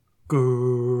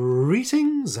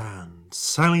Greetings and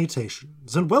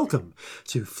salutations, and welcome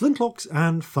to Flintlocks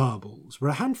and Fireballs,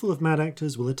 where a handful of mad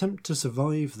actors will attempt to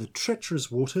survive the treacherous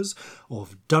waters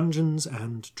of Dungeons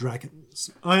and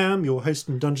Dragons. I am your host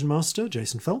and dungeon master,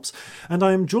 Jason Phelps, and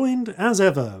I am joined, as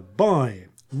ever, by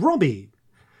Robbie,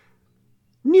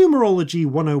 Numerology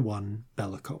 101,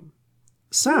 Bellicom,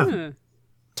 Sam,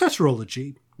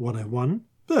 Tetralogy 101,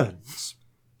 Burns,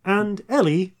 and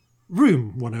Ellie,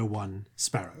 Room 101,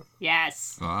 Sparrow.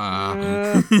 Yes.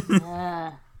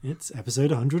 It's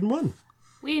episode 101.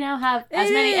 We now have as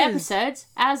many episodes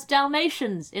as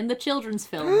Dalmatians in the children's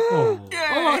film.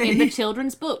 Or in the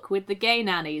children's book with the gay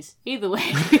nannies. Either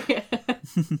way.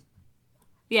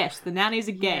 Yes, the nannies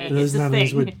are gay. Those it's a nannies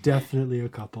thing. were definitely a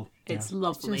couple. It's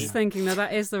lovely. Just thinking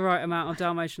that is the right amount of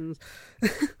Dalmatians.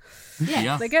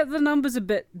 Yeah. They get the numbers a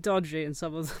bit dodgy in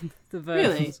some of the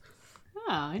versions. Really?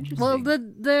 Oh, interesting. Well, they're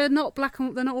not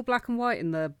they're not all black and white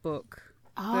in the book.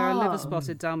 There are liver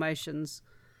spotted Dalmatians.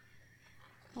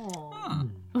 Oh.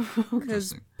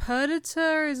 Because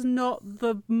Perdita is not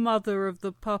the mother of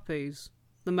the puppies,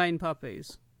 the main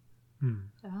puppies.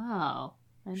 Oh.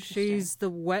 Interesting. She's the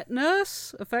wet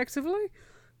nurse, effectively.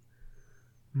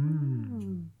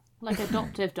 like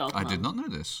adoptive dog. I mum. did not know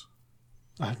this.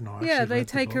 I had no Yeah, actually they read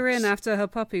the take her in books. after her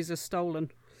puppies are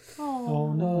stolen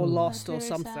Oh, or lost or very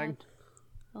something. sad.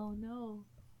 Oh no.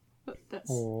 That's,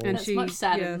 And that's she much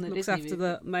sadder than the looks Disney after movie.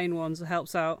 the main ones and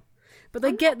helps out. But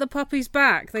they get the puppies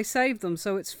back. They save them,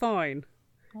 so it's fine.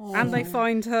 And they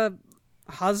find her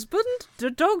husband? Do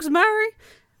dogs marry?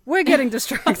 We're getting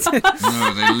distracted.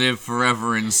 No, they live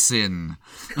forever in sin.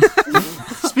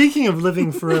 Speaking of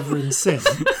living forever in sin,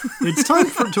 it's time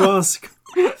to ask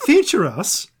future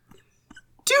us,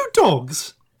 do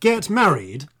dogs get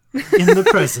married in the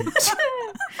present?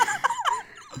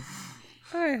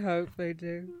 I hope they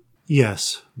do.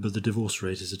 Yes, but the divorce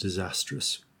rate is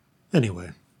disastrous.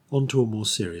 Anyway, on to a more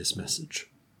serious message.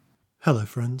 Hello,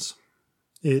 friends.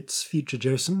 It's Future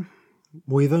Jason.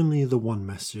 We've only the one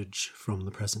message from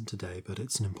the present today, but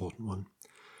it's an important one.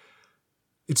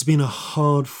 It's been a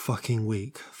hard fucking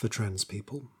week for trans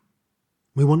people.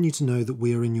 We want you to know that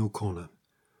we are in your corner.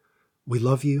 We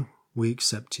love you, we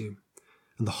accept you,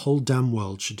 and the whole damn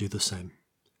world should do the same.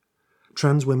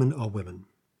 Trans women are women.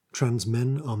 Trans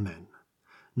men are men.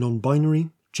 Non-binary,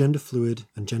 gender fluid,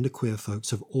 and genderqueer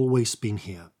folks have always been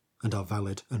here and are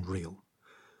valid and real.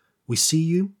 We see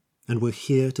you, and we're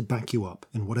here to back you up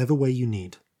in whatever way you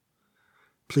need.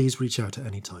 Please reach out at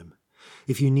any time.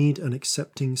 If you need an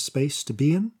accepting space to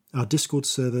be in, our Discord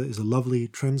server is a lovely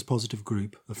trans-positive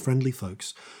group of friendly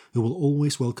folks who will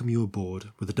always welcome you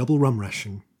aboard with a double rum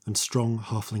ration and strong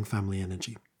halfling family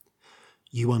energy.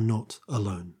 You are not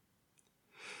alone.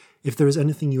 If there is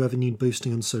anything you ever need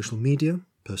boosting on social media,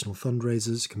 personal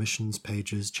fundraisers, commissions,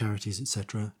 pages, charities,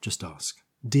 etc., just ask.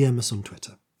 DM us on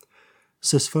Twitter.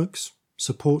 Cis folks,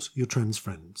 support your trans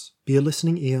friends. Be a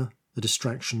listening ear, a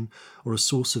distraction, or a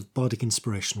source of bardic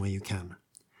inspiration where you can.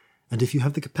 And if you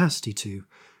have the capacity to,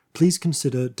 please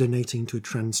consider donating to a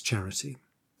trans charity.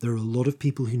 There are a lot of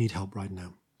people who need help right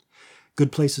now.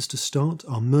 Good places to start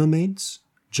are Mermaids,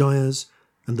 Gyres,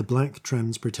 and the Black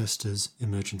Trans Protesters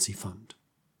Emergency Fund.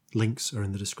 Links are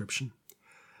in the description.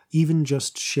 Even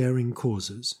just sharing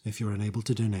causes, if you're unable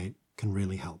to donate, can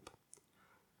really help.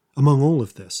 Among all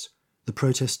of this, the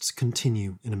protests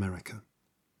continue in America.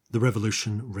 The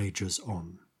revolution rages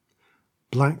on.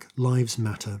 Black lives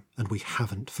matter, and we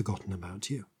haven't forgotten about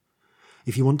you.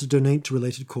 If you want to donate to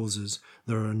related causes,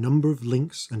 there are a number of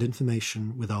links and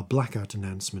information with our blackout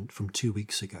announcement from 2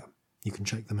 weeks ago. You can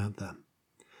check them out there.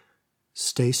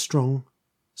 Stay strong,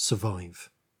 survive.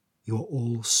 You are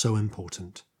all so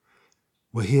important.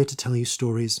 We're here to tell you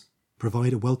stories,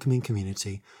 provide a welcoming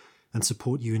community, and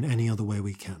support you in any other way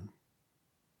we can.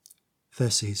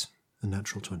 Fair seas and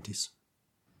natural 20s.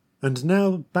 And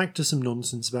now, back to some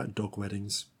nonsense about dog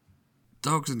weddings.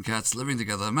 Dogs and cats living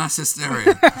together, mass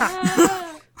hysteria.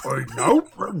 I now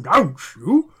pronounce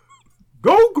you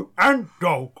dog and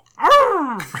dog.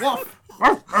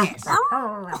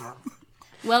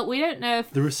 Well, we don't know if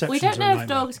The receptions we don't are know a if nightmare.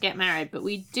 dogs get married, but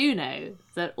we do know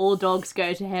that all dogs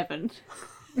go to heaven.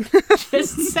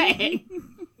 Just saying.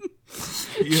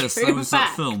 Yes, True that was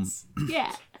that facts. film.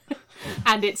 Yeah.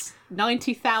 And it's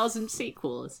 90,000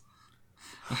 sequels.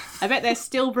 I bet they're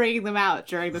still bringing them out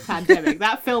during the pandemic.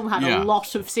 That film had Yeah. a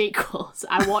lot of sequels.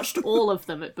 I watched all of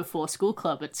them at Before School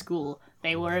Club at school.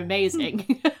 They were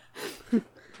amazing.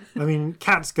 I mean,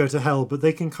 cats go to hell, but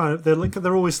they can kind of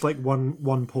they're always like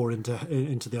one paw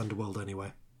into the underworld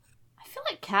anyway. I feel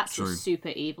like cats were True. super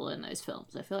evil in those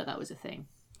films. I feel like that was a thing.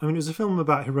 I mean, it was a film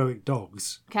about heroic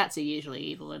dogs. Cats are usually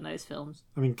evil in those films.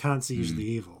 I mean, cats are usually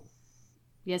evil.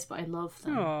 Yes, but I love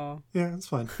them. Oh. Yeah, that's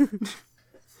fine.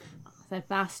 They're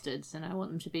bastards, and I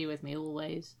want them to be with me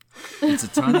always. It's a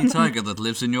tiny tiger that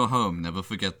lives in your home. Never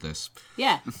forget this.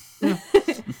 Yeah.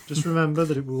 Just remember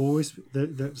that it will always...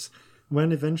 That's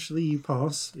when eventually you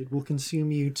pass, it will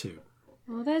consume you too.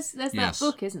 Well, there's Yes. that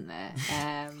book, isn't there?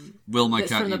 Will my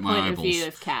That's cat from the eat my point of eyeballs? view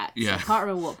of cats. Yeah. I can't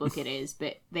remember what book it is,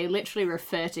 but they literally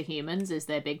refer to humans as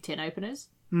their big tin openers.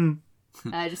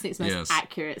 I just think it's the most Yes.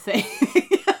 accurate thing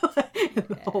in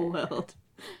the whole world.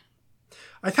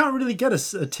 I can't really get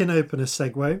a tin opener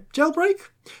segue. Jailbreak?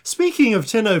 Speaking of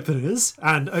tin openers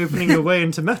and opening your way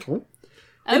into metal,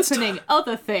 Opening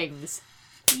other things.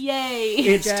 Yay!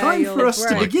 it's time for us to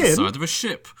Jailbreak. Like the begin. side of a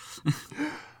ship.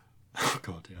 Oh,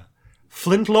 God, yeah.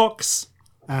 Flintlocks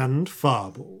and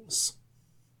Farbles.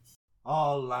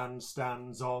 Our land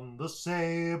stands on the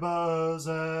sabre's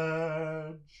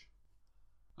edge.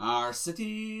 Our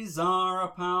cities are a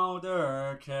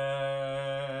powder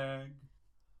keg.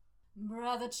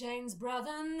 Brother chains,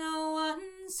 brother, no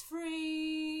one's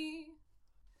free.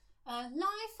 A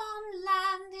life on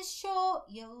land is short,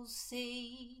 you'll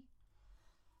see.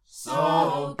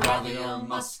 So gather your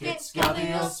muskets, gather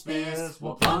your spears,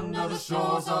 we'll plunder the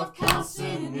shores of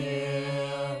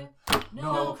Calcinear.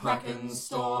 No kraken,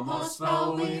 storm or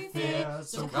spell we fear,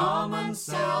 so come and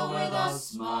sail with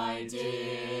us, my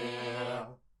dear.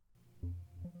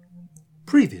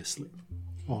 Previously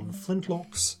on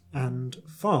Flintlocks and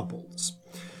Farbles.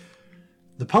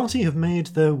 The party have made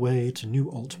their way to New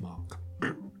Altmark.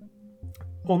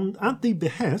 At the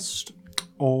behest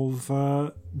of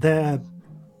their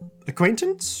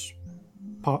acquaintance,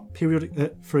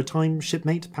 periodic for a time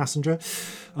shipmate, passenger,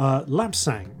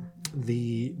 Lapsang,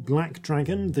 the black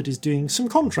dragon that is doing some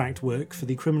contract work for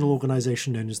the criminal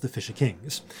organisation known as the Fisher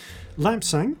Kings.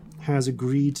 Lapsang has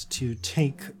agreed to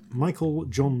take Michael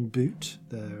John Boot,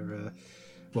 their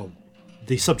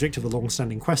the subject of a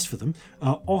long-standing quest for them,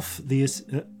 off the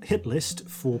hit list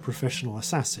for professional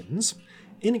assassins,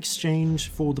 in exchange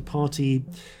for the party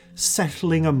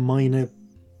settling a minor,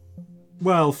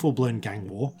 full-blown gang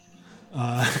war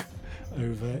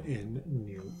over in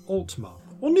New Altmark,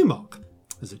 or Newmark,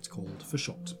 as it's called for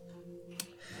short.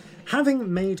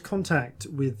 Having made contact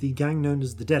with the gang known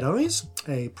as the Deadeyes,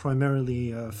 a primarily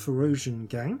Ferosian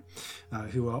gang,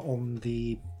 who are on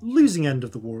the losing end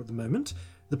of the war at the moment,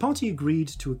 the party agreed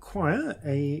to acquire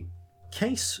a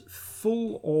case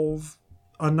full of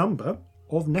a number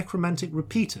of necromantic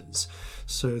repeaters,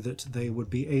 so that they would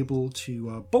be able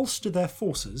to bolster their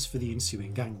forces for the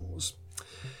ensuing gang wars.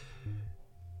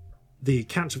 The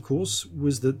catch, of course,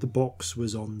 was that the box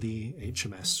was on the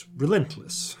HMS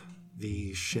Relentless,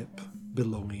 the ship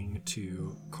belonging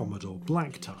to Commodore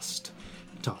Black Tusk,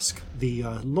 the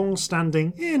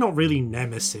long-standing, not really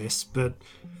nemesis, but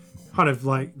kind of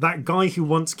like that guy who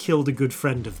once killed a good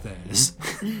friend of theirs.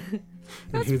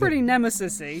 That's pretty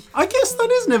nemesis-y. I guess that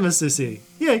is nemesis-y.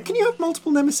 Yeah, can you have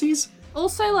multiple nemeses?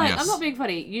 Also, Yes. I'm not being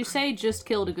funny. You say just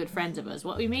killed a good friend of us.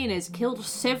 What we mean is killed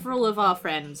several of our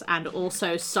friends and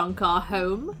also sunk our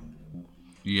home.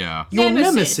 Yeah. Your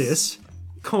Nemesis. nemesis,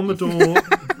 Commodore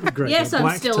Gregor Yes, I'm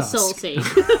Black still Tusk. salty.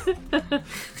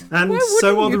 And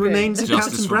so are the you be? remains of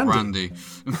Justice Captain for Brandy.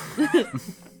 Brandy.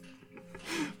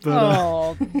 But,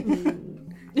 Oh,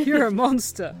 you're a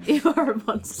monster. You are a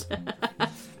monster.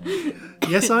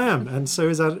 yes, I am, and so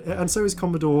is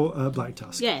Commodore Black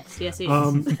Tusk. Yes, yes,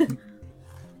 yes.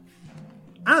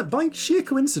 By sheer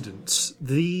coincidence,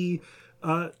 the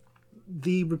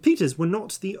repeaters were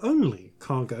not the only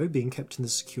cargo being kept in the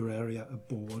secure area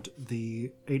aboard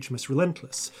the HMS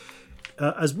Relentless.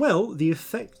 As well, the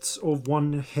effects of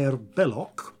one Herr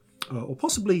Belloc, or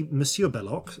possibly Monsieur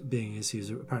Belloc, being as he's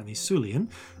apparently Sulian,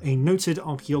 a noted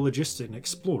archaeologist and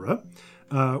explorer,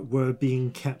 were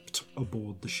being kept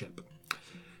aboard the ship.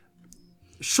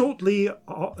 Shortly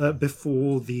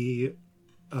before the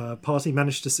party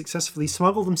managed to successfully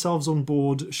smuggle themselves on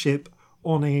board ship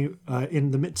on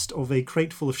in the midst of a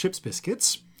crate full of ship's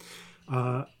biscuits,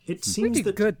 it We seems did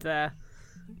that good there.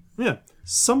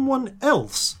 someone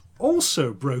else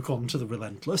also broke onto the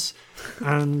Relentless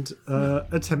and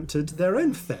attempted their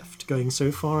own theft, going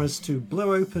so far as to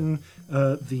blow open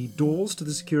the doors to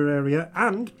the secure area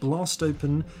and blast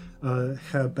open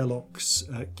Herr Belloc's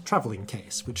travelling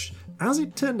case, which, as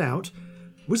it turned out,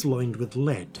 was lined with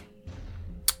lead.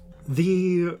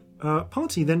 The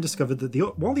party then discovered that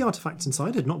while the artefacts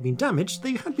inside had not been damaged,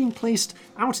 they had been placed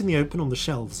out in the open on the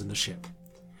shelves in the ship.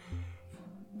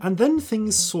 And then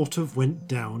things sort of went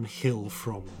downhill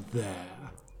from there.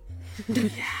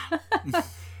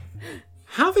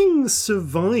 Having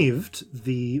survived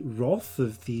the wrath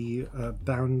of the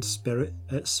bound spirit,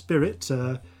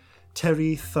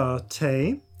 Terry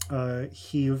Tharte,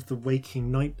 he of the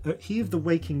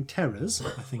waking terrors,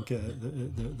 I think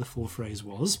the full phrase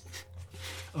was.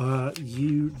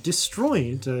 You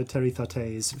destroyed Terry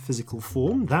Tharte's physical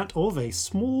form, that of a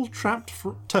small trapped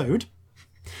toad,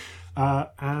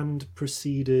 and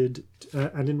proceeded.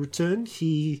 And in return,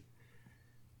 he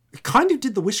kind of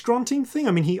did the wish granting thing.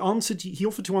 I mean, he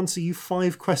offered to answer you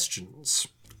 5 questions,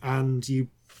 and you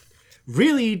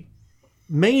really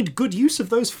made good use of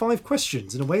those 5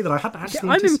 questions in a way that I hadn't actually.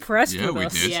 I'm impressed with we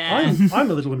us. did. Yeah. I'm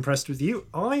a little impressed with you.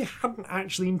 I hadn't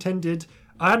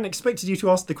expected you to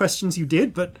ask the questions you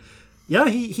did, but yeah,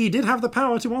 he did have the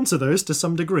power to answer those to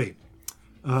some degree.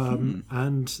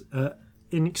 And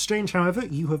in exchange, however,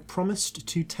 you have promised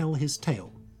to tell his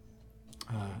tale,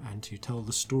 and to tell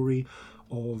the story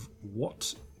of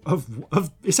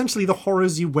essentially the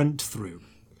horrors you went through,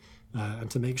 and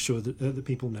to make sure that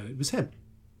people know it was him.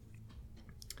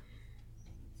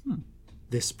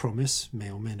 This promise may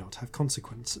or may not have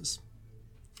consequences.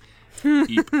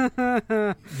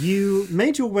 You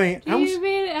made your way out. Do you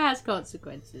mean it has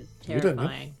consequences? You don't know.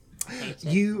 Terrifying. Hate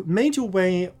it. You made your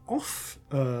way off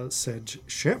said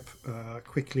ship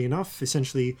quickly enough,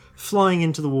 essentially flying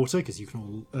into the water because you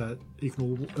can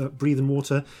all breathe in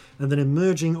water, and then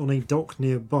emerging on a dock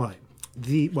nearby.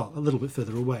 A little bit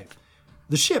further away.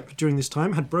 The ship during this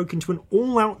time had broken into an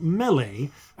all-out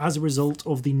melee as a result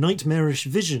of the nightmarish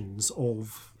visions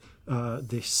of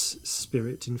this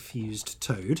spirit-infused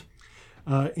toad,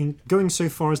 in going so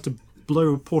far as to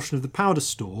blow a portion of the powder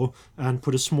store and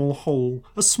put a small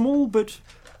but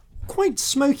quite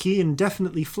smoky and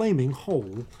definitely flaming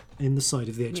hole in the side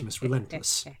of the HMS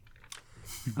Relentless.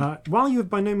 While you have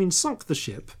by no means sunk the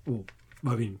ship,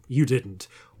 you didn't.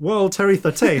 While Terry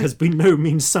Tharte has by no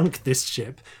means sunk this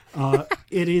ship,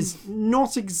 it is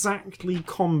not exactly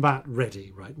combat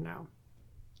ready right now,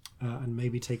 and may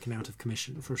be taken out of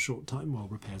commission for a short time while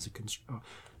repairs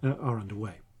are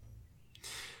underway.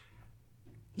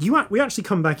 We actually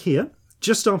come back here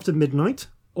just after midnight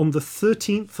on the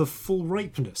 13th of full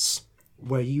ripeness,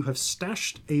 where you have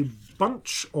stashed a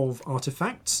bunch of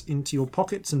artifacts into your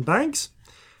pockets and bags,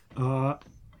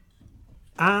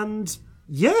 and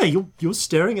yeah, you're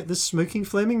staring at this smoking,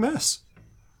 flaming mess.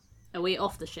 Are we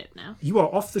off the ship now? You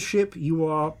are off the ship. You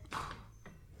are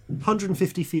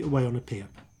 150 feet away on a pier.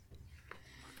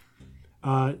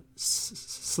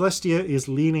 Celestia is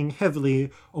leaning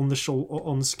heavily on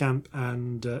Scamp,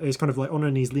 and is kind of like on her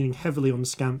knees, leaning heavily on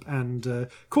Scamp and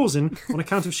Corzin on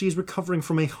account of she is recovering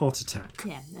from a heart attack.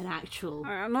 Yeah, an actual.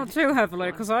 Not too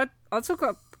heavily, because I took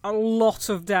a lot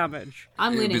of damage.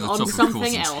 I'm It would be leaning the on top of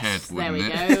something Corzin's else. head, There we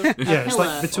wouldn't go. it? Yeah, it's pillar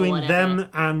like or between whatever. them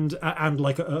and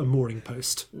like a mooring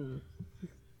post.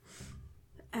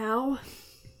 Ow.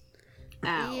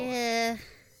 Ow. Yeah.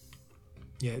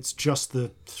 Yeah, it's just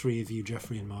the 3 of you,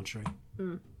 Jeffrey and Marjorie.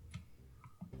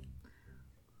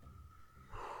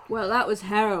 Well, that was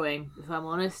harrowing, if I'm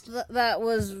honest. That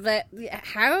was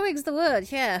harrowing's the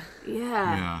word. Yeah.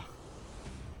 Yeah.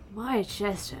 My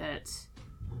chest hurts.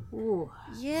 Ooh.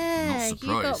 Yeah. Not You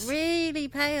got surprised. really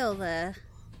pale there.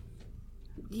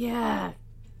 Yeah.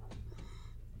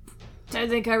 Don't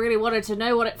think I really wanted to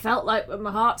know what it felt like when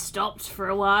my heart stopped for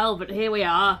a while, but here we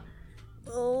are.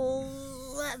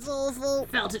 Oh, that's awful.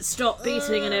 Felt it stop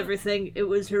beating and everything. It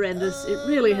was horrendous. It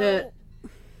really hurt.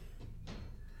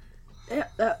 Yeah,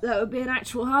 that would be an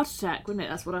actual heart attack, wouldn't it?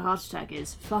 That's what a heart attack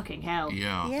is. Fucking hell.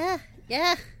 Yeah. Yeah.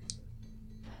 Yeah.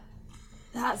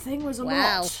 That thing was a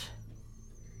Wow. lot.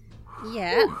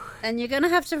 Yeah. And you're gonna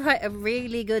have to write a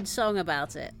really good song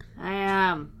about it. I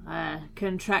am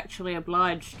contractually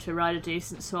obliged to write a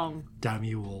decent song. Damn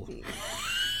you all.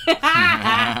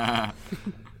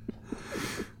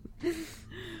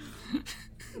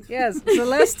 Yes,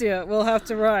 Celestia will have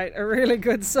to write a really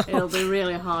good song. It'll be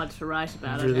really hard to write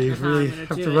about. Really, I don't know how really I'm have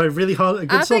gonna to do write it. really hard a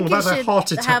good I song think about it that should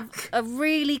heart attack. have a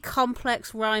really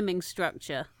complex rhyming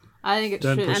structure I think it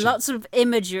Don't should. push and it. lots of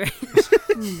imagery.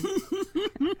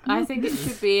 I think it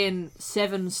should be in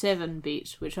 7/7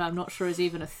 beat, which I'm not sure is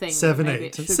even a thing. but 7/8. maybe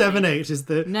it should be. 7/8 is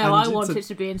the. No, and I it's want a- it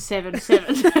to be in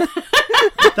 7/7.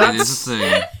 That is a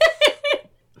thing.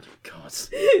 God.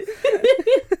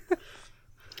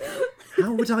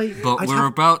 How would I? But I'd we're have-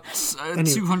 about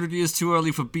Anyway. 200 years too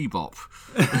early for bebop.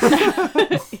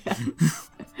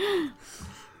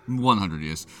 100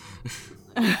 years.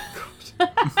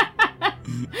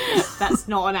 That's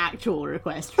not an actual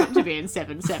request for it to be in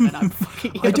 7/7. I'm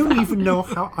fucking. I don't even know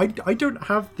how. I do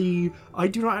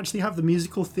not actually have the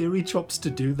musical theory chops to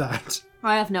do that.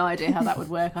 I have no idea how that would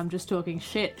work. I'm just talking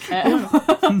shit.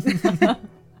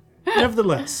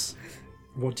 Nevertheless,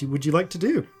 what would you like to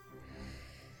do?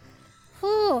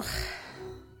 Oh,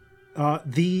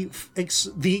 The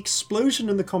explosion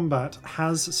and the combat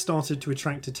has started to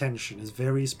attract attention as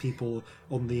various people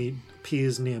on the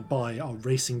piers nearby are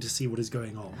racing to see what is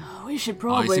going on. We should I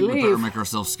probably think we better leave. make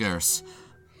ourselves scarce.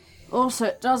 Also,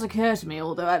 it does occur to me,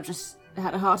 although I've just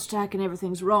had a heart attack and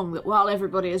everything's wrong, that while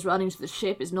everybody is running to the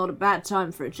ship is not a bad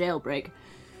time for a jailbreak.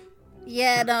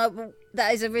 yeah, no,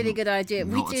 that is a really good idea.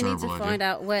 We Not a do need to terrible find idea.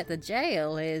 out where the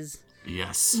jail is.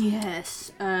 Yes.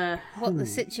 Yes. What the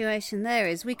situation there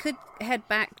is. We could head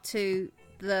back to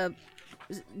the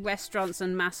restaurants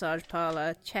and massage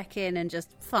parlour, check in and just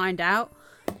find out.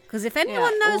 Because if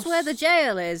anyone knows where the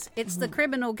jail is, it's the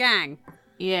criminal gang.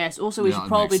 Yes. Also, we Yeah, should that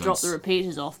probably makes drop sense. the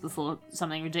repeaters off before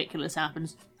something ridiculous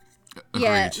happens.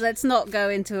 Yeah, Agreed. let's not go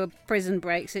into a prison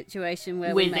break situation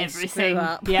where we With may everything. screw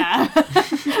up. Yeah.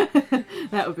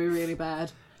 That would be really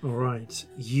bad. All right,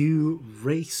 you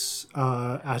race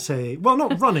at a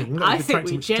not running. That would I attract think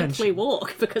too we much gently attention.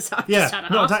 walk because I've Yeah, just had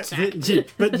a not heart attack.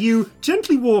 but you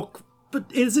gently walk,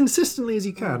 but as insistently as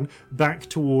you can, back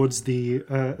towards the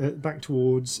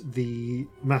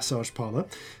massage parlour,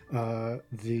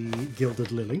 the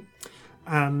Gilded Lily,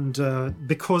 and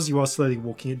because you are slowly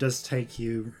walking, it does take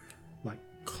you like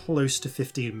close to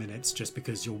 15 minutes, just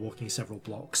because you're walking several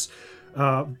blocks.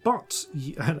 But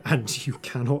and you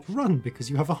cannot run because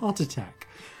you have a heart attack.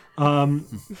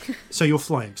 So your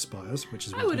fly expires, which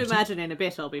is I would imagine in a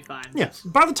bit I'll be fine. Yes.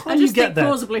 By the I time you just get think there,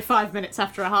 plausibly 5 minutes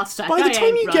after a heart attack. by the I time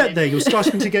ain't you running. get there, you're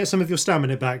starting to get some of your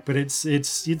stamina back, but it's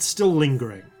still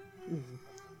lingering.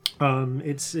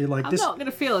 It's like I'm this. not going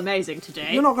to feel amazing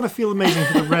today. You're not going to feel amazing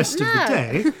for the rest of the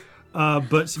day.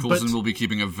 But Coulson will be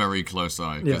keeping a very close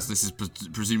eye, because Yeah. this is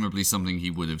presumably something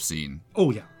he would have seen.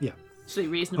 oh yeah. Actually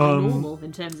reasonably normal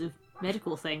in terms of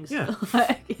medical things. Yeah.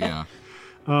 Yeah.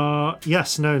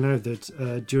 Yes, no.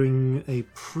 That during a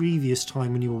previous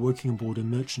time when you were working aboard a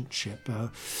merchant ship,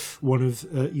 one of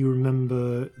you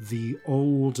remember the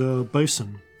old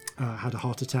bosun had a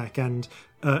heart attack, and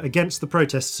against the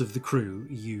protests of the crew,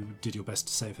 you did your best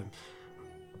to save him.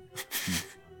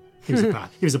 He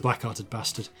was a black-hearted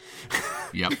bastard.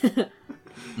 Yep.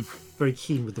 Very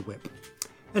keen with the whip.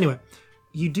 Anyway,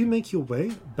 you do make your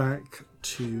way back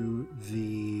to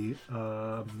the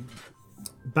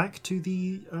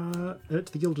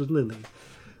Gilded Lily,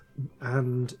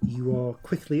 and you are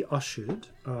quickly ushered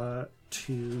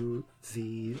to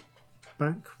the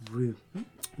back room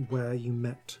where you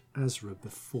met Azra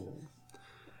before.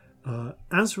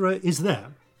 Azra is there,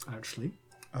 actually.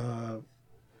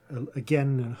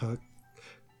 Again, in her.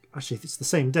 Actually, it's the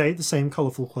same day, the same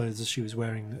colourful clothes as she was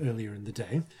wearing earlier in the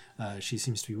day. She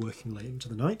seems to be working late into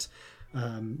the night.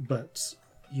 But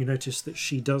you notice that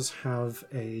she does have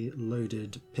a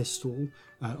loaded pistol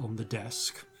on the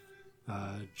desk.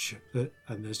 And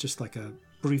there's just like a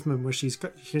brief moment where she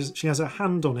has her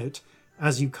hand on it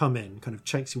as you come in, kind of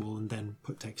checks you all and then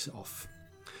takes it off.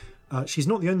 She's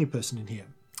not the only person in here.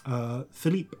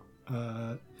 Philippe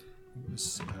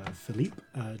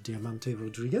Diamante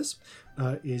Rodriguez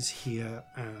is here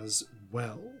as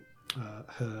well.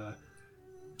 Her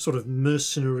sort of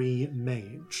mercenary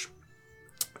mage.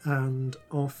 And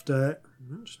after...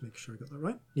 just make sure I got that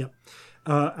right. Yeah.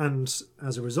 And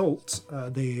as a result,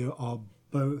 they're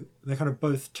kind of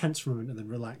both tense for a moment and then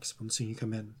relax upon seeing you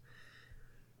come in.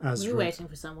 We're waiting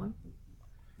for someone.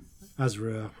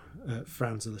 Azra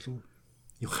frowns a little.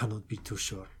 You cannot be too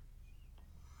sure.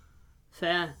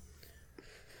 Fair.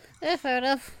 Yeah, fair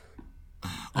enough.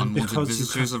 Unwanted because you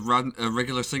visitors a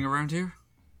regular thing around here?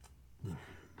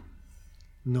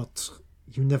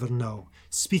 You never know.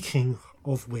 Speaking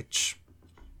of which,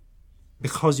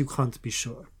 because you can't be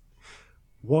sure,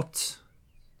 what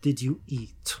did you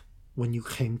eat when you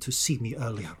came to see me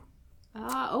earlier?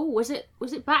 Was it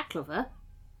baklava?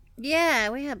 Yeah,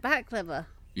 we had baklava.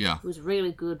 Yeah. It was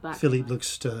really good baklava. Philippe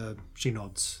looks to... She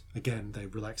nods. Again, they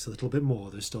relax a little bit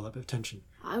more. There's still that bit of tension.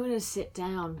 I'm going to sit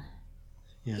down.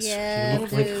 Yes, Yeah, you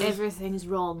look like Everything's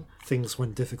wrong. things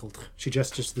went difficult. She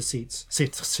gestures to the seats.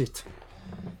 Sit.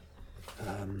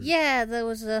 Yeah, there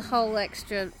was a whole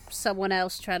extra someone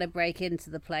else trying to break into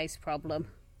the place problem.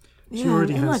 She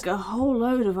already and has... like a whole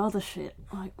load of other shit.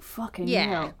 Like, fucking Yeah.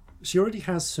 hell. She already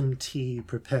has some tea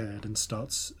prepared and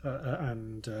starts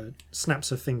snaps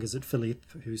her fingers at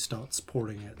Philippe, who starts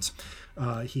pouring it.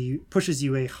 He pushes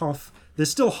you a half.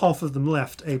 There's still half of them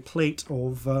left. A plate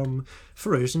of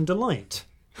Ferocious Delight.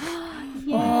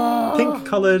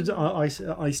 Pink-coloured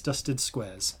ice-dusted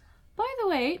squares. By the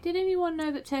way, did anyone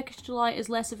know that Turkish delight is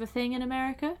less of a thing in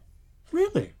America?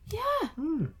 Really? Yeah.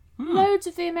 Loads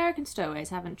of the American stowaways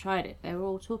haven't tried it. They were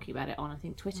all talking about it on, I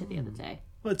think, Twitter the other day.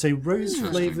 Well, it's a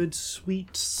rose-flavoured,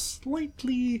 sweet,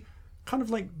 slightly kind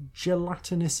of like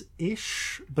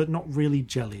gelatinous-ish, but not really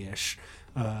jelly-ish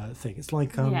thing. It's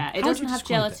like... it doesn't have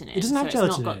gelatin in it. It doesn't have gelatin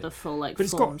it's not in got it. the full, like, but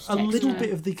it's got a texture. little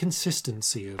bit of the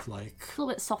consistency of, like... It's a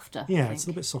little bit softer, Yeah, I think. it's a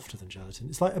little bit softer than gelatin.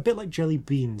 It's like a bit like jelly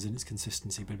beans in its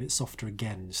consistency, but a bit softer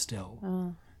again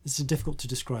still. It's difficult to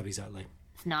describe exactly.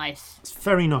 It's nice. It's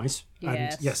very nice.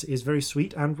 Yes. And yes, it is very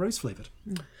sweet and rose-flavoured.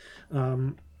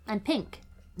 And pink.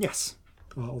 Yes.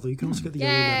 Although you can also get the Yay!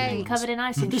 yellow lemon ones. Covered in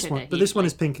icing This sugar. one, but this one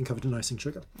is pink and covered in icing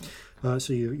sugar.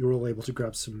 So you're all able to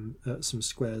grab some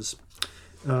squares.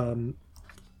 Azra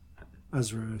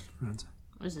rounds.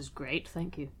 This is great,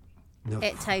 thank you. No,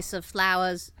 It tastes of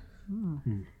flowers.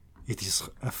 it is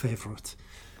a favourite.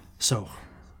 So,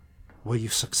 were you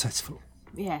successful?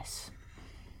 Yes.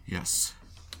 Yes.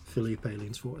 Philippe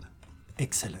leans forward.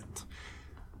 Excellent.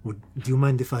 Do you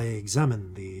mind if I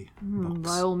examine the box?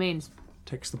 By all means.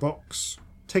 Takes the box,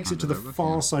 takes it to the Hand it over,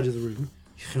 far yeah. side of the room.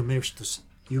 You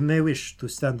may wish to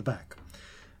stand back,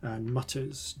 and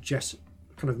mutters,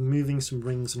 kind of moving some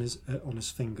rings on his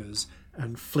fingers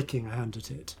and flicking a hand at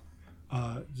it.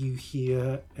 You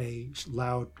hear a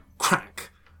loud crack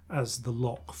as the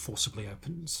lock forcibly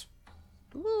opens.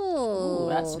 Ooh,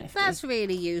 that's nifty. that's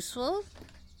really useful.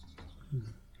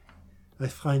 I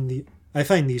find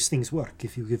these things work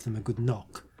if you give them a good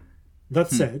knock. That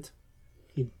said,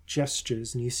 he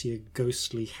gestures and you see a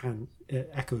ghostly hand,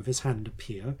 echo of his hand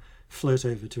appear, float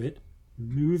over to it,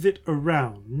 move it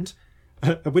around.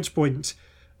 At which point,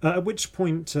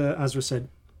 Azra said,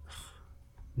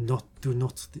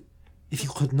 if you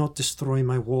could not destroy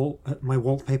my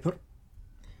wallpaper."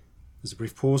 There's a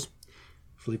brief pause.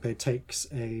 Felipe takes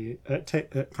kind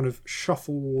of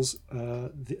shuffles,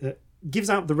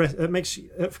 gives out the rest,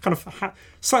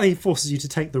 slightly forces you to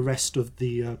take the rest of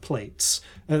the plates,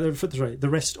 the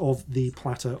rest of the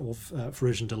platter of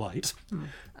Ferocious Delight.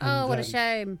 Oh, what a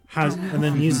shame. And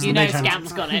then uses You the know mage hand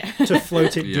Scamp's got it. to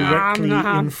float it Yeah. directly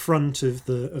Nom. in front of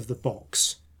the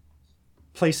box,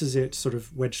 places it sort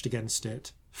of wedged against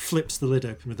it, flips the lid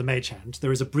open with the mage hand.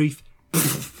 There is a brief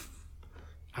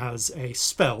as a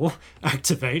spell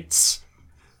activates,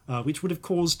 which would have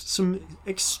caused some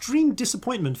extreme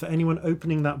disappointment for anyone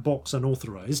opening that box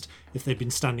unauthorized if they'd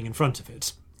been standing in front of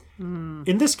it.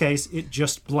 In this case, it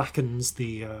just blackens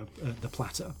the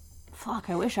platter. Fuck,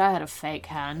 I wish I had a fake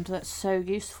hand. That's so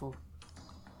useful.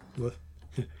 Well,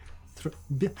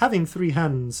 having three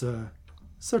hands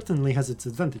certainly has its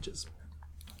advantages.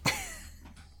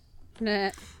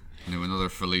 Nah. Knew another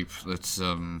Philippe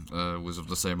that was of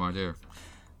the same idea.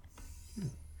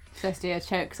 Festia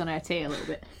chokes on her tea a little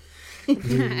bit.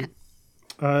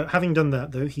 Having done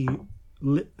that, though, he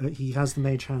has the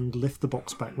mage hand lift the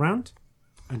box back round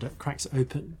and it cracks it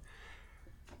open.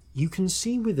 You can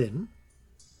see within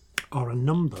are a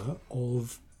number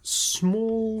of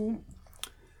small...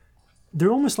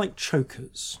 They're almost like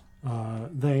chokers.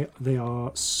 They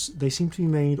seem to be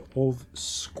made of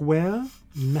square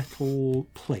metal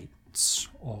plates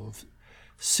of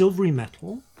silvery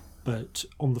metal, but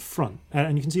on the front,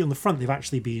 and you can see on the front there's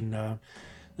actually been a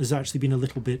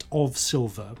little bit of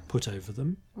silver put over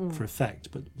them for effect.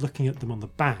 But looking at them on the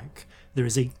back, there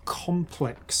is a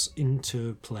complex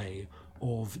interplay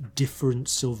of different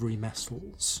silvery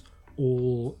metals,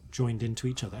 all joined into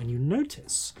each other, and you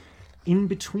notice in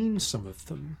between some of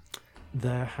them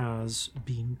there has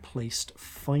been placed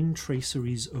fine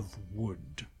traceries of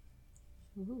wood,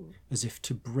 as if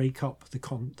to break up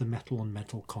the metal on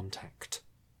metal contact.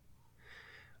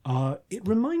 It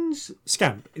reminds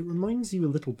you a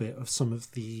little bit of some of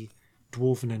the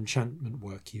dwarven enchantment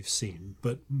work you've seen,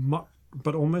 but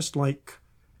almost like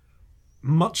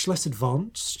much less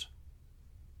advanced,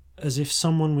 as if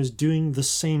someone was doing the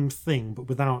same thing but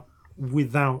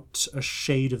without a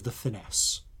shade of the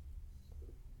finesse.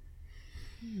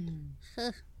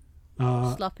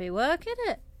 Sloppy work, isn't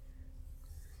it?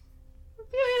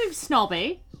 You're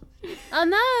snobby. Oh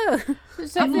no!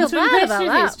 So I feel to bad impress about you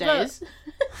that, these days.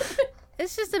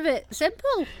 It's just a bit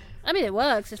simple. I mean, it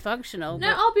works, it's functional. No,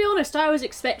 but I'll be honest, I was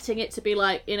expecting it to be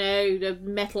like, a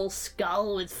metal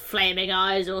skull with flaming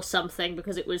eyes or something,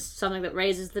 because it was something that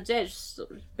raises the dead. Just a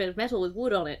bit of metal with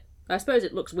wood on it. I suppose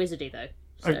it looks wizardy, though.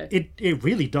 So. It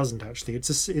really doesn't actually.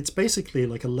 It's basically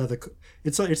like a leather.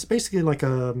 It's basically like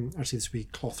actually this would be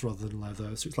cloth rather than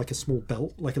leather. So it's like a small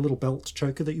belt, like a little belt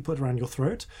choker that you put around your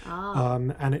throat.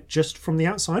 And it just from the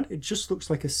outside, it just looks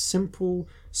like a simple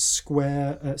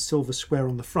square silver square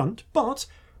on the front. But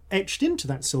etched into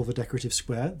that silver decorative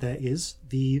square, there is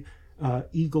the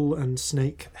eagle and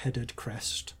snake-headed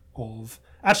crest of.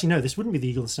 Actually, no, this wouldn't be the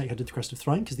eagle and snake-headed crest of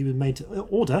Thrain because they were made to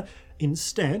order.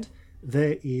 Instead,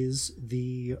 there is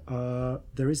the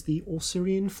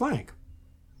Orsirian flag,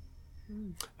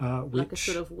 Like a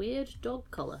sort of weird dog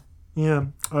collar. Yeah,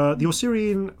 the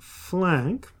Orsirian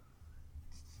flag.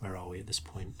 Where are we at this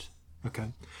point?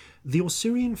 Okay, the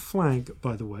Orsirian flag,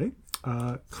 by the way,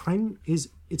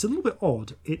 it's a little bit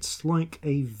odd. It's like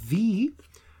a V,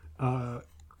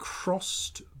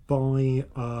 crossed by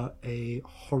a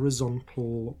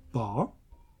horizontal bar,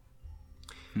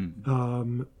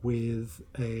 with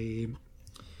a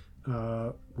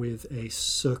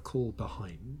circle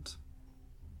behind.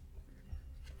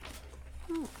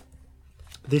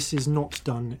 This is not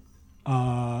done.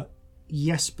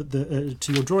 Yes, but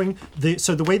to your drawing,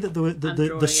 the way that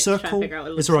the circle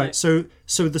is right. Like.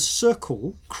 So the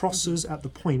circle crosses at the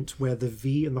point where the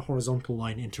V and the horizontal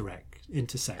line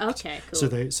intersect. Okay,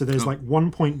 cool. So there's like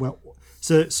one point where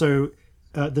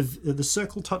the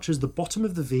circle touches the bottom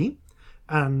of the V,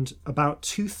 and about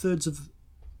two-thirds of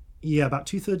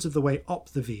the way up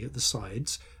the V at the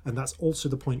sides, and that's also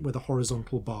the point where the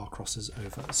horizontal bar crosses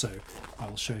over. So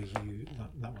I'll show you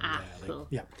that one there. Cool.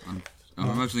 Yeah. I'm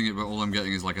imagining it, but all I'm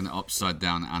getting is like an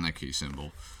upside-down anarchy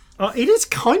symbol. It is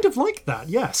kind of like that,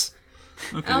 yes.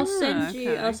 Okay. I'll send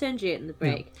you it in the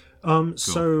break. Cool.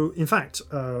 So, in fact,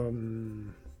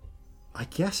 I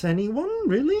guess anyone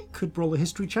really could roll a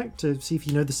history check to see if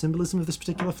you know the symbolism of this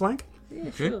particular flag. Yeah,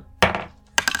 Okay. sure.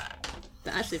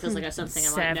 That actually feels like something I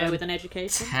might know 7. with an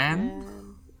education.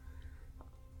 10?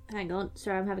 Hang on,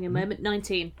 sorry, I'm having a moment.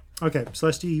 19. Okay,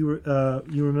 Celestia,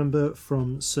 you remember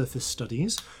from surface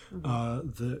studies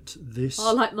that this. Oh,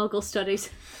 I like Muggle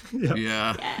studies.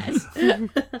 Yeah. Yes.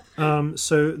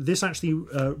 So this actually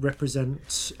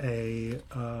represents a.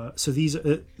 So these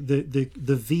the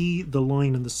V, the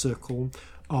line, and the circle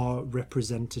are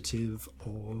representative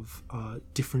of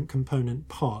different component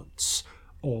parts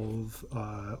of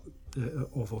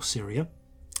Orsiria.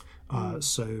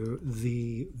 So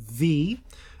the V.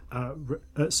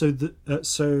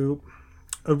 So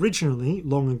originally,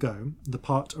 long ago, the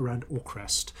part around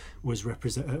Orcrest was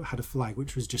had a flag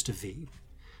which was just a V.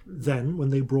 Then, when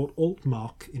they brought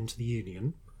Altmark into the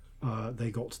Union,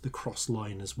 they got the cross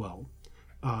line as well.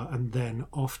 And then,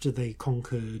 after they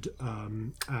conquered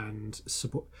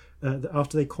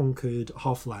after they conquered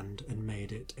Halfland and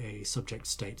made it a subject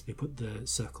state, they put the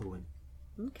circle in.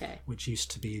 Okay. Which used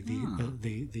to be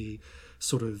the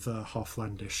sort of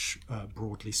Halflandish,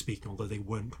 broadly speaking, although they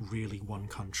weren't really one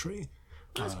country.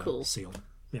 That's cool. Seal,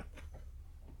 yeah.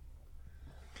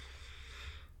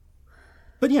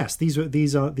 But yes, these are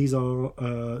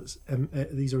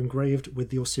engraved with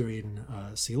the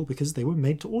Orsirian seal because they were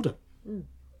made to order.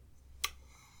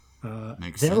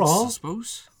 Makes there sense, are I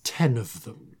suppose. 10 of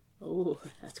them. Oh,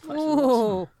 that's quite a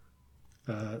lot.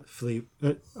 Philippe,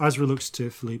 Azra looks to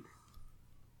Philippe.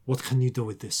 What can you do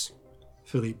with this?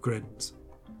 Philippe grins.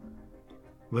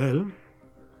 Well,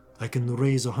 I can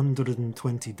raise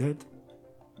 120 dead.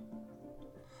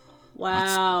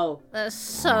 Wow. There's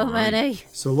so many.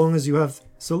 So long as you have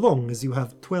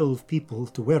 12 people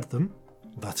to wear them,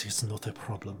 that is not a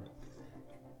problem.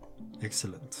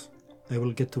 Excellent. I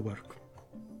will get to work.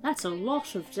 That's a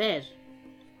lot of dead.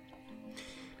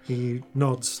 He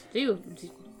nods. Have you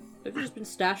just been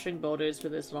stashing bodies for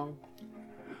this long?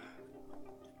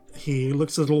 He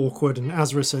looks a little awkward, and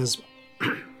Azra says,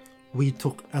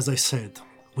 as I said,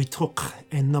 we took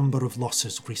a number of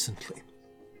losses recently.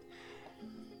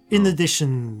 In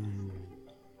addition,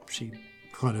 she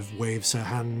kind of waves her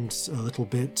hand a little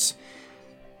bit.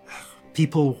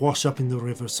 People wash up in the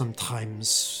river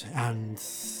sometimes, and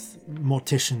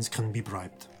morticians can be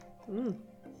bribed.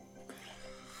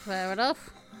 Fair enough.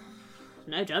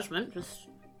 No judgment, just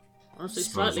honestly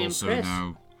Suppose slightly also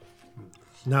impressed.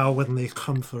 Now, when they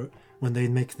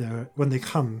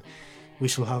come, we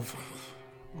shall have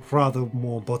rather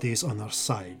more bodies on our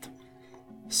side,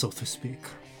 so to speak.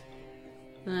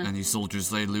 Any soldiers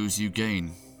they lose, you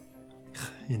gain.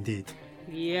 Indeed.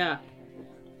 Yeah.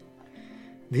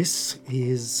 This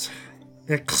is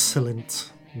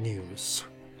excellent news.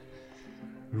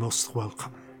 Most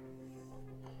welcome.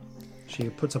 She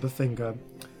puts up a finger,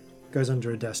 goes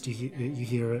under a desk. You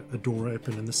hear a door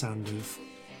open and the sound of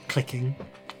clicking.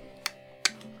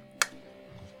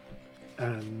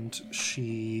 and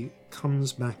she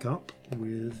comes back up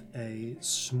with a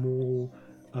small,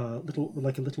 little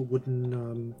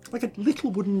wooden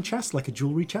chest, like a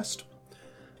jewelry chest.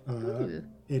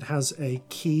 It has a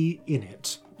key in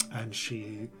it, and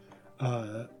she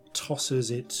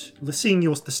tosses it. Seeing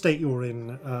the state you're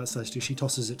in, Celestia, she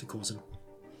tosses it to Corzin.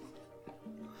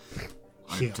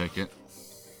 I take it.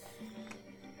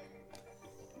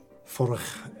 For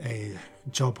a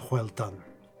job well done.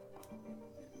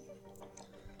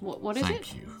 What is it?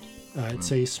 Thank you.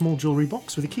 It's a small jewelry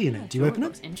box with a key in it. Do you open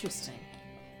it? Interesting.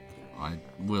 I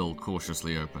will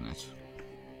cautiously open it.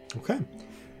 Okay.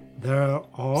 There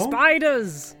are...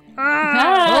 Spiders!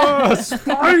 Oh,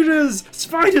 spiders!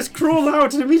 Spiders crawl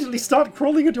out and immediately start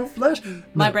crawling at your flesh.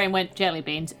 My brain went jelly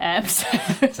beans. So...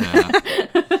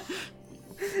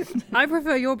 I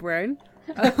prefer your brain.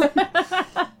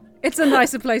 It's a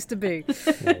nicer place to be.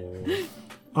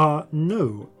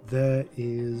 No, there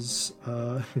is...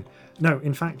 no,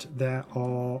 in fact, there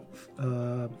are...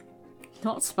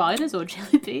 Not spiders or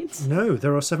jelly beans? No,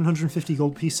 there are 750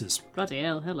 gold pieces Bloody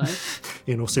hell, hello.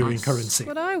 in Osirian currency.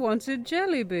 But I wanted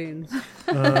jelly beans.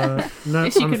 No,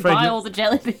 If you I'm can afraid buy all the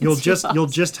jelly beans. you'll you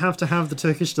just have to have the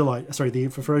Turkish delight. Sorry, the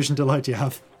Frisian delight you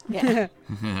have. Yeah.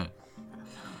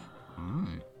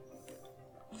 Alright.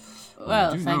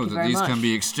 Well, I do thank know you that very these much. can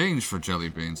be exchanged for jelly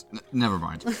beans. Never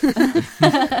mind.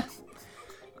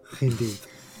 Indeed.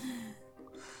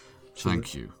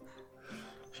 Thank you.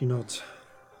 She nods.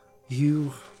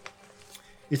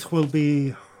 It will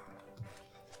be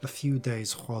a few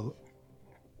days while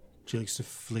she likes to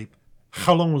sleep.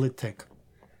 How long will it take?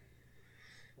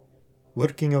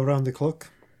 Working around the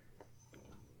clock?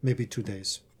 Maybe 2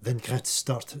 days. Then get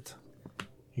started.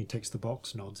 He takes the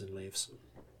box, nods, and leaves.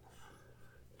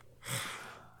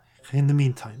 In the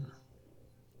meantime,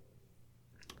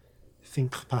 I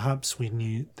think perhaps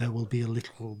there will be a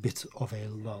little bit of a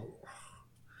lull.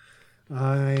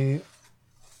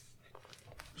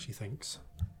 She thinks,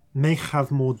 may have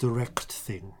more direct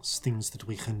things that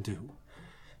we can do,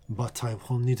 but I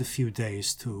will need a few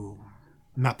days to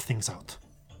map things out.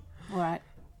 All right.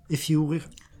 If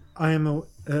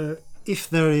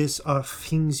there is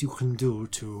things you can do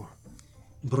to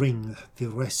bring the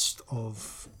rest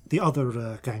of the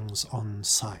other gangs on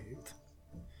side,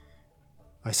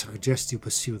 I suggest you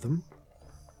pursue them.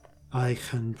 I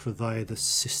can provide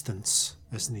assistance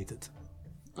as needed.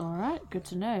 All right, good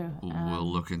to know. We'll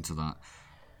look into that.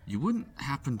 You wouldn't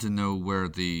happen to know where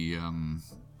the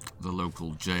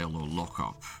local jail or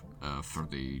lockup for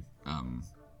the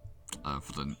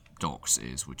docks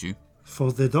is, would you?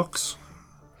 For the docks,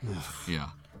 Yeah.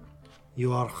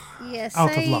 you are Yes, out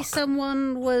of say luck.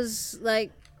 someone was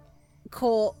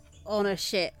caught on a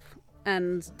ship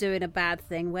and doing a bad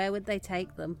thing. Where would they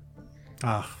take them?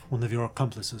 One of your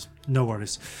accomplices. No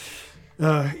worries.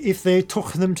 If they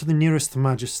took them to the nearest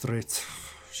magistrate,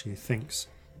 she thinks,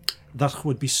 that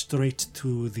would be straight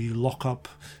to the lockup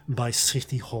by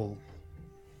City Hall.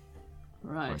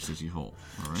 Right. By City Hall.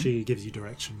 All right. She gives you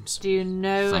directions. Do you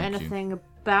know Thank anything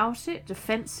about it?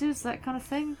 Defences, that kind of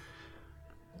thing?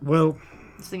 Well,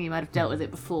 I think you might have dealt with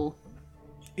it before.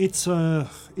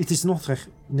 it is not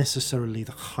necessarily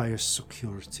the highest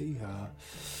security.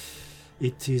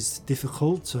 It is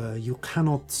difficult. You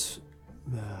cannot...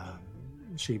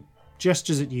 she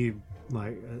gestures at you,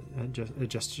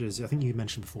 gestures... I think you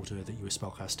mentioned before to her that you were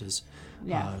spellcasters.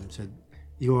 Yeah. So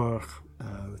you are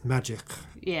magic.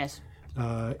 Yes.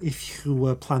 If you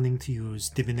were planning to use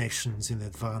divinations in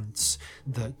advance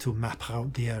to map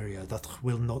out the area, that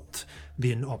will not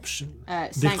be an option.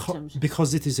 Sanctums.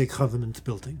 Because it is a government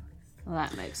building. Well,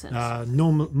 that makes sense.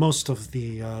 Most of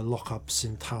the lockups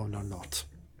in town are not.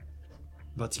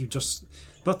 But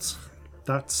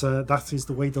that is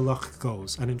the way the luck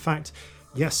goes. And in fact,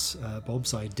 yes,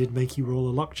 Bobs, I did make you roll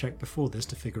a luck check before this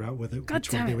to figure out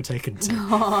which one they were taken to.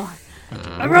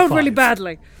 I rolled really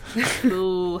badly.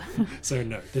 Ooh, So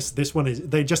no, this one is.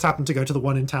 They just happen to go to the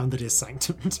one in town that is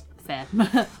sanctioned. fair.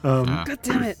 God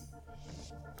damn it.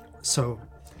 So,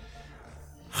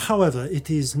 however, it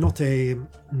is not a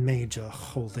major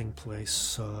holding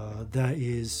place. There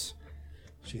is.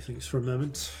 She thinks for a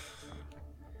moment.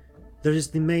 There is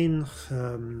the main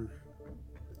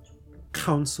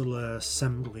council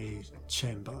assembly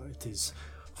chamber. It is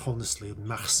honestly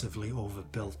massively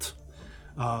overbuilt,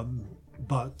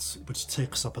 which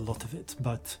takes up a lot of it.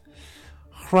 But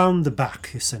round the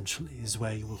back, essentially, is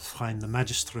where you will find the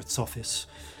magistrate's office,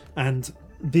 and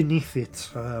beneath it,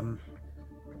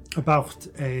 about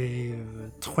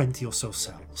 20 or so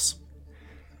cells.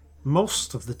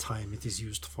 Most of the time, it is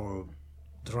used for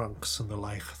drunks and the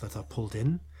like that are pulled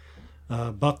in.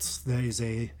 But there is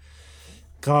a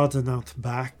garden out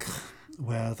back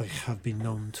where they have been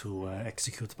known to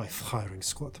execute by firing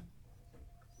squad.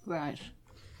 Right.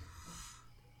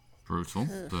 Brutal,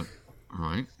 but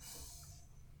right.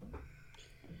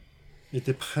 It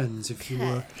depends.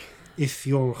 If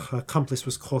your accomplice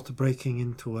was caught breaking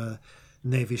into a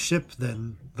Navy ship,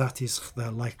 then that is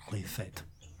their likely fate.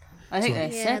 I think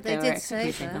they said they they were did say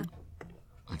executing that. them.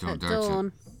 I don't At doubt dawn.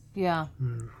 it. Yeah.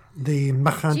 The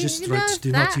magistrates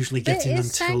do not that usually get bit in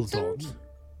is until sanctioned? dawn.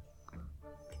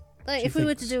 Like, She if we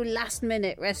were to thinks- do last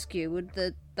minute rescue, would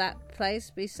that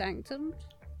place be sanctioned?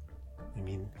 I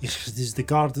mean, it is the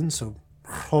garden, so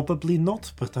probably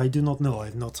not, but I do not know. I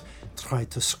have not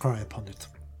tried to scry upon it.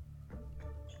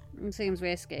 It seems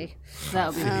risky. That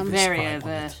would be Philip is very spying on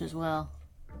overt as well.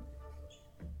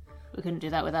 We couldn't do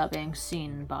that without being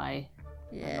seen by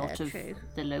a Yeah, lot of true.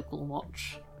 the local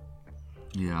watch,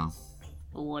 Yeah.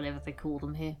 or whatever they call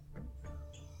them here.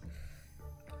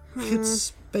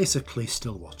 It's basically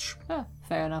still watch. Oh,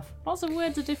 fair enough. Lots of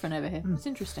words are different over here. It's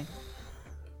interesting.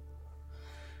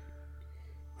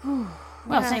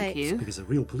 Well, thank Right. you. Because a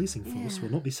real policing force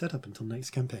will not be set up until next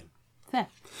campaign. Fair.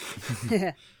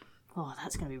 Yeah. Oh,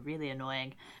 that's going to be really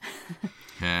annoying.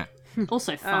 Yeah.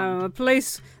 Also fun. The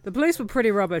police were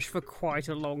pretty rubbish for quite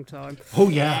a long time. Oh,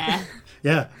 yeah.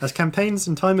 Yeah, as campaigns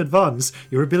and time advance,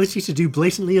 your ability to do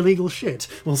blatantly illegal shit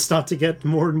will start to get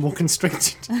more and more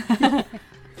constricted.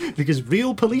 Because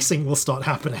real policing will start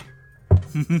happening.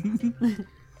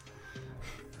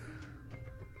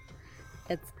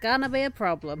 It's gonna be a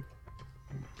problem.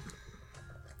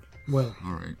 Well,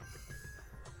 All right.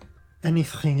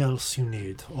 anything else you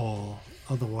need, or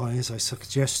otherwise I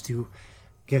suggest you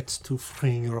get to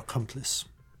freeing your accomplice.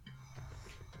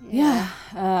 Yeah.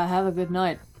 Have a good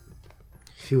night.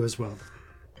 You as well.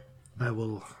 I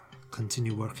will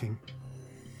continue working.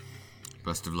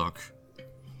 Best of luck.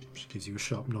 She gives you a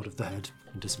sharp nod of the head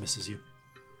and dismisses you.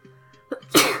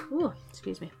 Ooh,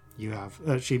 excuse me. You have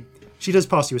she does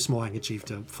pass you a small handkerchief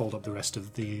to fold up the rest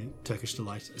of the Turkish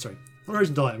delight. Sorry, not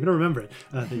Russian delight. I'm going to remember it.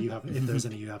 That you have, if there's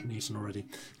any you haven't eaten already,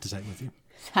 to take with you.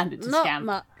 Hand it to Not Scamp.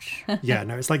 much. Yeah,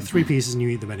 no, it's like 3 pieces and you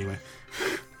eat them anyway.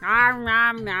 Nom,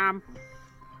 nom, nom.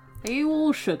 Are you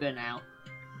all sugar now?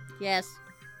 Yes.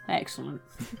 Excellent.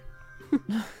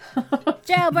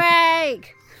 Jailbreak!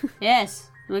 Yes,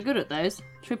 we're good at those.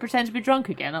 Should we pretend to be drunk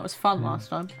again? That was fun last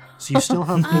time. So you still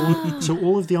have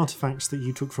all of the artifacts that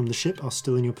you took from the ship are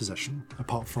still in your possession,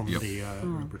 apart from the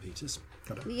repeaters.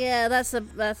 Got it. Yeah, that's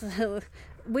a.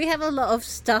 We have a lot of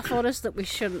stuff on us that we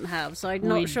shouldn't have, so I'm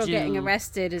not We sure getting do.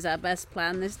 arrested is our best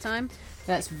plan this time.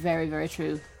 That's very, very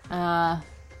true.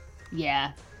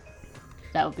 Yeah.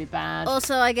 That would be bad.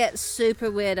 Also, I get super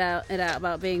weirded out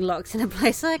about being locked in a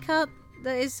place I can't.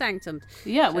 That is sanctum.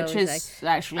 Yeah, shall which we is say.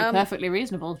 actually perfectly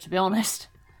reasonable, to be honest.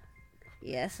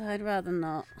 Yes, I'd rather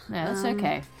not. Yeah, that's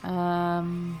okay.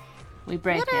 We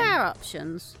break What in. are our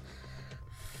options?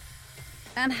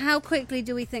 And how quickly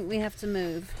do we think we have to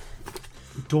move?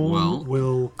 Dawn Well-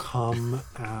 will come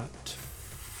at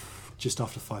just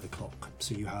after 5 o'clock,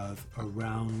 so you have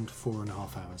around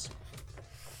 4.5 hours.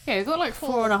 Yeah, we've got like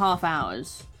 4.5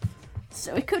 hours.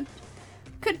 So we could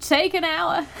take an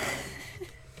hour.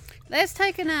 Let's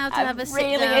take an hour to I'm have a sit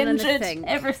really down injured. and a think.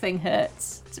 Everything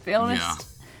hurts, to be honest.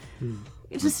 Yeah.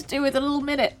 Just do with a little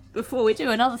minute before we do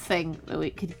another thing that we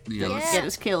could Yeah, that let's- would get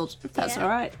us killed, if that's Yeah.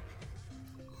 alright.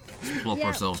 Plop Yeah.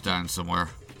 ourselves down somewhere.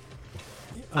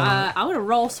 I'm gonna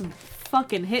roll some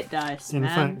fucking hit dice, In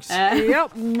man. fact-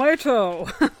 Yep, Moto.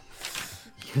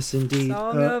 Yes, indeed.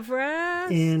 Song of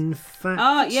Rest. In fact,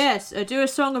 Oh, yes, do a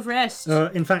Song of Rest.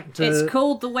 in fact, It's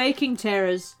called The Waking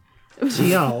Terrors.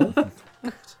 Tial,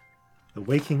 the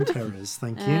Waking Terrors.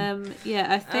 Thank you.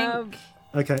 Yeah, I think...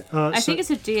 Okay. I think it's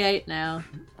a D8 now.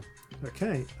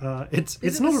 okay. It's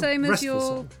Is not it the a same as restful your?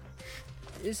 song.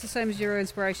 It's the same as your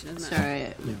inspiration, isn't it?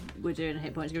 Sorry, we're doing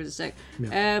hit points. Give us a sec.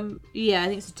 Yeah. Yeah, I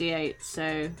think it's a D8,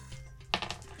 so...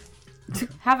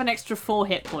 Have an extra 4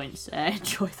 hit points.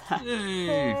 Enjoy that.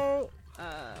 Yay.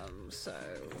 So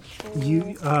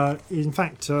You, in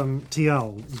fact,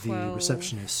 TL, the 12,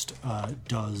 receptionist,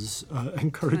 does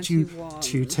encourage you 21.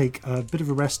 to take a bit of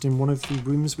a rest in one of the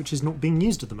rooms which is not being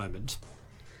used at the moment,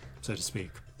 so to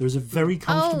speak. There's a very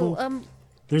comfortable.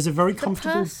 There's a very the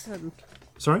comfortable. person,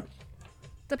 Sorry.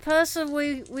 the person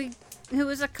we who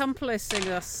was accomplishing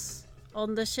us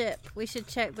on the ship. We should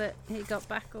check that he got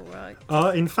back all right.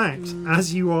 In fact,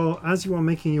 as you are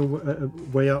making your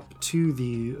way up to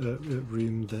the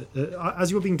room,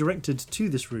 as you are being directed to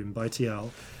this room by TL,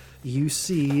 you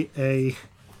see a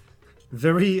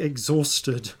very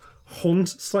exhausted,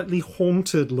 slightly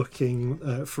haunted-looking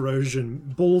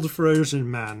bald Ferosian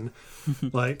man,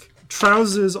 like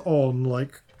trousers on,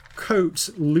 like coat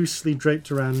loosely draped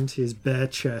around his bare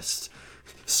chest,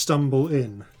 stumble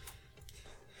in.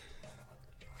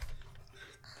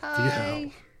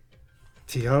 Hi.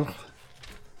 Dear,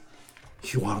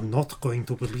 you are not going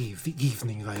to believe the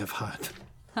evening I have had.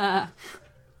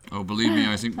 Oh, believe me,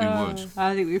 I think we would.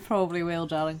 I think we probably will,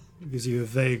 darling. He gives you a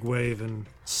vague wave and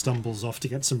stumbles off to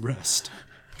get some rest.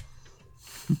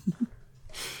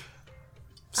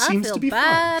 Seems I feel to be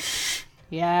bad.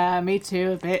 Yeah, me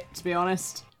too, a bit, to be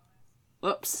honest.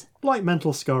 Whoops. fine. Light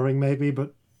mental scarring, maybe,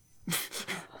 but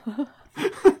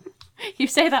You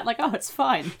say that like, oh, it's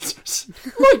fine.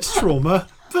 light trauma,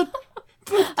 but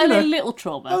Only a little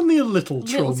trauma. only a little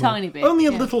trauma. Little tiny bit, Only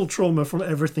a yeah. little trauma from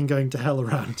everything going to hell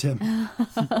around him.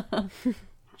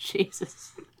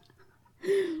 Jesus.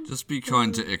 Just be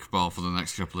kind to Iqbal for the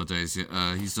next couple of days.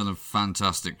 He's done a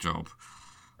fantastic job.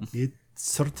 It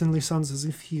certainly sounds as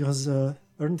if he has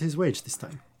earned his wage this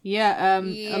time. Yeah, a lot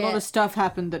Yeah. of stuff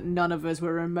happened that none of us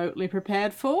were remotely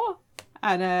prepared for.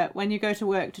 And when you go to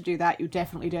work to do that, you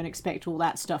definitely don't expect all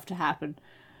that stuff to happen.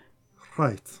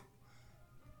 Right.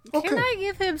 Okay. Can I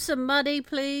give him some money,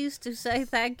 please, to say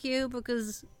thank you?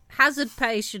 Because hazard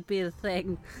pay should be a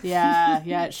thing. Yeah,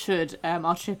 it should.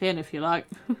 I'll chip in if you like.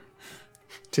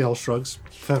 TL shrugs.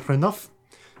 Fair enough.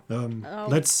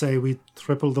 Let's say we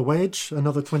triple the wage,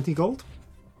 another 20 gold.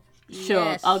 Sure,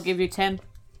 Yes. I'll give you 10.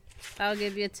 I'll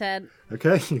give you 10.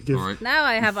 Okay, you give. All right. Now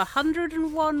I have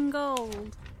 101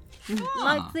 gold.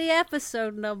 Like the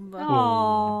episode number.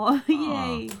 Oh,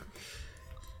 yay.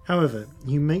 However,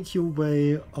 you make your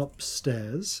way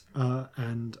upstairs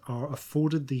and are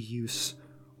afforded the use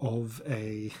of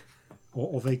a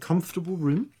comfortable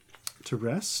room to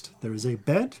rest. There is a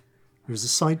bed. There is a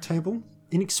side table.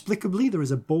 Inexplicably, there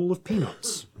is a bowl of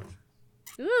peanuts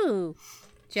Ooh.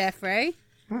 Jeffrey.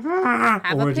 Have a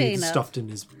already peanut. stuffed in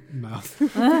his mouth.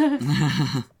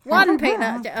 One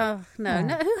peanut. Oh, no.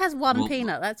 Who has one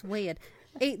peanut? That's weird.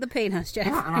 Eat the peanuts,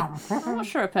 Jeffrey. I'm not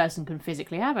sure a person can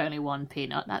physically have only one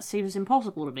peanut. That seems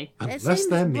impossible to me. It Unless seems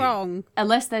they're me. wrong.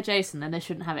 Unless they're Jason, then they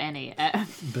shouldn't have any.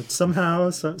 But somehow,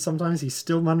 sometimes he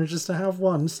still manages to have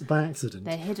one by accident.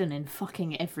 They're hidden in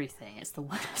fucking everything. It's the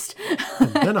worst.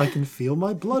 And then I can feel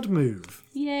my blood move.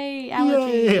 Yay,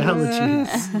 allergies. Yay,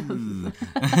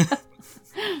 allergies.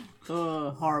 Oh,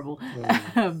 horrible.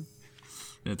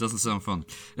 It doesn't sound fun.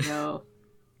 No.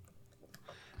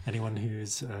 Anyone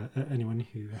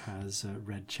who has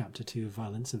read Chapter 2 of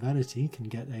Violence and Vanity can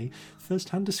get a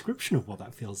first-hand description of what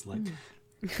that feels like.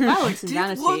 Violence and did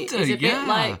Vanity wonder, is a bit yeah.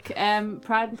 like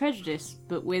Pride and Prejudice,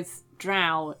 but with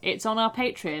Drow. It's on our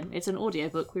Patreon. It's an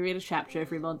audiobook. We read a chapter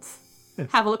every month.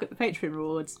 Have a look at the Patreon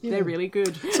rewards. They're really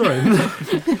good. Sorry,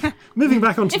 moving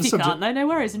back onto If the you subject. can't, no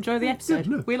worries. Enjoy the episode.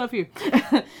 no. We love you.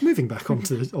 Moving back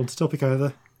onto topic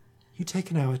either. You take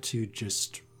an hour to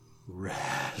just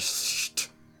rest.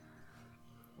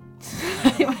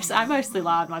 I mostly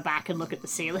lie on my back and look at the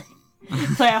ceiling.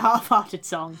 Play a half-hearted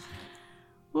song.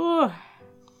 Ooh.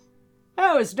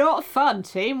 That was not a fun,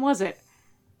 team, was it?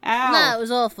 Ow. No, it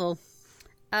was awful.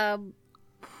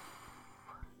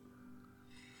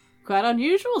 Quite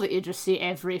unusual that you just see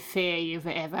every fear you've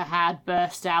ever had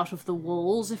burst out of the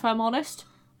walls, if I'm honest.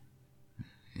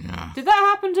 Yeah. Did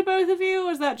that happen to both of you,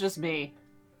 or is that just me?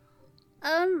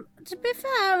 To be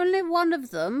fair, only one of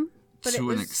them. But To it an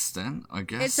was, extent, I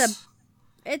guess.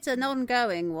 it's an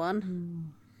ongoing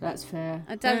one. That's fair.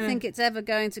 I don't think it's ever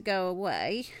going to go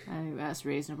away. I think that's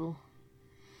reasonable.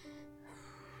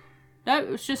 No, it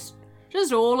was just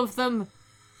all of them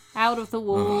out of the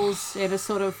walls in a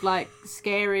sort of like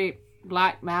scary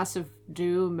black mass of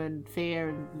doom and fear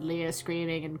and Leah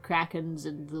screaming and krakens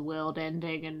and the world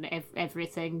ending and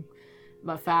everything.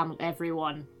 My family,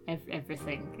 everyone,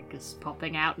 everything is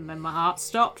popping out, and then my heart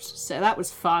stopped. So that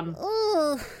was fun.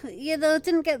 Oh,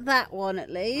 didn't get that one at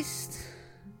least.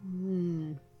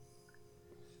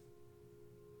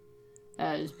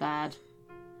 That was bad.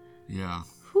 Yeah.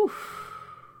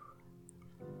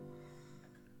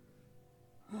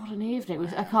 What an evening.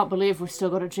 I can't believe we've still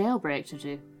got a jailbreak to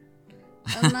do.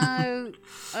 Oh no,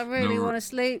 I really No. want to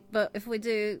sleep, but if we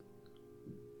do,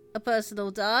 a person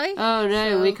will die. Oh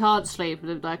no, So- we can't sleep.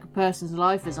 Like, a person's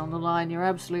life is on the line. You're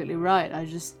absolutely right. I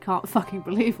just can't fucking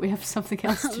believe we have something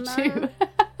else to no. do.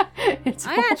 It's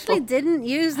I awful. actually didn't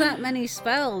use that many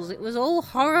spells. It was all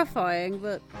horrifying,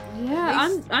 but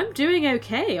Yeah, I'm doing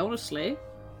okay, honestly.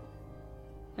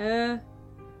 I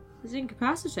was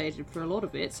incapacitated for a lot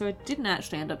of it, so I didn't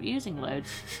actually end up using loads.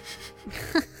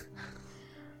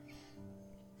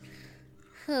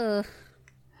 huh.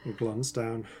 We'll glance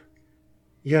down.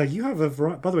 Yeah, you have a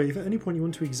variety. By the way, if at any point you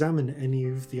want to examine any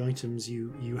of the items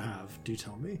you have, do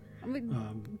tell me. I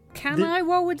mean, can I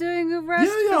while we're doing a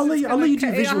rest? Yeah, I'll let you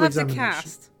do visual I'll have to examinations.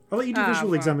 cast. I'll let you do visual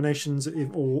fine. examinations,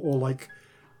 or like.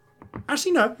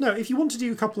 Actually, no. If you want to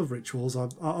do a couple of rituals,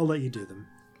 I'll let you do them.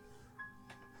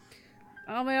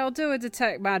 I mean, I'll do a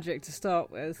detect magic to start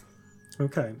with.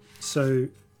 Okay, so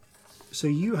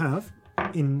you have,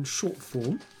 in short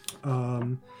form,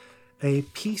 a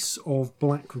piece of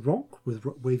black rock with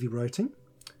wavy writing.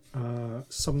 Oh,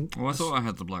 I thought I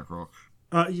had the black rock.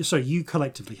 Sorry, you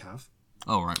collectively have.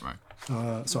 Oh,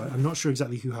 right. Sorry, I'm not sure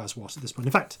exactly who has what at this point.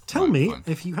 In fact, tell me fine.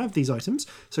 if you have these items.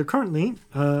 So currently,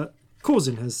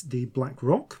 Corzin has the black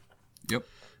rock. Yep.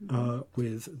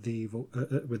 With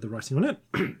the writing on it.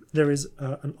 There is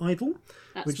an idol.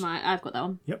 I've got that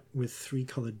one. Yep, with 3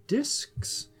 coloured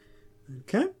discs.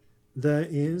 Okay. There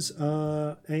is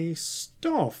a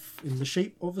staff in the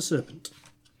shape of a serpent.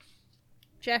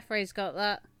 Jeffrey's got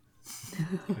that.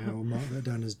 Okay, I'll mark that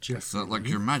down as Is Jeffrey. that like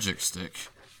your magic stick?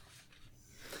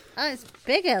 Oh, it's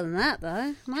bigger than that,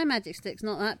 though. My magic stick's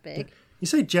not that big. You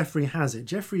say Jeffrey has it.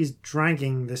 Jeffrey is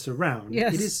dragging this around.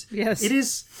 Yes, It is. yes. It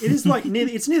is like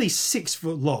nearly. It's nearly 6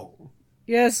 foot long.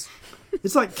 Yes,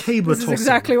 It's like cable this tossing. is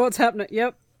exactly what's happening.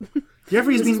 Yep,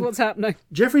 Jeffrey's this is been what's happening.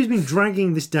 Jeffrey's been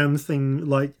dragging this damn thing,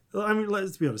 like, I mean,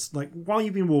 let's be honest, like, while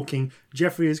you've been walking,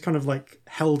 Jeffrey has kind of, like,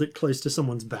 held it close to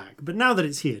someone's back. But now that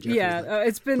it's here, Jeffrey's Yeah, like,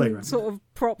 it's play been around sort with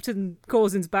of propped in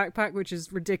Corzin's backpack, which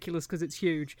is ridiculous because it's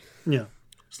huge. it. Yeah.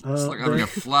 It's like having a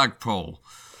flagpole.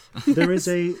 There is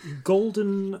a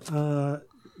golden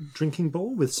drinking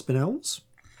bowl with spinels.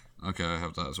 Okay, I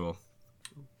have that as well.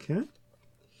 Okay.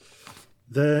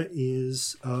 There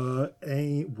is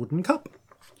a wooden cup.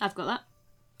 I've got that.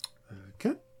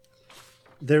 Okay.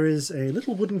 There is a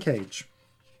little wooden cage.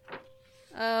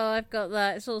 Oh, I've got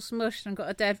that. It's all smushed and got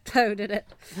a dead toad in it.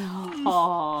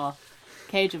 Oh,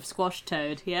 cage of squash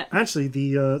toad. Yeah. Actually,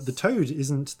 the toad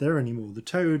isn't there anymore. The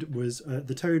toad was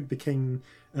the toad became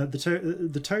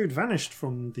the toad vanished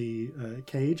from the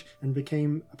cage and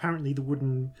became apparently the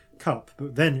wooden cup,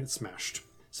 but then it smashed.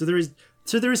 So there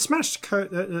is smashed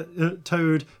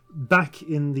toad back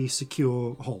in the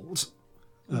secure hold.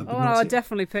 Oh, no, I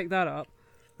definitely picked that up.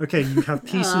 Okay, you have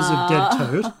pieces of dead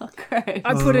toad. Great.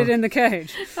 I put it in the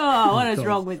cage. Oh, what is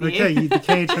wrong with you? Okay, the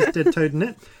cage has dead toad in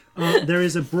it. There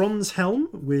is a bronze helm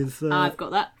with. I've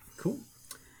got that. Cool.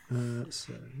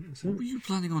 So What were you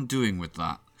planning on doing with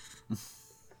that?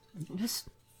 Just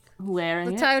wearing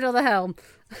The it. toad or the helm?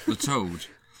 The toad.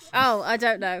 Oh, I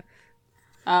don't know.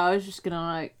 I was just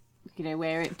gonna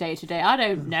wear it day to day. I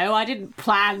don't know. I didn't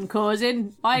plan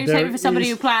Corzin. Why are you There saying for somebody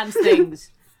is- who plans things?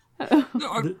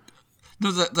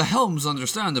 No, the helm's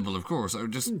understandable, of course. I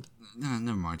would just... Nah,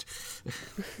 never mind.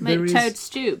 Make There is- toad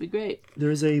stew. It'd be great. there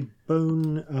is a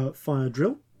bone fire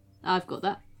drill. I've got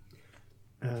that.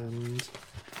 And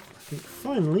I think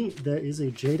finally there is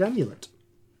a jade amulet.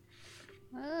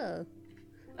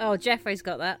 Oh, Jeffrey's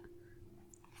got that.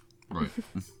 Right.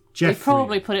 We Jeffrey,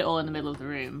 probably put it all in the middle of the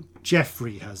room.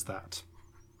 Jeffrey has that.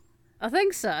 I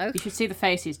think so. You should see the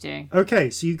face he's doing. Okay,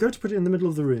 so you go to put it in the middle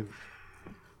of the room.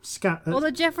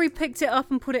 Although Jeffrey picked it up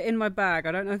and put it in my bag.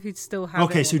 I don't know if he'd still have it.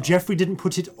 Okay, or so not. Jeffrey didn't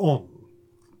put it on.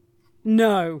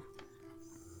 No.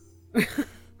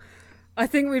 I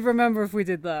think we'd remember if we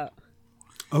did that.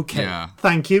 Okay, Yeah.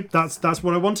 thank you. That's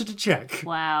what I wanted to check.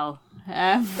 Wow.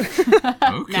 Okay.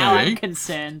 Now I'm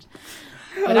concerned.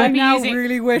 Would I I be now using,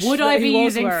 really wish Would that I he be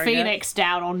was using wearing it. Phoenix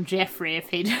down on Jeffrey if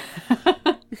he'd?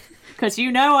 Because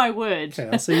you know I would. Okay,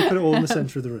 I'll say you put it all in the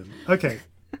centre of the room. Okay,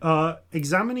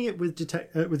 examining it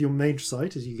with your mage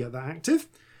sight as you get that active,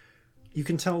 you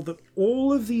can tell that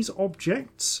all of these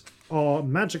objects are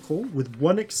magical with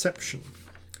one exception.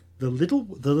 The little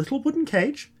wooden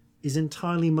cage is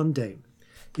entirely mundane.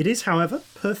 It is, however,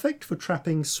 perfect for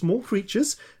trapping small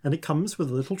creatures, and it comes with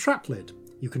a little trap lid.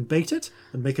 You can bait it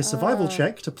and make a survival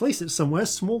check to place it somewhere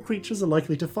small creatures are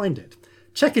likely to find it.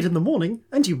 Check it in the morning,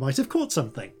 and you might have caught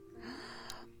something.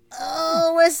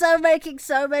 Oh, we're making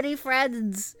so many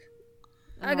friends.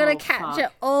 I'm gonna Oh, capture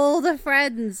fuck. all the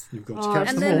friends. You've got to catch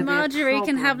And them then all. Mar- Marjorie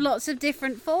can have problem. lots of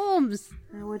different forms.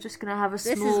 And we're just gonna have a This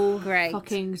is small great.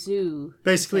 fucking zoo.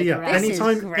 Basically, yeah. This is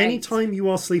great. Anytime you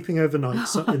are sleeping overnight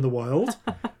in the wild,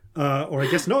 or I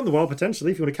guess not in the wild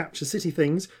potentially, if you want to capture city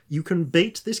things, you can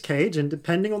bait this cage, and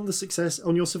depending on the success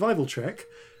on your survival check,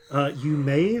 you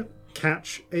may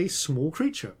catch a small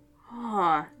creature.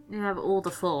 Oh, you have all the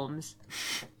forms.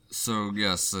 So,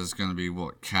 yes, there's going to be,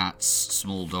 cats,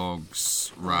 small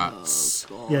dogs, rats.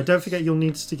 Yeah, don't forget you'll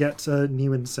need to get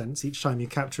new incense each time you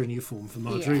capture a new form for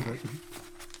Marjorie. Yeah.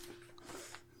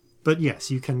 But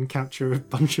yes, you can capture a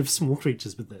bunch of small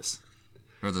creatures with this.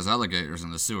 Or there's alligators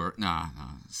in the sewer. Nah.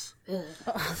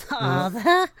 Are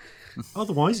there?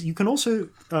 Otherwise, you can also,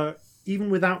 even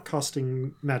without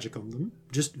casting magic on them,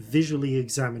 just visually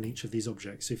examine each of these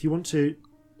objects. So if you want to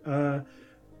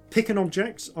pick an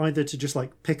object, either to just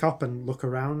like pick up and look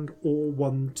around, or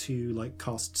one to like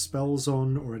cast spells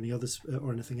on, or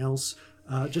or anything else,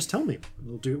 just tell me.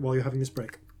 We'll do it while you're having this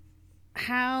break.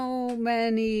 How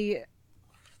many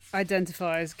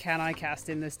identifiers can I cast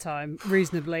in this time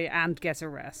reasonably and get a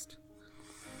rest?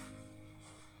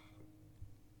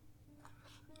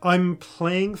 I'm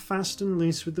playing fast and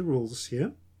loose with the rules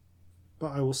here,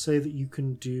 but I will say that you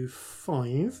can do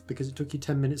 5 because it took you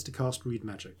 10 minutes to cast Read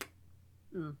Magic.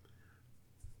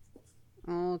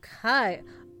 Okay.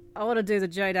 I want to do the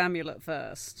Jade Amulet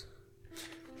first.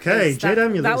 Okay, Jade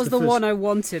Amulet. That was the first one I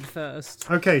wanted first.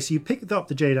 Okay, so you picked up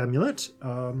the Jade Amulet.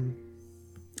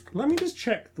 Let me just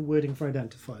check the wording for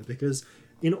identify, because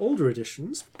in older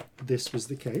editions, this was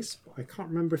the case. But I can't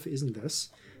remember if it is in this,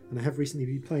 and I have recently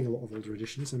been playing a lot of older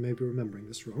editions, and maybe remembering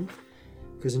this wrong.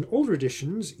 Because in older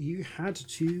editions, you had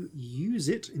to use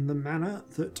it in the manner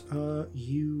that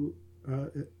you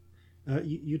had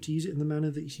to use it in the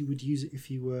manner that you would use it if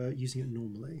you were using it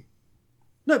normally.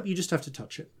 Nope, you just have to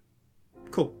touch it.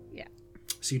 Cool. Yeah.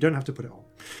 So you don't have to put it on.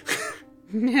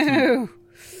 No.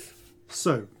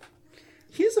 So,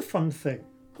 here's a fun thing.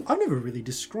 I've never really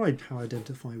described how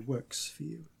Identify works for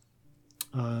you.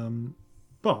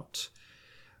 But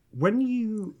when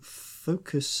you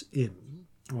focus in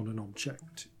on an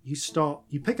object, you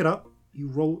pick it up, you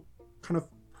roll, kind of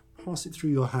pass it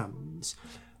through your hands,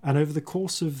 and over the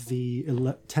course of the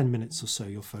 10 minutes or so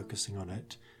you're focusing on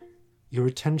it, your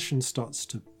attention starts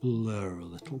to blur a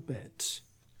little bit.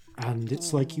 And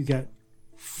it's like you get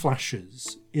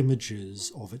flashes,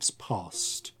 images of its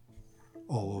past,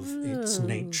 of its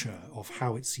nature, of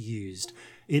how it's used.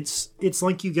 It's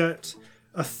like you get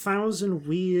 1,000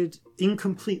 weird,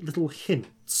 incomplete little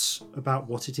hints about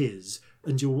what it is,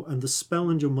 and the spell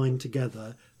and your mind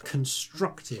together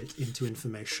construct it into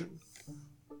information.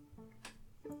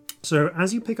 So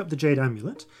as you pick up the Jade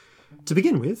Amulet, to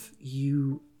begin with,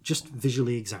 you just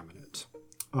visually examine it.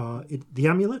 The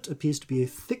amulet appears to be a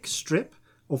thick strip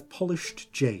of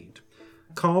polished jade,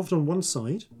 carved on one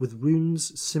side with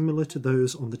runes similar to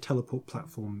those on the teleport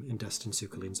platform in Destin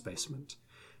Sukalin's basement.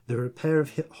 There are a pair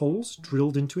of holes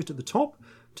drilled into it at the top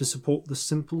to support the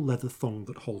simple leather thong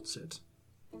that holds it.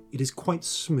 It is quite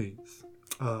smooth,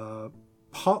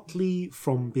 partly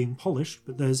from being polished,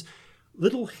 but there's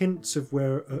little hints of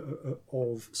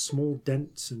of small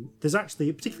dents, and there's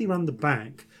actually, particularly around the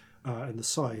back and the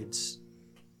sides,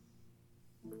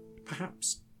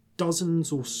 perhaps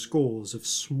dozens or scores of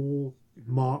small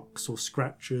marks or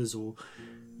scratches or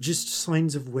just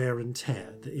signs of wear and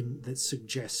tear that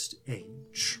suggest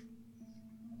age.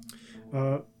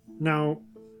 Now,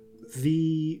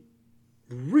 the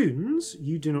runes,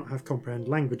 you do not have comprehend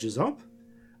languages up,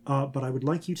 but I would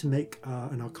like you to make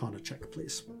an Arcana check,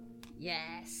 please.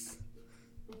 Yes.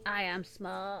 I am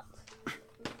smart.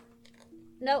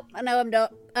 Nope, no, I'm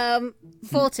not.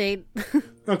 14.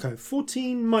 Okay,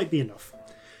 14 might be enough,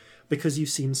 because you've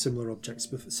seen similar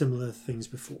things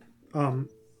before.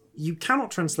 You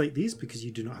cannot translate these because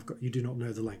you do not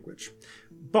know the language,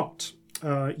 but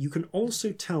you can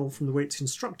also tell from the way it's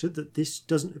constructed that this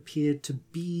doesn't appear to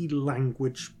be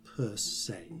language per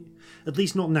se, at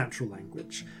least not natural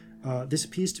language. This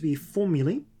appears to be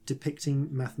formulae depicting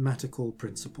mathematical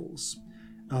principles.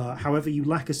 However, you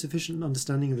lack a sufficient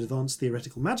understanding of advanced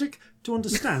theoretical magic to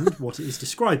understand what it is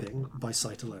describing by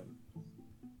sight alone.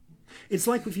 It's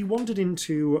like if you wandered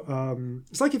into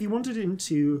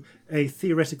a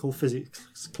theoretical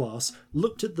physics class,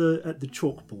 looked at the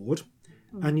chalkboard,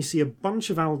 and you see a bunch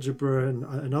of algebra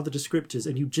and other descriptors,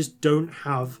 and you just don't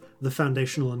have the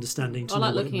foundational understanding to know what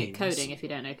it means. Or like looking at coding if you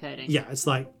don't know coding. Yeah, it's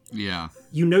like, Yeah.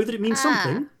 you know that it means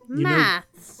something, you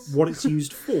Maths. know what it's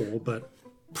used for, but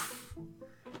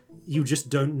you just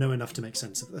don't know enough to make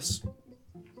sense of this.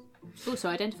 Oh, so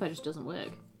Identify just doesn't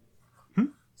work.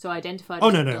 So Identify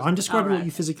Oh, just no, doesn't... I'm describing Oh, what right.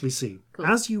 you physically see. Cool.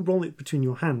 As you roll it between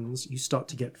your hands, you start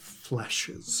to get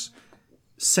flashes,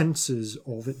 senses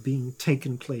of it being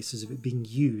taken places, of it being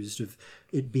used, of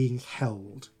it being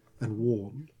held and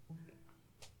worn.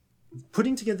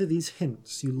 Putting together these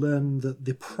hints, you learn that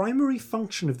the primary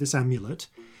function of this amulet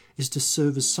is to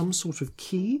serve as some sort of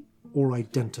key or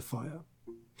identifier.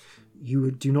 You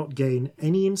do not gain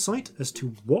any insight as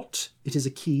to what it is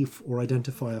a key or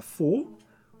identifier for,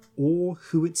 or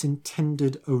who its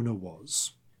intended owner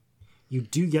was. You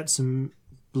do get some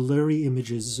blurry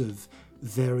images of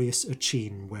various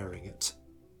Achene wearing it.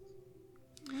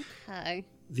 Okay.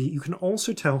 You can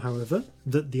also tell, however,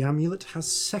 that the amulet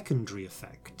has secondary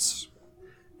effects.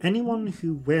 Anyone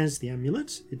who wears the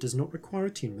amulet, it does not require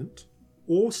attunement,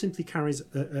 or simply carries,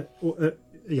 who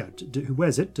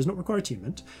wears it, does not require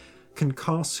attunement, can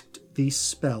cast the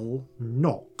spell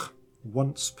Knock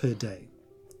once per day,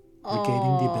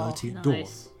 regaining the ability at dawn.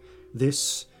 Nice.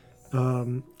 This,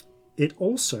 it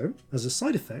also, as a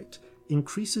side effect,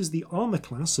 increases the armor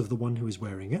class of the one who is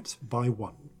wearing it by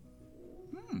 1.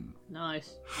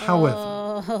 Nice. However,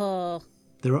 Oh.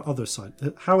 there are other sides.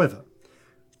 However,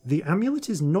 the amulet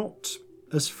is not,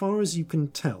 as far as you can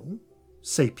tell,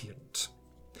 sapient,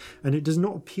 and it does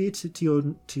not appear to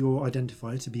your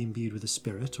identifier to be imbued with a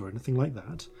spirit or anything like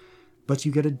that. But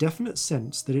you get a definite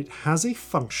sense that it has a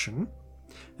function,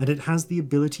 and it has the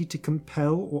ability to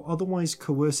compel or otherwise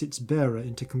coerce its bearer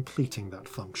into completing that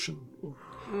function.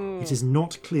 It is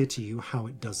not clear to you how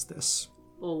it does this.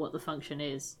 Or what the function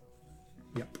is.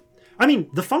 Yep. I mean,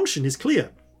 the function is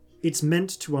clear. It's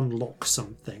meant to unlock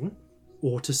something,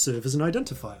 or to serve as an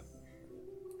identifier.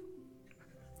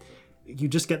 You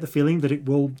just get the feeling that it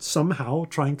will somehow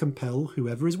try and compel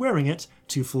whoever is wearing it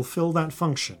to fulfill that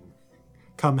function,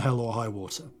 come hell or high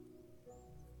water.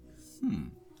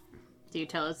 Do you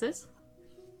tell us this?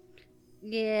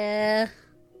 Yeah.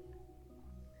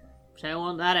 Don't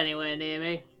want that anywhere near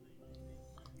me.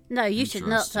 No, you should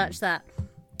not Interesting. touch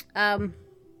that.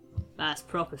 That's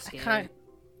proper scary. Can't...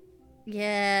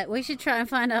 Yeah, we should try and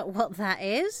find out what that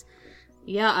is.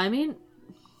 Yeah, I mean...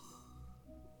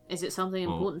 Is it something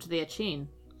Well- important to the Achene?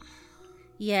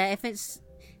 Yeah, if this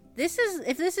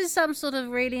is some sort of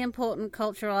really important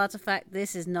cultural artifact,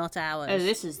 this is not ours. Oh,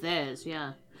 this is theirs,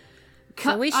 yeah.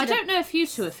 So we I should- don't know if you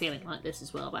two are feeling like this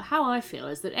as well, but how I feel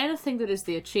is that anything that is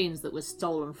the Achene's that was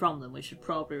stolen from them, we should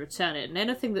probably return it, and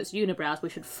anything that's Unibrows, we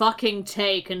should fucking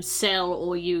take and sell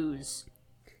or use.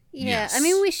 Yeah, I Yes.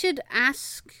 mean, we should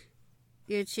ask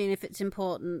Eugene if it's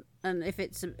important, and if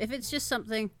it's just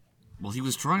something. Well, he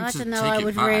was trying I to don't know. take I it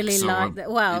would back, really so like that.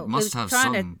 Well, it must he was have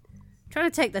trying some. to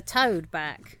take the toad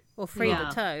back or free Yeah.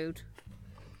 the toad.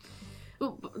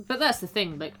 Well, but that's the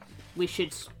thing, like, we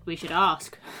should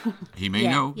ask. He may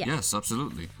Yeah, know. yeah. Yes,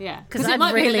 absolutely. Yeah, 'Cause it I'd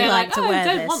might be that really they're like to oh, wear I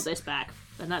don't this." want this back,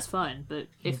 and that's fine. But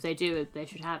if they do, they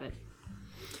should have it.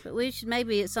 But we should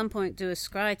maybe at some point do a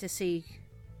scry to see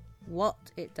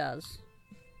what it does.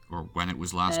 Or when it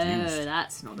was last Oh, used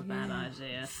that's not a bad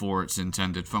idea. for its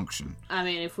intended function. I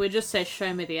mean, if we just say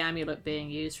show me the amulet being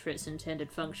used for its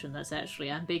intended function, that's actually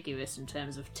ambiguous in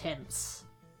terms of tense.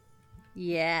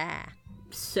 Yeah,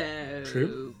 So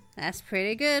True. that's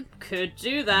pretty good. could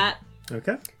do that.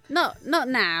 Okay. Not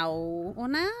now. Or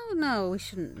now? No, we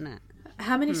shouldn't. Now.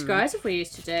 How many scries have we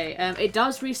used today? It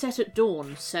does reset at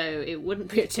dawn, so it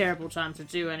wouldn't be a terrible time to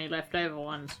do any leftover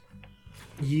ones.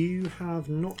 You have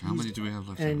not How many used do we have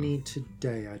left? any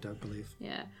today, I don't believe.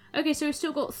 Yeah. Okay, so we've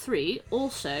still got 3.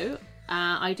 Also,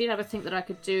 I did have a think that I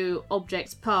could do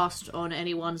objects passed on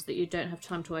any ones that you don't have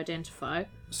time to identify.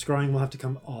 Scrying will have to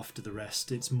come after the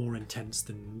rest. It's more intense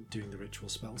than doing the ritual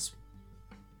spells.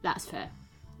 That's fair.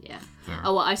 Yeah. Fair.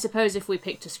 Oh, well, I suppose if we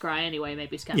picked a scry anyway,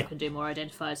 maybe Scam Yeah. can do more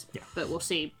identifiers. Yeah. But we'll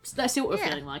see. Let's see what we're Yeah.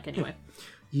 feeling like anyway.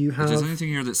 You If there's have anything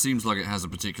here that seems like it has a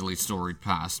particularly storied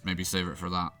past, maybe save it for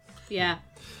that. Yeah.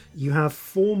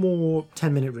 4 more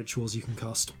 10-minute rituals you can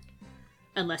cast.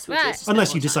 Unless we Right. choose to spend Unless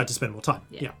more you time. decide to spend more time.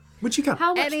 Yeah. Yeah. Which you can.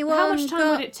 How much Anyone time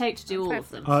got would it take to do all of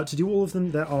them? To do all of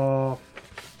them, there are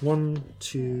 1,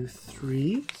 2,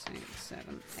 3, 6,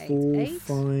 7, 8, 4, 8.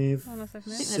 5, Hold on a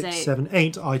second. There's 6, 8. 7,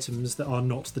 8 items that are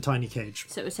not the tiny cage.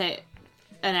 So it would take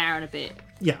an hour and a bit.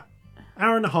 Yeah.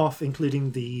 Hour and a half,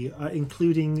 including the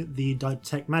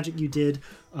detect magic you did.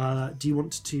 Did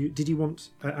you want?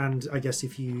 And I guess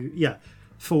if you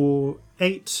for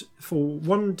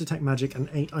 1 detect magic and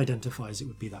 8 identifies, it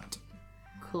would be that.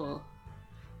 Cool.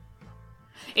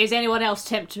 Is anyone else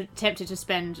tempted to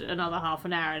spend another half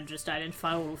an hour and just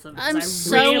identify all of them? 'Cause I'm I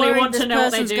so really worried want this to know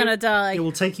what they person's do. gonna die. It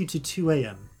will take you to 2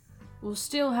 a.m. We'll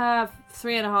still have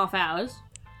 3.5 hours.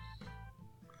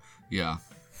 Yeah.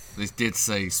 They did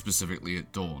say specifically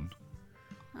at dawn.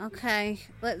 Okay,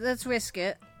 let's risk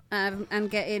it and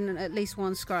get in at least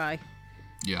one scry.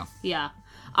 Yeah. Yeah.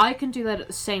 I can do that at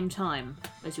the same time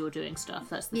as you're doing stuff.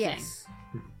 That's the Yes.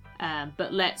 thing.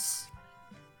 But let's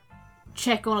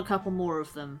check on a couple more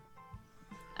of them.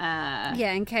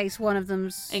 Yeah, in case one of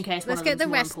them's. In case one Let's of get the them's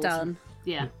more rest important. done.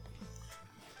 Yeah.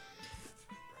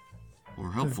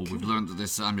 We're helpful. We've learned that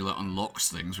this amulet unlocks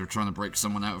things. We're trying to break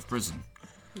someone out of prison.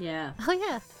 Yeah. Oh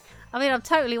yeah. I mean, I'm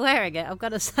totally wearing it. I've got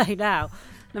to say now,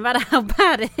 no matter how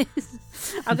bad it is,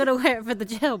 I'm gonna wear it for the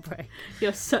jailbreak.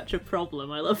 You're such a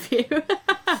problem. I love you.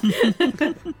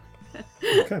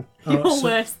 Okay. You're so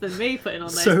worse than me putting on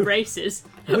those so, braces.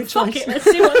 which Fuck item- it, let's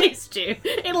see what these do.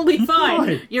 It'll be fine.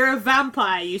 Right. You're a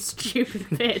vampire, you stupid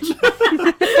bitch.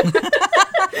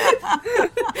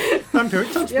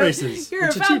 Vampiric touch braces, you're a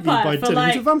which achieve you vampire by for, turning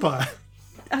like- into a vampire.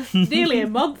 Nearly a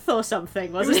month or something,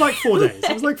 It wasn't was it? like 4 days.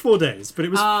 It was like 4 days, but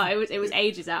it was It was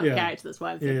ages out of Yeah. character, that's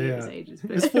why I'm thinking it was ages.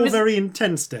 But It was 4 very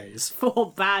intense days.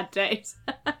 4 bad days.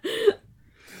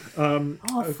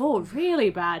 4 really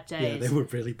bad days. Yeah, they were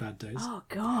really bad days. Oh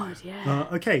god, yeah.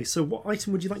 Okay, so what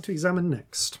item would you like to examine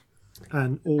next?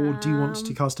 Or do you want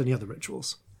to cast any other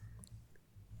rituals?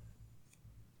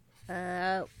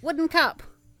 Wooden cup.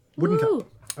 Wooden Ooh. cup.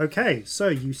 Okay, so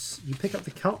you pick up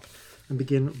the cup and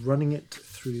begin running it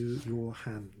through your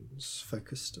hands,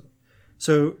 focused.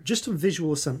 So, just a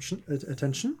visual attention,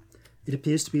 it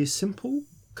appears to be a simple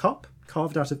cup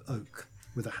carved out of oak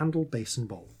with a handle, base, and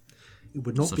bowl. It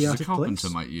would not Such be as out a of carpenter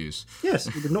place. might use. Yes,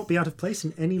 it would not be out of place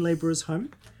in any labourer's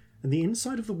home, and the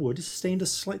inside of the wood is stained a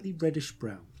slightly reddish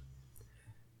brown.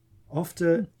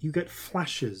 After you get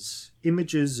flashes,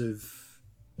 images of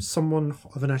someone,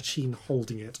 of an Achin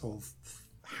holding it, of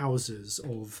houses,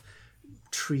 of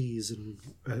trees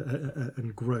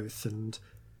and growth, and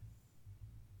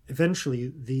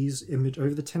eventually these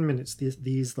over the 10 minutes,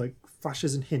 these like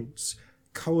flashes and hints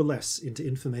coalesce into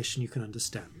information you can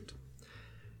understand.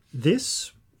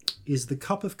 This is the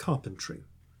Cup of Carpentry.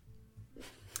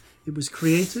 It was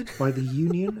created by the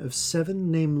union of 7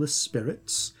 nameless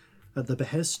spirits at the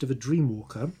behest of a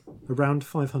dreamwalker around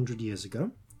 500 years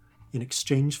ago, in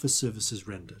exchange for services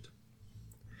rendered.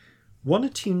 One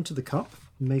attuned to the cup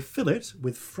may fill it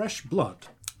with fresh blood,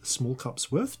 a small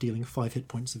cup's worth, dealing 5 hit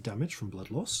points of damage from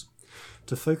blood loss,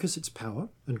 to focus its power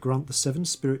and grant the 7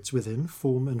 spirits within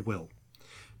form and will.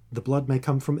 The blood may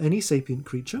come from any sapient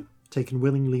creature, taken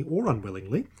willingly or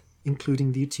unwillingly,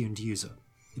 including the attuned user.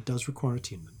 It does require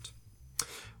attunement.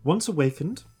 Once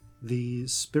awakened, the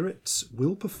spirits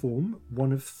will perform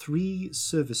one of 3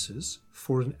 services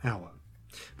for an hour,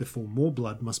 before more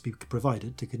blood must be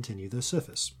provided to continue their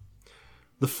service.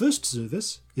 The first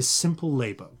service is simple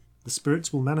labour. The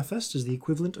spirits will manifest as the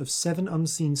equivalent of 7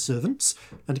 unseen servants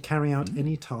and carry out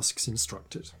any tasks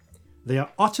instructed. They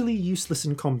are utterly useless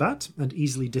in combat and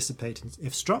easily dissipate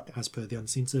if struck, as per the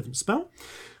unseen servant spell,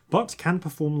 but can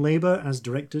perform labour as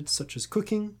directed, such as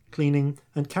cooking, cleaning,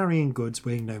 and carrying goods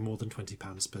weighing no more than 20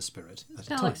 pounds per spirit at a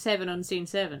Kind of time. like 7 unseen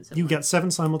servants. You get 7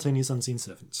 simultaneous unseen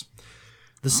servants.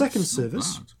 The second That's not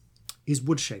service bad. is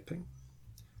wood shaping.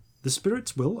 The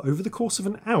spirits will, over the course of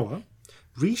an hour,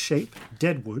 reshape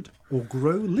dead wood or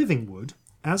grow living wood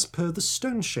as per the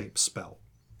stone shape spell.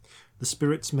 The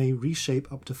spirits may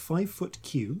reshape up to 5 foot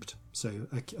cubed, so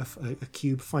a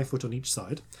cube 5 foot on each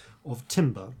side, of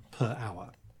timber per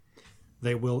hour.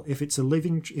 They will, if it is a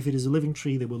living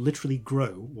tree, they will literally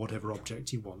grow whatever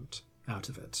object you want out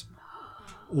of it,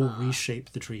 or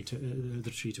reshape the tree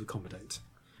to accommodate.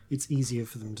 It's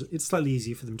slightly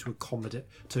easier for them to accommodate,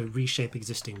 to reshape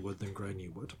existing wood than grow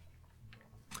new wood.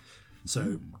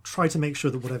 So try to make sure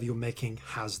that whatever you're making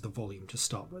has the volume to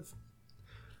start with.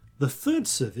 The third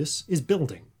service is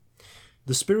building.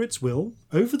 The spirits will,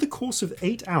 over the course of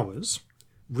 8 hours,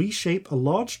 reshape a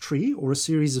large tree or a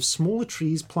series of smaller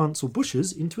trees, plants, or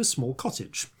bushes into a small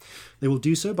cottage. They will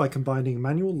do so by combining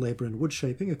manual labour and wood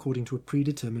shaping according to a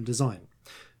predetermined design.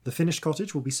 The finished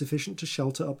cottage will be sufficient to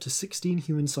shelter up to 16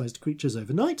 human-sized creatures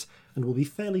overnight and will be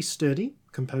fairly sturdy,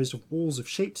 composed of walls of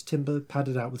shaped timber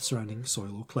padded out with surrounding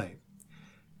soil or clay.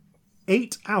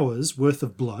 8 hours worth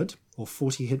of blood, or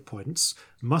 40 hit points,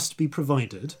 must be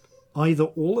provided, either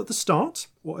all at the start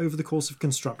or over the course of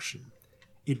construction.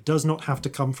 It does not have to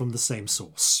come from the same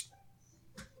source.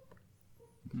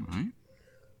 Right.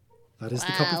 That is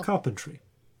the Cup Wow. of Carpentry.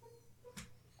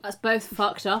 That's both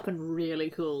fucked up and really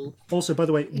cool. Also, by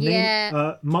the way,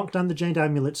 Yeah. mark down the Jade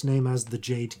Amulet's name as the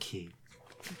Jade Key.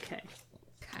 Okay.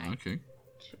 Okay.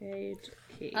 Jade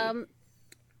key.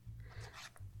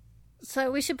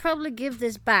 So we should probably give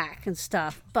this back and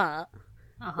stuff, but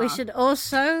we should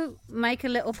also make a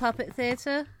little puppet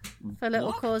theatre for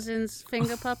little Corzin's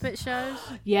finger puppet shows.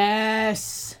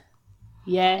 Yes.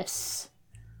 Yes.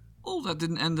 Oh, that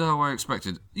didn't end how I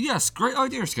expected. Yes, great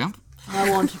idea, Scamp.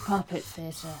 I want a puppet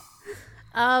theatre.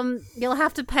 You'll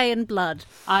have to pay in blood.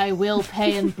 I will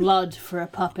pay in blood for a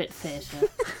puppet theatre.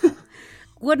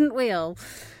 Wouldn't we all?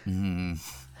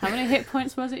 How many hit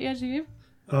points was it you had to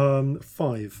give?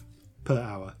 5 per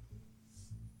hour.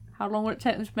 How long would it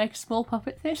take them to make a small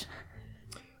puppet theatre?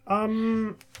 I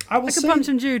will Like a say Punch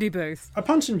and Judy booth. a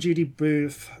Punch and Judy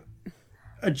booth,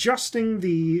 adjusting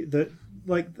they're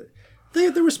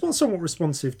somewhat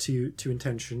responsive to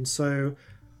intention. So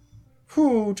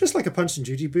Just like a Punch and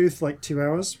Judy booth, like 2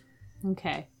 hours.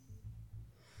 Okay.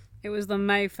 It was the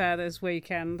Mayfair this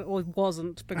weekend, or it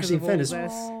wasn't because Actually, of in all fairness,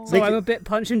 this. they So I'm can- a bit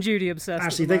Punch and Judy obsessed.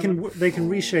 Actually, at the moment. they can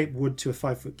reshape wood to a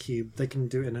 5-foot cube. They can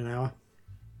do it in an hour.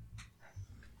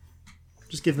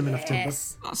 Just give them enough timber.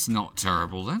 Yes. That's not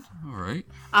terrible then. All right.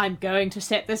 I'm going to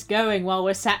set this going while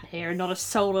we're sat here and not a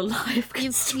soul alive can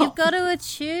You've stop. got to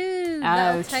attune. Oh,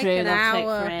 That'll take true. an That'll take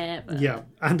hour. forever. Yeah,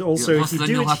 and also Plus, if you then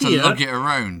do you'll it have to here, lug it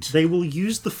around. they will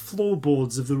use the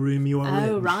floorboards of the room you are in.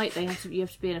 Oh, right. You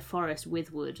have to be in a forest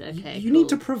with wood. Okay, You need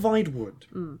to cool. provide wood.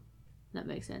 That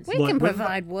makes sense. We Like, can whether-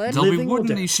 provide wood. There'll be living or wood in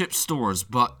dead? these ship stores,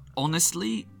 but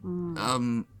honestly,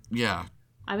 yeah,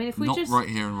 I mean, if we not just... right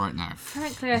here and right now.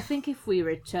 Frankly, I think if we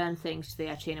return things to the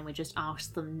Achin and we just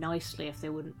asked them nicely if they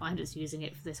wouldn't mind us using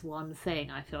it for this one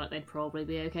thing, I feel like they'd probably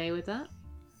be okay with that.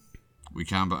 We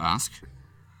can but ask.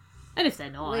 And if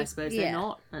they're not, I We- suppose yeah. they're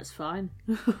not. That's fine.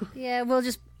 Yeah, we'll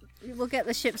get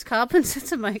the ship's carpenter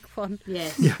to make one.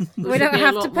 Yes. We don't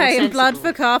have to pay in blood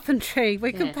for carpentry.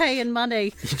 We can Yeah. pay in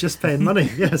money. You're just paying money,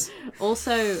 yes.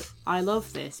 Also, I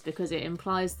love this because it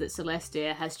implies that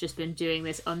Celestia has just been doing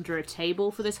this under a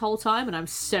table for this whole time, and I'm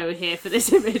so here for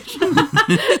this image.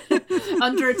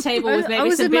 Under a table with I maybe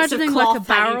was some bits of imagining like cloth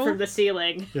a hanging barrel. from the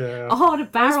ceiling. Yeah. Oh, the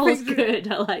barrel's picturing-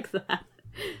 good. I like that.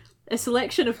 A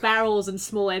selection of barrels and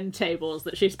small end tables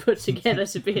that she's put together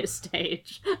to be a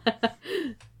stage.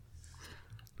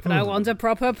 But I want a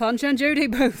proper Punch and Judy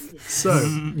booth. So,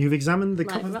 you've examined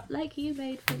the Like you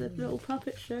made for the little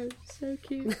puppet show. So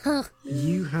cute.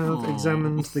 You have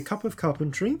examined the cup of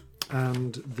carpentry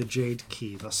and the jade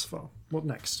key thus far. What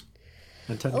next?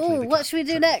 And technically, Oh, the what should we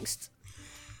do next?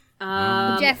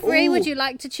 Jeffrey, would you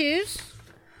like to choose?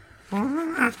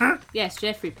 Yes,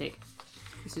 Jeffrey pick.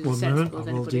 This is One as moment, sensible as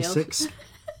I'll roll anybody else.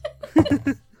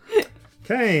 d6.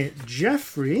 Okay,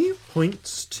 Jeffrey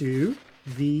points to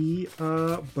the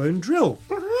bone drill.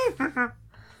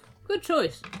 Good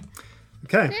choice.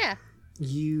 Okay, Yeah.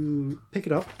 you pick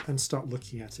it up and start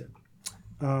looking at it.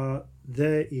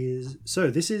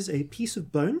 This is a piece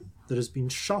of bone that has been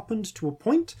sharpened to a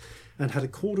point and had a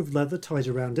cord of leather tied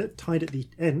around it, tied at the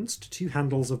ends to 2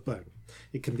 handles of bone.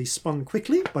 It can be spun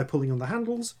quickly by pulling on the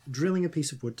handles, drilling a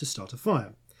piece of wood to start a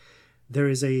fire. There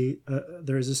is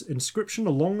this inscription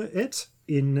along it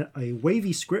in a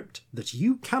wavy script that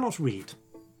you cannot read.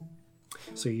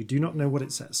 So you do not know what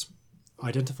it says.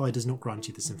 Identify does not grant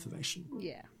you this information.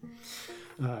 Yeah.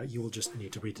 You will just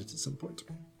need to read it at some point.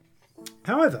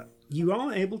 However, you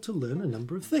are able to learn a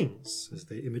number of things as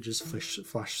the images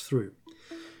flash through.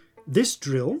 This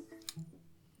drill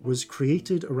was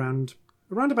created around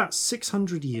about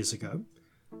 600 years ago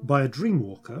by a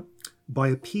dreamwalker by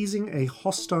appeasing a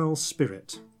hostile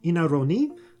spirit,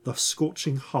 Inaroni, the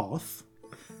scorching hearth,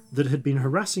 that had been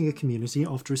harassing a community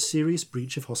after a serious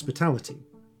breach of hospitality.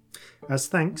 As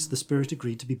thanks, the spirit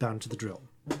agreed to be bound to the drill.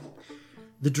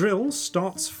 The drill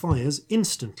starts fires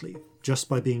instantly, just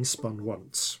by being spun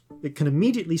once. It can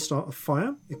immediately start a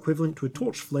fire, equivalent to a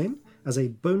torch flame, as a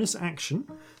bonus action,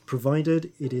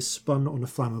 provided it is spun on a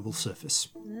flammable surface.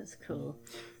 That's cool.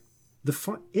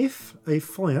 If a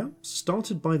fire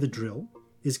started by the drill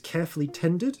is carefully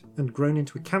tended and grown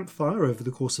into a campfire over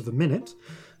the course of a minute,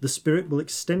 the spirit will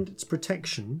extend its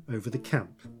protection over the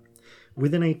camp.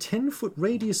 Within a 10-foot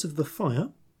radius of the fire,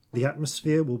 the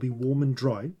atmosphere will be warm and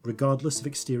dry, regardless of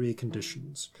exterior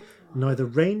conditions. Neither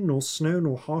rain nor snow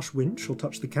nor harsh wind shall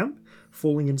touch the camp,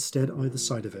 falling instead either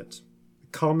side of it. A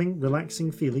calming,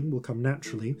 relaxing feeling will come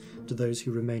naturally to those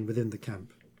who remain within the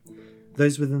camp.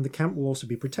 Those within the camp will also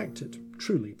be protected,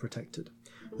 truly protected.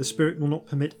 The spirit will not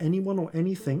permit anyone or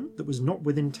anything that was not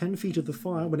within 10 feet of the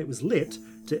fire when it was lit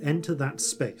to enter that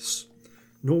space,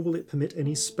 nor will it permit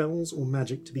any spells or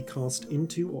magic to be cast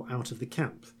into or out of the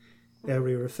camp.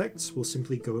 Area effects will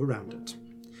simply go around it.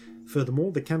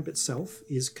 Furthermore, the camp itself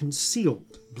is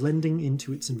concealed, blending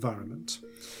into its environment.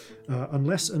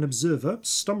 Unless an observer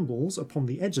stumbles upon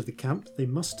the edge of the camp, they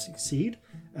must succeed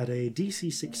at a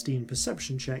DC 16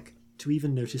 perception check to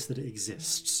even notice that it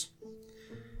exists.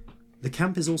 The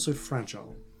camp is also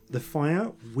fragile. The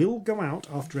fire will go out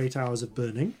after 8 hours of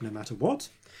burning, no matter what,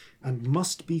 and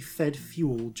must be fed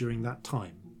fuel during that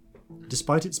time.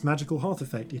 Despite its magical hearth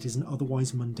effect, it is an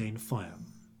otherwise mundane fire.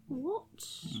 What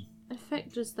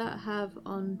effect does that have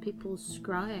on people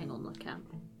scrying on the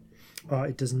camp?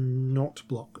 It does not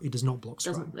block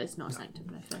scrying. It's not a sanctum,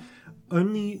 no fair.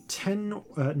 Only 10,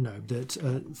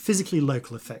 physically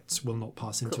local effects will not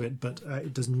pass into it, but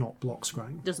it does not block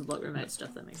scrying. Doesn't block remote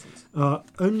stuff, that makes sense.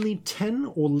 Only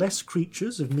 10 or less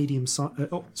creatures of medium size,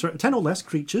 10 or less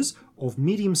creatures of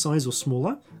medium size or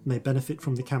smaller may benefit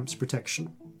from the camp's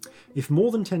protection. If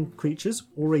more than 10 creatures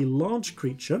or a large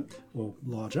creature, or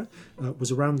larger,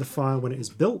 was around the fire when it is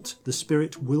built, the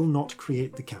spirit will not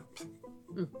create the camp.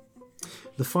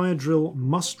 The fire drill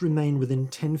must remain within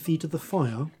 10 feet of the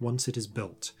fire once it is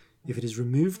built. If it is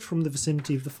removed from the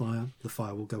vicinity of the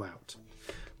fire will go out.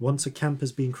 Once a camp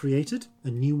has been created, a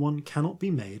new one cannot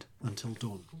be made until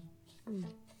dawn.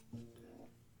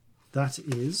 That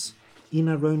is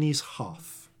Inaroni's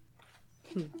Hearth.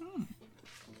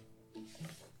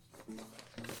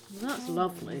 That's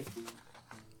lovely.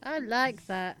 I like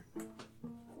that.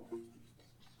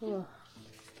 Oh,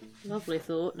 lovely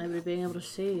thought, nobody being able to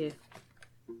see you.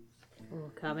 Or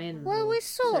come in. Well, or we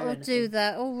sort say of do anything.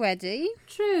 that already.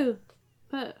 True,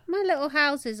 but My little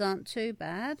houses aren't too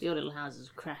bad. your little house is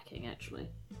cracking, actually.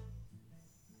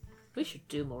 We should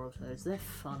do more of those, they're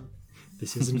fun.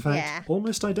 This is in fact Yeah.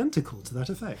 almost identical to that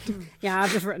effect. Yeah,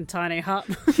 I've just written tiny hut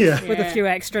Yeah. with a few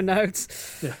extra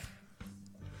notes. Yeah.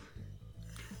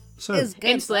 So, It's good,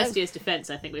 In though. Celestia's defence,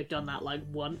 I think we've done that like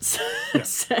once.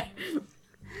 So,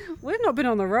 We've not been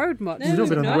on the road much. We've not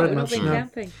been on the road we've much, been no.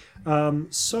 camping.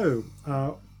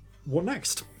 What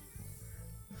next?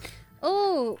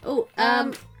 Oh, Oh,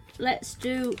 let's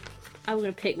do. I'm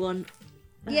gonna pick one.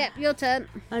 yep, your turn.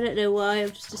 I don't know why.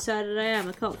 I've just decided I am.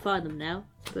 I can't find them now.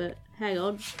 But hang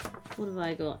on. What have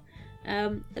I got?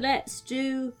 Let's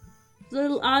do the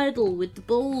little idol with the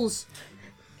balls.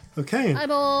 Okay,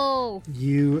 Eyeball.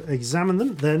 you examine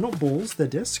them. They're not balls, they're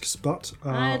discs, but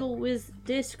Idol with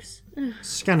discs.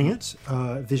 scanning it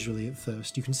visually at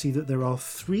first, you can see that there are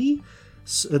three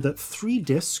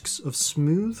discs of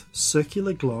smooth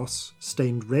circular glass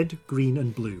stained red, green,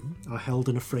 and blue are held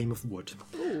in a frame of wood.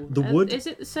 Ooh, The wood- Is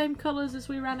it the same colours as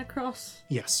we ran across?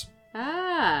 Yes.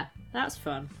 Ah, that's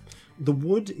fun. The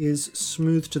wood is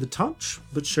smooth to the touch,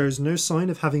 but shows no sign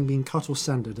of having been cut or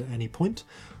sanded at any point,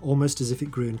 almost as if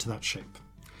it grew into that shape.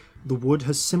 The wood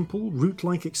has simple,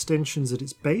 root-like extensions at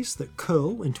its base that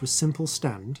curl into a simple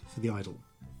stand for the idol.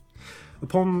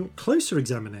 Upon closer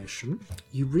examination,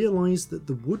 you realise that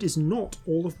the wood is not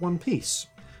all of one piece.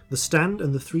 The stand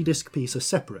and the three-disc piece are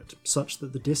separate, such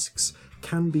that the discs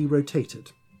can be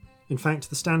rotated. In fact,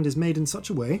 the stand is made in such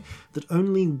a way that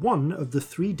only one of the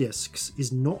three discs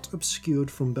is not obscured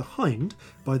from behind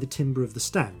by the timber of the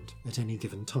stand at any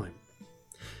given time.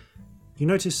 You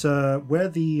notice where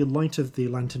the light of the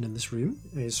lantern in this room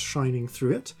is shining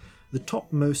through it, the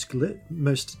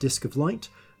topmost disc of light,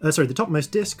 the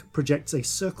topmost disc projects a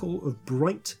circle of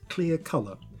bright, clear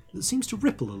colour that seems to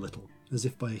ripple a little, as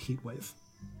if by a heat wave.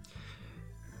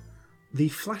 The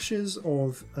flashes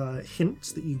of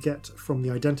hints that you get from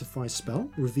the Identify spell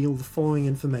reveal the following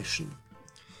information.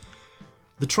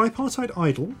 The tripartite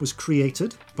idol was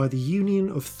created by the union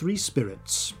of three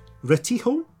spirits: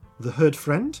 Retiho, the herd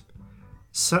friend,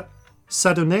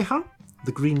 Sadoneha,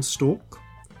 the green stalk,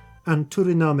 and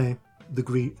Turiname,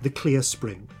 the clear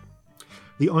spring.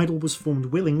 The idol was formed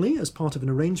willingly as part of an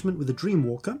arrangement with a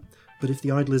dreamwalker, but if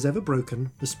the idol is ever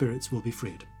broken, the spirits will be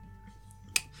freed.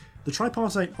 The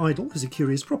tripartite idol has a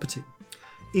curious property.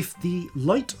 If the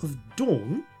light of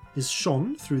dawn is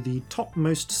shone through the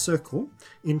topmost circle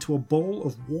into a bowl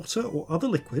of water or other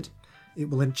liquid, it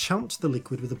will enchant the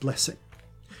liquid with a blessing.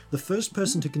 The first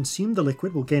person to consume the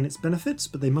liquid will gain its benefits,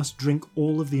 but they must drink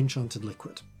all of the enchanted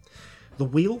liquid. The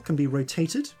wheel can be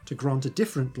rotated to grant a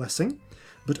different blessing,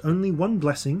 but only one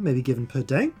blessing may be given per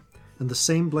day, and the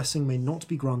same blessing may not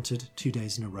be granted 2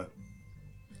 days in a row.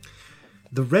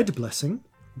 The red blessing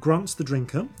grants the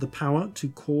drinker the power to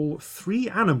call 3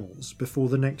 animals before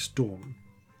the next dawn.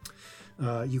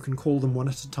 You can call them one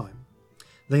at a time.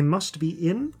 They must be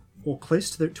in or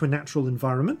close to a natural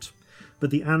environment,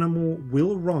 but the animal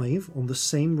will arrive on the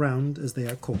same round as they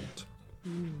are called.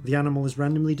 The animal is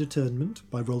randomly determined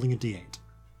by rolling a d8.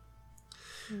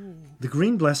 The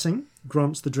green blessing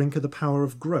grants the drinker the power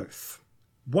of growth.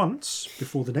 Once,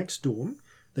 before the next dawn,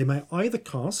 they may either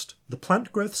cast the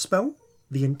plant growth spell,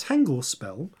 the entangle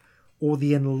spell, or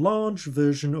the enlarge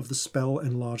version of the spell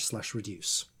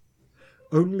enlarge/reduce.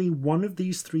 Only one of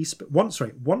these three once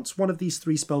one of these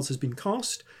 3 spells has been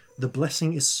cast, the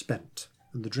blessing is spent,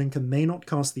 and the drinker may not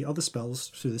cast the other spells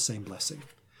through the same blessing.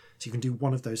 So you can do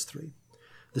one of those 3.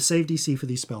 The save DC for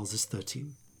these spells is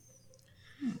 13.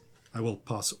 I will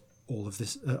pass all of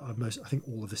this,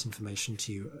 all of this information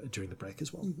to you during the break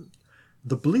as well. Mm-hmm.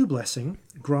 The blue blessing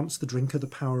grants the drinker the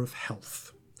power of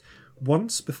health.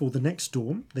 Once before the next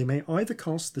dawn, they may either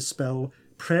cast the spell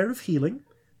Prayer of Healing,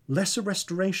 Lesser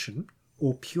Restoration,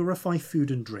 or Purify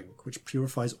Food and Drink, which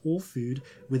purifies all food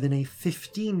within a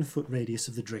 15-foot radius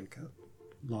of the drinker,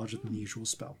 larger than the usual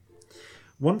spell.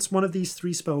 Once one of these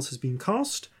 3 spells has been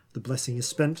cast, The blessing is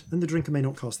spent, and the drinker may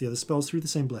not cast the other spells through the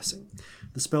same blessing.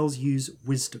 The spells use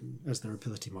wisdom as their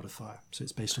ability modifier, so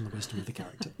it's based on the wisdom of the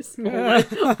character.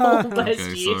 Almost Okay, so-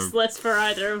 useless for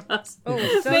either of us. Oh,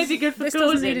 it does- Maybe good for this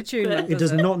doesn't need causing, attunement. It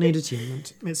does not need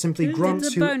attunement. It simply grants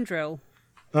The you... bone drill.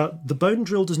 The bone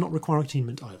drill does not require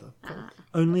attunement either.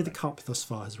 Only the cup thus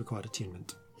far has required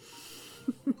attunement.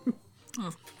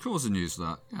 Of course, and use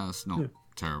that. Yeah, it's not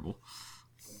terrible.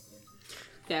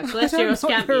 Yeah, bless your not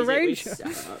scamp your music, we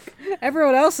ranger. suck.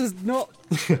 Everyone else has not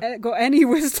got any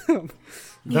wisdom.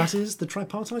 That is the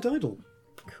tripartite idol.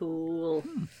 Cool.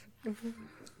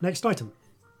 Next item.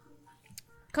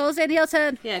 Colson, your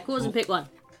turn. Yeah, cause and pick one.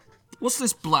 What's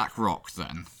this black rock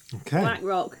then? Okay. Black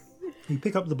rock. You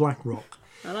pick up the black rock.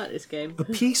 I like this game. A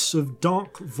piece of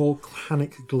dark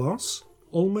volcanic glass,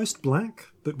 almost black,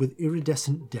 but with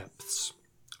iridescent depths.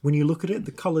 When you look at it,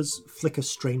 the colours flicker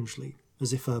strangely,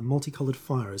 as if a multicoloured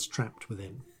fire is trapped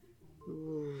within.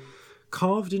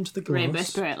 Carved into the glass... Rainbow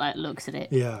Spirit looks at it.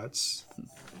 Yeah, it's...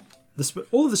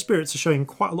 all of the spirits are showing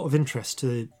quite a lot of interest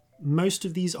to most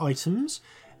of these items,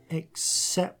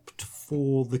 except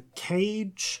for the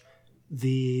cage,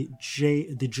 the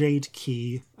jade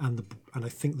key, and I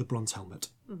think the bronze helmet.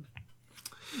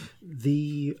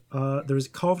 There is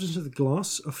carved into the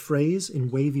glass a phrase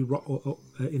in wavy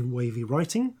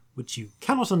writing, which you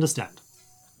cannot understand.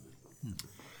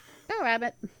 Go,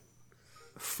 Rabbit.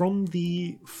 From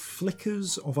the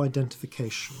flickers of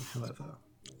identification, however,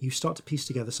 you start to piece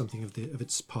together something of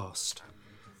its past.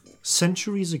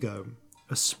 Centuries ago,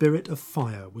 a spirit of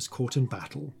fire was caught in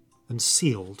battle and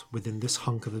sealed within this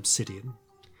hunk of obsidian.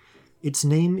 Its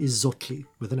name is Zotli,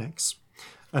 with an X,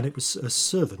 and it was a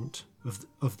servant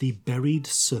of the buried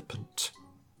serpent.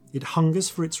 It hungers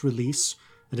for its release,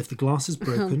 and if the glass is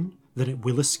broken, then it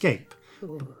will escape.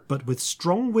 But with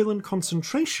strong will and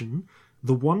concentration,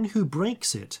 the one who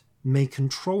breaks it may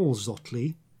control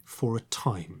Zotli for a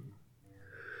time.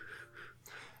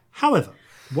 However,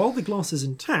 while the glass is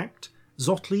intact,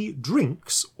 Zotli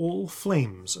drinks all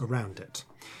flames around it.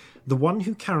 The one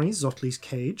who carries Zotli's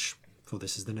cage, for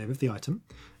this is the name of the item,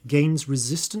 gains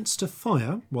resistance to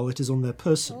fire while it is on their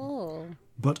person,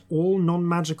 but all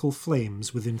non-magical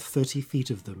flames within 30 feet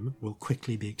of them will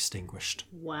quickly be extinguished.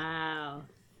 Wow.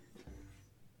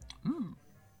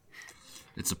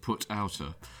 It's a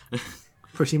put-outer.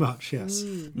 Pretty much, yes.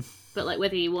 But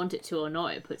whether you want it to or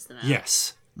not, it puts them out.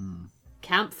 Yes.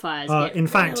 Campfires get In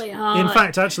fact, really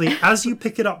hard. actually, as you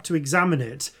pick it up to examine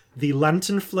it, the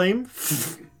lantern flame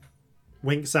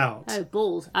winks out. Oh,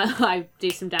 balls. I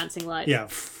do some dancing lights. Yeah.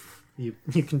 You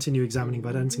continue examining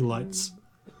by dancing lights.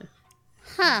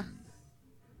 Huh.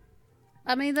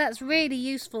 I mean, that's really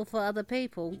useful for other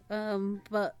people.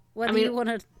 But whether you want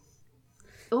to...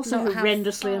 Also not have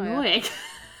horrendously fire. annoying.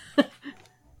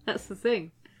 That's the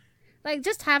thing.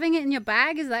 just having it in your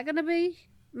bag, is that going to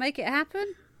make it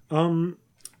happen?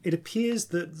 It appears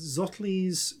that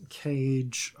Zotli's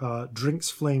cage drinks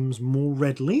flames more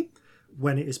readily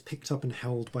when it is picked up and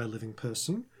held by a living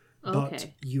person. But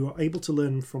Okay. you are able to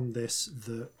learn from this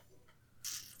that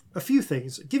a few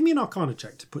things. Give me an Arcana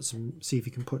check to see if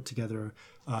you can put together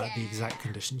the exact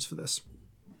conditions for this.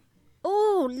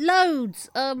 Oh, loads.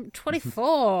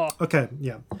 24. Okay,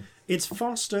 yeah. It's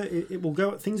faster. It will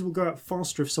go. Things will go out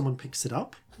faster if someone picks it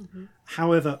up.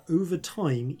 However, over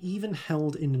time, even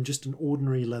held in just an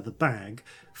ordinary leather bag,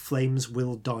 flames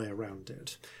will die around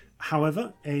it.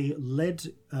 However, a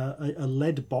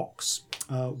lead box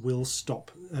will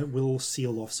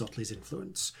seal off Zotli's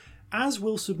influence, as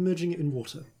will submerging it in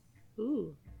water.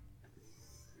 Ooh.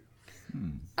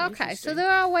 Okay, so there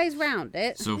are ways round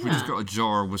it. So if we just got a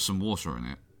jar with some water in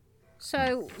it,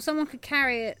 So someone could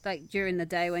carry it during the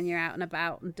day when you're out and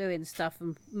about and doing stuff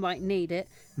and might need it,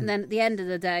 and then at the end of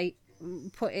the day,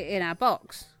 put it in our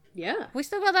box. Yeah. We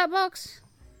still got that box?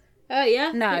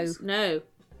 Yeah. No. No.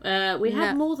 We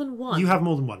have No. more than one. You have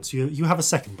more than one, so you have a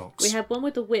second box. We have one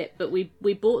with the whip, but we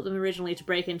bought them originally to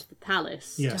break into the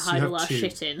palace Yes, to you hide have all our two.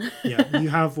 shit in. Yeah, you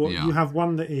have one. Yeah. You have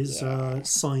one that is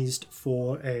sized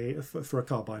for a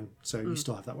carbine, so you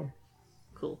still have that one.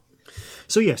 Cool.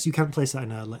 So yes, you can place that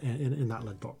in that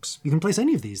lead box. You can place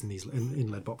any of these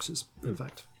in lead boxes. In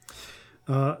fact,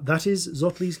 that is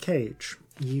Zotli's cage.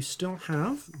 You still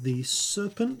have the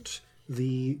serpent,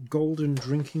 the golden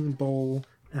drinking bowl,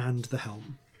 and the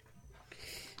helm.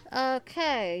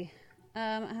 Okay.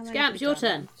 How many Scamps, have we your done?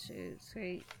 turn. 1, 2,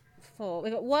 3, 4.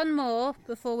 We've got one more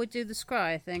before we do the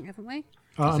scry, I think, haven't we?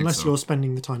 Unless so. you're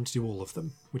spending the time to do all of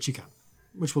them, which you can.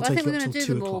 Which will Well, I take think you we're up going to till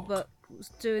do 2 them all, o'clock.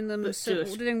 but doing them Let's do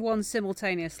we're doing one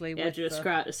simultaneously. Yeah, with do a the-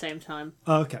 scry at the same time.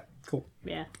 Okay, cool.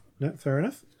 Yeah. No, fair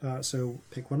enough. So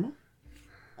pick one more.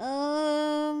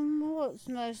 What's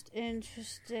most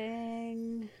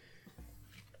interesting?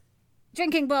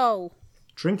 Drinking bowl.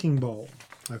 Drinking bowl.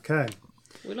 Okay.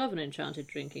 We love an enchanted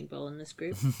drinking bowl in this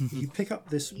group. You pick up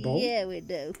this bowl Yeah, we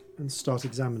do. and start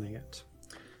examining it.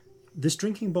 This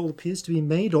drinking bowl appears to be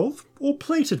made of, or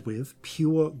plated with,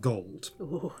 pure gold.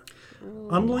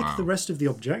 Unlike the rest of the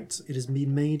objects, it has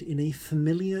been made in a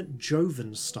familiar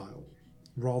Jovan style,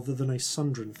 rather than a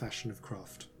Sundran fashion of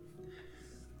craft.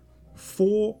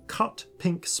 4 cut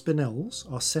pink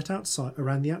spinels are set outside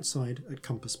around the outside at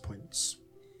compass points.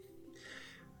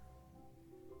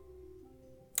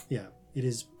 Yeah, it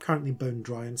is currently bone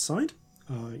dry inside,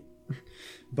 and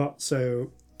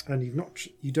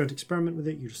you don't experiment with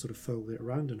it. You just sort of fold it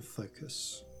around and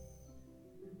focus.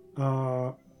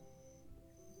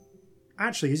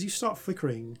 Actually, as you start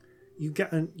flickering, you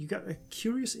get a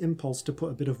curious impulse to put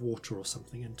a bit of water or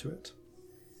something into it.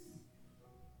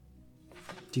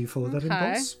 Do you follow that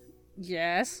impulse?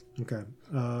 Yes. Okay.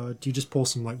 Do you just pour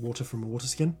some water from a water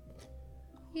skin?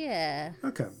 Yeah.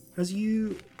 Okay. As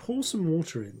you pour some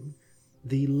water in,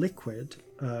 the liquid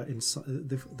inside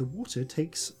the water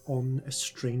takes on a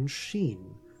strange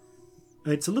sheen.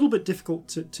 It's a little bit difficult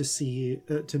to see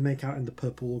to make out in the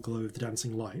purple glow of the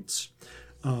dancing lights,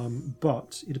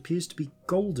 but it appears to be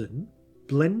golden,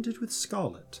 blended with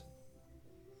scarlet.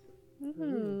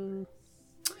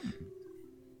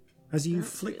 As you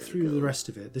flick through the rest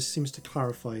of it, this seems to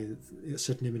clarify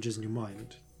certain images in your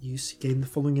mind. You gain the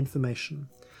following information.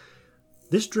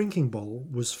 This drinking bowl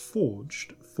was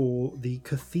forged for the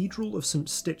Cathedral of St.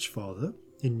 Stitchfather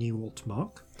in New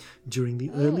Altmark during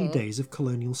the early days of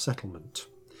colonial settlement.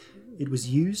 It was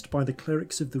used by the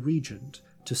clerics of the Regent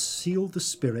to seal the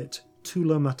spirit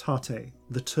Tula Matate,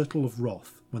 the Turtle of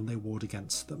Wrath, when they warred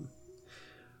against them.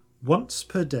 Once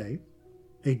per day,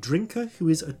 a drinker who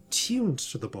is attuned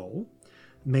to the bowl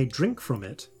may drink from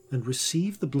it and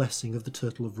receive the blessing of the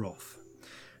Turtle of Wrath.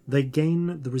 They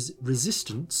gain the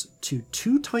resistance to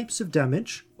 2 types of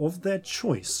damage of their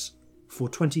choice for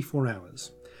 24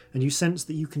 hours. And you sense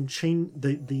that you can change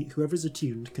whoever is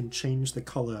attuned can change the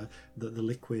colour that the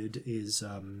liquid is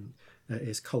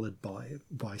coloured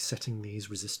by setting these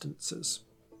resistances.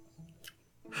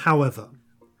 However,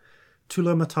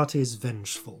 Tula Matate is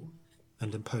vengeful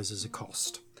and imposes a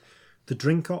cost. The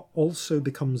drinker also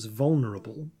becomes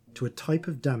vulnerable to a type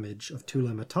of damage of Tula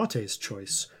Matate's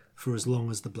choice for as long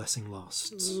as the blessing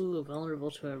lasts. Ooh, vulnerable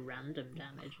to a random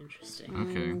damage. Interesting.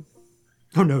 Okay.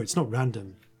 Oh no, it's not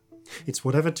random. It's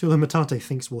whatever Tula Matate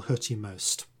thinks will hurt you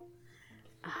most.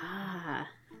 Ah.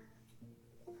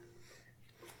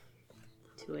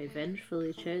 To a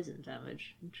vengefully chosen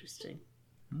damage. Interesting.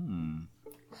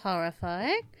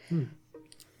 Horrifying.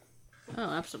 Oh,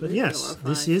 absolutely. But yes, horrifying.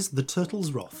 this is the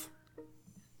Turtle's Wrath.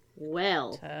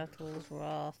 Well, Turtle's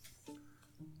Wrath.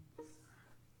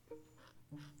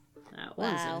 that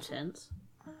was Wow. intense.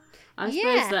 I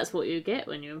Yeah. suppose that's what you get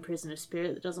when you imprison a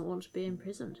spirit that doesn't want to be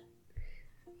imprisoned.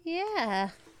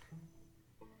 Yeah.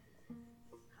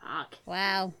 Fuck.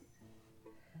 Wow.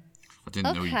 I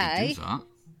didn't know you could Okay. do that.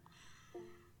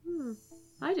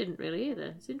 I didn't really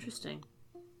either. It's interesting.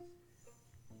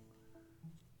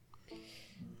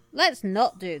 Let's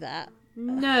not do that.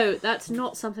 No, that's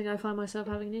not something I find myself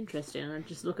having an interest in. I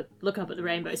just look up at the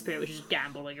rainbow spirit, which is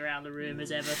gamboling around the room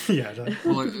as ever. Yeah,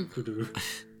 Well,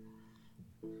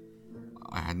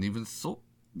 I hadn't even thought.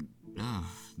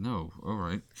 No,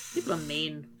 alright. People are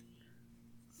mean.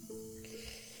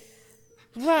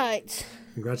 Right.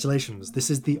 Congratulations, this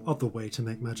is the other way to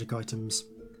make magic items.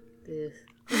 Ugh.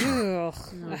 Ugh,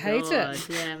 I hate God, it.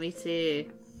 Yeah, me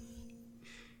too.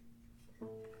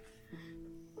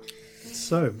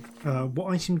 So,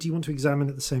 what item do you want to examine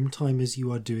at the same time as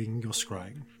you are doing your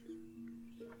scrying?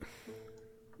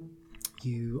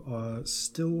 You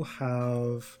still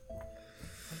have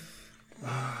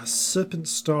Serpent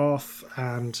Staff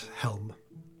and Helm.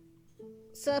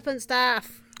 Serpent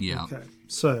staff. Yeah. Okay,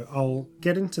 so I'll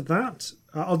get into that.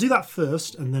 I'll do that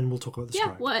first, and then we'll talk about the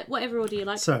Yeah, scrying. whatever order you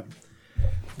like. So,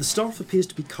 the staff appears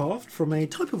to be carved from a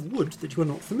type of wood that you are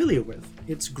not familiar with.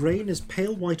 Its grain is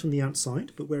pale white on the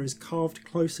outside, but whereas carved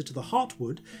closer to the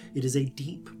heartwood, it is a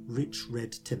deep, rich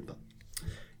red timber.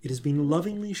 It has been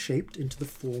lovingly shaped into the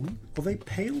form of a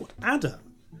pale adder,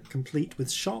 complete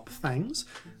with sharp fangs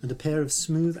and a pair of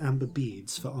smooth amber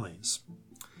beads for eyes.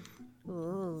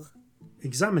 Ooh.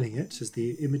 Examining it as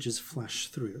the images flash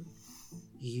through,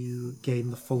 you gain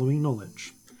the following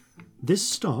knowledge. This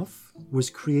staff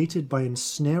was created by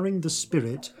ensnaring the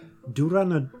spirit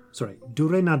Durenadone,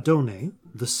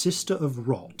 the sister of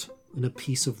Rot, in a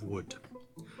piece of wood.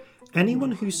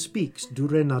 Anyone who speaks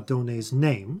Durenadone's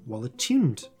name while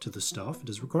attuned to the staff, it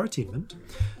does require attunement,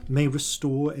 may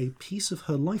restore a piece of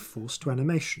her life force to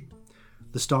animation.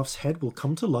 The staff's head will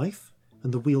come to life,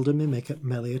 and the wielder may make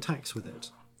melee attacks with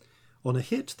it. On a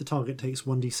hit, the target takes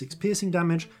 1d6 piercing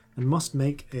damage and must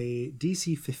make a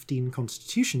DC 15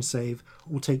 Constitution save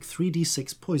or take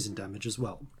 3d6 poison damage as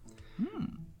well.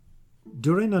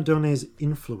 Durenadone's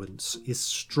influence is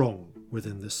strong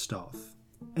within this staff.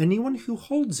 Anyone who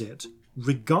holds it,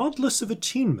 regardless of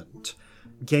attunement,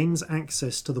 gains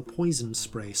access to the poison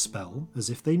spray spell as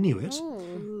if they knew it,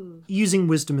 using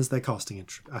wisdom as their casting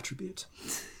attribute.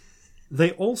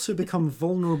 They also become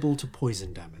vulnerable to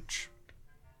poison damage.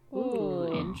 Ooh,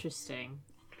 interesting.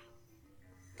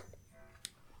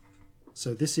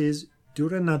 So this is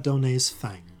Durenadone's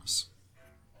fangs.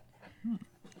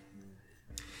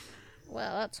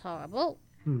 Well, that's horrible.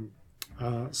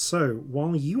 So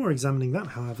while you are examining that,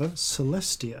 however,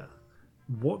 Celestia,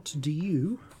 what do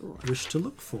you wish to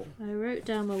look for? I wrote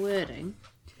down my wording.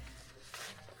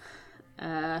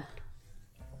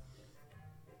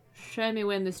 Show me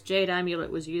when this jade amulet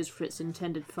was used for its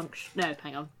intended function. No,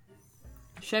 hang on.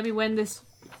 Show me this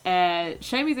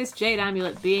jade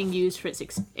amulet being used for its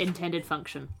intended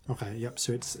function. Okay, yep.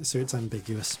 So it's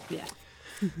ambiguous. Yeah.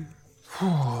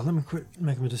 Let me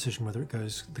make a decision whether it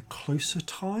goes the closer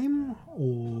time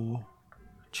or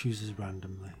chooses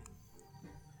randomly.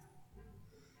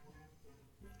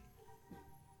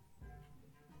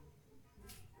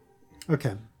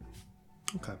 Okay.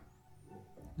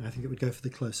 I think it would go for the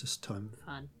closest time.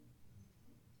 Fun.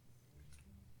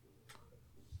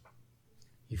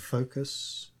 You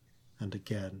focus, and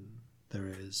again there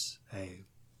is a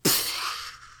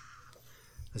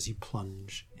as you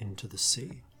plunge into the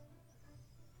sea.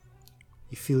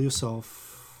 You feel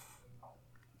yourself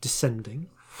descending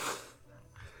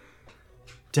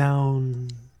down.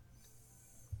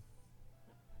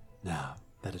 Now,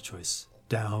 better choice.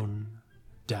 Down,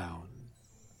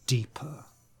 deeper.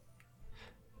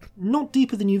 Not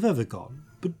deeper than you've ever gone,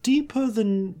 but deep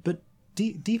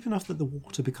enough that the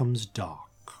water becomes dark.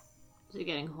 Is it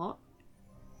getting hot?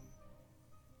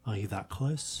 Are you that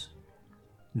close?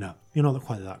 No, you're not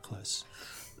quite that close.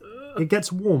 It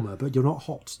gets warmer, but you're not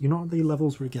hot. You're not at the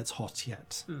levels where it gets hot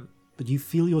yet. But you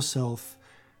feel yourself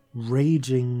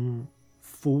raging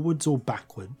forwards or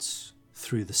backwards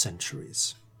through the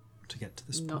centuries to get to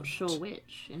this point. Not sure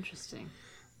which. Interesting.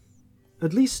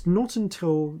 At least not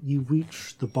until you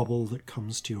reach the bubble that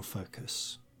comes to your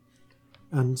focus.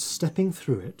 And stepping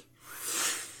through it...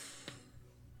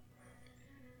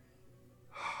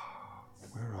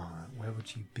 Where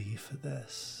would you be for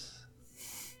this?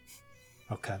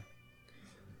 Okay.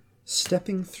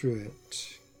 Stepping through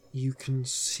it, you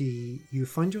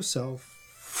find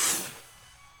yourself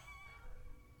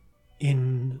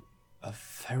in a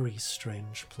very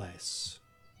strange place.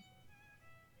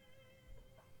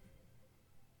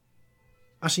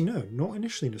 Actually, no, not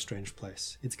initially in a strange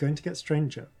place. It's going to get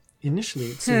stranger. Initially,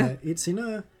 it's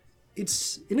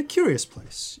in a curious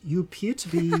place. You appear to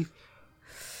be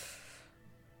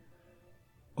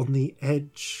on the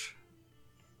edge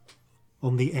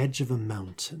of a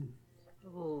mountain.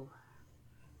 Oh.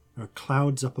 There are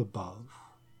clouds up above.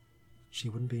 She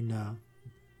wouldn't be now.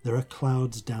 There are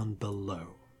clouds down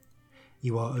below.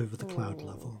 You are over the cloud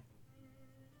level.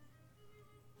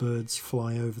 Birds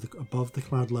fly above the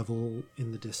cloud level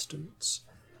in the distance.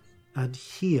 And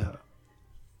here,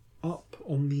 up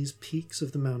on these peaks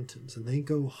of the mountains, and they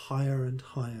go higher and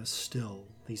higher still,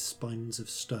 these spines of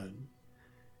stone,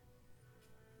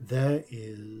 there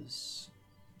is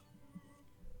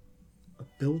a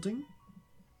building,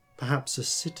 perhaps a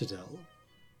citadel,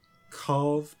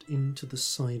 carved into the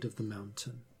side of the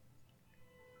mountain.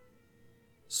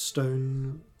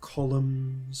 Stone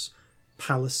columns,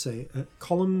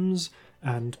 columns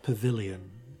and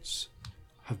pavilions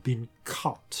have been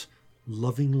cut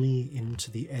lovingly into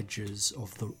the edges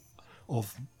of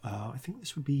I think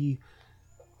this would be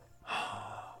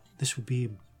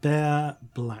bare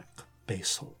black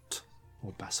basalt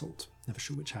or basalt. Never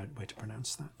sure which way to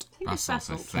pronounce that. I think it's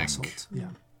Basalt, I basalt. think.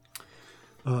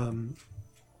 Basalt,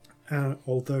 yeah.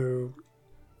 Although,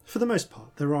 for the most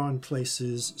part, there are in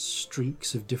places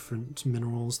streaks of different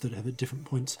minerals that have at different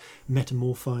points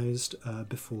metamorphized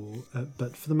before,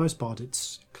 but for the most part,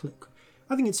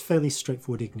 I think it's fairly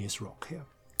straightforward igneous rock here.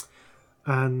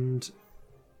 And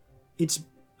it's,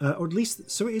 or at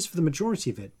least so it is for the majority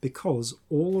of it, because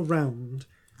all around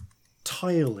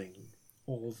tiling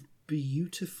of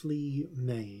beautifully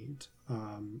made,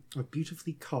 a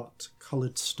beautifully cut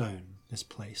coloured stone is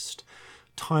placed.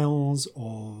 Tiles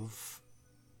of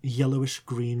yellowish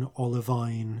green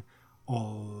olivine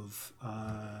of...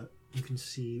 you can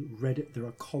see there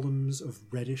are columns of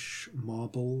reddish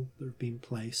marble that have been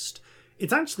placed.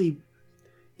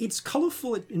 It's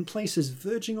colourful in places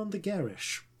verging on the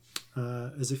garish,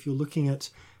 as if you're looking at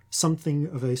something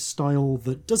of a style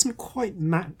that doesn't quite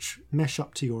mesh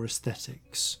up to your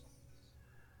aesthetics.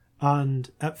 And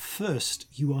at first,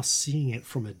 you are seeing it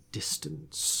from a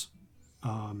distance.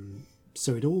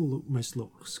 So it all almost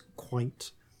looks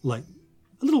quite like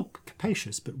a little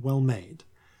capacious, but well made.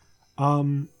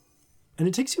 And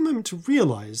it takes you a moment to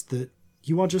realise that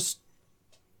you are just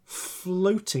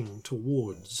floating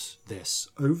towards this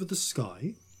over the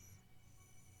sky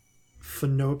for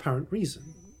no apparent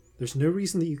reason. There's no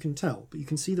reason that you can tell, but you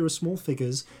can see there are small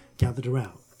figures gathered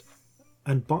around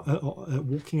and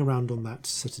walking around on that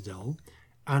citadel,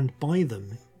 and by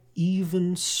them,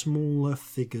 even smaller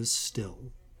figures still.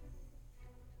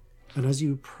 And as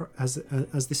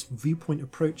this viewpoint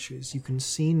approaches, you can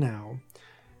see now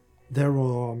there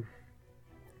are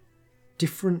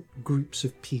different groups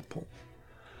of people.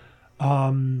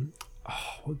 What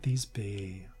would these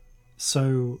be?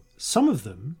 So some of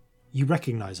them you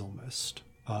recognise almost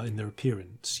in their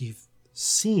appearance. You've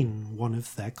seen one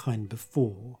of their kind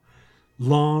before.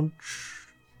 Large,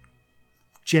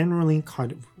 generally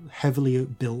kind of heavily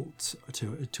built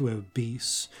to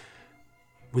obese,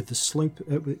 with the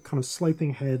with kind of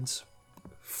sloping heads,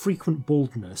 frequent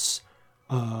baldness,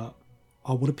 are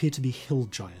what appear to be hill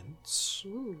giants.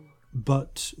 Ooh.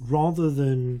 But rather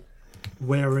than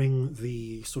wearing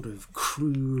the sort of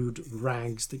crude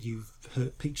rags that you've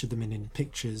pictured them in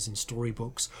pictures in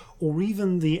storybooks, or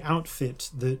even the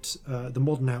outfit that the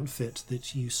modern outfit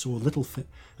that you saw Littleman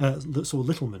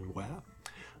wear,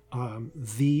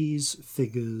 these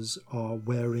figures are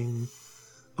wearing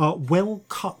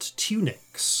well-cut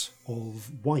tunics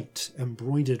of white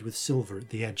embroidered with silver at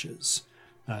the edges.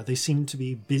 They seem to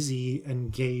be busy,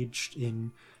 engaged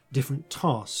in different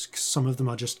tasks. Some of them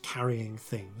are just carrying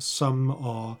things. Some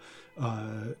are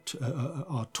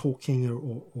talking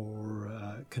or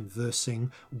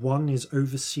conversing. One is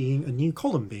overseeing a new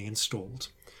column being installed,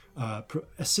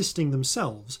 assisting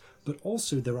themselves. But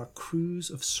also there are crews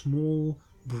of small,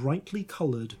 brightly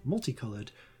coloured,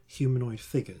 multicoloured humanoid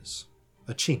figures.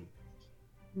 A Chin.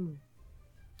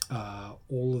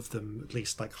 All of them at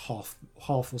least like half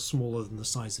or smaller than the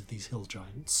size of these hill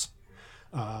giants.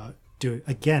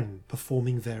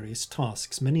 Performing various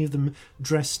tasks, many of them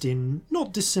dressed in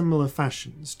not dissimilar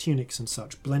fashions, tunics and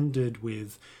such, blended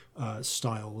with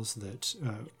styles that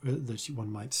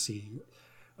one might see,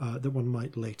 that one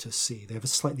might later see. They have a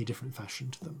slightly different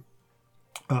fashion to them,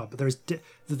 but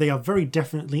they are very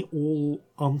definitely all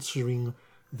answering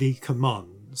the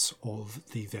commands of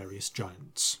the various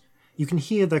giants. You can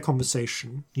hear their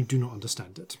conversation. You do not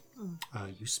understand it.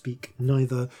 You speak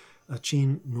neither a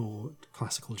Chin nor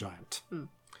classical giant.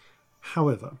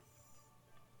 However,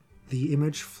 the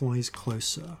image flies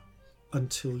closer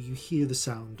until you hear the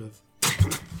sound of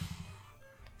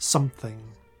something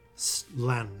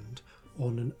land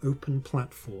on an open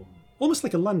platform, almost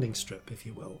like a landing strip, if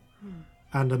you will.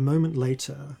 And a moment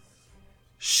later,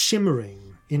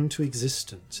 shimmering into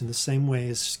existence in the same way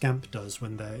as Scamp does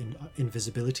when their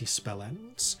invisibility spell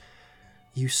ends,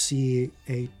 you see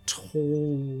a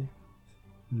tall,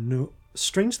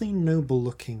 strangely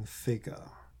noble-looking figure,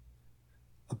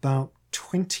 about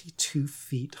 22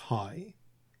 feet high,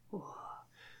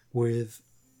 with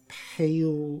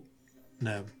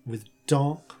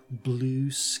dark blue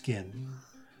skin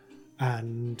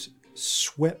and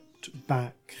swept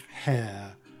back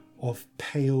hair of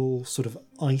pale, sort of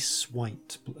ice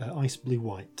blue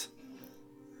white.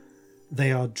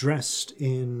 They are dressed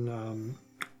in,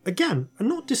 again, a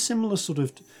not dissimilar sort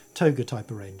of toga type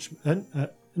arrangement,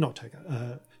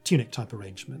 tunic type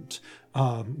arrangement,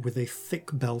 with a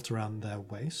thick belt around their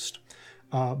waist.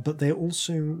 But they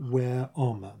also wear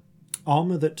armour.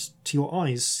 Armour that, to your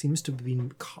eyes, seems to have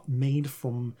been made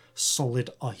from solid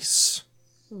ice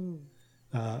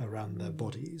around their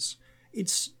bodies.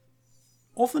 It's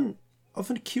often a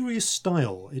curious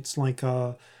style. It's like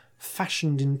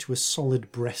fashioned into a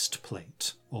solid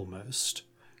breastplate, almost.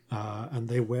 And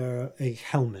they wear a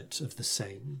helmet of the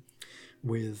same,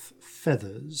 with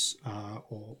feathers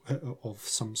or of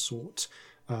some sort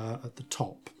at the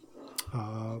top.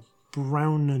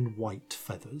 Brown and white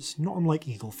feathers, not unlike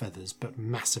eagle feathers, but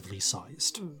massively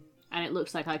sized. And it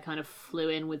looks like I kind of flew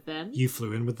in with them. You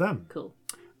flew in with them. Cool.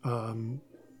 And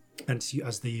so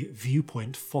as the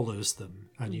viewpoint follows them,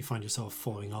 and you find yourself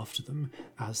following after them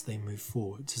as they move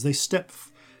forwards.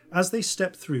 As they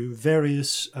step through,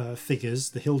 various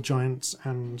figures, the hill giants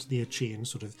and the Achaean,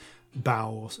 sort of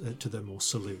bow to them or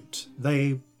salute.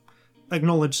 They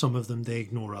acknowledge some of them, they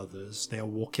ignore others. They are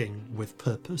walking with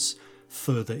purpose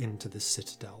further into the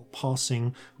citadel,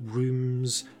 passing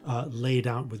rooms laid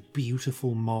out with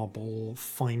beautiful marble,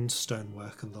 fine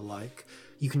stonework and the like.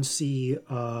 You can see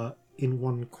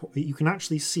you can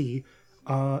actually see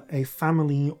a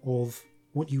family of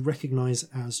what you recognize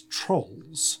as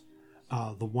trolls.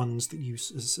 The ones that you,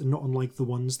 not unlike the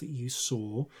ones that you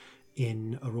saw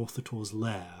in Arothator's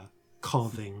lair,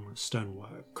 carving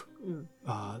stonework.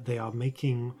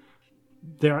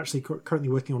 They're actually currently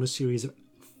working on a series of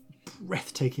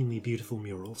breathtakingly beautiful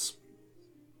murals.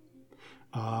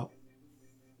 All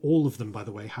of them, by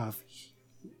the way, have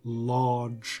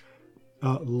large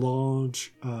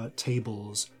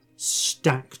tables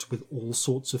stacked with all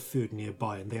sorts of food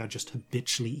nearby, and they are just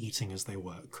habitually eating as they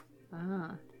work.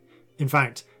 In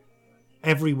fact,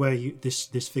 everywhere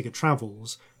this figure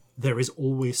travels, there is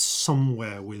always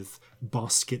somewhere with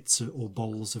baskets or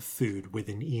bowls of food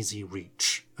within easy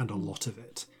reach, and a lot of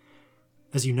it.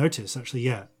 As you notice,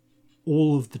 actually,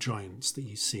 all of the giants that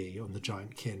you see on the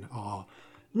giant kin are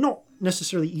not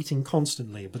necessarily eating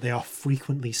constantly, but they are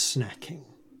frequently snacking.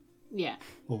 Yeah.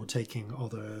 Or taking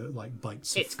other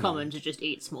bites of It's food. common to just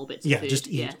eat small bits of food. Yeah, just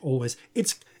eat always.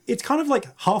 It's kind of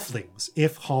like halflings,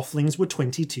 if halflings were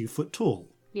 22 foot tall.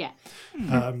 Yeah.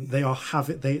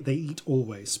 They eat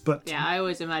always, but Yeah, I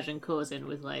always imagine Corzin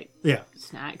with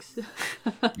snacks.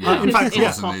 Yeah, in fact, Corzin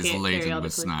is pocket laden with periodically.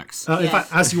 snacks. in fact,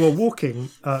 as you are walking,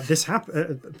 this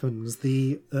happens.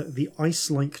 The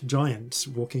ice-like giant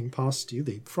walking past you,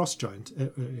 the frost giant,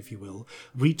 if you will,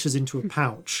 reaches into a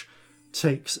pouch,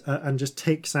 takes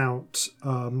out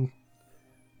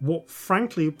what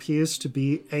frankly appears to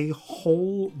be a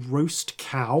whole roast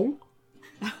cow,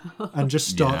 and just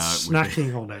starts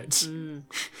snacking on it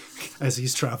as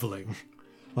he's travelling,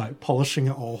 polishing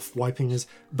it off, wiping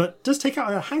but does take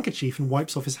out a handkerchief and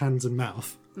wipes off his hands and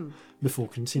mouth before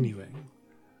continuing.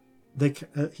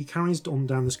 He carries on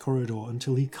down this corridor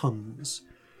until he comes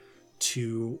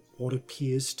to what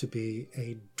appears to be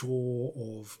a door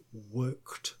of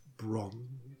worked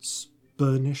bronze,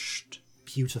 burnished,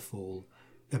 beautiful,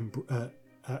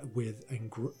 with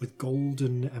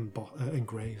golden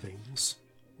engravings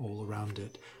all around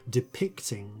it,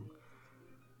 depicting.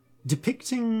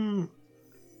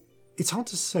 It's hard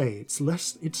to say.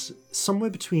 It's somewhere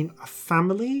between a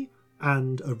family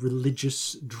and a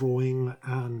religious drawing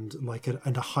and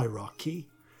and a hierarchy.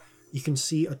 You can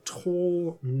see a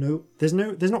tall there's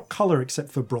not colour except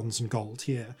for bronze and gold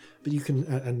here, but you can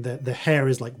and the hair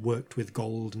is worked with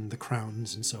gold and the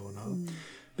crowns and so on.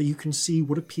 But you can see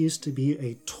what appears to be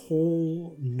a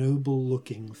tall,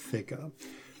 noble-looking figure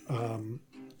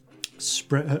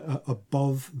spread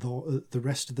above the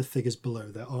rest of the figures below,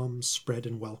 their arms spread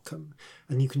in welcome,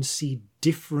 and you can see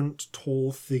different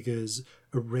tall figures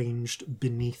arranged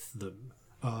beneath them,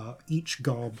 each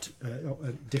garbed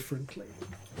differently.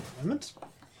 A moment.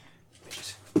 Let me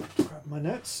just grab my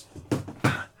notes.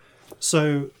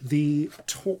 So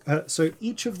so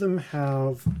each of them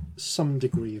have some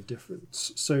degree of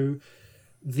difference. So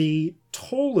the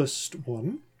tallest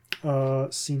one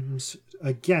has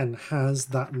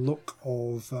that look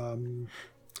of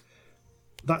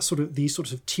these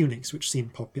sorts of tunics which seem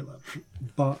popular,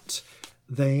 but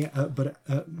they are,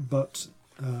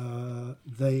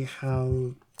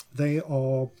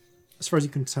 as far as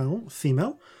you can tell,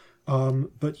 female.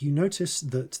 But you notice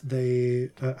that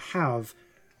they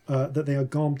that they are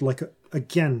garbed like a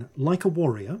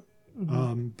warrior,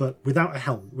 but without the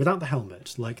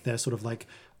helmet. They're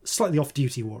slightly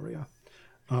off-duty warrior.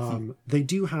 They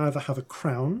do, however, have a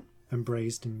crown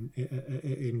embraced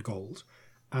in gold,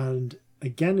 and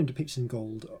again depicted in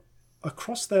gold,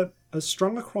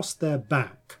 strung across their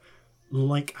back,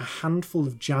 like a handful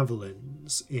of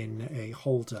javelins in a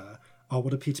holder, are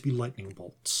what appear to be lightning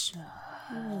bolts.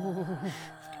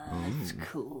 That's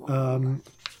cool.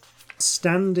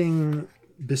 Standing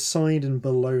beside and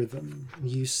below them,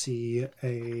 you see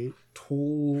a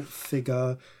tall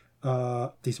figure.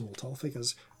 These are all tall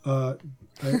figures.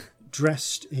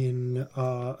 Dressed in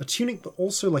a tunic, but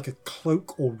also like a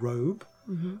cloak or robe.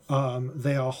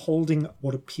 They are holding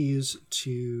what appears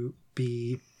to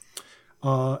be.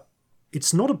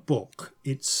 It's not a book.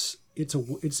 It's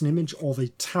an image of a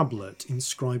tablet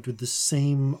inscribed with the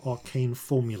same arcane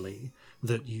formulae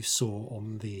that you saw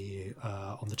on the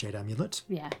Jade Amulet.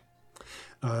 Yeah.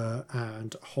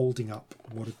 And holding up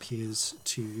what appears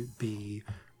to be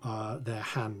their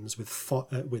hands with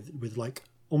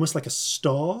almost like a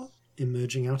star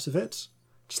emerging out of it,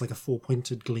 just like a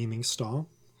 4-pointed gleaming star.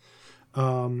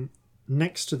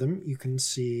 Next to them, you can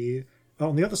see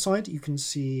on the other side, you can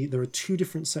see there are two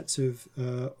different sets of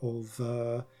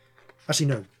actually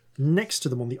no, Next to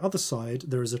them on the other side,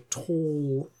 there is a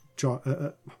tall,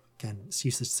 again, it's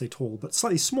useless to say tall, but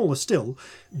slightly smaller still,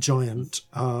 giant,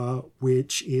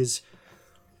 which is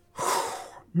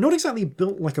not exactly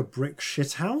built like a brick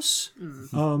shithouse,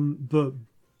 but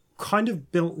kind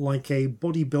of built like a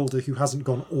bodybuilder who hasn't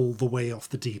gone all the way off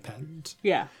the deep end.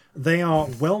 Yeah. They are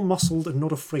well-muscled and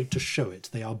not afraid to show it.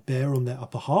 They are bare on their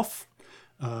upper half,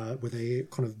 with a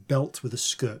kind of belt with a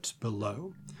skirt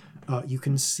below. You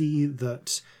can see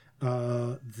that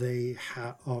they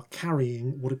are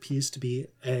carrying what appears to be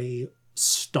a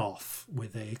staff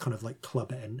with a kind of like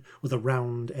club end, with a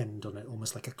round end on it,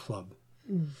 almost like a club.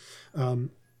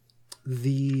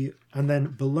 And then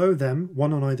below them,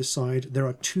 one on either side, there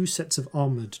are two sets of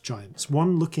armoured giants.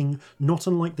 One looking not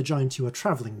unlike the giant you are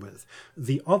travelling with.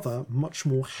 The other much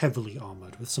more heavily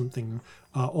armoured, with something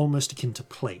almost akin to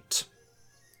plate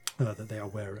that they are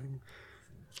wearing.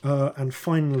 And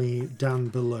finally, down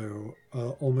below,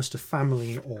 almost a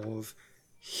family of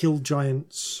hill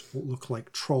giants, what look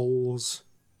like trolls,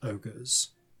 ogres.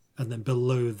 And then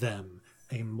below them,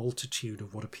 a multitude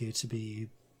of what appear to be,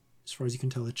 as far as you can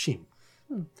tell, a Qin.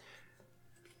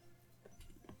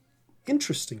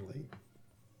 Interestingly,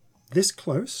 this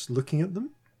close, looking at them,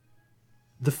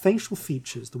 the facial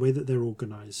features, the way that they're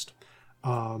organised,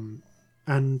 and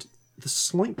the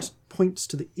slight points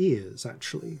to the ears,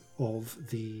 actually, of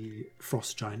the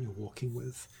frost giant you're walking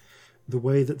with, the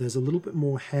way that there's a little bit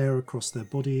more hair across their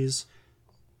bodies,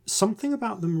 something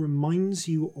about them reminds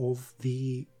you of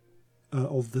the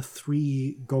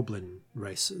three goblin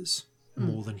races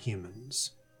more than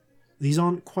humans. These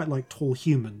aren't quite like tall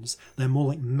humans. They're more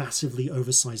like massively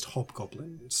oversized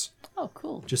hobgoblins. Oh,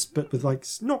 cool. But with like,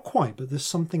 not quite, but there's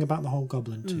something about the whole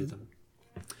goblin to them.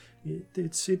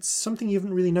 It's something you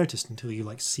haven't really noticed until you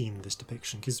like seen this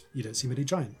depiction, because you don't see many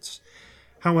giants.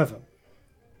 However,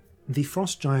 the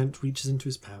frost giant reaches into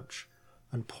his pouch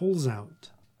and pulls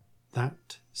out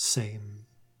that same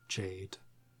jade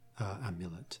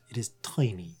amulet. It is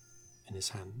tiny in his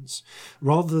hands,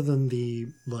 rather than the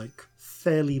like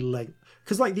fairly length,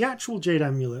 because like the actual jade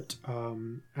amulet,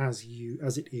 as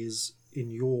it is in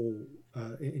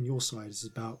your size, is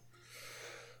about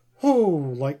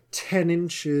like 10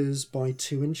 inches by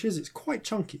 2 inches. It's quite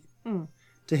chunky.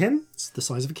 To him, it's the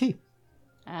size of a key.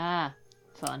 Ah,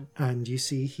 fun. And you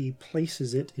see he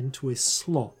places it into a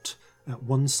slot at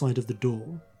one side of the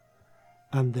door,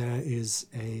 and there is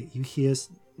you hear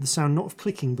the sound not of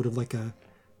clicking but of like a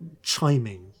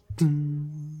chiming.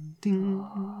 Ding, ding,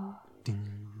 ding.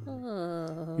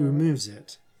 He removes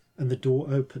it, and the door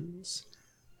opens,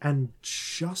 and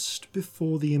just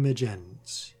before the image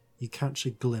ends, you catch a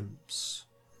glimpse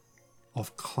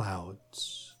of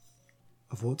clouds,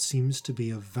 of what seems to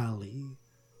be a valley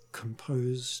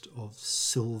composed of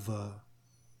silver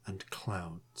and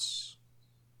clouds,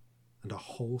 and a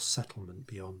whole settlement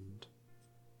beyond.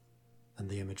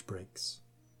 And the image breaks.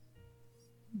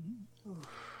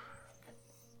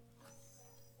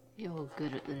 You're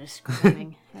good at the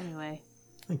describing. Anyway.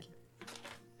 Thank you.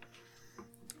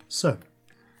 So,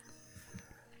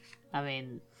 I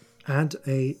mean, And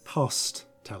a past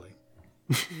tally.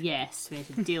 Yes, we have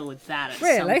to deal with that at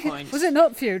really? some point. Was it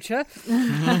not future?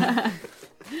 I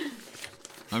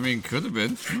mean, could have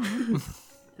been.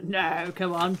 No,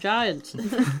 come on, giants.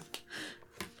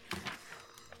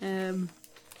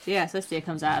 Yeah, Celestia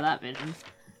comes out of that vision.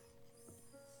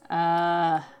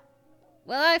 Well,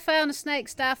 I found a snake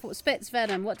staff that spits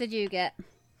venom. What did you get?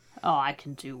 Oh, I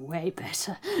can do way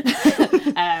better.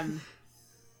 I'm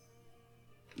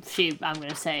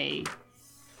gonna say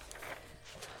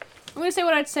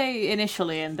what I'd say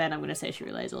initially, and then I'm gonna say she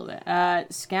relays a little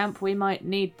bit. Scamp, we might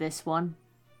need this one.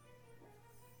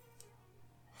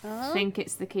 I think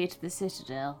it's the key to the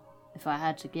Citadel, if I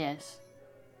had to guess.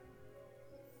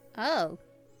 Oh.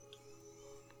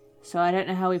 So I don't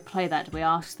know how we play that. Do we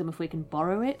ask them if we can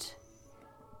borrow it?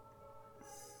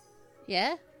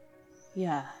 Yeah?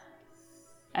 Yeah.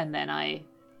 And then I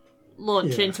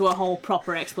launch into a whole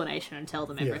proper explanation and tell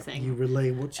them everything. Yeah, you relay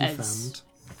what you as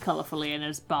found. colourfully and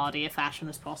as bardy a fashion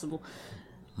as possible.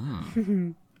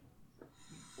 Well,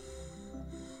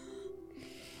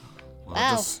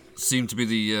 Wow. this seemed to be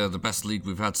the best lead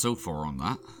we've had so far on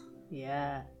that.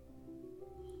 Yeah.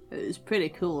 It was pretty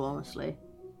cool, honestly.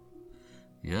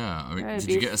 Yeah, I mean, Very did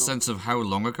you get a beautiful. sense of how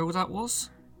long ago that was?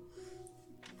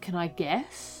 Can I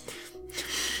guess?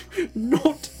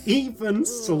 Not even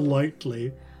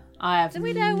slightly. I have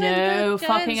we know when no the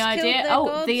fucking giants idea.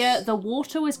 killed their gods? The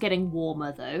water was getting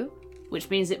warmer though, which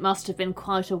means it must have been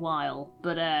quite a while.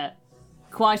 But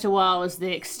quite a while is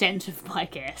the extent of my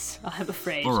guess, I'm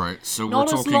afraid. All right, so Not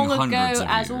we're as talking long hundreds ago of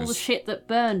as years. all the shit that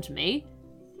burned me.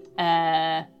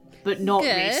 but not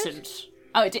Good. recent.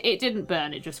 Oh, it didn't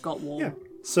burn. It just got warm. Yeah.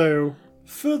 So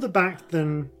further back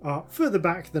than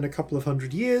a couple of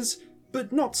hundred years,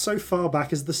 but not so far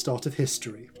back as the start of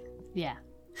history. Yeah.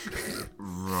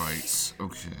 Right.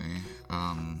 Okay.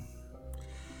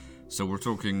 So we're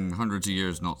talking hundreds of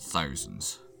years, not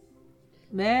thousands.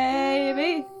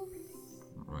 Maybe.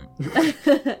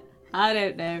 Right. I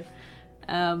don't know.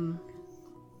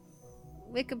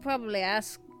 We could probably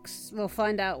we'll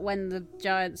find out when the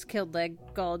giants killed their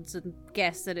gods and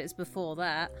guess that it's before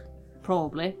that.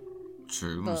 Probably.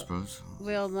 True, I But- suppose.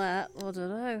 Beyond that, I don't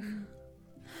know.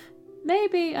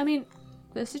 Maybe. I mean,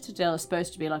 the Citadel is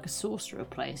supposed to be like a sorcerer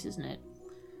place, isn't it?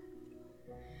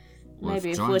 Well,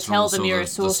 Maybe if we giants are tell also them you're the a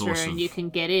sorcerer source and of- you can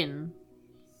get in,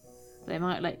 they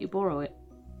might let you borrow it.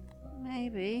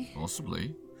 Maybe.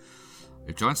 Possibly.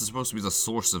 If giants are supposed to be the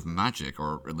source of magic,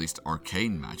 or at least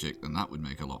arcane magic, then that would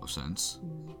make a lot of sense.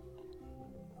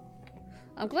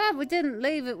 I'm glad we didn't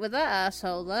leave it with that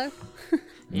asshole, though.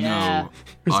 Yeah.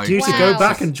 No. It's due to go Wow.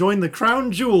 back and join the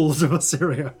crown jewels of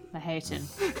Assyria. I hate him.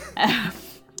 I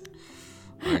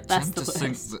That's tend the to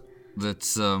think worst.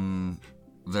 that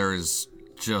there is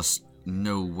just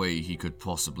no way he could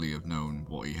possibly have known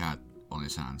what he had on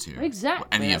his hands here. Exactly.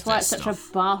 Any That's of why this it's such stuff.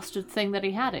 a bastard thing that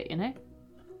he had it, you know?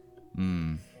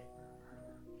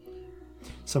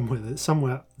 Somewhere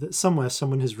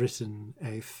someone has written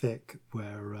a fic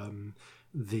where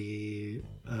the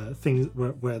thing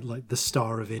where like the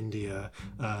Star of India,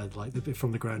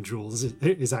 from the Grand Jewels,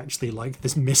 is actually like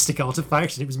this mystic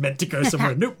artifact, and it was meant to go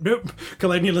somewhere. Nope,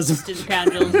 colonialism. Didn't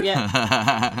candles,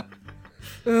 yeah.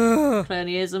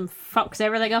 Colonialism fucks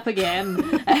everything up again.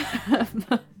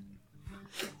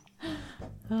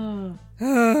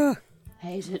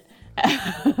 Hate it.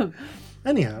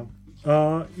 Anyhow,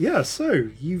 yeah. So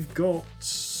you've got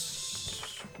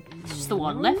Just the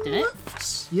one left in it.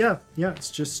 yeah.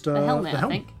 It's just The helmet, the I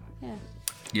helm. think. Yeah.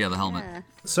 Yeah, the helmet. Yeah.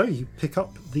 So you pick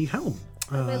up the helm.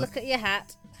 We look at your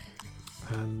hat.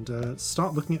 And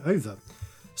start looking it over.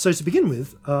 So to begin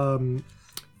with,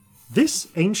 this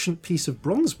ancient piece of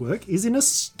bronze work is in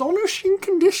astonishing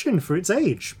condition for its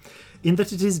age, in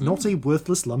that it is not a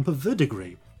worthless lump of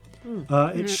verdigris.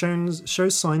 It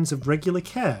shows signs of regular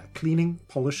care, cleaning,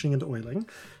 polishing and oiling,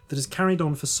 that has carried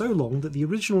on for so long that the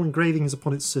original engravings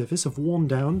upon its surface have worn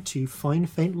down to fine,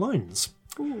 faint lines.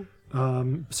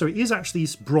 So it is actually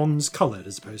bronze coloured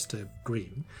as opposed to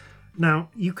green. Now,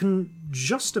 you can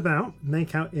just about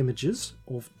make out images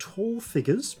of tall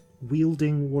figures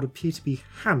wielding what appear to be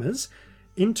hammers,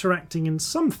 interacting in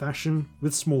some fashion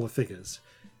with smaller figures.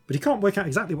 But you can't work out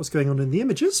exactly what's going on in the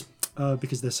images,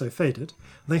 because they're so faded.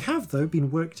 They have, though, been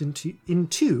worked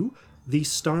into the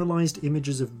stylized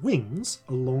images of wings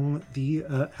along the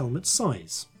helmet's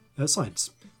sides. So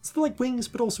they're like wings,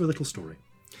 but also a little story.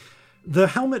 The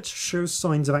helmet shows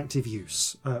signs of active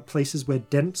use, places where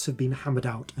dents have been hammered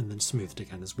out and then smoothed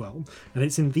again as well. And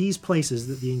it's in these places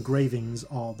that the engravings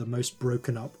are the most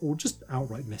broken up or just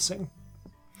outright missing.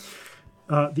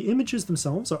 The images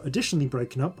themselves are additionally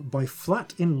broken up by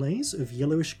flat inlays of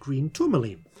yellowish-green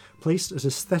tourmaline, placed at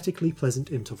aesthetically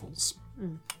pleasant intervals.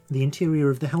 The interior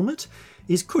of the helmet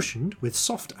is cushioned with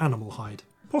soft animal hide,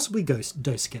 possibly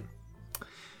doeskin.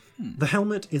 The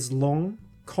helmet is long,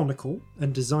 conical,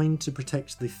 and designed to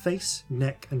protect the face,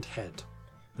 neck, and head.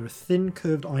 There are thin,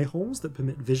 curved eye holes that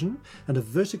permit vision, and a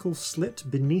vertical slit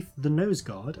beneath the nose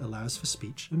guard allows for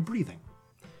speech and breathing.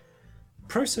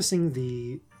 Processing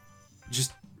the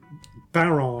just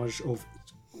barrage of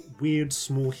weird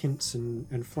small hints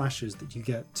and flashes that you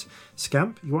get,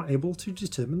 Scamp, you are able to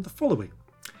determine the following.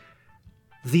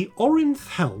 The Orinth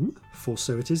helm, for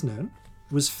so it is known,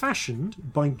 was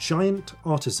fashioned by giant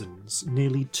artisans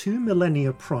nearly 2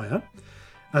 millennia prior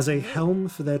as a helm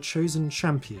for their chosen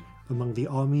champion among the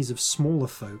armies of smaller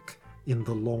folk in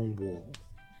the Long War.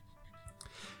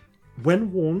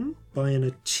 When worn by an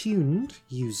attuned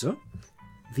user,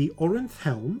 the Orinth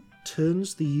helm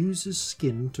turns the user's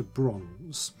skin to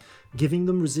bronze, giving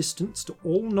them resistance to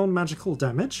all non-magical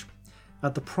damage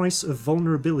at the price of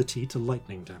vulnerability to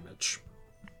lightning damage.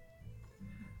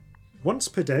 Once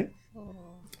per day,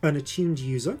 an attuned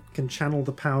user can channel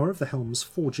the power of the helm's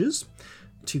forges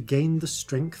to gain the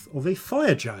strength of a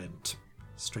fire giant,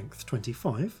 strength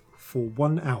 25, for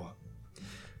 1 hour.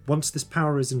 Once this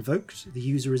power is invoked, the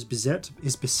user is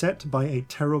beset by a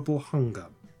terrible hunger.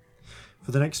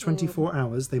 For the next 24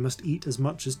 hours, they must eat as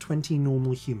much as 20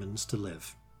 normal humans to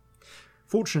live.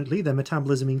 Fortunately, their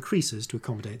metabolism increases to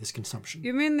accommodate this consumption.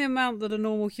 You mean the amount that a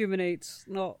normal human eats,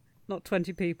 not not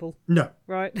 20 people, No.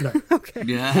 right? No. Okay.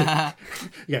 Yeah.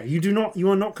 Yeah, you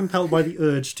are not compelled by the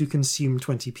urge to consume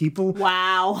 20 people.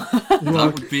 Wow.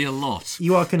 That would be a lot.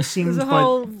 You are consumed There's a by...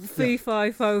 whole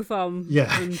fee-fi-fo-fum.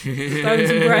 Yeah. And stones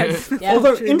and bread. Yeah.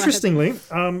 Although, Through my interestingly,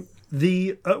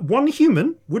 the one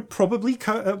human would probably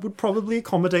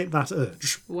accommodate that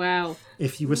urge, Wow.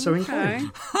 if you were so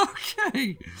inclined.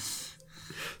 Okay.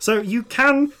 So you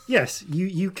can, yes,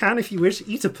 you can, if you wish,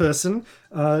 eat a person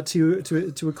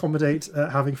to accommodate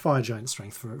having fire giant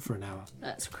strength for an hour.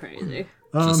 That's crazy.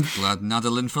 Just glad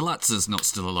Nadalin Falatza's not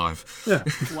still alive. Yeah.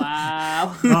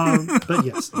 Wow. But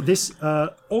yes, this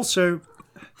also,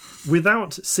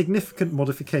 without significant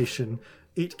modification,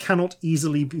 it cannot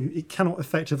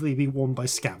effectively be worn by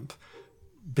Scamp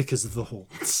because of the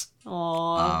horns.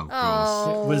 Aww. Of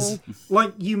course. It was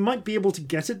like you might be able to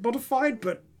get it modified,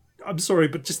 but I'm sorry,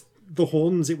 but just the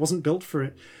horns, it wasn't built for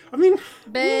it. I mean,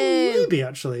 maybe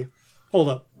actually. Hold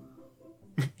up.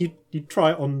 You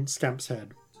try it on Scamp's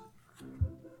head.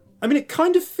 I mean, it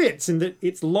kind of fits in that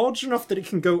it's large enough that it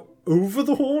can go over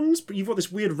the horns, but you've got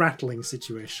this weird rattling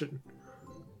situation.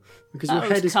 Because your That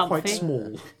was head is comfy. quite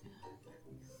small.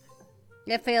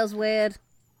 It feels weird.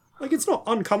 Like, it's not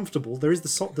uncomfortable. There is the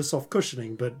soft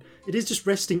cushioning, but it is just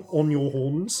resting on your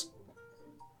horns.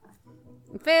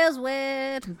 It feels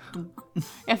weird.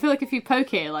 I feel like if you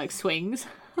poke it, it like swings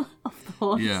off the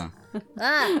horns. Yeah.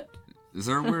 Ah, Is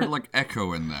there a weird, like,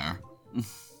 echo in there?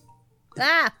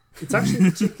 ah. It's actually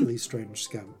a particularly strange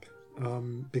Scamp,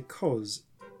 because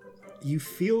you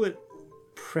feel it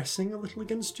pressing a little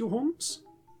against your horns.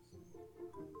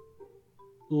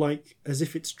 Like, as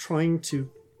if it's trying to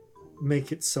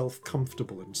make itself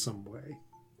comfortable in some way,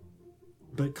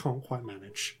 but it can't quite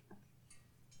manage.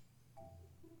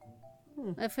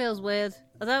 It feels weird.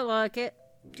 I don't like it.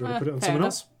 Do you want to put it on fair someone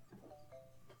enough. else?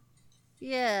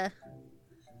 Yeah.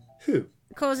 Who?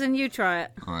 Causing you try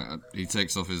it. All right, he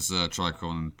takes off his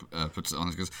tricorn and puts it on.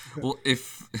 He goes, well,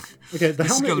 if... Okay, the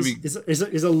This is helmet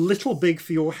gonna is a little big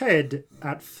for your head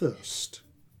at first,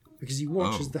 because you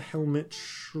watch Oh. as the helmet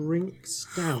shrinks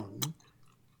down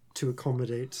to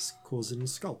accommodate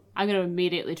Corzin's skull. I'm going to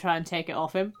immediately try and take it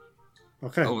off him.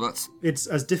 Okay. Oh, that's... It's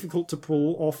as difficult to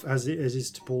pull off as it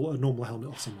is to pull a normal helmet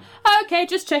off someone. Okay,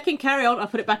 just checking. Carry on. I'll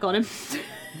put it back on him.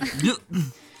 Yeah.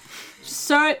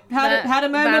 Sorry, had a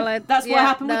moment. Valid. That's what Yeah,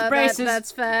 happened with no, the braces.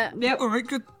 That's fair. Yep. All right,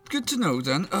 good to know,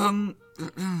 then.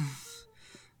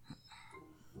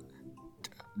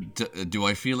 Do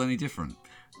I feel any different?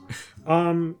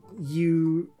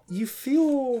 You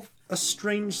feel a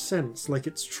strange sense, like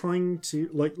it's trying to,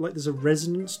 like there's a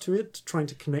resonance to it, trying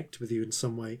to connect with you in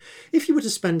some way. If you were to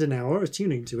spend an hour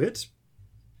attuning to it,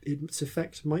 its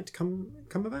effect might come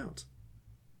about.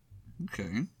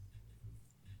 Okay.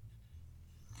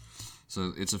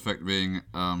 So its effect being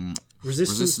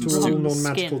Resistance to Resistance all to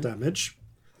non-magical skin. damage,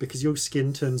 because your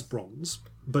skin turns bronze,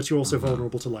 but you're also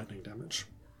vulnerable to lightning damage.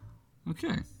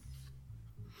 okay.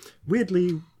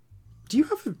 Weirdly, do you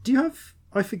have?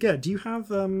 I forget. Do you have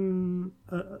armor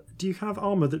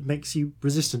that makes you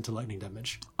resistant to lightning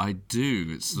damage? I do.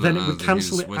 It's Then it would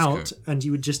cancel his it waistcoat. out, and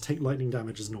you would just take lightning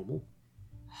damage as normal.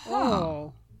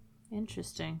 Oh.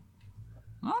 Interesting.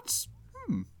 That's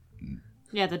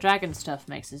Yeah, the dragon stuff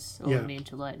makes us all Yeah. immune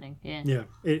to lightning. Yeah. Yeah,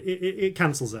 it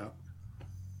cancels out.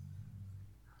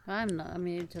 I'm not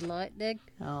immune to lightning.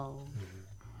 Oh.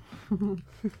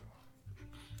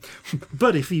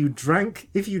 But if you drank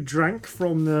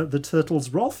from the turtle's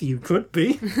wrath, you could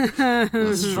be.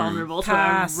 that's true. Vulnerable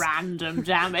Pass. to random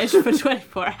damage for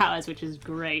 24 hours, which is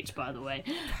great, by the way.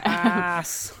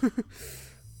 Pass.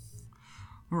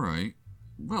 All right.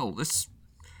 Well, this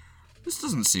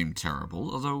doesn't seem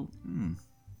terrible, although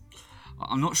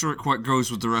I'm not sure it quite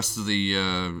goes with the rest of the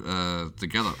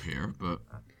get-up here. But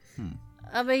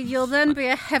I mean, you'll then be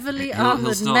a heavily he'll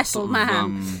armored start metal sort of,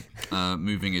 man.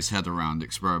 moving his head around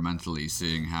experimentally,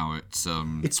 seeing how it's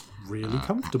It's really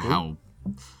comfortable. how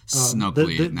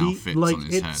snugly it now fits on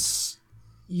his head.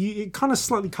 It kind of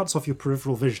slightly cuts off your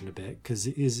peripheral vision a bit because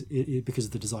because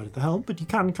of the design of the helm, but you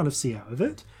can kind of see out of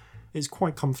it. It's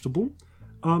quite comfortable.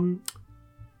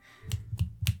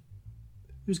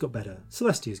 Who's got better?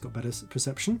 Celestia's got better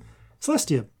perception.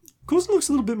 Celestia, Corzin looks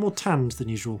a little bit more tanned than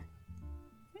usual.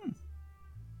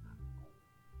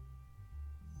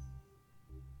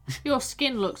 Your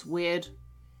skin looks weird.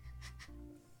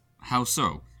 How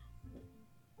so?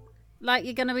 Like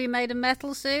you're going to be made of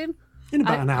metal soon? In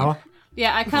about an hour.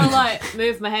 Yeah, I kind of like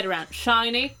move my head around.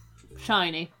 Shiny.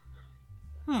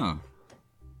 Oh.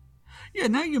 Yeah,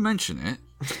 now you mention it,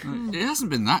 it hasn't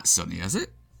been that sunny, has it?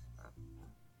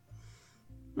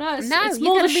 No, it's No, more you're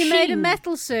going the to be made of sheen.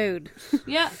 metal soon.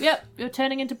 Yep. You're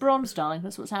turning into bronze, darling.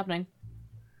 That's what's happening.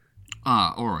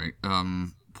 Alright.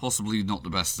 Possibly not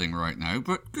the best thing right now,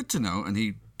 but good to know, and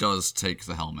he does take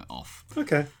the helmet off.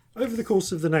 Okay. Over the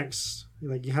course of the next,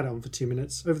 you had it on for 2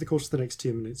 minutes. Over the course of the next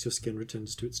 2 minutes, your skin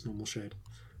returns to its normal shade.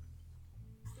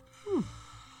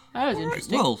 That was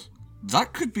interesting. Well,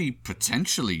 that could be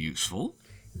potentially useful.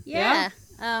 Yeah.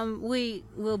 We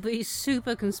will be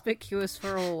super conspicuous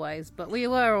for always, but we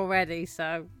were already,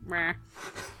 so... meh.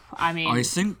 I mean, I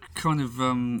think kind of,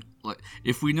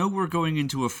 if we know we're going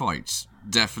into a fight,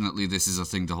 definitely this is a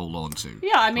thing to hold on to.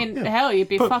 yeah, I mean, hell, you'd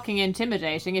be fucking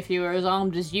intimidating if you were as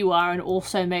armed as you are and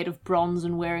also made of bronze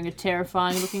and wearing a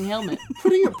terrifying-looking helmet.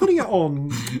 Putting it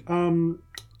on,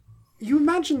 you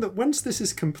imagine that once this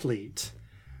is complete,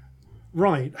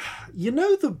 right,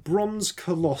 the bronze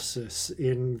colossus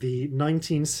in the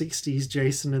 1960s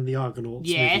Jason and the Argonauts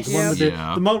Yes. movie,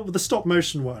 the one with Yeah. the stop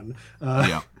motion one.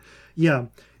 Yeah. Yeah,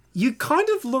 you kind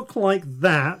of look like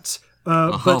that.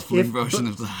 A but halfling if, version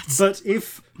but, of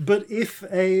that. But if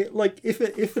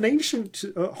an ancient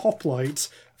hoplite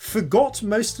forgot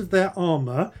most of their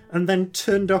armor and then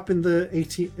turned up in the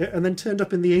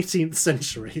 18th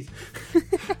century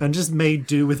and just made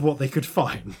do with what they could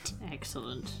find.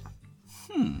 Excellent.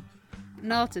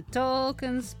 Not at all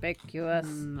conspicuous.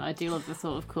 I do love the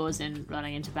thought of Corzin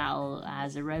running into battle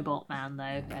as a robot man,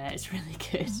 though. It's really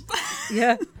good.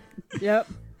 Yeah. Yep.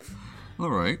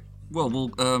 Alright. Well,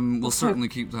 we'll certainly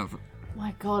keep that.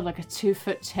 My god, like a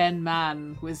 2'10"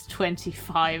 man with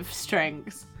 25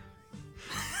 strength.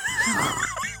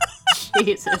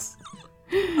 Jesus.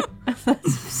 That's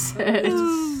absurd.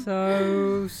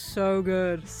 So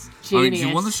good. I mean, Genius. do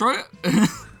you want to try it?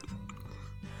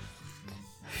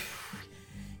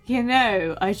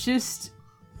 I just...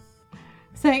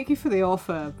 Thank you for the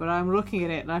offer, but I'm looking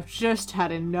at it and I've just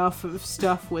had enough of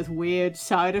stuff with weird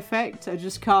side effects. I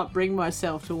just can't bring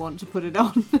myself to want to put it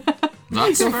on.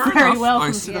 That's You're fair very enough.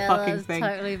 welcome to the Yeah, fucking that's thing.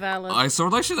 totally valid. I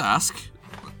thought I should ask.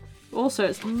 Also,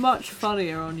 it's much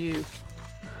funnier on you.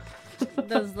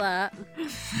 Does that.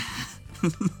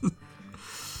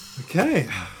 Okay,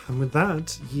 and with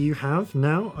that, you have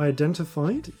now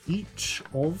identified each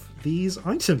of these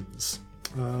items.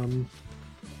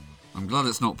 I'm glad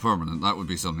it's not permanent. That would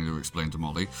be something to explain to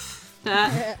Molly.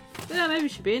 Yeah, maybe we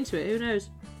should be into it. Who knows?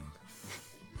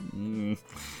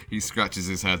 He scratches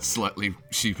his head slightly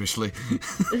sheepishly.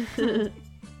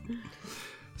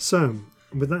 So,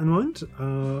 with that in mind,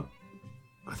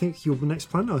 I think your next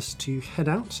plan is to head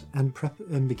out and prep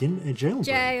and begin a jailbreak.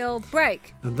 Jailbreak.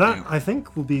 And that, I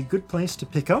think, will be a good place to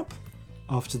pick up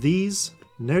after these,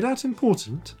 no doubt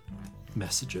important,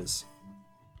 messages.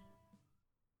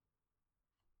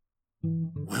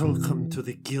 Welcome to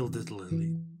the Gilded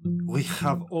Lily. We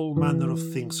have all manner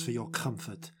of things for your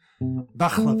comfort.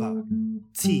 Baklava,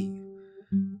 tea,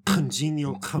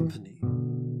 congenial company,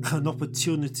 an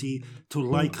opportunity to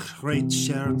like, rate,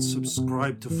 share and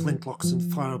subscribe to Flintlocks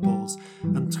and Fireballs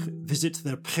and visit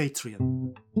their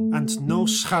Patreon. And no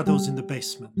shadows in the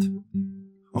basement.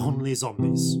 Only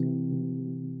zombies.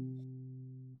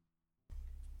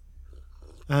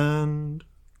 And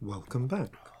welcome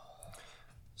back.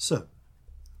 So,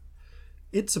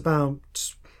 it's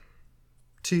about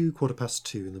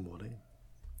 2:15 in the morning.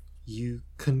 You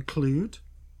conclude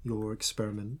your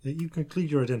experiment. You conclude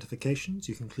your identifications.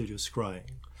 You conclude your scrying.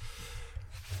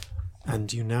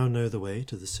 And you now know the way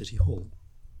to the city hall.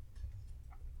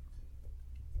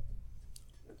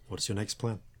 What's your next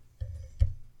plan?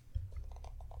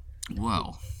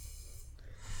 Well,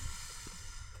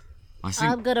 I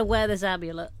think I'm gonna wear this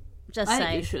amulet. Just I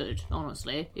think you saying. should,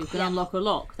 honestly. You can unlock a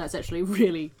lock. That's actually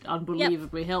really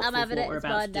unbelievably helpful I'm having for it. what we're It's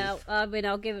about to mine do. now. I mean,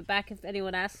 I'll give it back if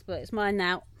anyone asks, but it's mine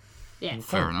now. Yeah.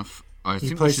 fair enough. I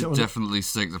think we place it should on- definitely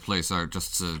stake the place out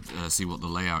just to see what the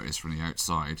layout is from the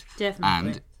outside. Definitely.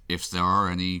 And if there are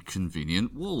any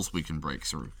convenient walls we can break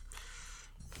through.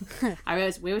 I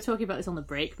realized we were talking about this on the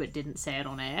break, but didn't say it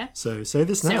on air. So say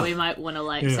this now. So we might want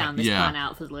to sound this Yeah. plan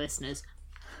out for the listeners.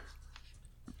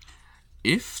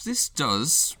 If this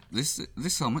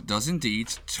helmet does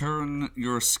indeed turn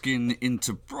your skin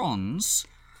into bronze,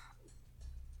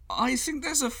 I think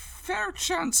there's a fair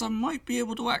chance I might be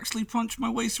able to actually punch my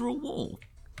way through a wall.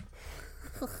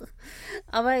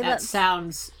 I mean, That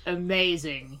sounds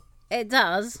amazing. it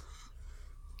does.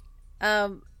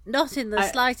 Not in the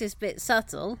slightest bit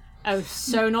subtle. Oh,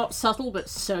 so not subtle, but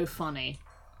so funny.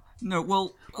 No,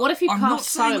 well, What if you I'm not cast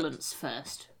saying- silence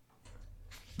first?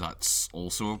 That's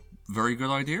also a very good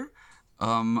idea.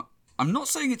 I'm not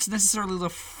saying it's necessarily the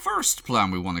first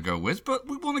plan we want to go with, but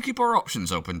we want to keep our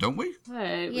options open, don't we? Oh,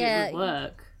 it Yeah. would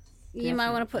work. You might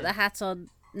want to put the hat on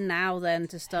now then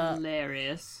to start?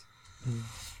 Hilarious.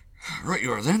 Right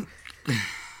you are then.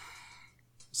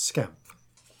 Scamp.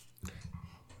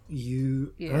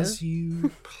 You, Yeah? as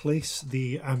you place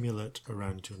the amulet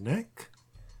around your neck,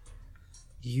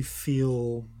 you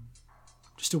feel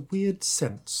just a weird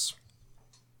sense.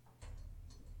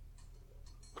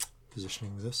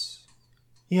 Positioning this.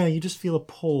 Yeah, you just feel a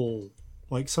pull,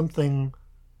 like something,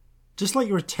 just like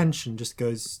your attention just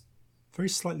goes very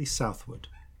slightly southward.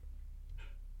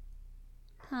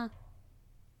 Huh.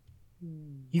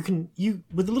 You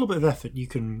with a little bit of effort, you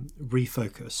can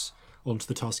refocus onto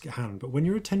the task at hand, but when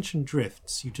your attention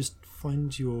drifts, you just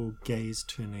find your gaze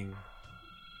turning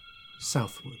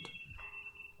southward.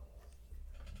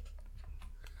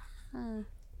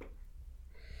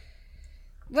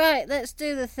 Right, let's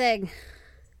do the thing.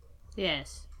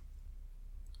 Yes.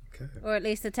 Okay. Or at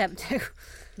least attempt to.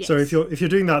 Yes. So if you're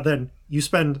doing that, then you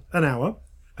spend an hour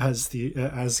as the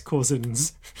as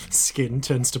Corzin's skin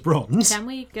turns to bronze. Can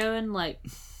we go and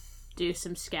do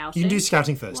some scouting? You can do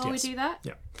scouting first. while yes. we do that.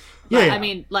 Yeah. Like, Yeah. I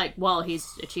mean, while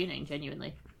he's attuning,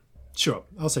 genuinely, Sure.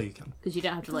 I'll say you can. because you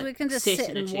don't have to We can just sit sit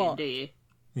and and attune, watch. do you?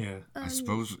 Yeah. I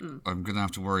suppose I'm going to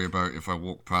have to worry about if I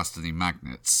walk past any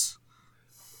magnets.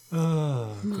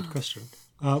 Good question.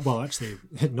 Well, actually,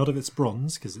 not if it's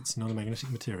bronze because it's not a magnetic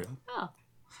material. Oh,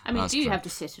 I mean, That's do you have correct. to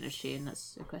sit and attune?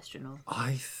 That's a question. Or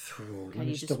I thought. Can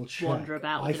you just wander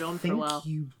about with it on for a while?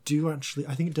 You do actually.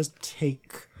 I think it does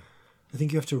take. I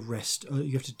think you have to rest.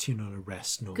 You have to tune on a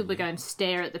rest. Normally. could we go and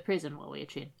stare at the prison while we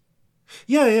attune?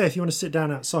 Yeah. If you want to sit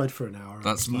down outside for an hour.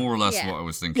 That's it's fine. more or less Yeah. what I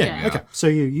was thinking. Yeah. Okay. So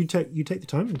you take the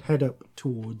time and head up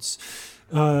towards,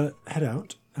 head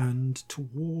out and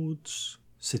towards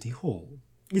City Hall.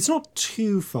 It's not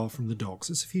too far from the docks.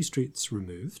 It's a few streets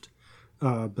removed,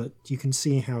 but you can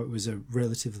see how it was a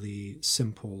relatively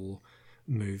simple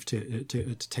move to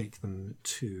take them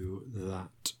to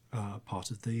that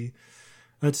part of the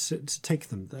to take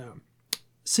them there.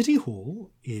 City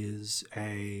Hall is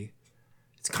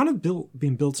it's kind of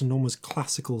been built in almost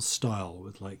classical style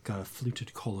with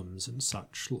fluted columns and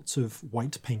such, lots of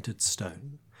white painted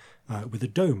stone with a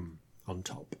dome on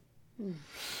top.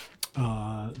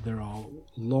 There are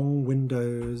long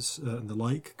windows and the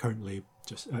like, currently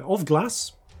just of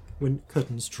glass,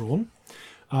 curtains drawn,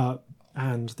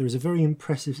 and there is a very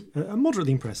impressive,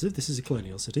 moderately impressive, this is a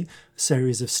colonial city,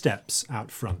 series of steps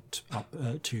out front up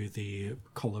to the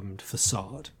columned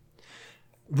facade.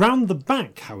 Round the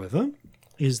back, however,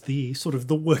 is the sort of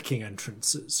the working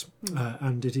entrances,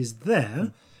 and it is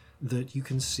there that you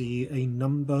can see a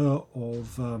number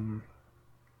of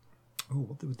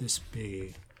what would this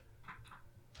be?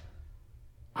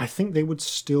 I think they would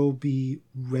still be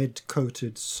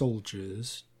red-coated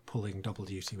soldiers pulling double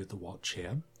duty with the watch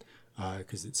here,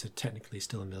 because it's technically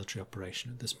still a military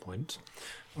operation at this point.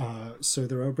 So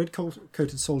there are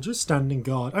red-coated soldiers standing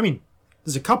guard. I mean,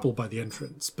 there's a couple by the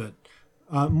entrance, but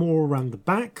more around the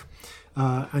back.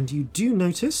 And you do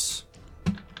notice,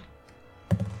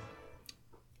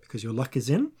 because your luck is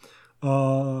in,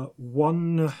 a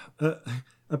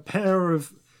pair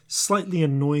of slightly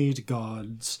annoyed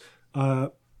guards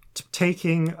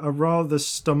taking a rather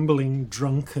stumbling,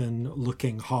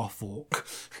 drunken-looking half-orc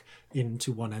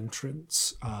into one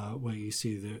entrance, where you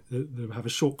see they have a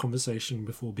short conversation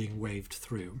before being waved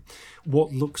through.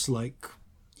 What looks like,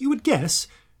 you would guess,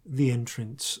 the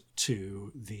entrance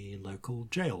to the local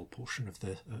jail portion of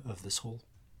this hall.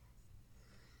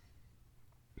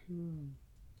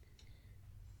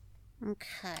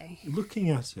 Okay. Looking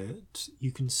at it,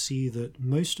 you can see that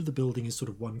most of the building is sort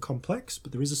of one complex,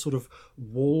 but there is a sort of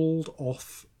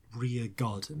walled-off rear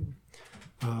garden.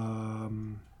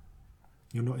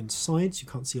 You're not inside, so you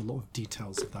can't see a lot of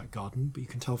details of that garden, but you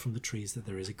can tell from the trees that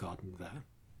there is a garden there.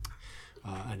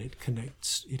 And it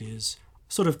is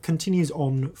sort of continues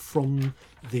on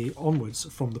onwards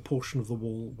from the portion of the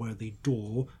wall where the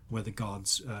door, where the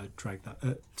guards drag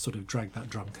that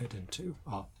drunkard into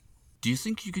are. Do you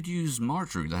think you could use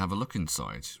Marjorie to have a look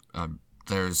inside? A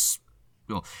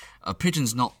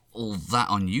pigeon's not all that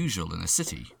unusual in a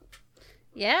city.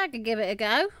 Yeah, I could give it a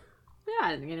go. Yeah,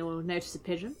 I don't think anyone would notice a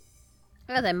pigeon.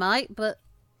 Well, they might, but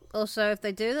also if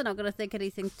they do, they're not going to think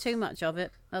anything too much of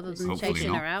it, other than Hopefully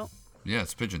chasing not. her out. Yeah,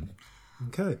 it's a pigeon.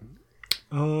 Okay.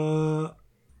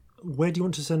 Where do you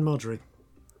want to send Marjorie?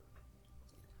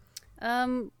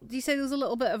 Do you say there was a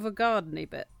little bit of a gardeny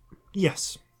bit?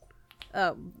 Yes.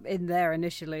 In there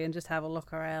initially, and just have a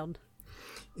look around.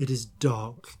 It is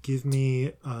dark. Give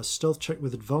me a stealth check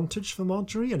with advantage for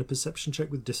Marjorie and a perception check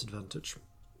with disadvantage.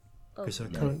 Because her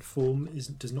current form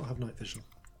does not have night vision.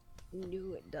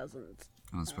 No, it doesn't.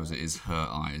 I suppose it is her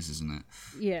eyes, isn't it?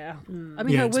 Yeah. I mean,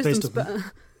 Yeah, her it's based wisdom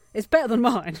off It's better than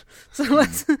mine, so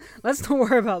let's not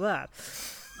worry about that.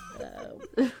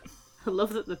 I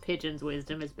love that the pigeon's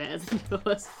wisdom is better than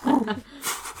yours.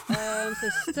 So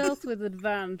stealth with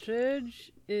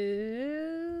advantage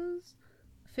is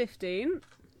 15.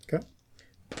 Okay.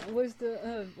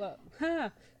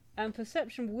 And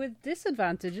perception with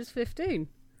disadvantage is 15.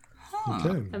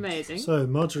 Okay. Amazing. So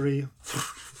Marjorie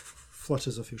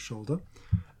flutters off your shoulder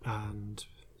and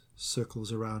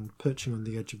circles around, perching on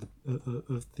the edge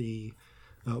of the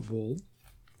wall,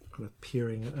 kind of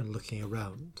peering and looking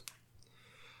around.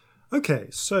 Okay,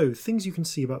 so things you can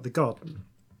see about the garden.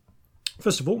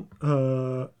 First of all,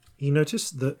 you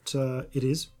notice that it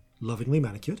is lovingly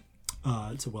manicured.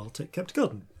 It's a well-kept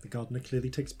garden. The gardener clearly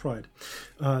takes pride.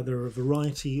 There are a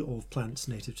variety of plants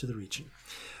native to the region,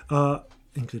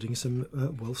 including some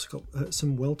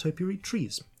well-topiary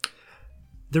trees.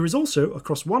 There is also,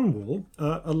 across one wall,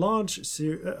 a large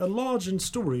and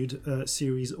storied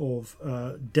series of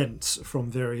dents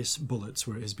from various bullets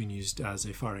where it has been used as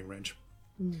a firing range.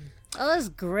 Oh, that's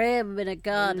grim in a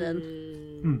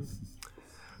garden.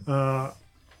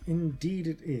 Indeed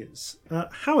it is.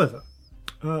 However,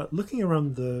 looking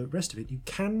around the rest of it, you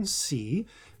can see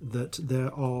that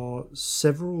there are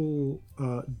several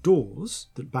doors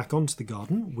that back onto the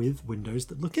garden with windows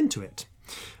that look into it.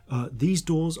 These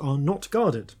doors are not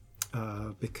guarded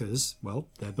because, well,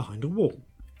 they're behind a wall.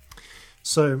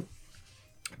 So,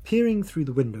 peering through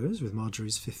the windows with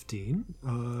Marjorie's 15,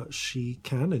 she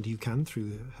can, and you can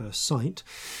through her sight,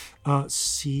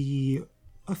 see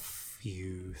a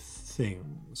few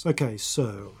things. Okay,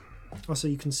 so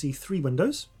you can see 3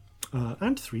 windows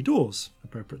and 3 doors,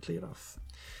 appropriately enough.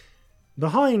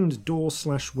 Behind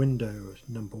door/window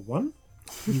number 1,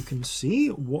 you can see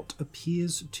what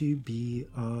appears to be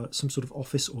some sort of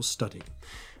office or study.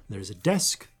 There is a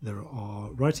desk, there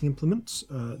are writing implements,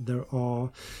 there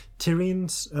are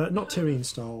not Tyrian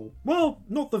style, well,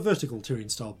 not the vertical Tyrian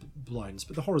style blinds,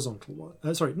 but the horizontal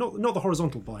one. Sorry, not the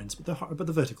horizontal blinds, but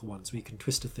the vertical ones where you can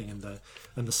twist a thing and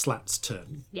the slats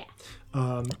turn. Yeah.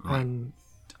 And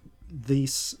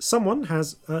someone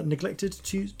has neglected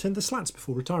to turn the slats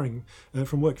before retiring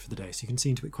from work for the day, so you can see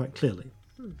into it quite clearly.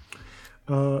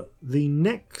 The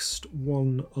next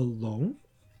one along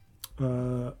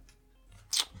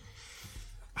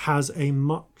has a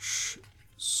much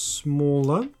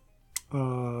smaller,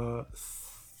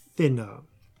 thinner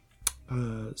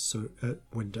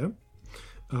window,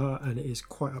 and it is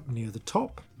quite up near the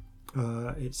top.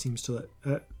 It seems to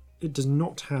it does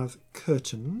not have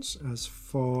curtains as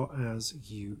far as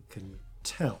you can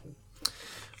tell.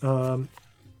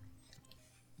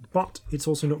 But it's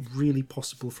also not really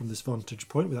possible from this vantage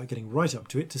point, without getting right up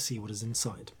to it, to see what is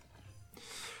inside.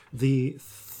 The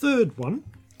third one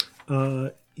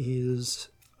is,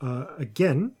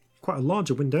 again, quite a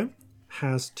larger window,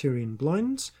 has Tyrian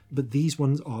blinds, but these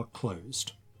ones are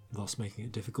closed, thus making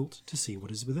it difficult to see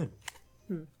what is within.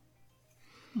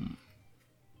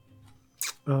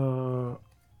 Trying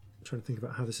to think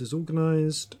about how this is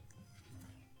organised.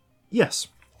 Yes.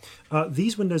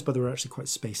 These windows, by the way, are actually quite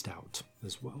spaced out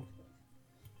as well.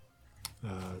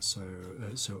 So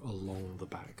along the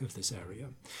back of this area,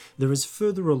 there is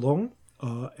further along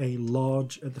a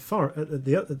large at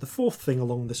the fourth thing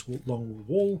along this long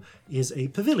wall is a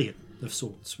pavilion of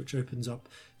sorts, which opens up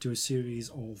to a series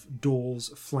of doors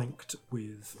flanked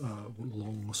with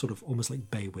long, sort of almost like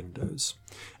bay windows.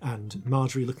 And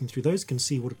Marjorie, looking through those, can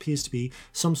see what appears to be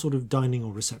some sort of dining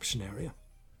or reception area.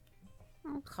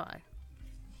 Okay.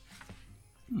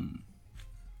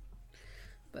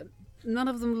 But none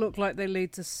of them look like they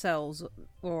lead to cells,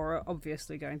 or are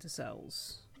obviously going to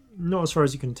cells. Not as far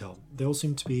as you can tell. They all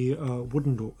seem to be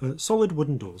solid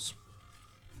wooden doors.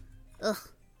 Ugh.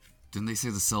 Didn't they say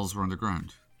the cells were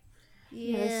underground?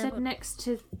 Yeah, they said next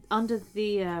to, under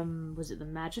the, was it the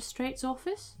magistrate's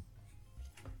office?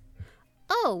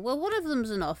 Oh, well, one of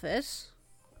them's an office.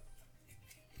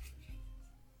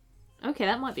 Okay,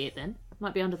 that might be it then.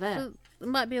 Might be under there. So there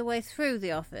might be a way through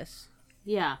the office.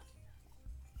 Yeah.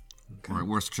 Okay. Right,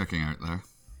 worth checking out there.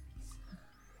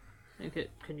 Okay,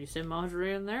 can you send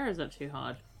Marjorie in there, or is that too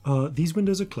hard? These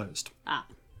windows are closed. Ah.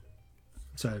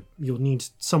 So you'll need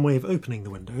some way of opening the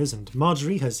windows, and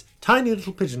Marjorie has tiny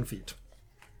little pigeon feet.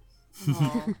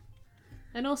 Aww.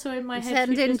 And also in my head,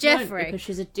 send she in just won't, Jeffrey. because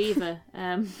she's a diva.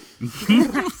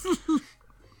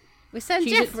 We send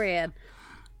She's Jeffrey in.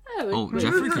 Oh,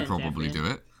 Jeffrey could probably do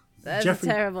it. That's Jeffrey-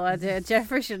 a terrible idea.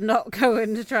 Jeffrey should not go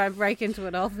in to try and break into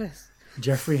an office.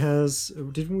 Jeffrey has...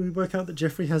 Didn't we work out that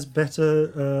Jeffrey has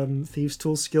better thieves'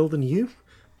 tools skill than you?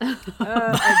 I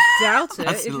doubt it.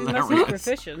 That's if you're not hilarious.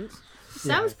 proficient.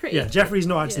 Sam's pretty. Yeah, Jeffrey's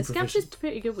not actually Scamps proficient. is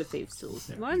pretty good with thieves'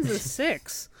 tools. Mine's a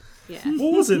 6. Yeah.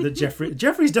 What was it that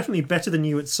Jeffrey's definitely better than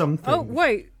you at something. Oh,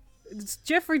 wait.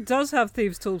 Jeffrey does have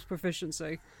Thieves' Tools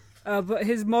proficiency, but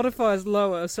his modifier's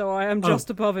lower, so I am just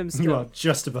above him still. You are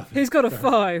just above him. He's got a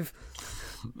 5.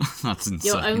 That's insane.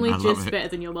 You're only I love just it. better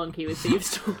than your monkey with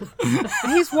thieves' tools.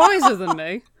 He's wiser than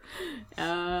me.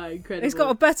 Incredible. He's got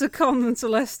a better con than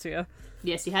Celestia.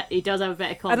 Yes, he does have a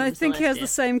better con. And I than think he has the Celestia.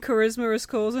 same charisma as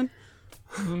Corzin.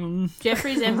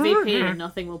 Jeffrey's MVP, and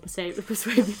nothing will persuade me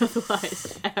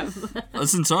otherwise.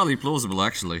 That's entirely plausible,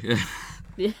 actually.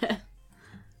 Yeah.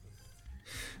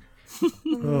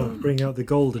 Oh, bring out the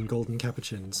golden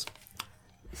capuchins.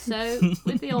 So,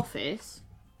 with the office,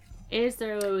 is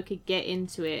there a way we could get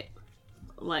into it,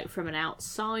 like, from an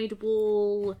outside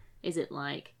wall? Is it,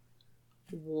 like,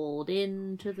 walled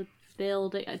into the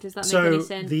building? Does that make any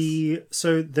sense?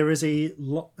 So there is a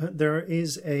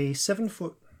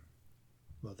 7-foot.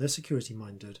 Well, they're security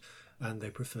minded, and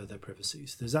they prefer their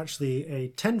privacies. There's actually a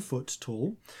 10-foot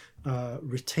tall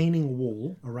retaining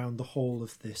wall around the whole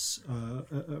of this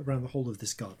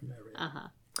garden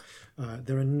area.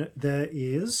 There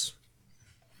is.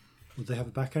 Would they have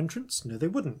a back entrance? No, they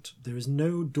wouldn't. There is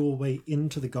no doorway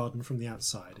into the garden from the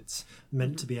outside. It's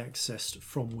meant to be accessed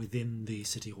from within the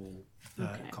City Hall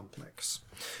complex.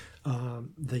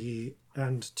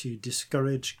 And to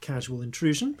discourage casual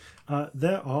intrusion,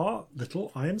 there are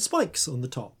little iron spikes on the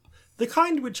top. The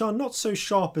kind which are not so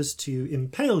sharp as to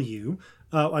impale you.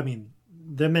 I mean,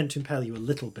 they're meant to impale you a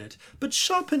little bit, but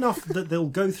sharp enough that they'll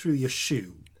go through your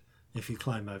shoe if you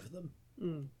climb over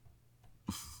them.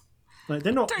 Like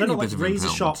they're not like razor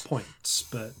sharp points,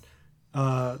 but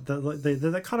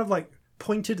they're kind of like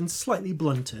pointed and slightly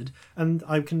blunted, and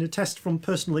I can attest from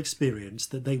personal experience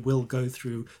that they will go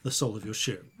through the sole of your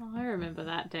shoe. Oh, I remember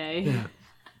that day. Yeah.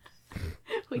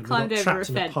 We And climbed got over a trapped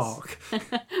in a fence park.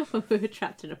 when we were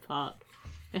trapped in a park,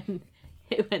 and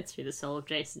it went through the sole of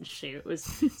Jason's shoe. It was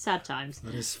sad times.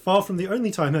 That is far from the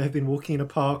only time I have been walking in a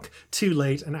park too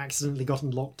late and accidentally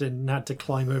gotten locked in and had to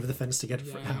climb over the fence to get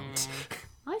out.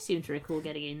 I seem to recall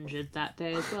getting injured that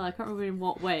day as well. I can't remember in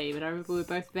what way, but I remember we were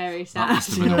both very That sad. must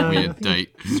have been a weird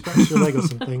date. Scratched your leg or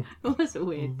something, It was a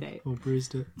weird day. or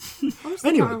bruised it. Honestly, Anyway.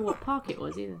 I can't remember what park it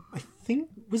was either. I think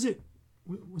was it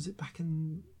back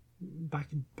in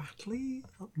Batley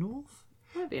up north?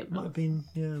 Might be up Might have north.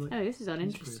 been like Oh, this is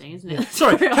uninteresting, isn't it?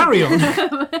 Sorry, carry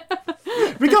on.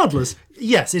 Regardless,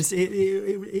 yes, if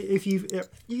you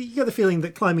get the feeling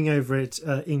that climbing over it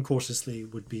incautiously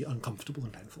would be uncomfortable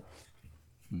and painful,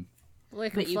 We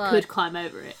can But you fly. could climb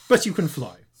over it, but you can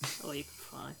fly. or you could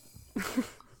fly.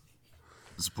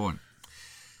 That's the point.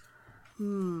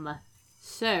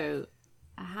 So,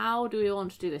 how do we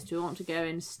want to do this? Do we want to go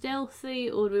in stealthy,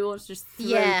 or do we want to just throw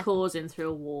Yeah. cores in through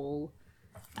a wall?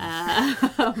 I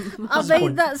the mean,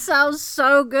 point. that sounds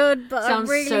so good, but Sounds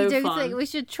I really so do fun. think we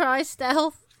should try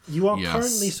stealth. You are Yes.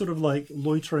 currently sort of like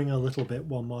loitering a little bit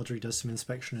while Marjorie does some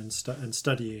inspection and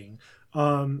studying.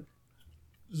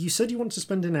 You said you want to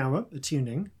spend an hour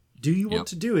attuning. Do you want Yep.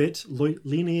 to do it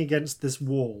leaning against this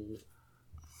wall?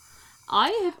 I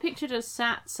have pictured us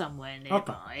sat somewhere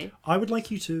nearby, I would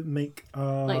like you to make.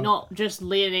 like not just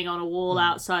leaning on a wall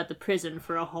outside the prison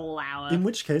for a whole hour. In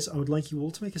which case, I would like you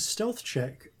all to make a stealth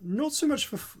check. Not so much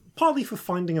partly for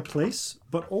finding a place,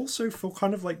 but also for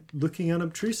kind of like looking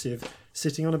unobtrusive,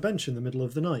 sitting on a bench in the middle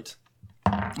of the night.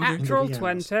 Natural Yes.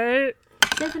 20.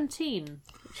 17,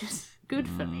 which is good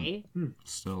for me.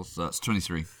 Still, that's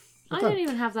 23. I don't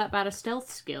even have that bad a stealth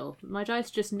skill. My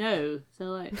dice just know. So,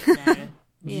 like, no.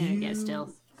 You don't get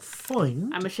stealth.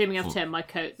 Find. I'm assuming I've turned my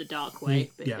coat the dark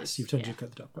way. Yes, because, you've turned yeah, your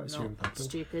coat the dark way, so you're in not purple.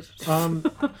 stupid.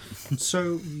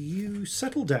 So you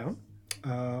settle down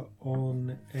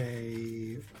on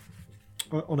a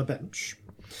bench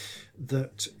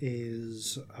that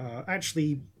is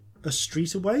actually a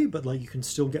street away, but like you can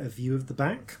still get a view of the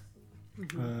back.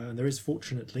 And there is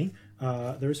fortunately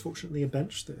a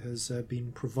bench that has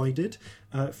been provided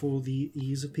for the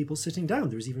ease of people sitting down.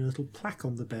 There is even a little plaque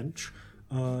on the bench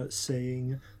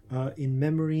saying in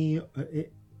memory.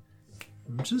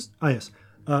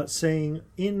 Saying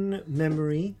in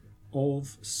memory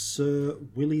of Sir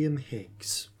William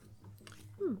Higgs,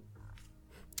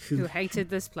 Who hated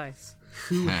this place.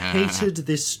 who hated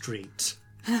this street.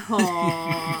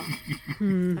 Aww.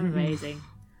 Amazing.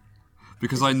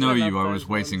 Because I know I love you, I was those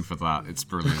waiting for that. It's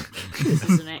brilliant. This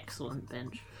is an excellent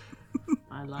bench.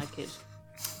 I like it.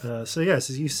 So yes,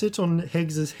 as you sit on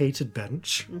Higgs's hated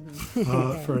bench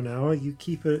for an hour, you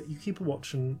keep a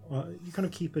watch and you kind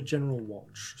of keep a general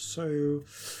watch. So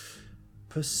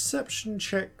perception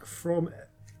check from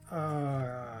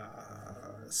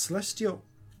Celestial.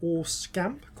 or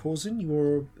Scamp, Corzin,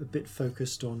 you're a bit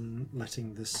focused on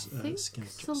letting this I think Scamp.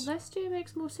 Celestia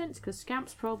makes more sense because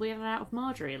Scamp's probably in and out of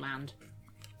Marjorie land.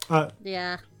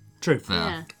 Yeah. True. Fair.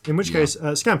 Yeah. In which case,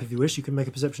 Scamp, if you wish, you can make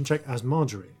a perception check as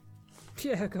Marjorie.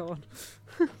 Yeah, go on.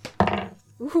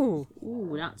 Ooh.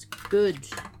 Ooh, that's good.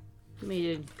 Give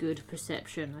me a good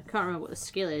perception. I can't remember what the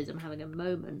skill is. I'm having a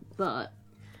moment, but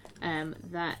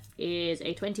that is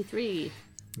a 23.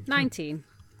 19.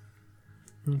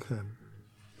 Okay.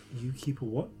 You keep a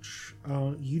watch.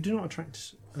 You do not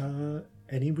attract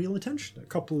any real attention. A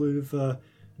couple of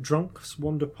drunks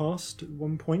wander past at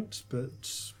one point,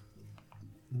 but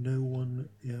no one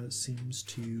seems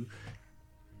to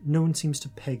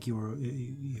peg your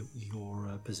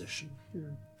position.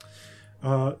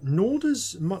 Nor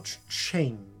does much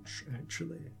change,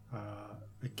 actually.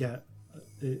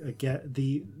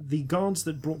 The guards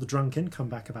that brought the drunk in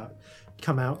come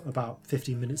out about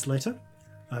 15 minutes later,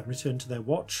 return to their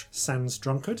watch, sans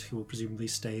drunkard, who will presumably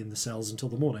stay in the cells until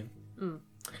the morning.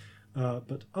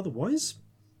 But otherwise,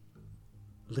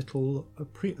 little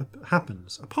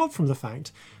happens, apart from the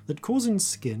fact that Corzin's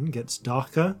skin gets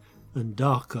darker and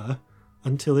darker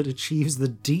until it achieves the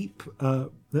deep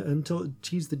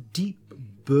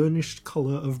burnished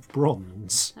colour of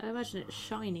bronze. I imagine it's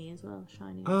shiny as well.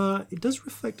 Shiny. It does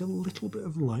reflect a little bit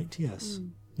of light, yes.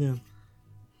 Yeah.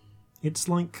 It's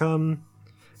like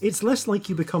it's less like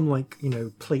you become like,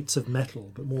 plates of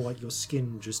metal, but more like your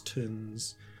skin just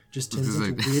turns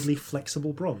into weirdly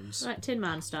flexible bronze. Like Tin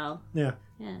Man style. Yeah.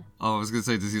 Yeah. Oh, I was going to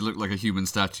say, does he look like a human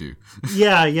statue?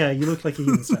 Yeah, you look like a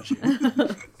human statue.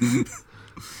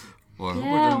 Well,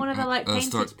 Yeah, one of the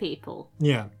painted people.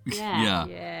 Yeah. Yeah.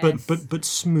 Yeah. But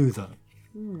smoother.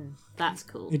 That's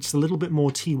cool. It's a little bit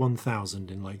more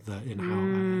T1000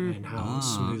 in how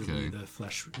smoothly okay. the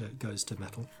flesh goes to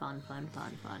metal. Fun.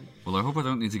 Well, I hope I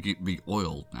don't need to be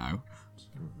oiled now.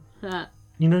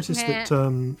 You notice that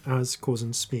as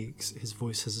Corzin speaks, his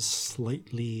voice has a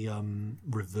slightly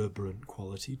reverberant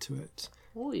quality to it,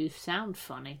 Oh, you sound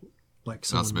funny. like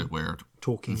That's a someone bit weird.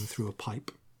 talking through a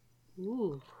pipe.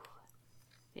 Ooh.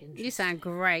 You sound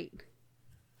great.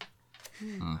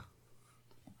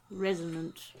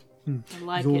 Resonant. I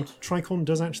like Your it. tricorn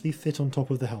does actually fit on top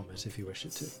of the helmet if you wish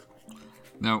it to.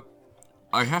 Now,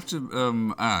 I have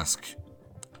to ask,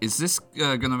 is this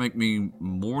going to make me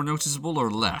more noticeable or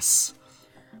less?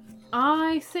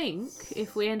 I think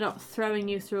if we end up throwing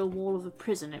you through a wall of a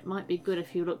prison, it might be good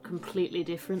if you look completely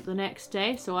different the next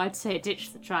day. So I'd say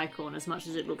ditch the tricorn as much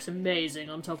as it looks amazing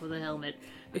on top of the helmet.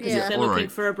 Because if they're looking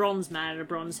for a bronze man in a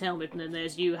bronze helmet, and then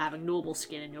there's you having normal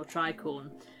skin in your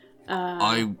tricorn.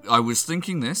 I was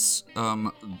thinking this.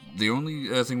 The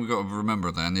only thing we've got to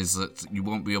remember then is that you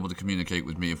won't be able to communicate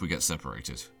with me if we get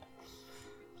separated.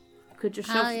 Could you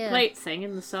shove the plate thing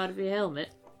in the side of your helmet?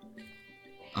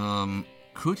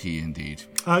 Could he indeed?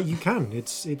 You can.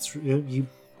 It's the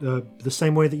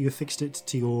same way that you affixed it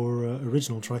to your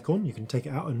original tricorn. You can take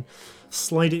it out and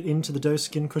slide it into the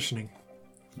doeskin cushioning.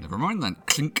 Never mind then.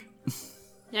 Clink.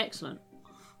 Excellent.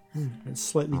 It's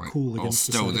slightly cool I'll against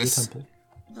the stow side this. of the temple.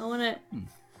 I want to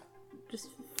just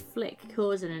flick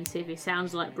Corzin and see if he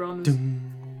sounds like bronze.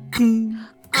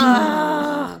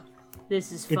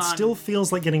 This is fun. It still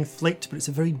feels like getting flicked, but it's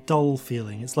a very dull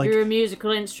feeling. It's like You're a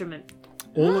musical instrument.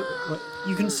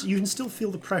 you can still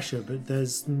feel the pressure, but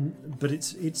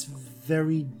it's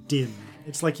very dim.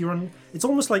 It's like it's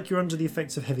almost like you're under the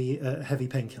effects of heavy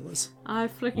painkillers. I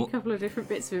flick a couple of different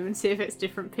bits of him and see if it's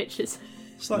different pitches.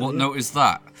 Slightly, What note is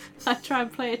that? I try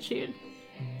and play a tune.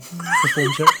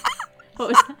 Perform check. What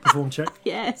was that? Perform check.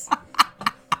 Yes.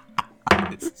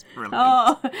 This is brilliant.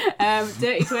 Oh,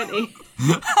 dirty 20.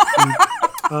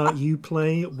 You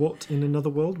play what in another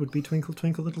world would be Twinkle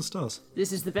Twinkle Little Stars.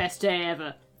 This is the best day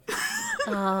ever.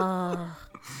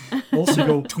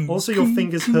 Also, your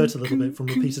fingers hurt a little bit from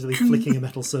repeatedly flicking a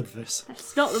metal surface.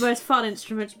 It's not the most fun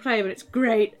instrument to play, but it's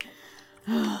great.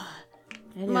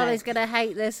 Anyway. Molly's gonna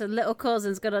hate this, and little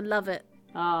Corzin's gonna love it.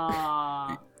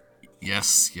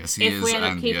 Yes, he is. If we end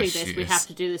up and keeping yes, this, she we is. have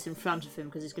to do this in front of him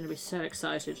because he's going to be so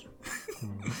excited.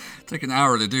 Take an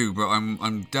hour to do, but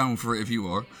I'm down for it if you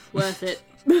are. Worth it.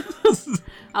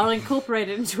 I'll incorporate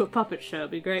it into a puppet show. It'll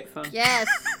be great fun. Yes.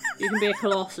 You can be a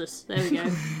colossus. There we go.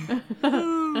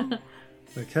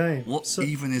 Okay. What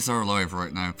even is our life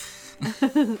right now?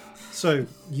 So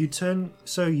you turn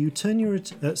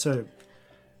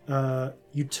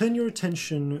your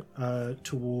attention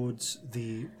towards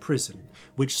the prison,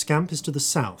 which Scamp is to the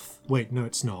south. Wait, no,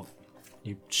 it's not.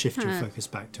 You shift your focus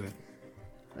back to it.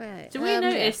 Right. Do we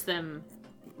notice them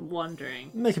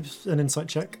wandering? Make an insight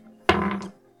check.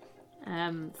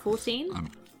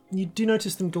 14? you do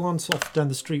notice them glance off down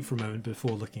the street for a moment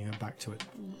before looking back to it.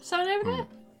 Someone over there?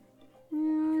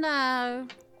 No.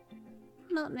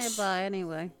 Not nearby,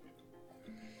 anyway.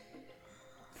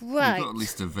 You've Right. got at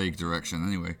least a vague direction,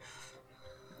 anyway.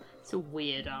 It's a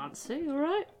weird answer. You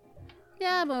alright?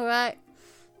 Yeah, I'm alright.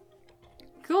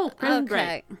 Cool. Prison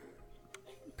Okay. break.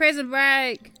 Prison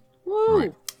break. Woo!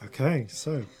 Right. Okay,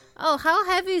 so Oh, how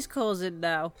heavy's Corzin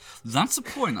now? That's a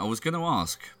point I was going to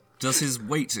ask. Does his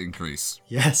weight increase?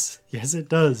 yes, it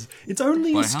does. It's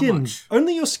only By your how skin. much?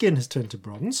 Only your skin has turned to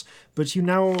bronze, but you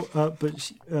now. What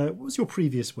was your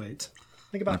previous weight?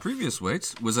 Think My about. previous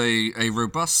weight was a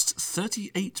robust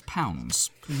 38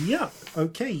 pounds. Yeah.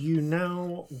 Okay, you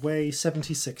now weigh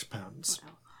 76 pounds.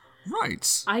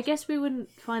 Right. I guess we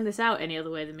wouldn't find this out any other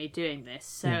way than me doing this.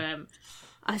 So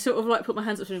I sort of like put my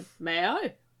hands up and may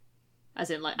I? As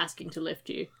in like asking to lift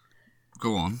you.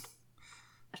 Go on.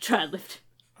 I try and lift.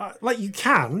 Like you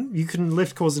can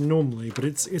lift Corzin normally, but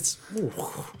it's just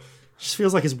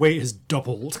feels like his weight has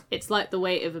doubled. It's like the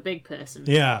weight of a big person.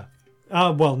 Yeah.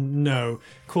 Well, no.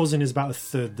 Corzin is about a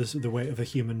third the weight of a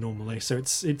human normally, so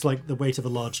it's like the weight of a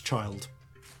large child.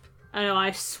 I know,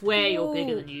 I swear you're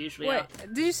bigger Ooh, than you usually Wait, are.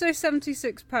 did you say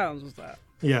 76 pounds was that?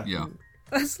 Yeah. Yeah.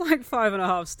 That's like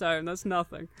 5.5 stone. That's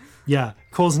nothing. Yeah.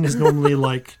 Corzin is normally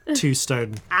like 2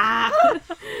 stone.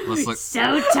 That's like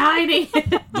So tiny!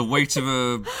 the weight of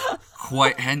a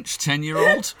quite hench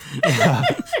 10-year-old.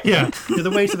 Yeah. You're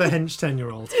the weight of a hench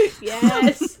 10-year-old.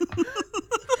 Yes!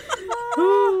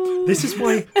 This is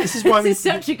why This we is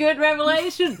such a good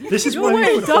revelation! this is Your why we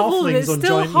weight put doubled. halflings It's on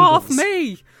still giant half eagles.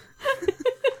 me.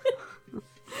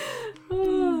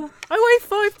 I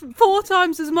weigh 4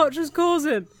 times as much as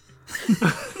Corzin.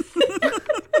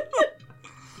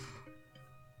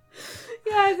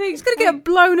 Yeah, I think He's gonna get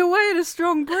blown away in a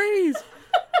strong breeze.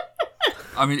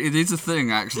 I mean, it is a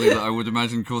thing, actually, that I would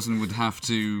imagine Corzin would have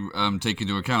to take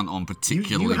into account on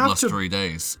particularly have to- blustery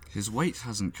days. His weight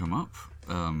hasn't come up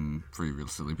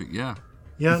previously, but yeah.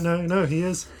 Yeah, no, he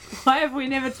is. Why have we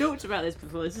never talked about this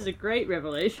before? This is a great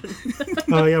revelation.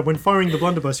 Oh yeah, when firing the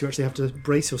blunderbuss, you actually have to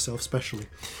brace yourself specially.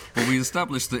 Well, we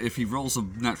established that if he rolls a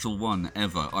natural one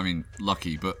ever, I mean,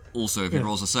 lucky, but also if he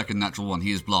rolls a second natural one,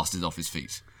 he is blasted off his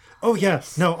feet. Oh yeah,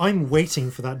 no, I'm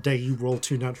waiting for that day you roll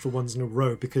 2 natural ones in a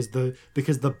row because the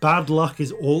bad luck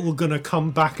is all gonna come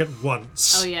back at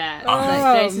once. Oh yeah, Oh,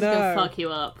 like, Jason's no. gonna fuck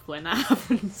you up when that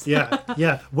happens.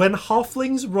 Yeah. When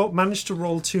halflings manage to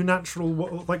roll 2 natural,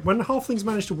 when halflings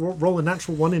manage to roll a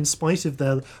natural 1 in spite of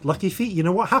their lucky feat, you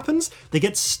know what happens? They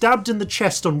get stabbed in the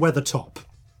chest on Weathertop.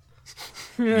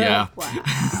 Yeah.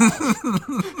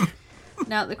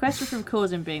 Now, the question from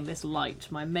Corzin being this light,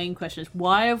 my main question is,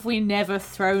 why have we never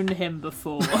thrown him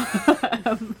before?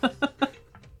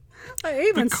 Like,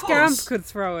 even Because- Scamp could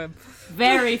throw him.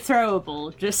 Very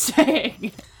throwable, just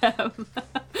saying.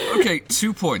 Okay,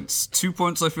 2 points. 2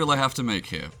 points I feel I have to make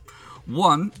here.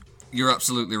 1, you're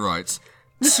absolutely right.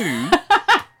 2,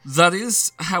 that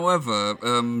is, however,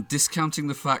 discounting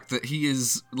the fact that he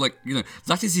is,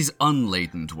 that is his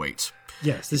unladen weight.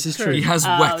 Yes, this is true. He has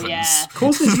Oh, weapons. yeah.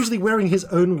 Corzin is usually wearing his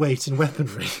own weight in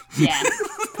weaponry. Yeah,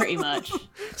 pretty much.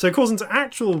 So Corzin's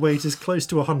actual weight is close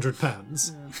to 100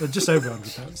 pounds. Just over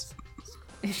 100 pounds.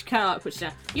 She kind of like puts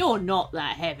down. You're not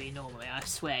that heavy normally, I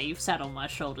swear. You've sat on my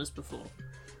shoulders before.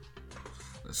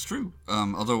 That's true.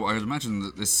 Although I would imagine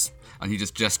that this, and he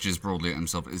just gestures broadly at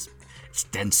himself, it's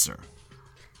denser.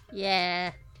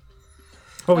 Yeah.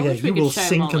 Oh I yeah, wish we you could will show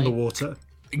sink in Molly. the water.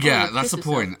 Yeah, Oh, that's the kiss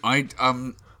point. I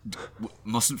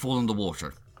mustn't fall in the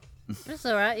water. That's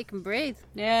alright, you can breathe.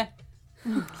 Yeah.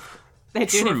 They do it every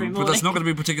True, morning. but that's not going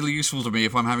to be particularly useful to me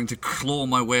if I'm having to claw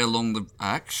my way along the.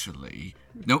 Actually,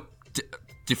 nope.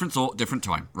 Different thought, different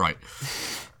time. Right.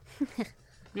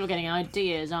 You're getting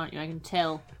ideas, aren't you? I can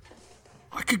tell.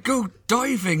 I could go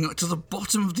diving to the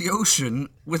bottom of the ocean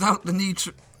without the need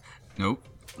to. Nope.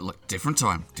 Look, different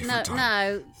time. No, Different time.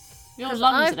 no. Your 'Cause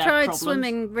lungs I've would have tried problems.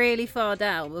 swimming really far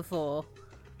down before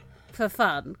for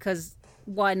fun, because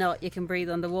why not? You can breathe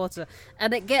underwater.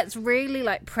 And it gets really,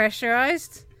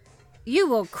 pressurized. You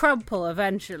will crumple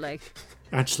eventually.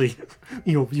 Actually,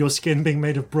 your skin being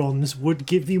made of bronze would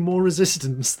give you more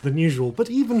resistance than usual, but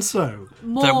even so.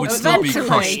 More There would still be eventually.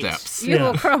 crush depths. You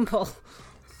Yeah. will crumple.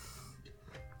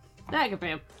 That could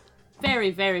be a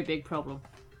very, very big problem.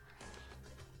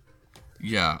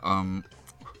 Yeah.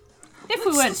 If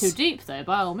we weren't too deep, though,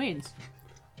 by all means.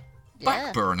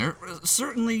 Yeah. Backburner.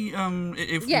 Certainly,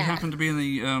 if we Yeah. happen to be in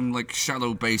the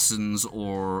shallow basins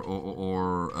or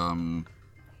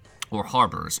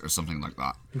harbors or something like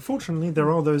that. Unfortunately,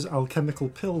 there are those alchemical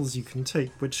pills you can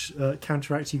take which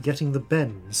counteract you getting the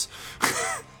bends.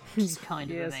 Which is kind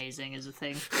of Yes. amazing as a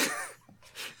thing.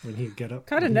 when he'd get up.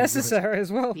 Kind of necessary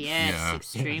as well. Yes, Yeah.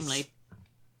 extremely.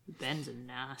 Bends are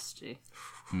nasty.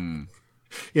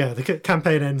 Yeah, the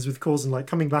campaign ends with Corzin like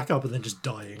coming back up and then just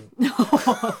dying.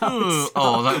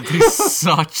 Oh, that would be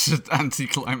such an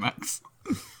anticlimax.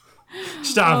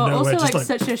 Just out of nowhere, Also, just like, like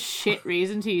such a shit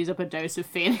reason to use up a dose of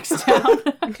Phoenix Down.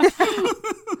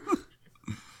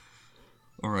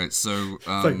 All right, so it's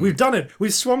like, we've done it.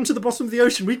 We've swum to the bottom of the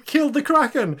ocean. We killed the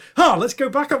Kraken. Let's go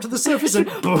back up to the surface and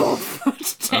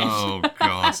oh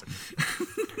god,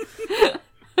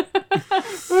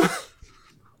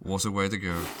 what a way to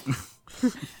go!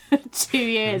 2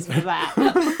 years for that.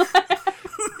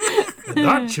 And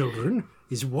that, children,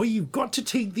 is why you've got to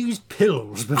take these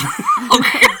pills. You're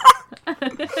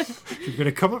going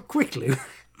to come up quickly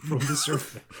from the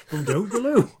surface, from down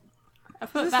below.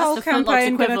 This whole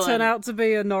campaign going to turn out to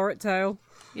be a Norrit tale.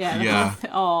 Yeah. Yeah.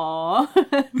 Aww.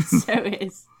 So it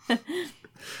is.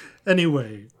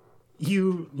 Anyway,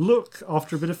 you look,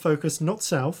 after a bit of focus, not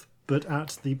south, but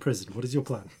at the prison. What is your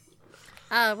plan?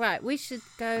 Right, we should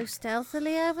go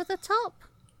stealthily over the top.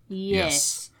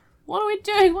 Yes. What are we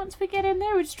doing once we get in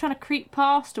there? We're just trying to creep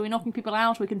past? Are we knocking people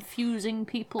out? Are we confusing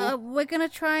people? We're going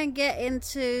to try and get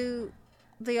into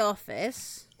the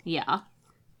office Yeah.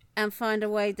 and find a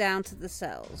way down to the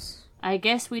cells. I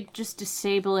guess we'd just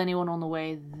disable anyone on the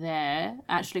way there.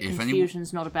 Actually, If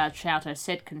confusion's not a bad shout. I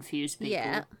said confuse people.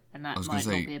 Yeah. And that was might gonna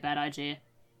say- not be a bad idea.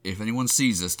 If anyone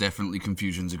sees us, definitely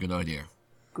confusion's a good idea.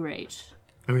 Great.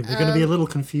 I mean, they're going to be a little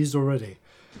confused already.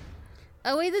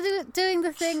 Are we doing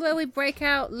the thing where we break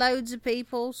out loads of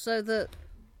people so that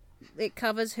it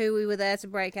covers who we were there to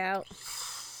break out?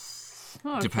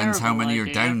 Oh, Depends how terrible many are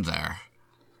idea. down there.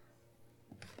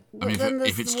 I mean, Then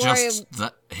if there's it's the worry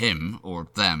just him or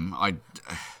them, I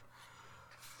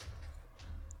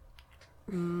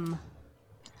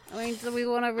mean, do we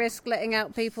want to risk letting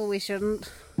out people we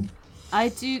shouldn't?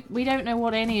 We don't know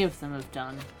what any of them have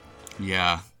done.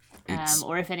 yeah, it's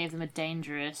Or if any of them are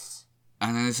dangerous.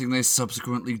 and anything they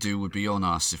subsequently do would be on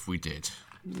us if we did.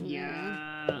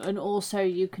 Yeah. And also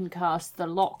you can cast the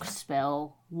lock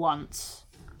spell once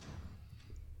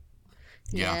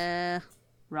Yeah.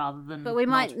 rather than But we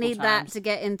might multiple need that times. to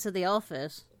get into the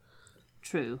office.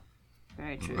 True.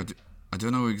 Very true. I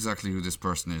don't know exactly who this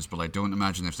person is, but I don't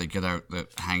imagine if they get out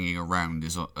that hanging around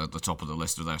is at the top of the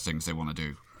list of their things they want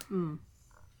to do.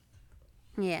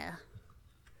 Yeah.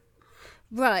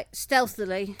 Right,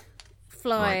 stealthily.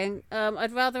 Flying.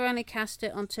 I'd rather only cast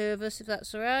it on 2 of us, if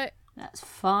that's alright. That's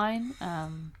fine. Do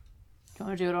you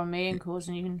want to do it on me and Cause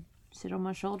and you can sit on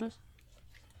my shoulders?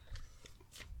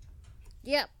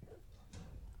 Yep.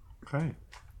 Okay.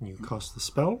 You cast the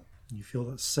spell. You feel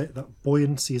that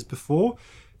buoyancy as before.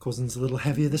 Corzin's a little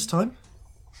heavier this time.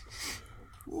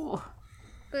 Ooh.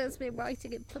 There's me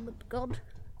writing it from the god.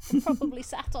 I probably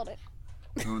sat on it.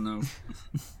 Oh no.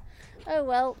 Oh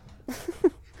well,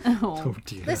 Oh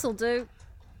dear. this'll do.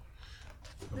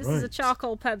 This is a Right.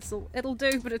 charcoal pencil. It'll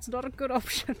do, but it's not a good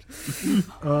option.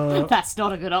 That's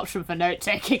not a good option for note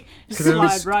taking. Just Can I slide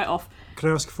ask- right off. Could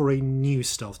I ask for a new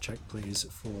stealth check, please,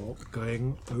 for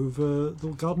going over the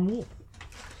garden wall?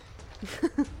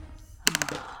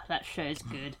 That show's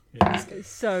good. It's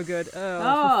so good.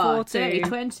 Oh, For 14.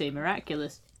 20,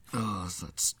 miraculous. Oh,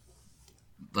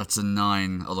 that's a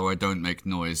 9. Although I don't make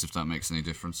noise, if that makes any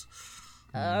difference.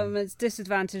 It's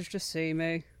disadvantaged to see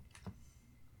me.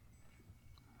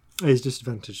 It's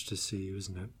disadvantage to see you,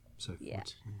 isn't it? So Yeah.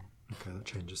 14. Okay, that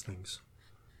changes things.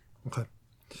 Okay.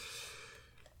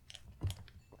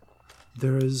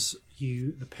 There is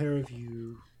the pair of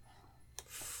you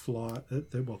fly.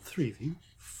 3 of you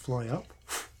fly up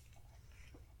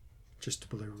just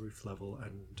below roof level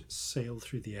and sail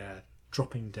through the air,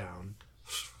 dropping down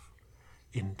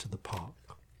into the park.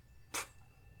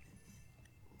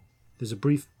 There's a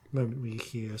brief moment where you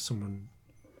hear someone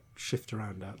shift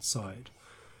around outside,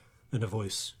 and a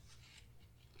voice.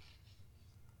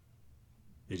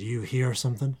 Did you hear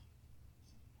something?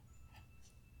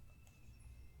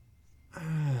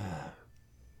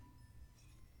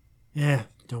 Yeah,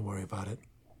 don't worry about it.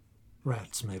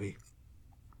 Rats, maybe.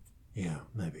 Yeah,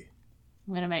 maybe.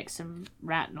 I'm going to make some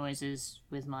rat noises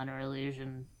with minor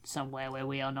illusion somewhere where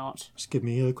we are not. Just give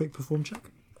me a quick perform check.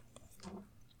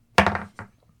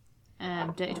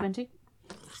 Dirty 20?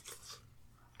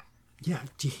 Yeah,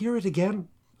 do you hear it again?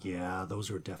 Yeah, those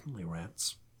are definitely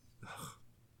rats. Ugh.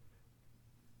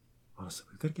 Honestly,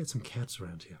 we've got to get some cats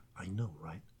around here. I know,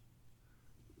 right?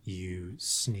 You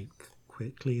sneak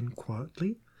quickly and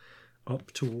quietly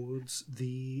up towards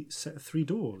the set of 3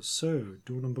 doors. So,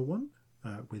 door number 1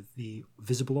 with the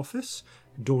visible office.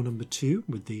 Door number 2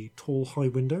 with the tall high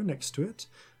window next to it.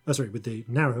 With the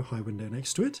narrow high window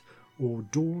next to it. or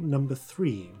door number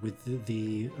 3 with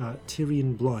the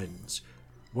Tyrian blinds.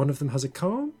 One of them has a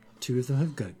car, 2 of them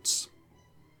have goats.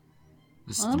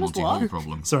 This is the Monty Hall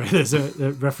problem. Sorry, there's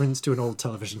a reference to an old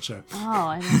television show. Oh,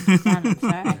 I don't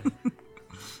understand.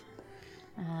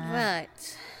 I'm sorry.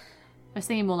 Right. I was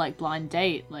thinking more like Blind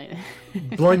Date. Like,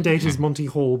 Blind Date is Monty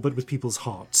Hall, but with people's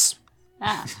hearts.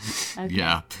 okay.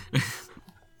 Yeah. I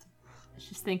was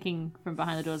just thinking from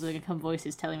behind the doors, are going to come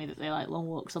voices telling me that they like long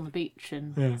walks on the beach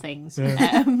and things. So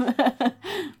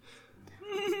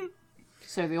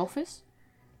the office?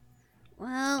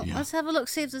 Well, let's have a look,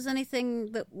 see if there's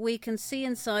anything that we can see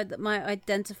inside that might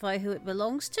identify who it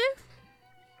belongs to.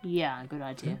 Yeah, good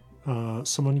idea.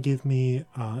 Someone give me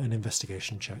an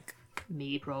investigation check.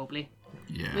 Me, probably.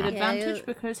 Yeah. With advantage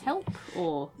because help?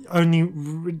 Or... Only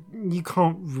you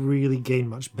can't really gain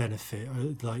much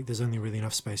benefit. Like, there's only really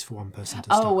enough space for one person to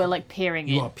start. Oh, we're like peering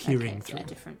in. You are peering okay, through. Yeah,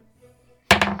 different.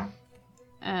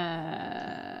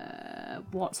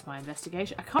 What's my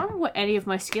investigation? I can't remember what any of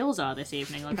my skills are this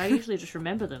evening. Like, I usually just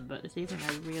remember them, but this evening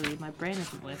my brain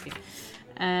isn't working.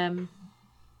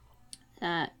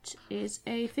 That is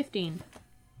a 15.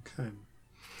 Okay.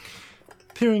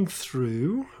 Peering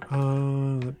through,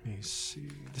 let me see.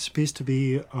 This appears to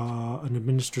be an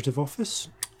administrative office.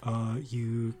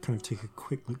 You kind of take a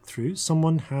quick look through.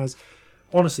 Someone has,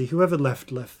 honestly, whoever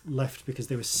left because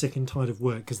they were sick and tired of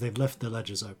work because they've left their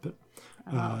ledgers open.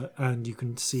 And you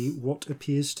can see what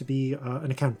appears to be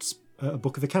a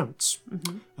book of accounts,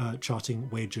 charting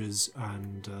wages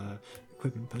and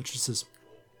equipment purchases.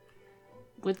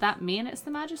 Would that mean it's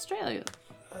the magistrate?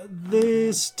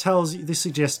 This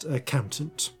suggests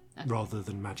accountant rather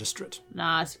than magistrate.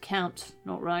 Nah, it's account.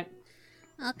 Not right.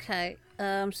 Okay,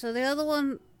 so the other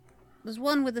one, there's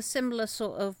one with a similar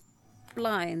sort of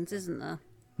blinds, isn't there?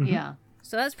 Mm-hmm. Yeah.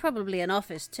 So that's probably an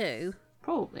office too.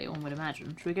 Probably, one would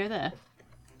imagine. Should we go there?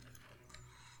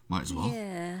 Might as well.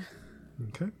 Yeah.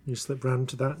 Okay, you slip round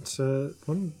to that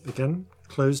one. Again,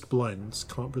 closed blinds.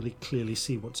 Can't really clearly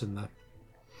see what's in there.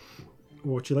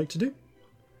 What would you like to do?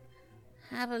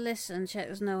 Have a listen, check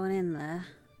there's no one in there.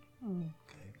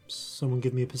 Someone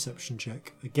give me a perception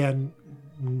check. Again,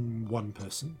 one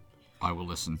person. I will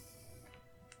listen.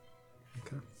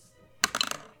 Okay.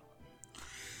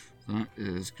 That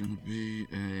is going to be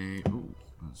a... Ooh,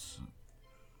 that's...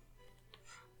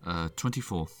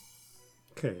 24.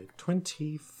 Okay,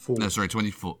 24. No, sorry,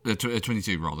 24.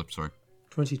 22, rather, sorry.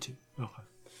 22. Okay.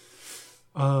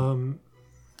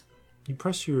 You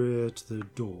press your ear to the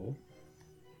door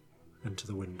and to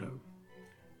the window.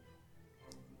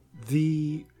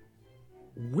 The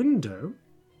window,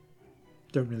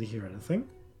 don't really hear anything,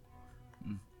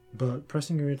 but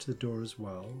pressing your ear to the door as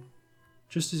well,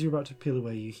 just as you're about to peel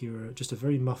away, you hear just a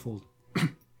very muffled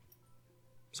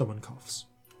someone coughs.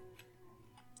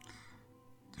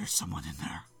 There's someone in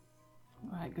there.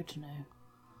 Right, good to know.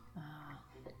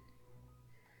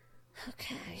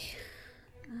 Okay.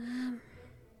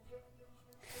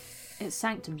 It's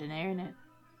sanctum dinner, isn't it?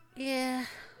 Yeah.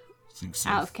 I think so.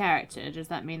 Out of character, does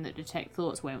that mean that detect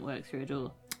thoughts won't work through a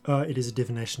door? It is a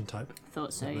divination type.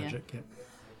 Thought so, of yeah. magic, yeah.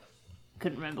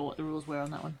 Couldn't remember what the rules were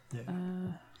on that one. Yeah.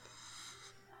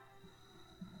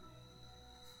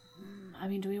 I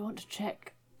mean, do we want to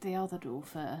check the other door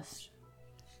first?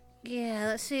 Yeah,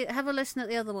 let's see. Have a listen at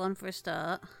the other one for a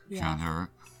start. Can't hear it.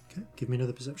 Okay, give me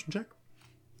another perception check.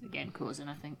 Again, causing,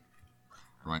 I think.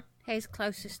 Right. He's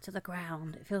closest to the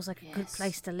ground. It feels like a good Yes.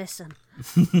 place to listen.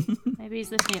 Maybe he's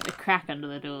listening at the crack under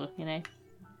the door, you know?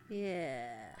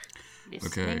 Yeah.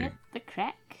 Listening Okay. at the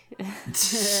crack.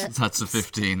 That's a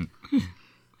 15.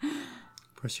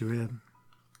 Press your ear.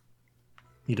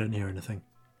 You don't hear anything.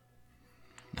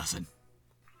 Nothing.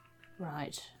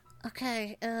 Right.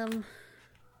 Okay,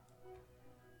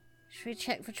 should we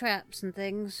check for traps and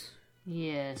things?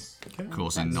 Yes. Okay.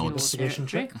 Causing That's your nods. Investigation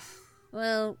check. territory.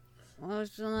 Well, I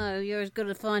don't know. You're as good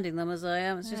at finding them as I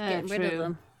am. It's just Yeah, getting rid of true.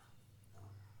 them.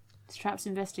 Is traps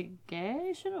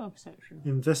investigation or perception?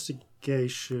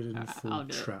 Investigation for I'll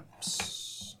do it.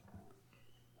 traps.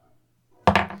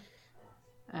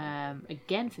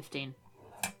 Again, 15.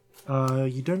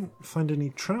 You don't find any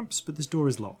traps, but this door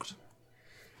is locked.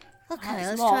 Okay, It's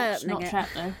let's locked, try opening not it.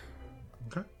 trapped though.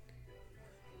 Okay.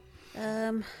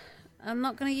 I'm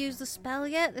not going to use the spell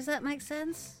yet. Does that make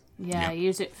sense? Yeah, Yep.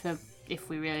 use it for if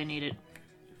we really need it.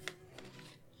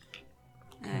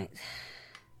 Right.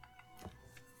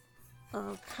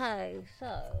 Okay,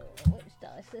 so which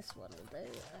dice? This one will do.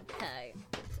 Okay.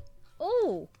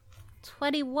 Oh,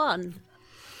 21.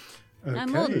 Okay. No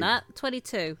more than that.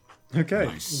 22. Okay.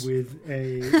 Nice. With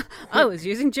a I was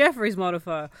using Jeffrey's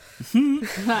modifier.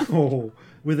 oh,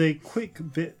 With a quick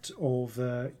bit of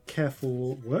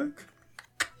careful work,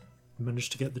 you manage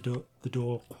to get the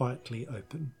door quietly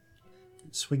open.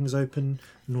 It swings open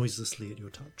noiselessly at your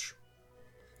touch.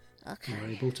 Okay. You're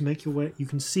able to make your way. You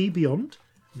can see beyond.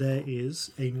 There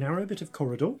is a narrow bit of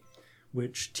corridor,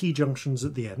 which T-junctions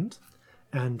at the end,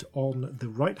 and on the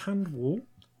right-hand wall,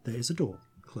 there is a door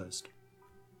closed.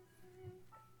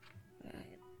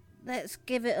 Let's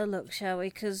give it a look, shall we?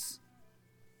 Because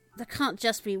there can't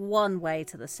just be one way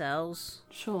to the cells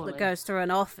Surely. that goes through an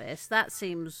office. That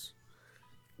seems...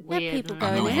 Weird. There are people and-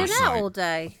 going in and out Oversight. all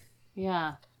day.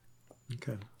 Yeah.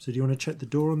 Okay. So do you want to check the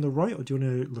door on the right, or do you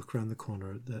want to look around the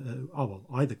corner?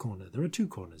 Either corner. There are two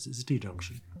corners. It's a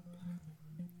T-junction.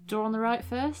 Door on the right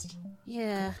first.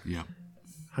 Yeah. Yeah.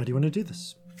 How do you want to do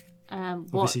this?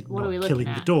 Obviously, What not are we killing looking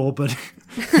the at? door, but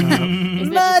Is there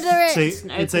Murder just-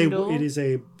 it! it's an it open is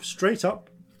a straight up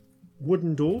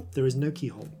wooden door. There is no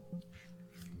keyhole.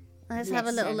 Let's have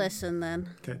a little listen then.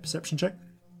 Okay, perception check.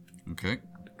 Okay.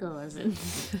 Goes in.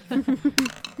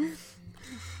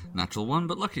 Natural 1,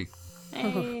 but lucky.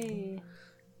 Hey.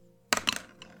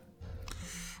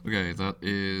 Okay, that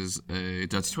is a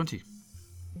dirty 20.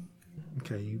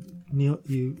 Okay,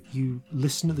 you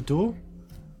listen at the door.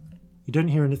 You don't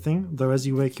hear anything, though as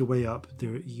you make your way up,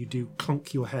 you do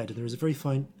clunk your head, and there is a very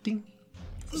fine ding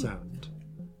sound.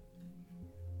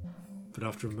 But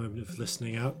after a moment of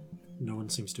listening out, no one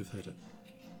seems to have heard it.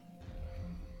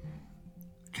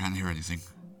 Can't hear anything.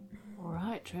 All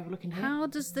right, Trevor, looking here. How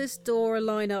does this door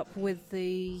line up with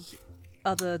the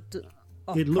other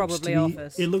It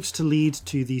office? looks to lead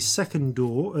to the second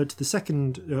door, to the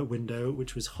second window,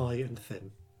 which was high and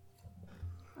thin.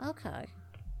 Okay.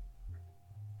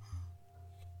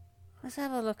 Let's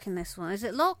have a look in this one. Is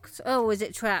it locked? Oh, is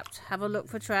it trapped? Have a look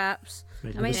for traps.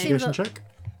 Make an I mean, it seems investigation like- check.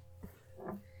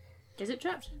 Is it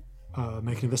trapped?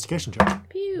 Make an investigation check.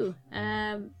 Pew.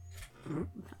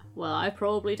 Well, I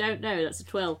probably don't know. That's a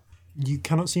 12. You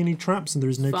cannot see any traps, and there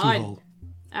is no Fine. keyhole.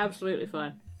 Absolutely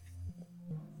fine.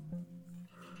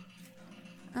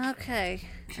 Okay.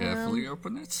 Carefully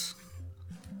open it.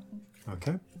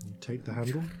 Okay, you take the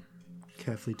handle,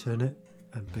 carefully turn it,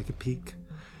 and take a peek.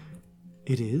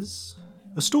 It is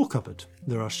a store cupboard.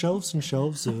 There are shelves and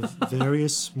shelves of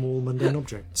various small mundane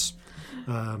objects.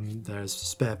 There's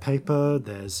spare paper,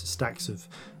 there's stacks of...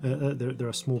 there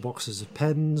are small boxes of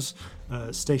pens,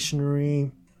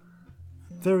 stationery,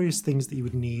 various things that you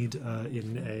would need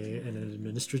in an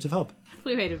administrative hub.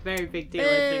 We made a very big deal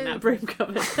opening that broom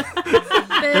cupboard.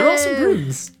 There are some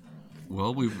brooms.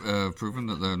 Well, we've proven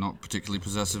that they're not particularly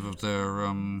possessive of their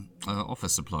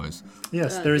office supplies.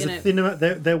 Yes, there is you a know- thin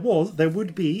amount. There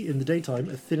would be in the daytime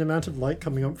a thin amount of light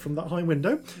coming up from that high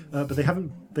window, but they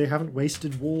haven't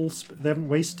wasted walls. They haven't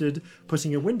wasted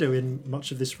putting a window in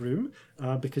much of this room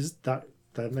because then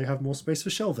they have more space for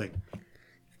shelving.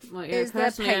 Well, yeah, Is there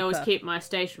personally, I always paper? keep my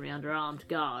stationery under armed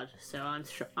guard, so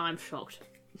I'm shocked.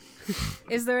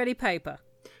 Is there any paper?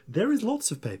 There is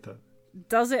lots of paper.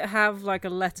 Does it have like a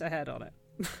letterhead on it?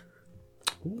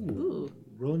 Ooh.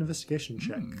 Roll an investigation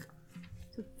check.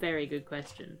 It's a very good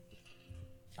question.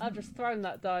 I've just thrown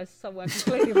that dice somewhere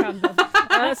completely random.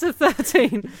 That's a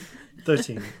 13.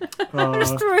 13. I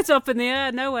just threw it up in the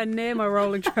air, nowhere near my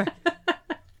rolling tray.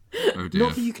 Oh dear.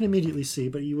 Not that you can immediately see,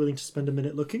 but are you willing to spend a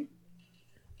minute looking?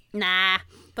 Nah,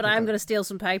 but I'm going to steal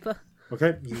some paper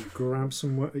Okay, you grab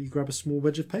a small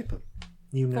wedge of paper.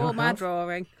 You now for my have.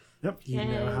 drawing. Yep, you Yay.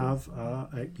 now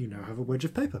have a wedge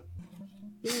of paper.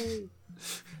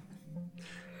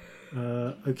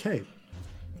 Okay,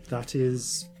 that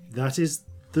is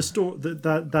the store.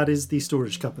 That is the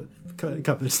storage cupboard.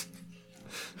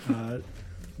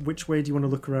 Which way do you want to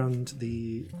look around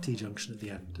the T-junction at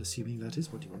the end? Assuming that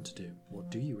is what you want to do.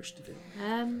 What do you wish to do?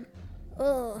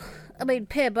 Oh, I mean,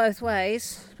 peer both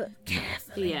ways, but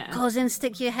carefully. Yeah. Cousin,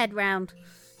 stick your head round.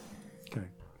 Okay,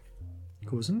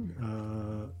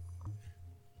 Corzin.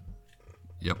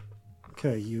 Yep.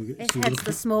 Okay, you. His So you're head's looking-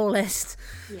 the smallest.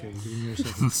 Okay, you're giving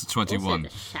yourself That's Also 21. the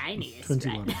shiniest,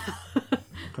 21. right?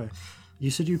 Okay,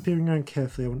 you said you're peering around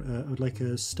carefully. I would like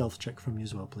a stealth check from you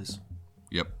as well, please.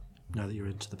 Yep. Now that you're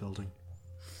into the building.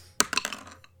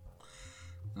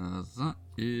 That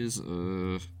is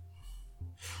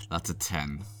that's a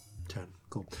 10. 10.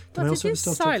 Cool. Can But I it also have a is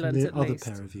stealth check from silent, the at other least.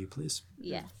 pair of you, please?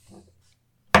 Yes.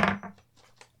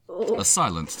 A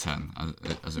silent 10,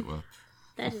 as it were.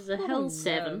 That is a hell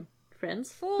 7,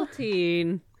 friends.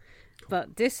 14.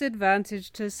 But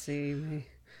disadvantage to see me.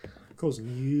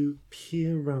 Corzin, you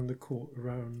peer around the court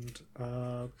around.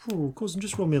 Corzin,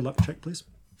 just roll me a luck check, please.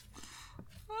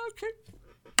 Okay.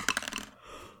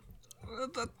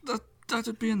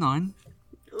 That'd be a 9.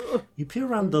 You peer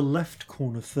around the left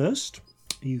corner first,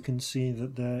 you can see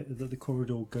that the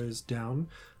corridor goes down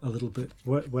a little bit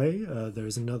way. There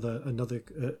is another.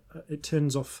 It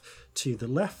turns off to the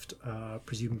left,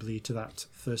 presumably to that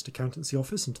first accountancy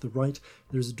office, and to the right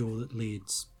there is a door that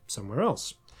leads somewhere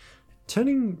else.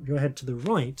 Turning your head to the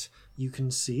right, you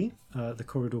can see the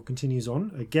corridor continues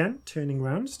on again, turning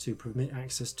round to permit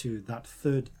access to that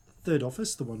third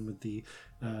office, the one with the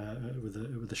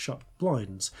shut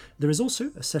blinds. There is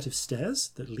also a set of stairs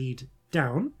that lead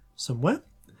down somewhere,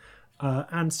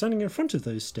 and standing in front of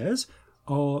those stairs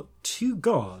are two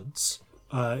guards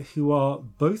who are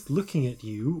both looking at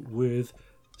you with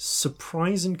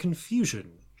surprise and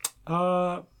confusion.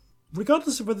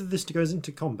 Regardless of whether this goes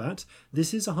into combat,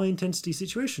 this is a high-intensity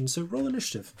situation, so roll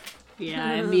initiative. Yeah,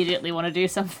 I immediately want to do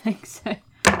something, so...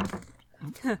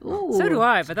 Ooh, So do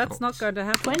I, but that's not going to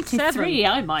happen. 23,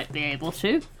 I might be able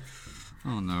to.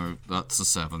 Oh no, that's a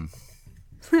 7.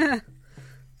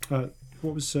 What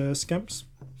was Scamp's?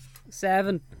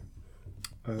 7.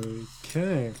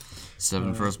 Okay.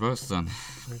 7 for us both, then.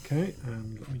 Okay,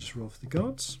 and let me just roll for the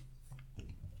guards.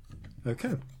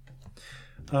 Okay.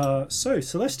 So,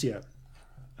 Celestia,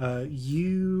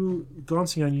 you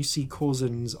glancing down, you see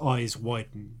Corzin's eyes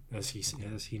widen as he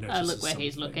notices. Oh, look where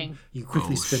he's something. looking. You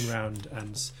quickly spin round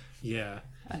and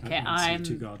Okay, and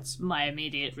see two guards. my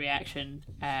immediate reaction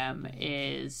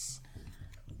is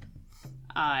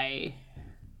I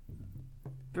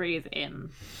breathe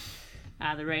in,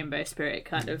 and the rainbow spirit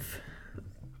kind of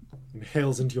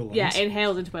Inhales into your lungs.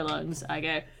 inhales into my lungs. I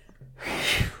go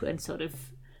and sort of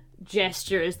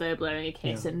gesture as though blowing a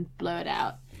kiss and blow it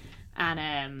out.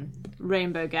 And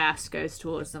rainbow gas goes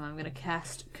towards them. I'm going to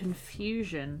cast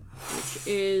Confusion, which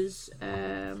is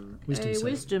a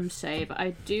wisdom save.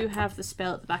 I do have the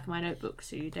spell at the back of my notebook,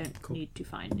 so you don't need to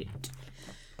find it.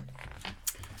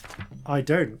 I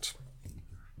don't.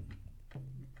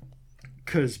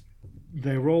 Because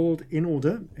they rolled in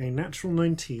order a natural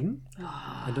 19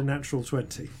 and a natural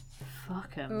 20.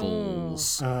 Fuck 'em.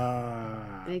 Balls.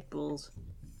 Big balls.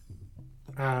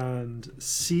 And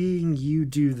seeing you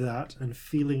do that and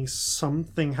feeling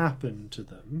something happen to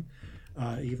them,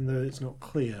 even though it's not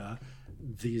clear,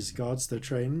 these guards, they're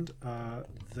trained,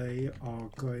 they are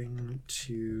going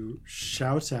to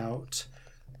shout out.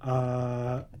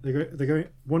 They're going.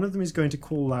 One of them is going to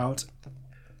call out,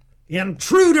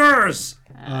 "Intruders!"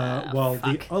 While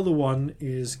the other one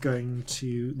is going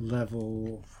to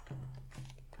level.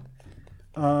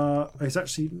 It's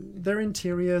actually their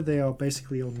interior. They are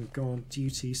basically on guard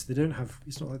duty, so they don't have.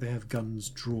 It's not like they have guns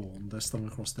drawn. They're slung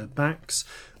across their backs.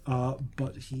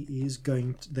 But he is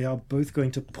going. They are both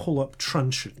going to pull up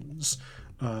truncheons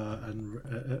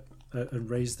and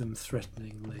raise them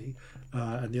threateningly.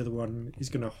 And the other one is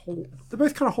going to hold. They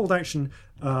both kind of hold action.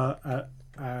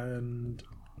 And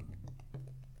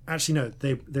actually, no.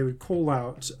 They would call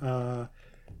out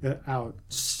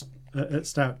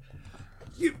Stout.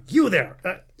 You there!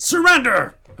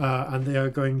 Surrender! And they are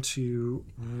going to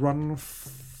run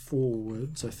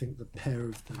forwards, I think the pair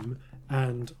of them,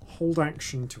 and hold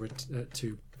action to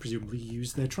presumably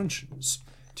use their truncheons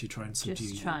to try and subdue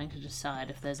Just trying to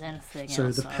decide if there's anything So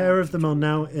else. the pair of them are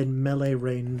now in melee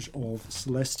range of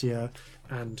Celestia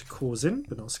and Corzin,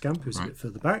 but not Scamp, who's a bit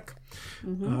further back.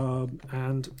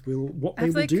 And what Have they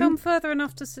will they do... come further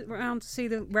enough to sit round to see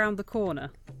round the corner?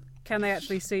 Can they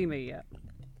actually see me yet?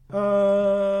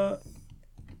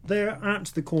 They're at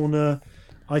the corner.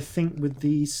 I think with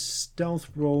the stealth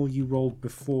roll you rolled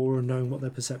before, and knowing what their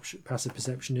passive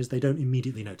perception is, they don't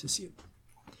immediately notice you.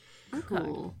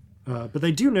 Cool. But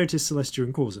they do notice Celestia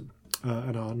and Corzin,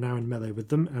 and are now in melee with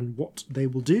them. And what they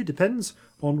will do depends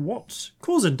on what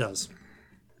Corzin does.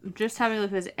 I'm just having a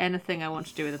look if there's anything I want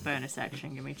to do with a bonus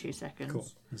action. Give me 2 seconds.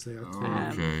 Cool, as they are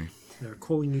Okay. they're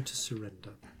calling you to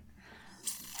surrender.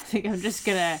 I think I'm just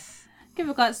gonna give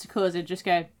a glance to Cause and just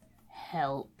go,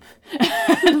 help.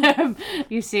 And,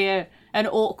 you see an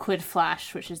awkward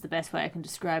flash, which is the best way I can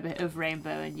describe it, of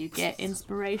rainbow, and you get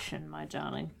inspiration, my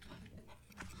darling.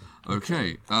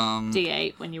 Okay.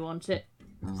 D8 when you want it.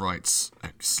 Right.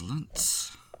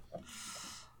 Excellent.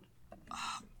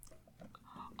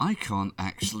 I can't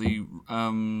actually. Well,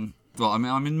 I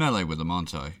mean, I'm in melee with them,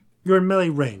 aren't I? You're in melee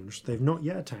range. They've not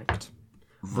yet attacked.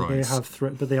 But Right. they have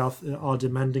but they are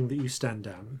demanding that you stand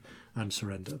down and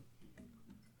surrender.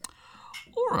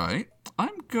 All right.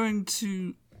 I'm going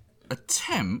to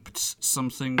attempt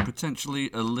something potentially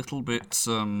a little bit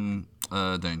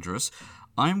dangerous.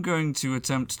 I'm going to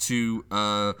attempt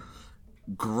to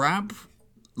grab.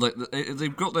 Like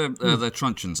they've got their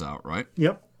truncheons out, right?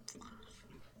 Yep.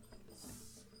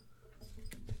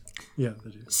 Yeah,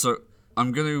 they do. So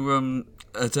I'm going to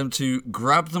attempt to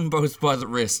grab them both by the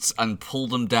wrists and pull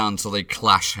them down so they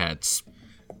clash heads.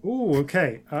 Oh,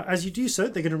 okay. As you do so,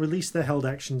 they're going to release their held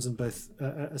actions and both.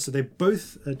 So they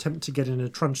both attempt to get in a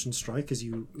truncheon strike as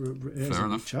you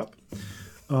reach up.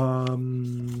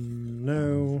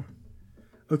 No.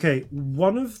 Okay,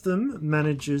 one of them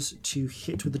manages to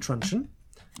hit with the truncheon.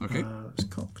 Okay. It's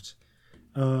cocked.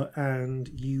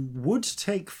 And you would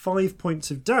take 5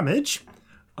 points of damage,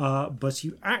 but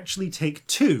you actually take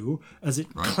 2 as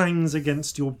it clangs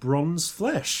against your bronze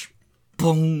flesh.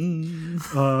 Boom.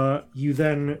 You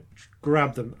then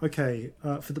grab them. Okay,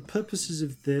 for the purposes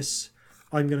of this,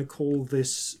 I'm going to call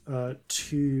this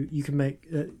 2. You can make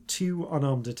 2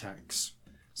 unarmed attacks.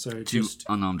 So 2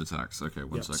 unarmed attacks. Okay,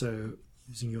 one second. So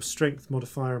using your strength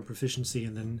modifier and proficiency,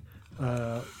 and then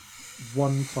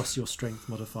 1 plus your strength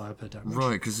modifier per damage.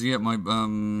 Right, because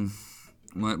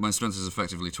my strength is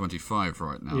effectively 25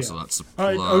 right now, so that's a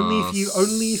plus. Only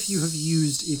if you have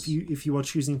used if you are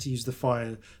choosing to use the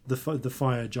fire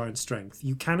giant strength.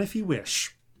 You can if you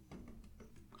wish.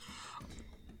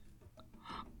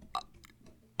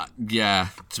 Yeah,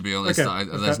 to be honest,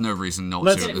 there's no reason not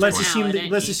to. At this Let's point.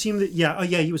 assume that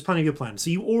it was part of your plan. So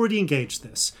you already engaged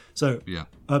this. So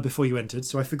before you entered.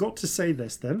 So I forgot to say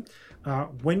this then.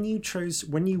 When you decided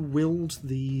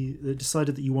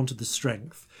that you wanted the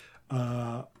strength,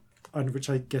 and which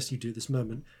I guess you do at this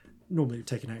moment. Normally you would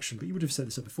take an action, but you would have set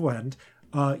this up beforehand.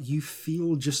 You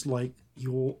feel just like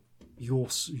your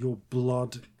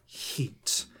blood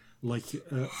heat,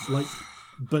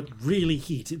 but really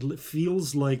heat. It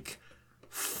feels like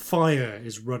fire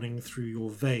is running through your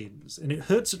veins, and it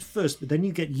hurts at first, but then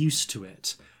you get used to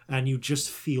it, and you just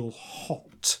feel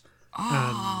hot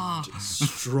and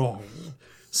strong.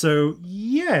 So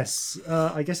yes,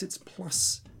 I guess it's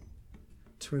plus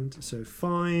 20. So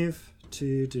 5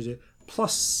 to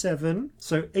plus 7.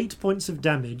 So 8 points of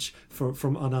damage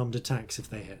from unarmed attacks if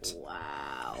they hit.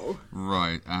 Wow.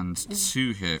 Right, and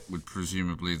 2 hit would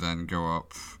presumably then go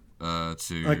up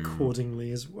to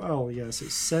accordingly as well. Yes,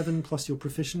 it's 7 plus your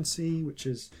proficiency, which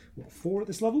is 4 at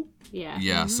this level.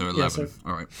 Yeah. So 11.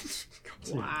 All right.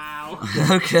 Wow.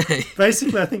 Okay.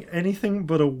 Basically, I think anything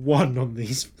but a 1 on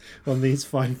these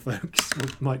fine folks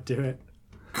might do it.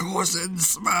 Corzin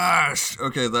smash.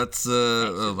 Okay, that's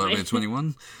that'll be a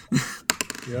 21.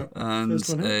 Yeah. And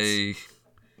a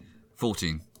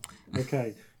 14.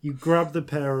 Okay. You grab the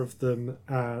pair of them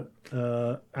and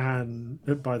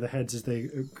by the heads as they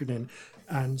go in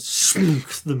and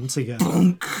slunk them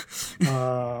together.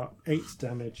 8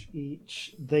 damage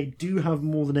each. They do have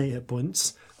more than 8 hit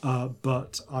points,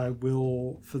 but I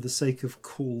will, for the sake of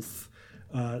Kulf,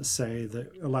 say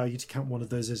that allow you to count one of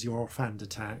those as your offhand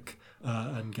attack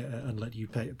and let you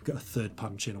get a third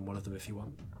punch in on one of them if you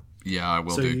want. Yeah, I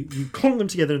will so do. You clong them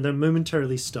together and they're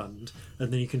momentarily stunned,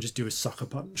 and then you can just do a sucker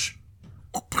punch.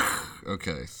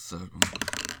 Okay, so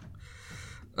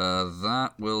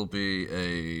that will be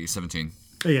a 17.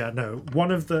 Yeah, no.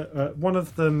 One of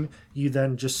them you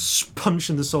then just punch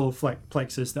in the solar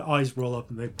plexus. Their eyes roll up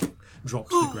and they drop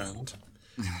to the ground.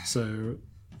 So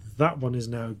that one is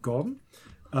now gone.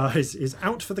 Is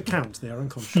out for the count. They are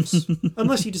unconscious,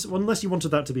 unless you wanted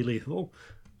that to be lethal.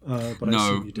 But I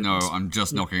assume you didn't. No, I'm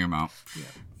just knocking him out.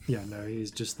 Yeah, no.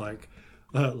 He's just like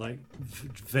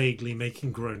vaguely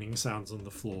making groaning sounds on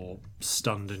the floor,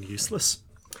 stunned and useless.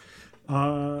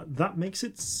 That makes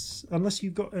it, unless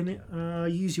you've got any,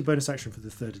 use your bonus action for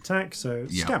the third attack. So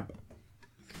scamp.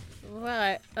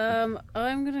 Right. I'm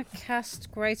gonna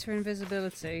cast Greater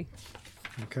Invisibility.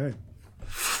 Okay.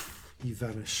 You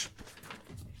vanish.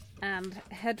 And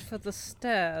head for the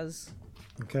stairs.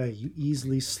 Okay, you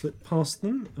easily slip past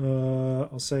them.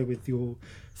 I'll say with your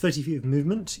 30 feet of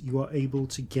movement, you are able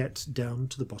to get down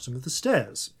to the bottom of the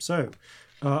stairs. So,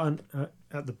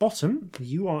 at the bottom,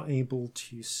 you are able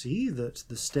to see that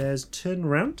the stairs turn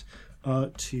around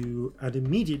and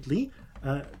immediately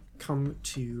come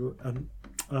to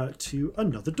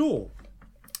another door,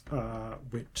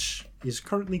 which is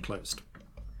currently closed.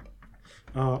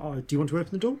 Do you want to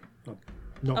open the door?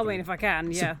 If I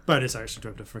can, yeah. Bonus action to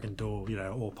open a friggin' door,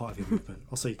 or part of your movement.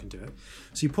 I'll say you can do it.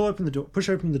 So you push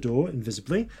open the door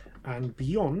invisibly, and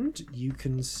beyond you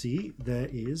can see there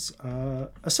is a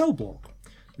cell block.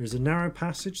 There's a narrow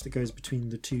passage that goes between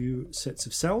the 2 sets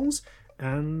of cells,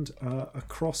 and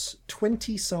across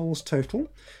 20 cells total,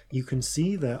 you can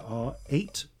see there are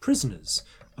 8 prisoners,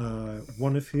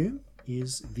 one of whom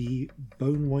is the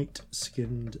bone-white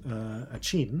skinned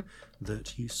Achin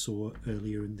that you saw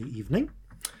earlier in the evening.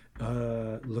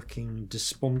 Looking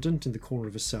despondent in the corner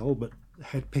of a cell, but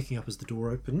head picking up as the door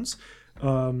opens.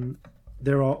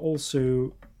 There are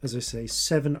also, as I say,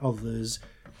 7 others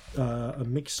a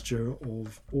mixture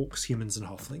of orcs, humans, and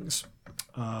halflings.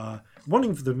 One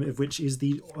of them, of which is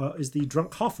the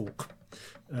drunk half orc,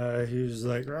 who's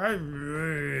like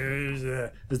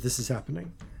as this is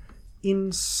happening.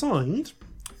 Inside,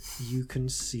 you can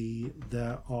see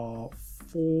there are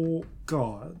 4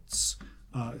 guards,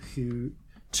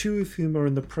 two of whom are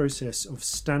in the process of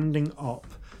standing up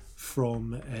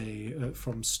from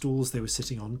stools they were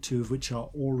sitting on, 2 of which are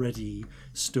already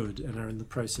stood and are in the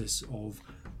process of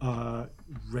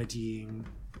readying.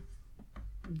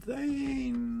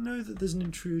 They know that there's an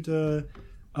intruder,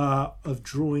 of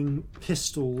drawing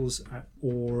pistols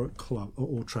or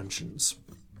truncheons.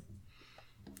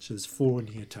 So there's 4 in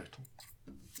here total.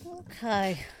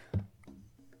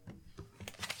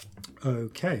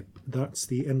 Okay, that's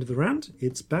the end of the round.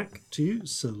 It's back to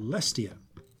Celestia.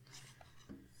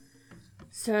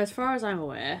 So as far as I'm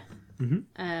aware,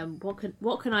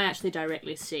 what can I actually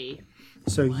directly see?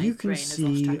 So My you can brain has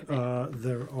lost see track of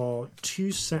there are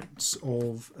 2 sets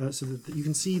of... so that you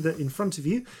can see that in front of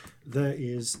you there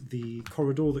is the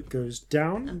corridor that goes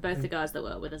down. And both the guards that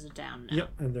were with us are down now.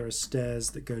 Yep, and there are stairs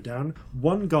that go down.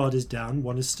 1 guard is down,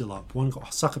 1 is still up. 1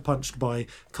 got sucker punched by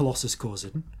Colossus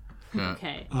Corzin.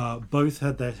 Okay. Both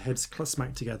had their heads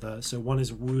smacked together, so 1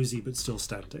 is woozy but still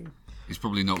standing. He's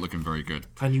probably not looking very good.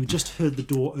 And you just heard the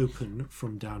door open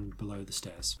from down below the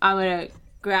stairs. I'm going to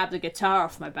grab the guitar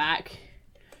off my back,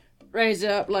 raise it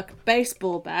up like a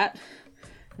baseball bat,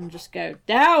 and just go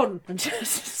down and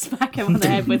just smack him on the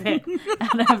head with it.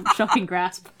 And have shocking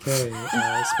grasp. Okay,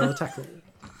 spell attack roll.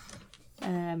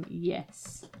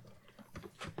 Yes.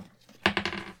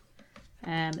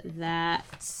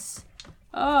 That's...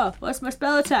 Oh, what's my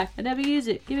spell attack? I never use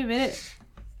it. Give me a minute.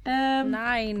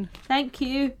 9. Thank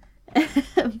you.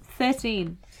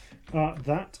 13.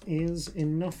 That is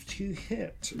enough to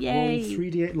hit. Yay. Roll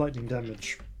 3d8 lightning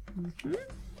damage. I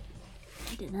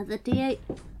didn't have the D8.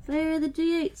 Where are the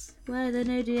D8s? Why are there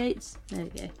no D8s? There we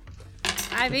go.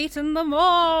 I've eaten them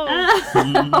all.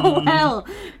 Oh, hell.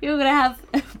 You're going to have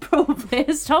probably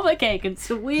a stomachache and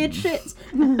some weird shit.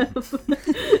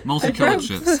 Multicoloured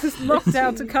shits. Locked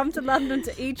out to come to London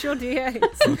to eat your D8s.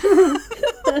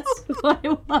 That's what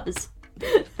it was.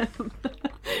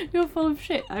 You're full of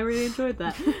shit. I really enjoyed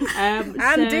that. And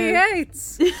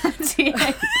D8s.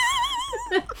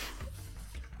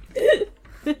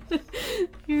 D8.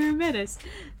 You're a menace.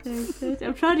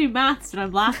 I'm trying to do maths and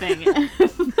I'm laughing.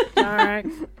 Alright.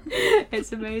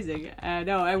 It's amazing.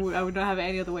 No, I would not have it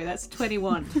any other way. That's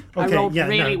 21. I Okay, rolled yeah,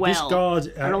 really no, well. this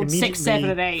guard I rolled 6, 7,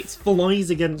 and 8.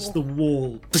 flies against the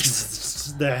wall.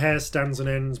 Their hair stands on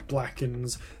ends,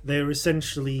 blackens. They're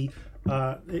essentially...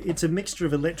 it's a mixture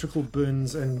of electrical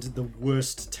burns and the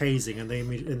worst tasing, and they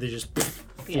just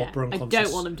flop unconscious. I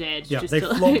don't want them dead. Yeah, just they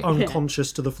to- flop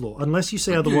unconscious to the floor. Unless you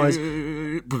say otherwise,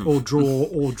 or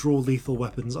draw lethal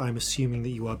weapons, I'm assuming that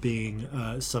you are being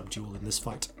subdual in this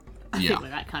fight. I Yeah. think we're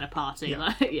that kind of party. Yeah.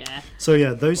 Like, yeah. So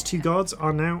yeah, those 2 guards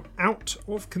are now out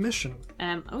of commission.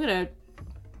 I'm gonna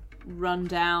run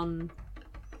down.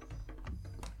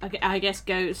 I guess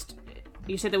Ghost.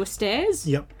 You said there were stairs.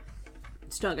 Yep.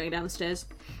 Start going down the stairs.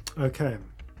 Okay.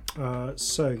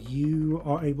 So you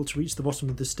are able to reach the bottom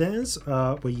of the stairs,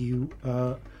 where you,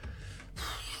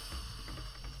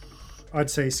 I'd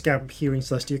say, Scamp, hearing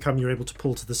Celestia come, you're able to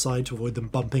pull to the side to avoid them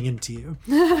bumping into you.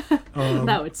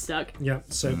 That would suck. Yeah.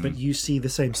 So, but you see the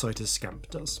same sight as Scamp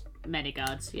does. Many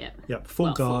guards. Yeah. Yep. 4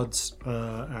 Well, 4. guards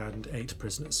and 8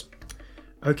 prisoners.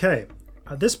 Okay.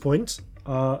 At this point,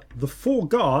 the 4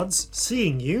 guards,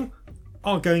 seeing you,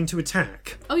 are going to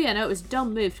attack. Oh yeah, no, it was a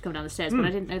dumb move to come down the stairs, but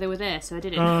I didn't know they were there, so I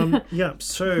did it. Yep,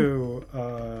 so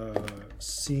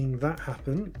seeing that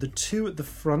happen, the 2 at the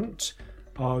front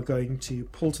are going to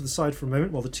pull to the side for a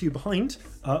moment while the 2 behind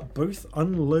both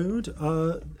unload.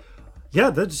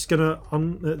 They're just gonna...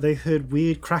 they heard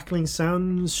weird crackling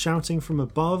sounds, shouting from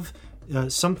above.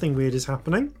 Something weird is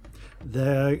happening.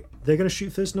 They're going to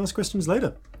shoot first and ask questions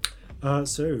later.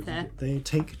 So Fair. they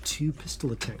take 2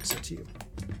 pistol attacks at you.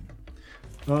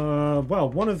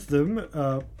 One of them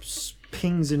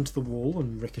pings into the wall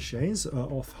and ricochets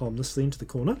off harmlessly into the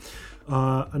corner.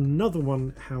 Another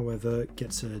one, however,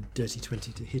 gets a dirty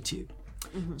 20 to hit you.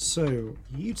 Mm-hmm. So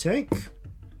you take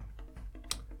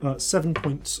 7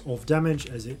 points of damage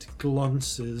as it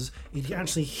glances. It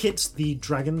actually hits the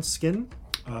dragon skin,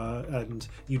 and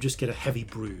you just get a heavy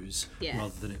bruise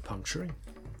rather than it puncturing.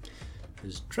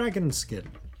 There's dragon skin.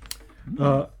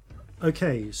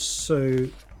 Okay, so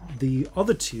the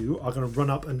other 2 are going to run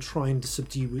up and try and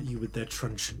subdue you with their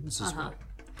truncheons as well.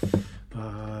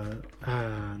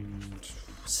 And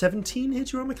 17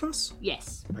 hit your armor class?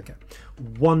 Yes. Okay.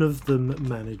 One of them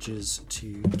manages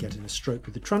to get in a stroke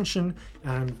with the truncheon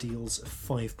and deals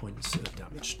 5 points of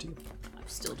damage to you. I'm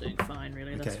still doing fine,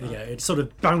 really. That's Okay, fine. yeah, it sort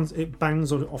of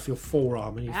bangs off your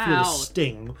forearm and you feel Ow. a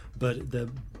sting, but the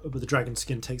dragon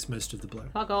skin takes most of the blow.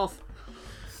 Fuck off.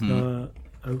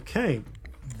 Okay.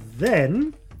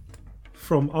 Then,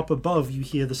 from up above, you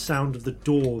hear the sound of the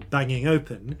door banging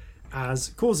open as,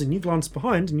 Corzin, you glance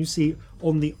behind and you see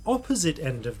on the opposite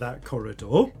end of that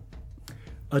corridor,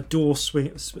 a door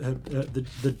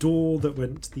the door that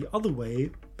went the other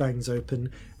way bangs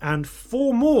open and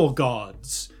 4 more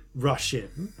guards rush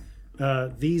in.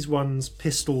 These ones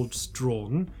pistols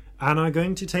drawn and are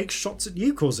going to take shots at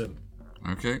you, Corzin.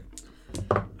 Okay.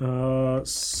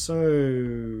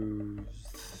 So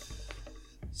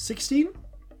 16?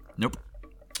 Nope.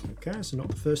 Okay, so not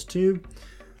the first two.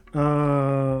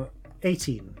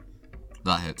 18.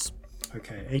 That hits.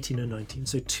 Okay, 18 and 19.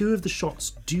 So 2 of the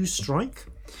shots do strike.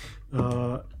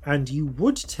 And you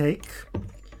would take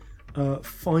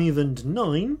 5 and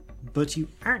 9, but you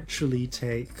actually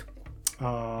take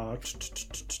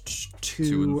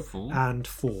 2 and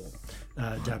 4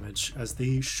 damage as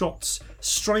the shots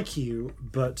strike you.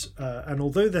 But and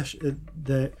although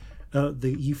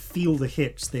you feel the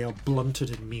hits, they are blunted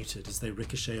and muted as they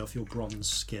ricochet off your bronze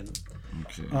skin.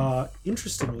 Okay.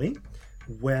 Interestingly,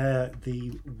 where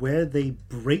they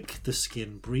break the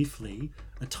skin briefly,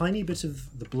 a tiny bit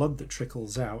of the blood that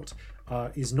trickles out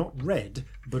is not red,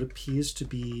 but appears to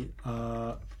be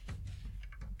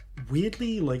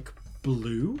weirdly like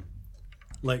blue,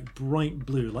 like bright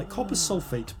blue, like copper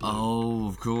sulfate blue. Oh,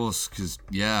 of course, because,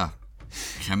 yeah,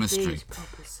 chemistry. Big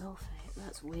copper sulfate.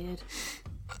 That's weird.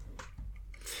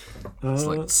 It's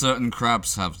like certain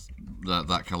crabs have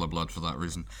that colour blood for that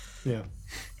reason. Yeah.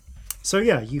 So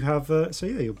yeah, you have.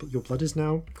 Your blood is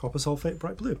now copper sulfate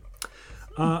bright blue.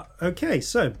 Okay,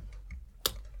 so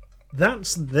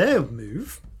that's their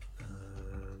move.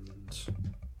 And,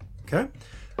 okay.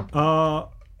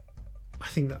 I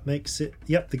think that makes it.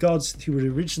 Yep, the guards who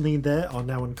were originally there are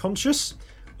now unconscious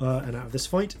and out of this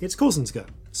fight. It's Corzin's go.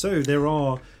 So there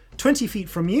are 20 feet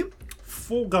from you,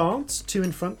 4 guards, 2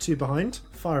 in front, 2 behind,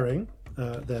 firing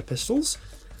their pistols.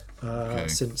 Okay.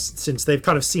 Since they've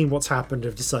kind of seen what's happened,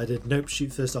 have decided, nope,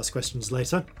 shoot first, ask questions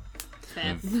later.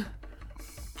 Fair.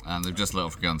 And they've just let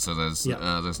off a gun, so there's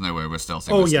no way we're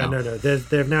stealthing Oh this yeah, now. no. There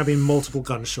have now been multiple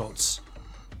gunshots.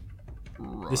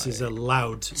 Right. This is now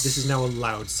a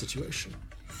loud situation.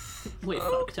 We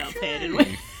fucked up here, didn't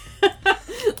we?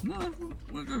 No,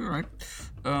 we're all right.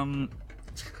 I'm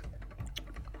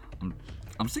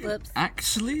thinking, Whoops.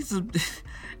 actually,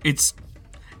 it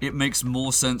makes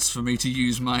more sense for me to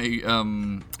use my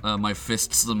my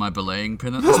fists than my belaying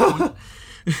pin at this point.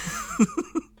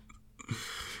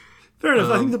 Fair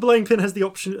enough. I think the belaying pin has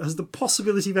the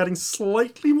possibility of adding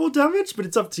slightly more damage, but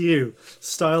it's up to you.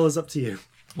 Style is up to you.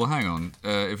 Well, hang on.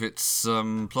 If it's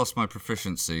plus my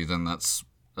proficiency, then that's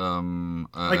a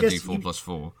guess D4 plus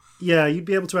 4. Yeah, you'd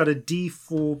be able to add a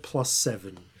D4 plus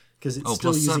 7 because it's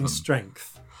still plus using 7.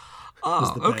 strength Oh,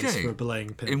 as the base okay. for a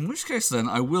belaying pin. In which case, then,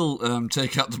 I will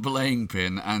take out the belaying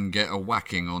pin and get a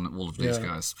whacking on all of these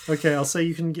guys. Okay, I'll say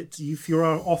you can get if you're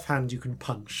offhand, you can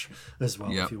punch as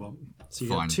well Yep. if you want. So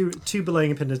you Fine. get two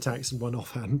belaying pin attacks and 1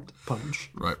 offhand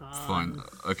punch. Right, fine.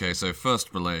 Okay, so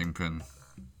first belaying pin.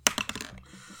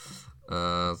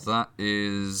 That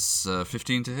is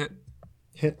 15 to hit.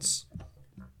 Hits.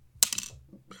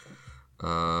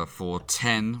 For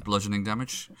 10 bludgeoning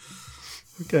damage.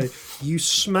 Okay, you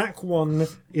smack one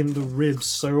in the ribs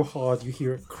so hard you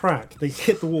hear it crack. They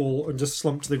hit the wall and just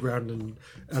slump to the ground, and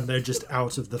they're just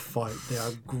out of the fight. They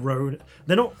are groan.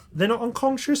 They're not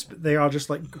unconscious, but they are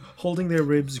just like holding their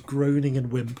ribs, groaning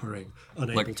and whimpering,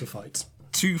 unable to fight.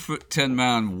 2'10"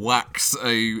 man whacks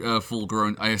a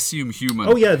full-grown, I assume human.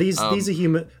 Oh yeah, these are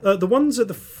human. The ones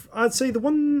at I'd say the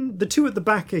 2 at the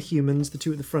back are humans. The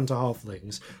 2 at the front are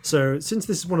halflings. So since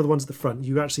this is one of the ones at the front,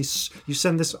 you actually you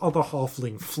send this other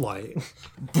halfling flying.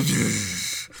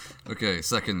 Okay,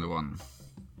 second one.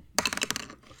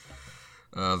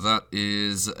 That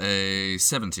is a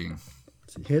 17.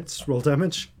 Hits. Roll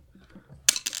damage.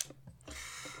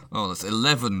 Oh, that's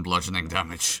 11 bludgeoning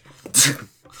damage.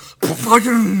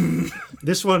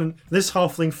 This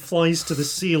halfling flies to the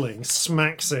ceiling,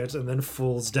 smacks it, and then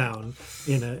falls down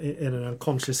in an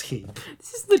unconscious heap.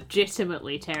 This is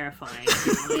legitimately terrifying.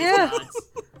 Yeah.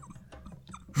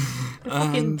 The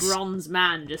fucking bronze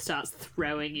man just starts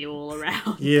throwing you all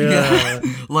around. Yeah.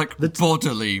 Like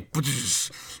bodily.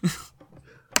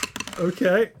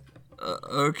 Okay.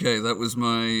 Okay, that was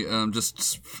my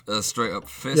just straight up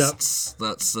fists.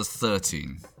 That's a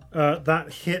 13.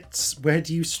 That hits. Where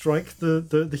do you strike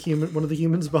the human? One of the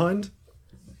humans behind.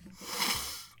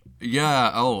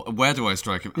 Yeah. Oh, where do I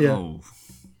strike him? Yeah. Oh.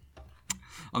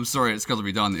 I'm sorry, it's got to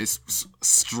be done. It's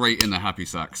straight in the happy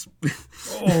sacks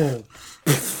Oh,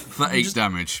 for 8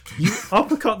 damage. you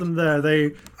uppercut them there.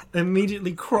 They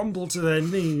immediately crumble to their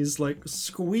knees, like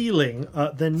squealing.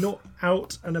 They're not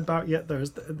out and about yet, though.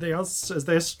 As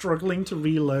they're struggling to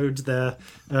reload their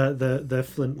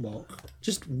flintlock,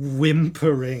 just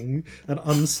whimpering and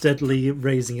unsteadily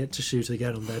raising it to shoot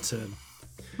again on their turn.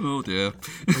 Oh dear.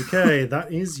 Okay,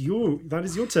 that is your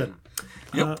turn.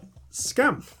 Yep.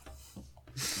 Scamp.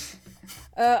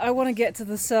 I want to get to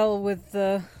the cell with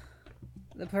the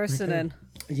person in.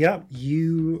 Yeah,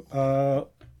 you.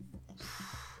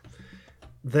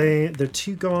 The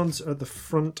 2 guards at the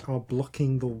front are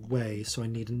blocking the way, so I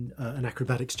need an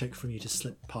acrobatics check from you to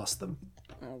slip past them,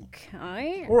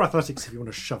 Okay. or athletics if you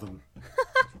want to shove them.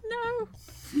 No.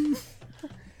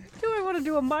 Do I want to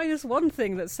do a -1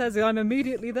 thing that says I'm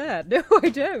immediately there? No, I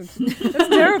don't. That's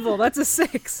terrible. That's a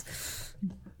 6.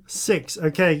 6.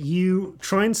 Okay, you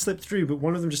try and slip through, but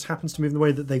one of them just happens to move in the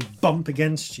way that they bump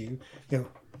against you. You go,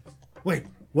 wait,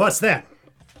 what's that?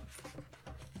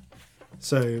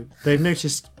 So they've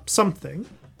noticed something,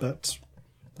 but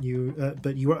you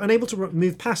are unable to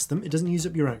move past them. It doesn't use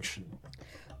up your action.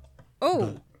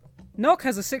 Oh, Knock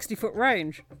has a 60-foot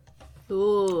range.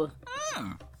 Ooh.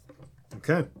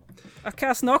 Okay. I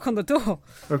cast Knock on the door.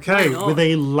 Okay, Why not? with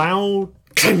a loud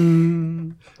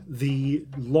cling, the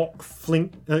lock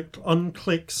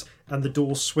unclicks and the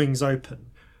door swings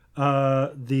open.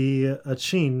 The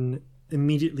Achin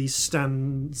immediately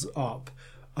stands up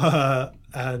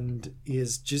and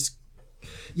is just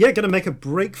going to make a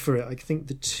break for it. I think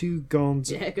the 2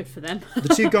 guards, Yeah, good for them. the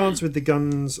 2 guards with the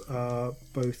guns,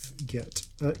 both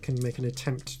can make an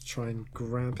attempt to try and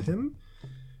grab him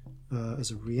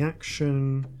as a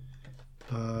reaction.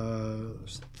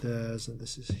 Theirs, and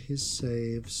this is his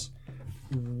saves.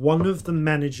 One of them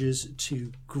manages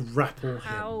to grapple him.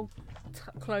 How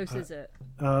close is it?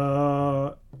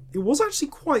 It was actually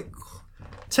quite.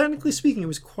 Technically speaking, it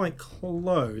was quite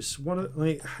close.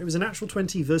 It was a natural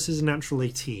 20 versus a natural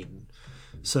 18.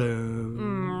 So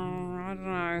I don't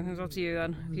know. It's up to you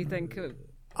then. If you think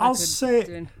I'll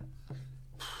say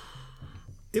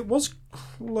it was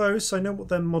close. I know what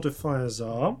their modifiers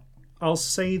are. I'll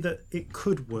say that it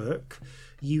could work.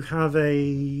 You have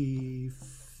a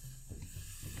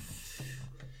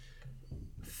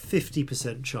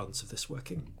 50% chance of this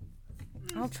working.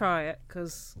 I'll try it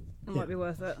because it might be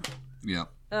worth it. Yeah.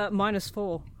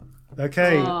 -4.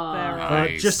 Okay. There,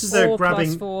 Nice. Just as they're 4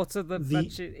 grabbing, plus 4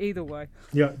 to either way.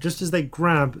 yeah, just as they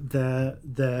grab,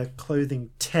 their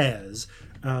clothing tears,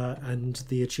 and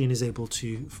the Achin is able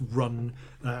to run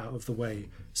out of the way.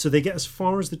 So they get as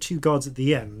far as the 2 guards at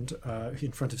the end,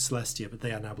 in front of Celestia, but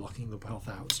they are now blocking the path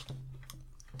out.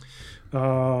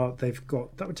 They've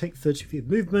got that would take 30 feet of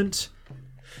movement.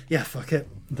 Yeah, fuck it.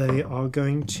 They are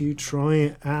going to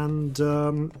try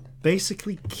and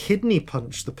basically kidney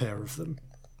punch the pair of them.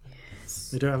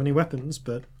 They don't have any weapons,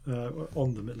 but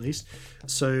on them at least.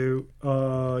 So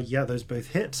those both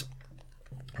hit.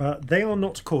 They are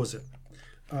not cause it,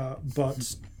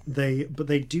 but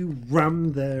they do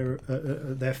ram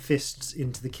their fists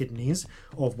into the kidneys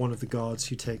of one of the guards,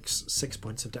 who takes 6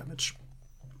 points of damage.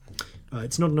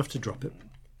 It's not enough to drop it,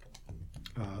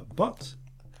 but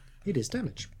it is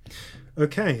damage.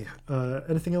 Okay,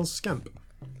 anything else, Scamp?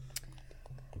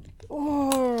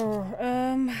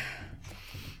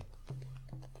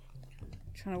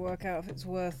 Trying to work out if it's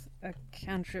worth a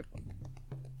cantrip,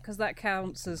 because that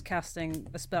counts as casting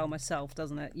a spell myself,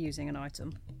 doesn't it? Using an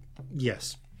item.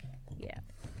 Yes. Yeah.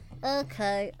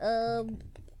 Okay. I'm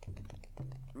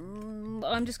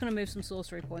just going to move some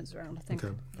sorcery points around. I think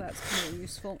Okay. that's more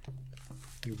useful.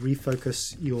 You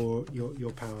refocus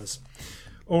your powers.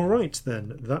 All right,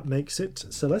 then. That makes it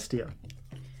Celestia.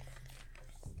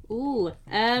 Ooh.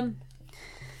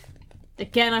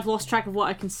 Again, I've lost track of what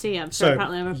I can see. I'm so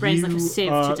apparently my brain's like a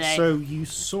sieve today. So you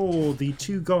saw the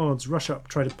 2 guards rush up,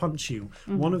 try to punch you.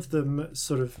 Mm-hmm. One of them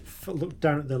sort of looked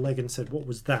down at their leg and said, "What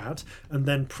was that?" And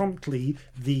then promptly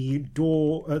the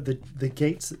door, the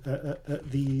gates,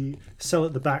 the cell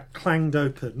at the back clanged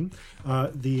open.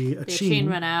 The Achin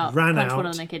ran out, ran punched out, one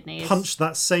of the kidneys. punched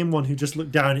that same one who just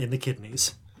looked down in the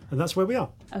kidneys, and that's where we are.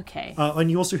 Okay.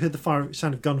 And you also heard the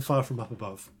sound of gunfire from up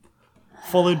above,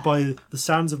 followed by the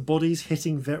sounds of bodies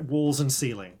hitting walls and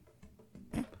ceiling,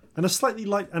 and a slightly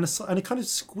light and a kind of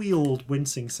squealed,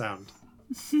 wincing sound.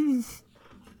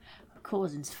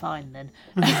 Cousin's fine then.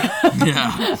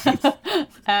 Yeah. So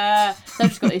I've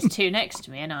just got these 2 next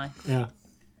to me, and I Yeah.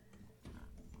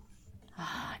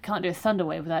 can't do a thunder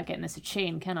wave without getting this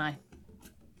chain, can I?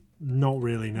 Not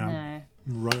really, no. No.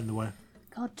 Right in the way.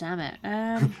 God damn it.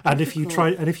 And if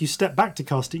you step back to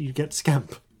cast it, you get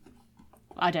scamp.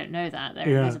 I don't know that. They're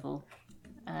Yeah. invisible.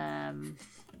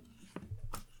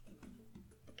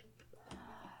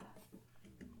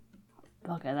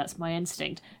 Bugger, that's my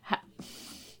instinct.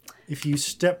 If you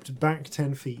stepped back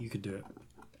 10 feet, you could do it.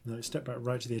 No, step back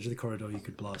right to the edge of the corridor, you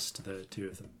could blast the two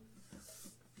of them.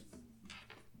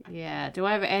 Yeah, do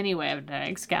I have any way of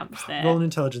knowing Scamp's there? Roll an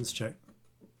intelligence check.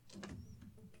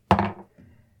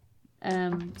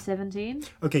 17?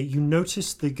 Okay, you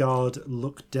notice the guard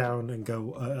look down and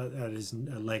go at his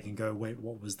leg and go, "Wait,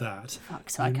 what was that?" Fuck,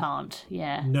 so I can't.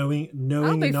 Yeah. Knowing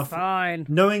I'll be enough, fine.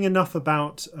 knowing enough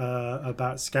about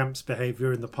Scamp's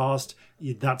behaviour in the past,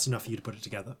 that's enough for you to put it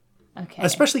together. Okay.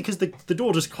 Especially because the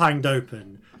door just clanged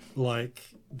open.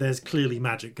 Like, there's clearly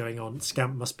magic going on.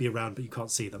 Scamp must be around, but you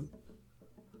can't see them.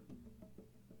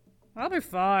 I'll be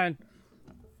fine.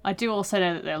 I do also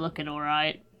know that they're looking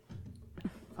alright.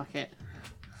 Fuck it.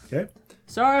 Okay.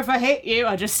 Sorry if I hit you,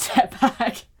 I just step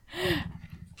back.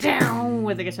 Down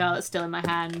with the guitar that's still in my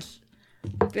hand.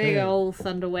 Big old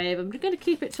thunder wave. I'm going to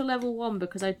keep it to level 1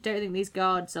 because I don't think these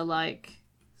guards are, like,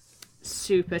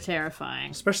 super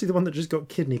terrifying. Especially the one that just got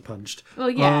kidney punched. Well,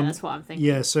 yeah, that's what I'm thinking.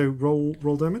 Yeah, so roll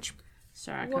damage.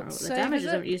 Sorry, I can't What remember what the save damage is is.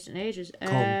 I it? haven't used it in ages.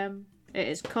 Con. It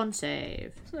is con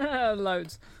save.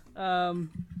 Loads.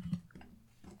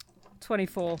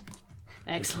 24.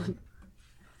 Excellent.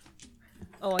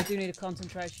 Oh, I do need a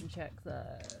concentration check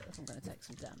there. If I'm going to take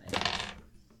some damage.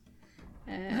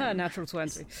 Natural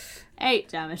 20. 8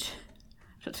 damage.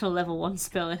 Got to a level 1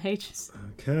 spell in ages.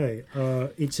 Okay.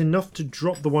 It's enough to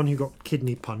drop the one who got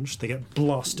kidney punched. They get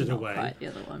blasted Not away. quite the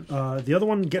other one. The other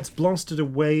one gets blasted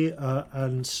away,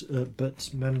 but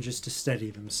manages to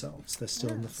steady themselves. They're still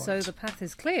in the fight. So the path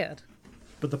is cleared.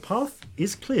 But the path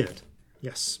is cleared.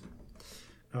 Yes.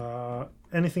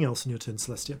 Anything else in your turn,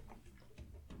 Celestia?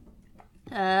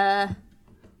 I'm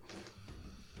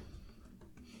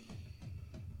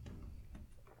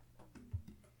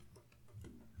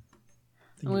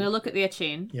going to look at the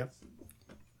Achene. Yep.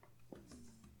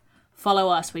 Follow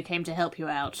us, we came to help you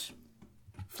out.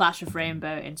 Flash of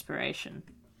rainbow inspiration.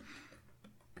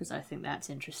 Because I think that's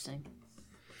interesting.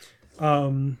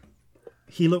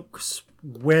 He looks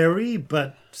wary,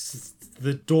 but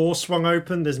the door swung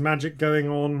open. There's magic going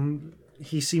on.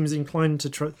 He seems inclined to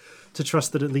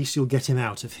trust that at least you'll get him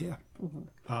out of here.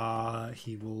 Mm-hmm.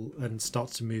 He will and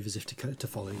starts to move as if to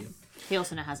follow you. He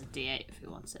also now has a D8 if he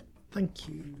wants it. Thank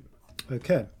you.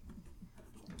 Okay.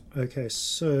 Okay,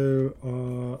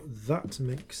 so that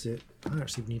makes it... I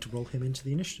actually need to roll him into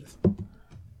the initiative.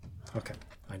 Okay,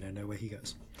 I now know where he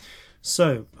goes.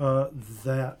 So,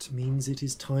 that means it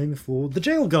is time for the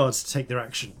jail guards to take their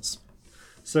actions.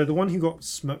 So the one who got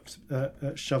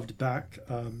shoved back,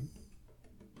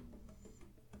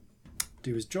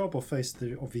 do his job or face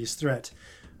the obvious threat.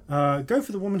 Go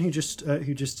for the woman who just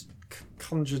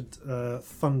conjured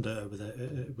thunder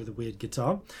with a weird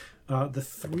guitar. The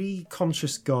 3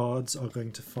 conscious guards are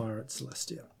going to fire at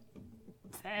Celestia.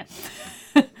 Fair.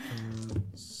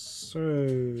 So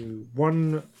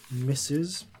 1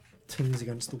 misses, tings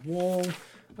against the wall.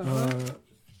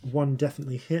 1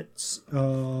 definitely hits.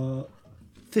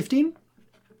 15?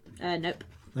 Nope.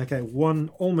 Okay, 1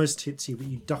 almost hits you, but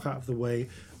you duck out of the way,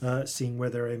 seeing where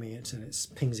they're aiming it, and it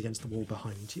pings against the wall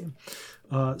behind you.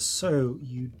 So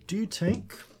you do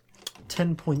take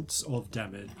 10 points of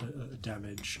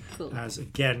damage. Cool. As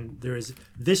again,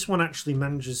 this one actually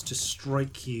manages to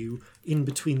strike you in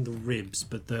between the ribs,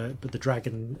 but the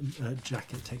dragon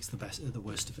jacket takes the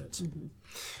worst of it. Mm-hmm.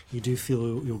 You do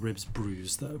feel your ribs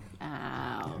bruise though.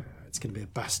 Ow. It's going to be a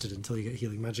bastard until you get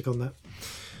healing magic on that.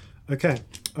 Okay,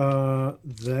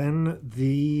 then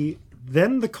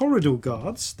the corridor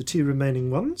guards, the 2 remaining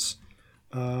ones,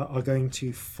 are going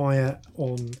to fire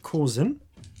on Corzin.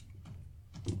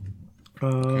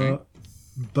 Okay.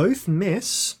 Both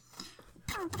miss.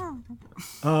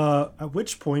 At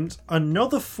which point,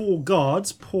 another 4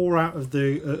 guards pour out of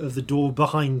the door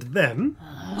behind them.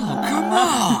 Oh, come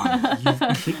on!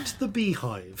 You've kicked the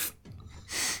beehive.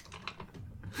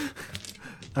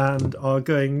 And are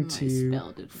going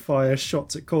to fire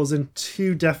shots at Corzin.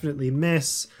 2 definitely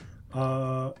miss.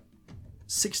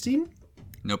 16?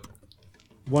 Nope.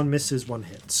 1 misses, 1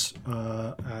 hits.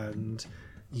 And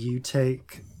you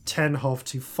take 10 half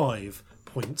to 5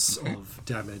 points of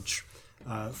damage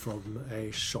from a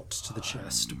shot to the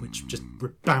chest, which just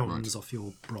rebounds off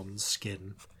your bronze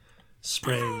skin,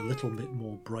 spraying a little bit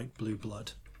more bright blue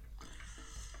blood.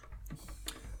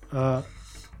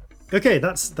 Okay,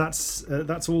 that's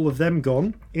all of them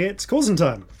gone. It's Corzin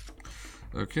time.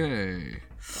 Okay.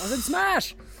 I was in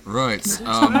Smash! Right.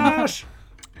 Smash!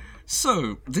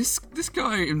 So this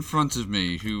guy in front of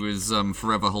me who is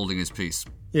forever holding his peace.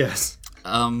 Yes.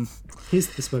 Um, He's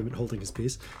at this moment holding his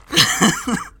peace.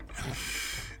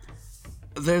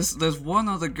 there's one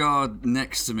other guard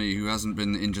next to me who hasn't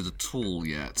been injured at all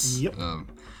yet. Yep.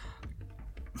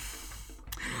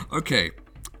 Okay.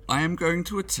 I am going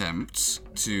to attempt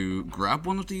to grab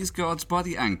one of these guards by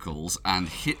the ankles and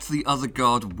hit the other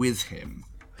guard with him.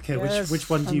 Okay, Yes. which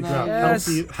one do you grab? Yes.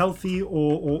 Healthy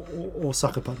or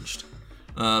sucker punched?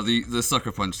 The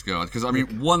sucker punch guard, because I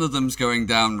mean one of them's going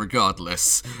down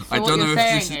regardless. I So don't what know you're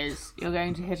if saying this. is you're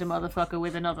going to hit a motherfucker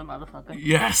with another motherfucker.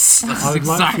 Yes, that's I would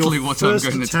like exactly your what I'm first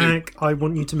going to do. attack. I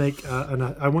want you to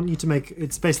make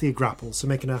It's basically a grapple, so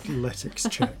make an athletics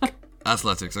check.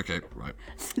 Athletics, okay, right.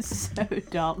 So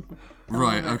dumb.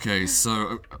 Right, okay,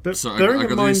 so But so bearing I in got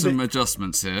to do mind some that-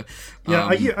 adjustments here. Yeah,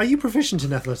 are you proficient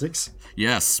in athletics?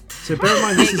 Yes, So bear in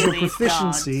mind this is your These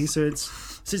proficiency, so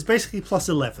it's basically plus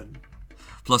 11.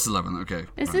 plus 11, okay.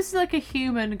 Is right. this like a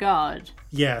human guard?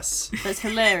 Yes. That's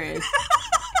hilarious.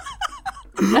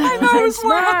 That's why I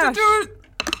Smash! had to do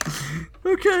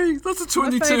it! Okay, that's a My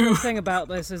 22. favourite thing about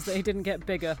this is that he didn't get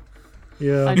bigger.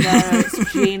 Yeah. I know,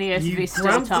 it's genius to You be still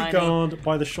grab the tiny. guard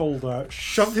by the shoulder,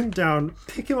 shove him down,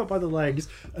 pick him up by the legs,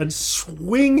 and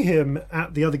swing him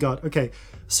at the other guard. Okay,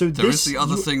 so There this is the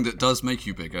other you- thing that does make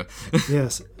you bigger.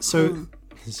 Yes. So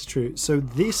this is true. So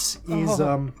this is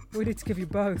We need to give you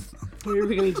both. We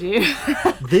really do.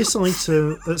 this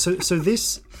item. So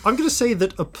this. I'm going to say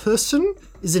that a person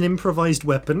is an improvised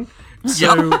weapon.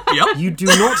 So Yep. you do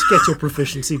not get your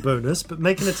proficiency bonus, but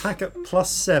make an attack at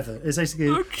 +7. It's basically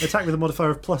attack with a modifier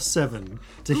of +7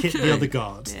 to hit the Okay. other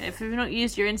guard. If you've not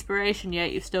used your inspiration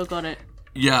yet, you've still got it.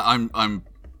 Yeah, I'm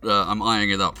eyeing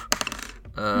it up.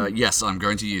 Yes, I'm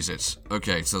going to use it.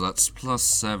 Okay, so that's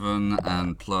 +7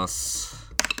 and plus.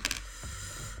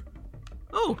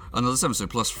 Oh, another 7, so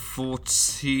plus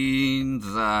 14.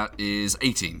 That is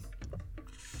 18.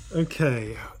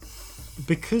 Okay.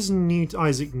 Because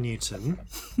Isaac Newton,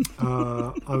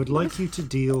 I would like you to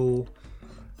deal.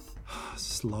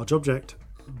 This is a large object.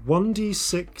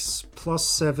 1d6 plus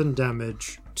 7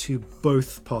 damage to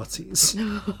both parties.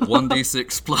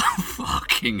 1d6 plus.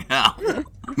 Fucking hell.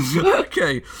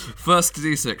 Okay, first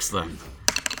d6 then.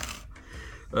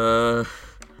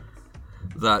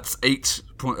 That's 8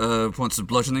 points of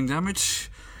bludgeoning damage.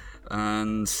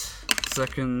 And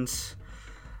second.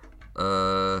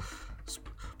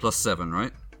 Plus 7,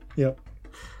 right? Yep.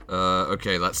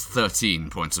 Okay, that's 13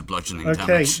 points of bludgeoning Okay,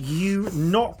 damage. you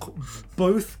knock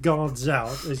both guards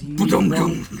out as you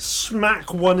Ba-dum-dum.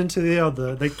 smack one into the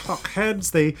other. They clock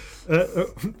heads. They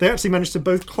actually manage to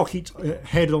both clock each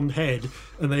head on head,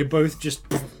 and they both just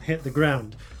hit the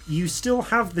ground. You still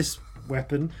have this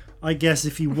weapon, I guess,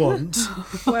 if you want.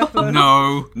 Weapon.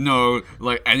 No,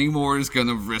 like any more is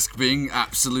gonna risk being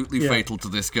absolutely Yeah. fatal to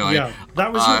this guy. Yeah,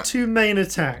 that was your two main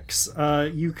attacks.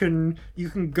 You can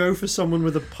go for someone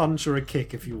with a punch or a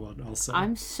kick if you want. I'll say.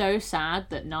 I'm so sad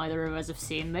that neither of us have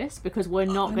seen this because we're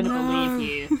not going to believe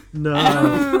you. No.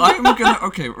 I'm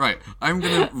gonna I'm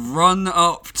gonna run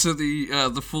up to the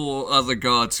 4 other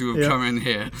guards who have Yeah. come in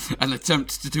here and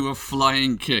attempt to do a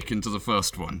flying kick into the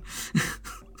first one.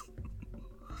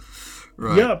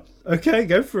 Right. Yeah. Okay,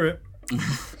 go for it.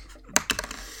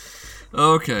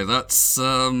 Okay, that's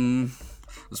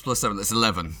plus 7. That's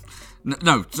 11.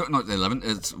 No, not 11.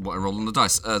 It's what I rolled on the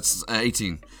dice. It's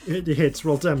 18. It hits,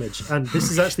 roll damage, and this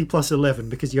is actually plus 11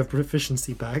 because you have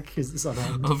proficiency back because it's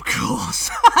unarmed. Of course.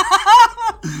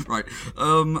 Right.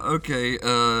 Okay.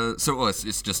 So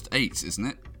it's just 8, isn't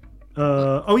it?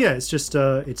 Oh yeah, it's just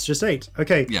 8.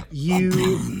 Okay. Yeah.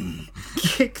 You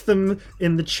kick them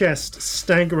in the chest,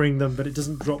 staggering them, but it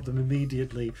doesn't drop them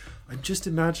immediately. I'm just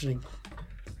imagining.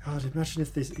 God, imagine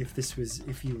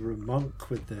if you were a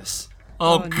monk with this.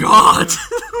 Oh, no. God.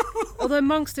 Although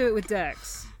monks do it with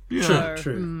dex. True.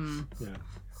 True. Yeah.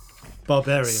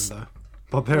 Barbarian though.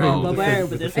 Barbarian. Barbarian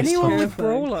with the with fist Anyone hump. with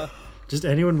brawler. Just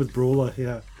anyone with brawler.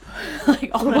 Yeah. Like,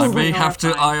 I honestly, may have to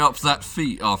horrifying. eye up that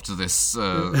feat after this.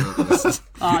 This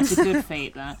Oh, it's a good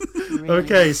feat, that. Really.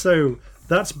 Okay, so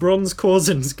that's Bronze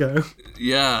Corzin's go.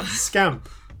 yeah. Scamp.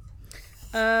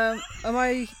 Am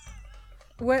I?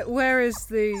 Where is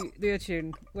the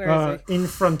attune? Where is he? In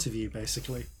front of you,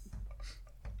 basically.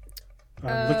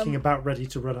 Looking about ready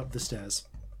to run up the stairs.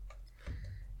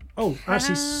 Oh,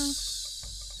 actually...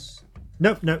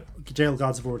 No, jail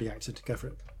guards have already acted. Go for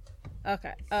it.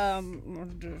 Okay. How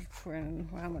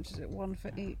much is it? 1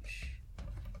 for each.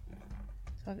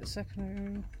 Target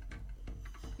secondary.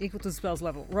 Equal to the spell's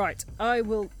level. Right. I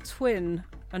will twin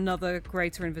another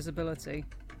greater invisibility.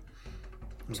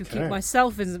 to Okay. keep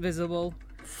myself invisible,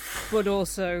 but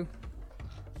also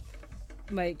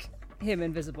make him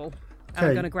invisible. And I'm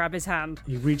Okay. going to grab his hand.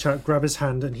 You reach out, grab his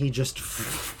hand, and he just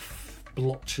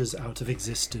blotches out of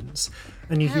existence.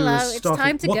 And you hear Hello, a it's startled,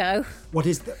 time to "What- go." What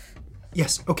is that?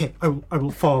 Yes, okay, I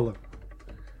will follow.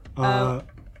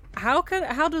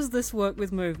 How does this work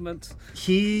with movement?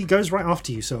 He goes right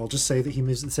after you, so I'll just say that he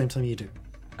moves at the same time you do.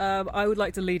 I would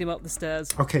like to lead him up the stairs.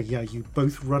 Okay, yeah, you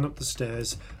both run up the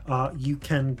stairs. You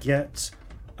can get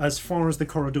as far as the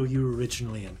corridor you were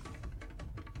originally in.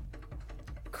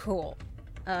 Cool.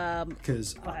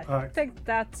 Because I think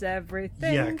that's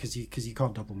everything. yeah, because you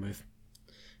can't double move.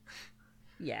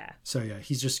 Yeah. So yeah,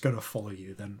 he's just going to follow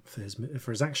you then for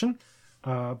his action.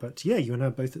 But yeah, you are now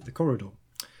both at the corridor.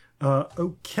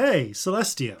 Okay,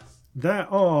 Celestia.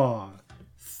 There are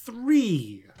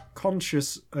 3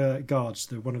 conscious guards,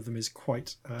 though one of them is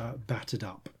quite battered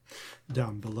up,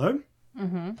 down below.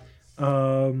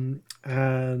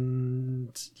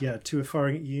 And yeah, 2 are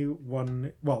firing at you.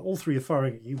 All 3 are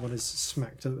firing at you. One is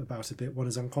smacked about a bit. One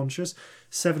is unconscious.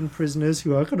 7 prisoners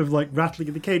who are kind of like rattling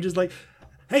in the cages, like,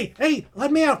 hey,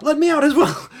 let me out as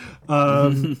well.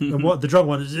 And what the drunk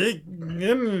one is,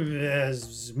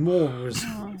 there's more.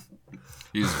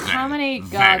 He's How many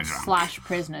very guards drunk. /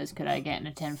 prisoners could I get in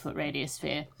a 10-foot radius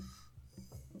sphere?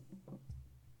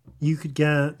 You could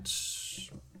get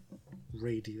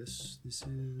radius.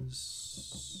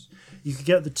 You could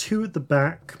get the 2 at the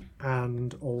back,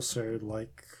 and also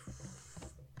like,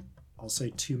 I'll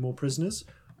say 2 more prisoners.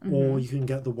 Or you can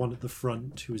get the one at the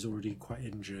front who is already quite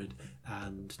injured,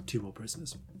 and 2 more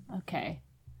prisoners. Okay.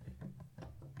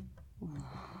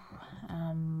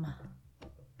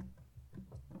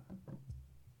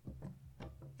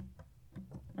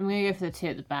 I'm gonna go for the 2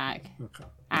 at the back, Okay.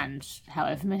 and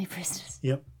however many prisoners.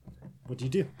 Yep. What do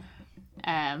you do?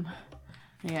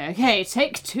 Yeah, okay,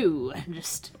 take 2, and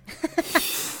just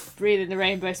breathe in the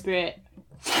rainbow spirit,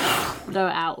 blow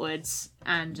it outwards,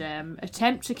 and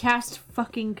attempt to cast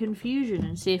fucking confusion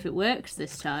and see if it works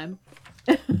this time.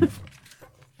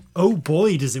 Oh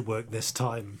boy, does it work this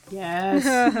time. Yes.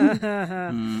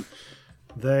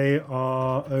 They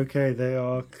are okay. They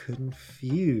are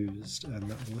confused, and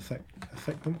that will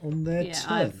affect them on their Yeah, turns.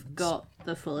 I've got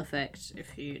the full effect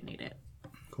if you need it.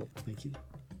 Cool, thank you.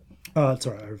 It's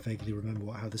alright. I vaguely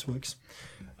remember how this works,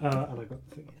 and I got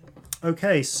the thing.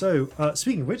 Okay, so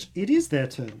speaking of which, it is their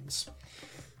turns.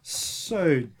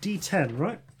 So D10,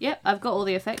 right? Yep, I've got all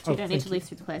the effects. You Oh, don't need thank to you. leaf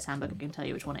through the player's handbook. I can tell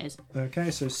you which one it is.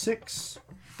 Okay, so 6,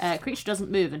 Creature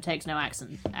doesn't move and takes no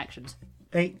actions.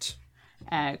 8,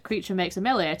 Creature makes a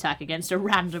melee attack against a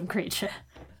random creature.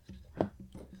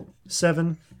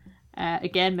 7,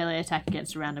 Again, melee attack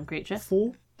against a random creature.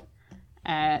 4.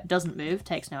 Doesn't move,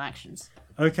 takes no actions.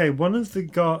 Okay, one of the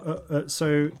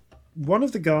one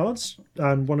of the guards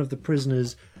and one of the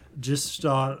prisoners just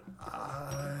start.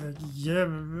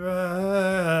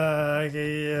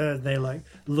 They like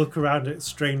look around at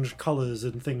strange colours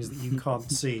and things that you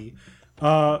can't see.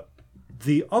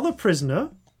 The other prisoner,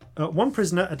 one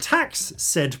prisoner attacks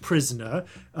said prisoner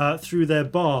through their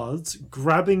bars,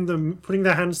 grabbing them, putting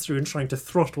their hands through, and trying to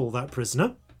throttle that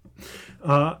prisoner.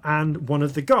 And one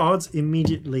of the guards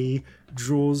immediately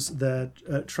draws their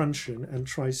truncheon and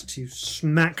tries to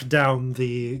smack down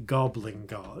the goblin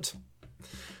guard.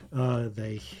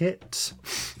 They hit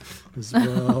as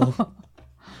well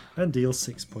and deal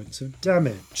 6 points of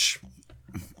damage.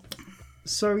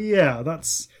 So yeah,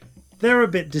 they're a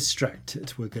bit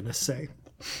distracted, we're gonna say.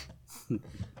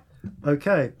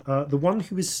 Okay, the one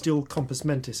who is still compos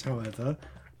mentis, however,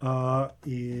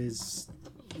 is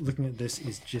looking at this,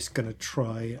 is just going to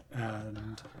try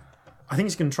and... I think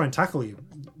he's going to try and tackle you.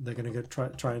 They're going to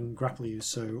try and grapple you,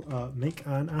 so make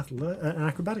an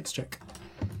acrobatics check.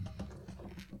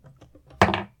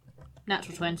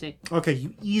 Natural 20. Okay,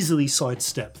 you easily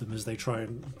sidestep them as they try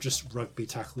and just rugby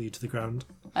tackle you to the ground.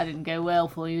 That didn't go well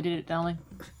for you, did it, darling?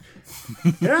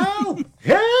 Help!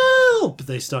 Help!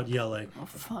 They start yelling. Oh,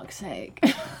 for fuck's sake.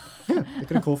 They're going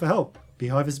to call for help.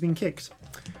 Beehive has been kicked.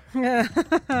 Okay.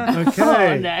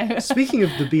 Oh, no. Speaking of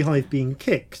the beehive being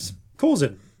kicked,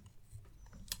 Corzin,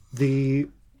 the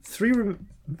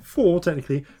 4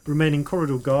 technically remaining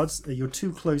corridor guards, you're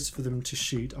too close for them to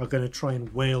shoot, are going to try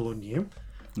and wail on you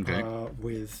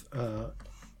with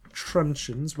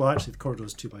truncheons. Well, actually, the corridor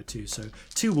is 2x2, so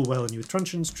 2 will wail on you with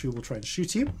truncheons, 2 will try and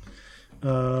shoot you.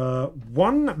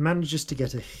 1 manages to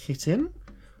get a hit in,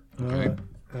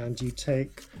 and you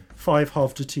take 5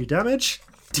 half to 2 damage.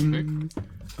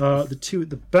 The 2 at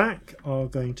the back are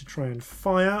going to try and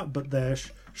fire, but their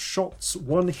shots,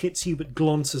 1 hits you but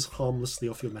glances harmlessly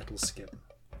off your metal skin.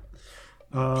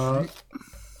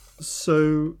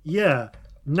 So yeah,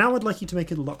 Now I'd like you to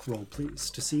make a luck roll, please,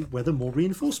 to see whether more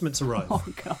reinforcements arrive. Oh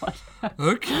god.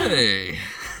 Okay.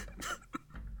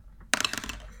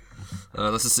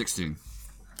 That's a 16.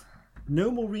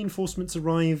 No more reinforcements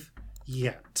arrive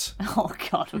yet. Oh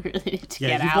god, we really need to Yeah,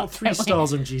 get you've out. got 3 don't we?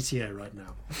 stars on GTA right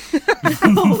now.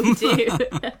 Oh, we do.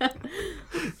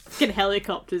 Fucking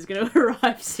helicopter's gonna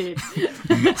arrive soon.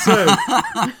 So,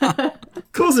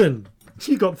 cousin,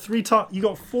 you got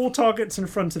 4 targets in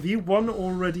front of you. One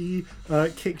already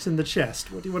kicked in the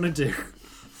chest. What do you want to do?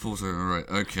 14, alright,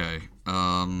 okay.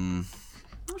 I'm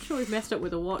not sure we've messed up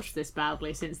with a watch this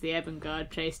badly since the Evangard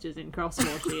chased us in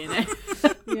crosswater, you know.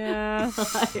 Yeah.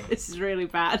 Like, this is really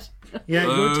bad. Yeah,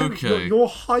 Okay. your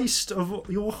heist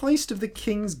of the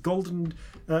king's golden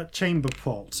chamber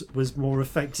pot was more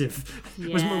effective.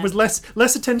 Yeah. Was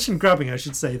less attention grabbing, I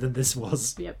should say, than this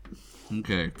was. Yep.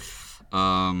 Okay.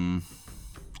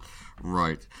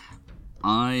 Right.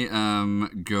 I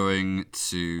am going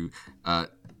to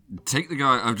take the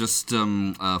guy I've just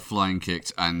flying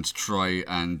kicked and try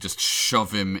and just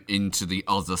shove him into the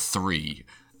other 3,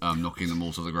 knocking them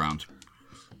all to the ground.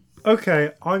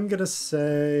 Okay, I'm gonna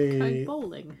say. Going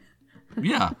bowling.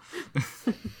 Yeah.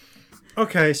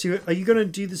 Okay, so are you gonna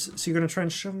do this? So you're gonna try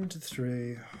and shove him to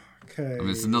 3. Okay. I mean,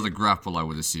 it's another grapple, I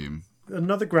would assume.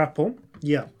 Another grapple.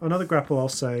 Yeah, another grapple, I'll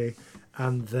say.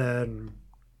 And then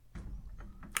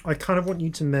I kind of want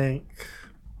you to make...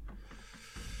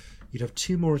 You'd have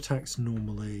 2 more attacks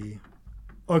normally.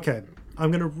 Okay,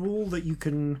 I'm going to rule that you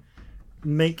can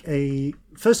make a...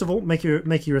 First of all, make your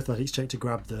athletics check to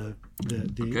grab the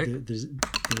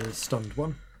stunned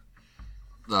one.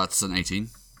 That's an 18.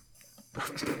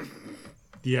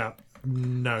 Yeah,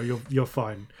 no, you're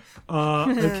fine.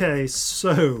 Okay,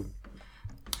 so...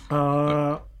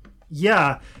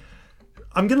 yeah,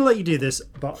 I'm going to let you do this,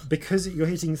 but because you're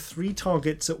hitting 3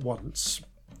 targets at once,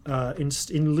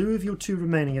 in lieu of your 2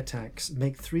 remaining attacks,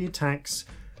 make 3 attacks,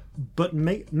 but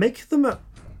make them a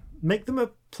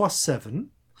 +7.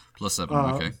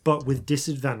 +7, okay. But with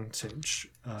disadvantage.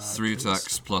 3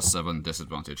 attacks +7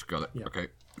 disadvantage. Got it. Yeah. Okay.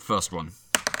 First one.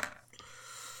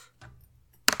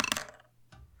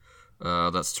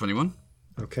 That's 21.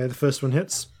 Okay, the first one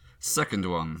hits. Second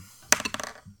one.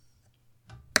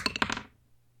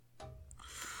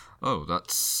 Oh,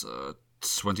 that's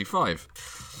 25.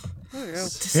 There we go.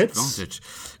 Hits. Disadvantage.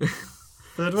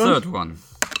 Third one. Third one.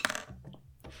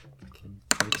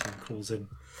 Fucking calls in.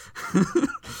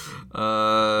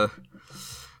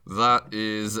 That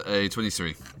is a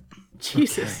 23.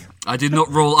 Jesus. I did not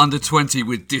roll under 20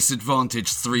 with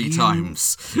disadvantage 3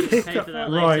 times. Pay for that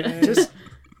Right, later. just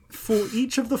for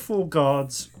each of the 4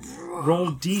 guards,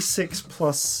 roll d6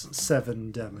 plus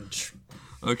 7 damage.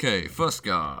 Okay, first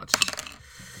guard.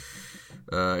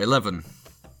 11.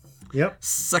 Yep.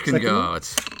 Second guard.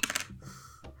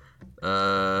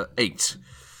 8.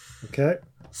 Okay.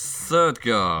 Third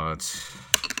guard.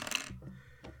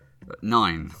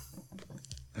 9.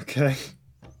 Okay.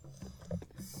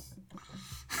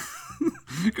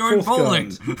 Going Fourth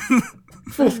bowling.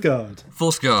 Fourth guard.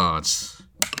 Fourth guard.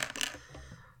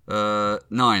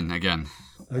 9 again.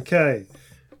 Okay.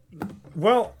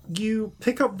 Well, you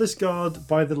pick up this guard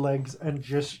by the legs and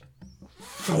just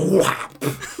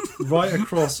thwap right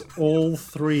across all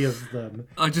 3 of them,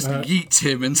 I just yeet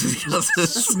him into the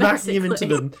others. smacking him into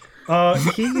them.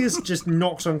 He is just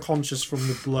knocked unconscious from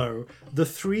the blow. The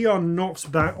 3 are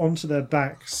knocked back onto their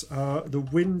backs, the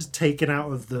wind taken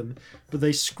out of them, but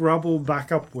they scrabble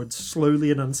back upwards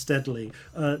slowly and unsteadily.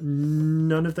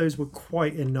 None of those were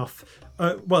quite enough.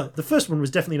 Well, the first one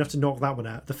was definitely enough to knock that one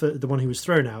out, the one who was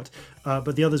thrown out,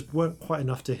 but the others weren't quite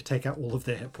enough to take out all of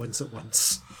their hit points at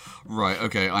once. Right,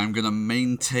 okay, I'm going to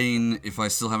maintain, if I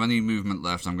still have any movement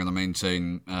left, I'm going to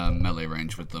maintain melee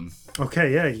range with them.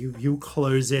 Okay, yeah, you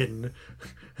close in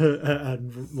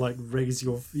and like raise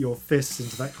your fists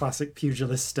into that classic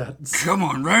pugilist stance. Come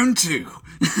on, round 2!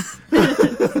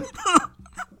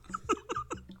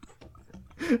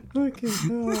 Okay,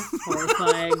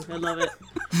 Horrifying. I love it.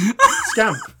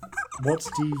 Scamp, what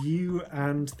do you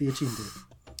and the Achene do?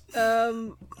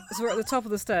 So we're at the top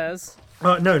of the stairs.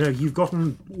 No, you've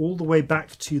gotten all the way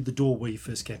back to the door where you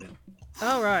first came in.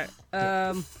 Oh, right.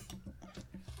 I'm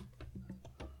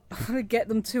going to get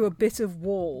them to a bit of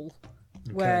wall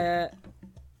where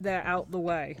they're out the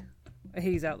way.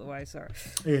 He's out the way, sorry.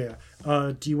 Yeah.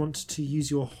 Do you want to use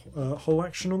your whole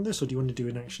action on this, or do you want to do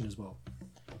an action as well?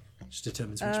 Just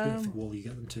determines which bit of the wall you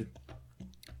get them to.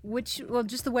 Well,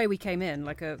 just the way we came in,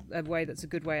 like a way that's a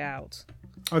good way out.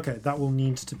 Okay, that will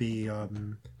need to be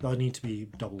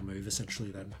double move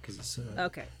essentially then, because it's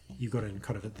Okay. you got in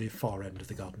kind of at the far end of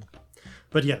the garden.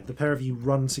 But yeah, the pair of you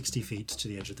run 60 feet to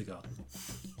the edge of the garden.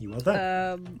 You are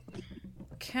there.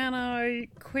 Can I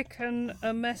quicken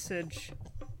a message?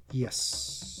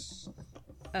 Yes.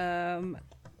 And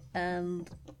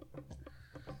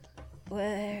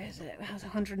where is it? That's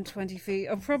 120 feet.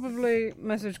 I'll probably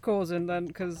message Corzin then,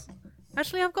 because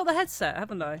actually I've got the headset,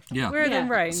 haven't I? Yeah. We're in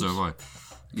range. So have I.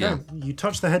 Yeah. You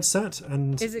touch the headset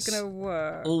and... Is it going to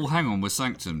work? Oh, hang on, we're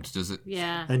sanctumed. Does it?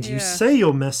 Yeah. And you Yeah. say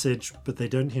your message, but they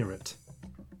don't hear it.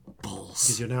 Balls.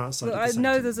 Because you're now outside Look, of the I sanctum.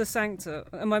 know there's a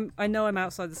sanctum. I know I'm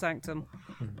outside the sanctum.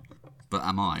 But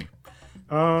am I?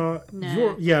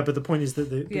 Yeah, but the point is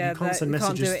that you Yeah, can't send you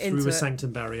can't do messages it through into a it.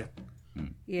 sanctum barrier.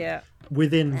 Yeah.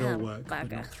 Within they'll Oh, work, but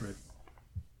bugger. not through.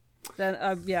 Then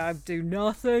I do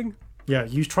nothing. Yeah,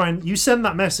 you send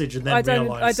that message and then I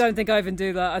realise. don't think I even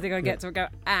do that. I think I get to go.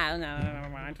 No, never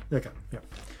mind. Okay, yeah.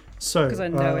 So Because I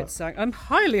know it's sanctum. I'm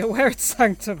highly aware it's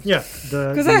sanctum. Yeah,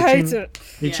 Because I hate it.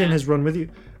 The Ichin Yeah. has run with you.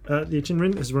 The Ichin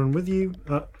Rin has run with you.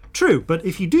 True, but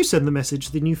if you do send the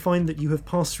message, then you find that you have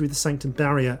passed through the sanctum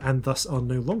barrier and thus are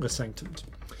no longer sanctumed,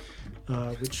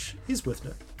 which is worth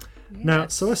noting. Now,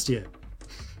 Celestia.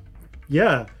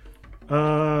 Yeah.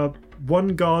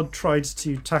 One guard tried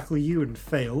to tackle you and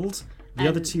failed. The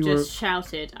other two just were...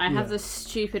 shouted. I have Yeah. the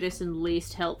stupidest and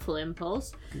least helpful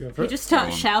impulse. Go for He it. just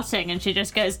starts shouting and she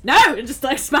just goes, no! And just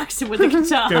like smacks him with the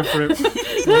guitar. Go for it.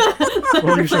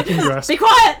 Roll your shaking grass. Be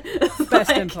quiet!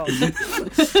 Best impulse.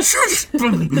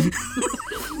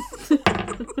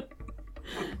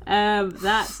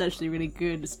 That's actually really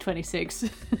good. It's 26.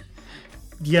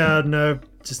 Yeah, no,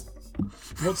 just...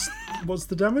 What's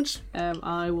the damage?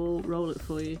 I will roll it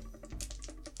for you.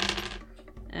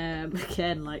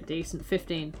 Again, like decent.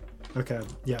 15. Okay,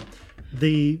 yeah.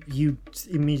 You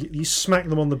immediately smack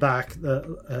them on the back.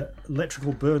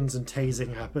 Electrical burns and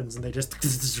tasing happens, and they just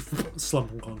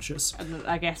slump unconscious. And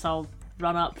I guess I'll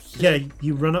run up. Yeah,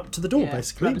 you run up to the door. Yeah,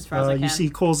 basically, run as far as I you can. see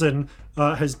Corzin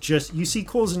You see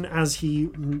Corzin as he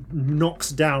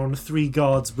knocks down 3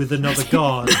 guards with another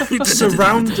guard,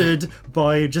 surrounded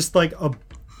by just like a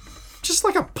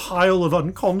pile of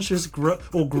unconscious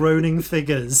or groaning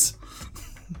figures.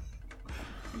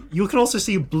 You can also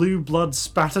see blue blood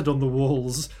spattered on the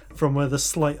walls from where the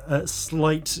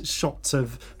slight shots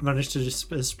have managed to just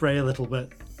spray a little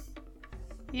bit.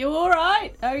 You all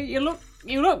right? Oh, you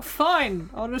look fine.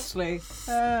 Honestly.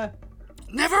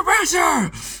 Never better!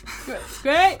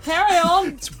 Great. Carry on.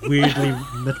 It's weirdly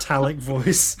metallic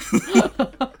voice.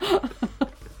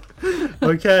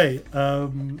 Okay.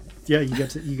 Yeah, you get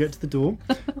to the door.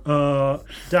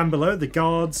 Down below, the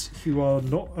guards who are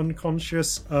not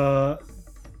unconscious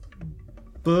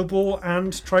burble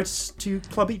and try to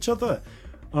club each other.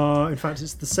 In fact,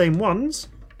 it's the same ones.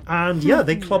 And yeah,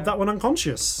 they club that one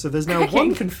unconscious. So there's now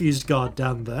one confused guard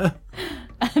down there.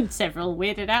 And several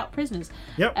weirded out prisoners.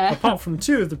 Yep, apart from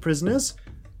 2 of the prisoners,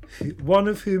 one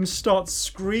of whom starts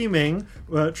screaming,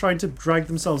 trying to drag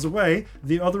themselves away,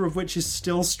 the other of which is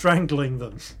still strangling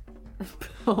them.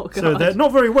 Oh god. So they're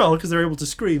not very well because they're able to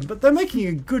scream, but they're making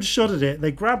a good shot at it.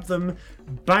 They grab them,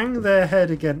 bang their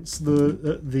head against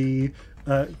the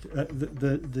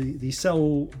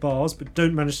cell bars, but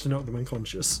don't manage to knock them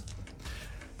unconscious.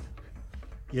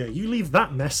 Yeah, you leave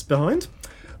that mess behind.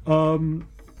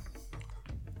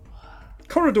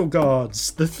 Corridor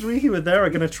guards. The 3 who are there are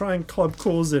going to try and club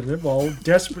Corzin while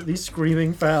desperately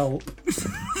screaming for help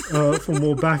for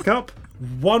more backup.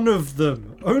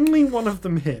 Only one of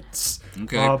them hits.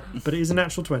 Okay. But it is a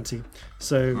natural 20.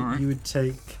 So Alright. you would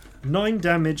take 9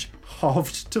 damage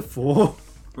halved to 4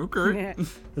 Okay. Yeah.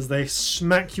 as they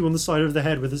smack you on the side of the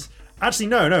head with this. Actually,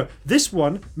 no. This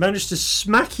one managed to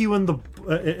smack you in the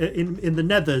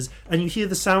nethers, and you hear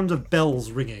the sound of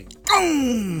bells ringing.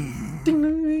 Ding, ding,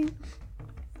 ding.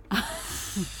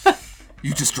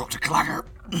 You just dropped a clanger.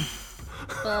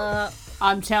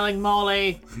 I'm telling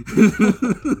Molly.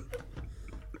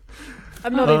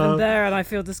 I'm not even there, and I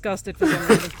feel disgusted for some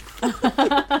reason.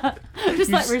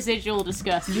 Just like residual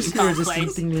disgust. You just Just hear a can't distant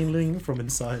place. ding, ding, ding from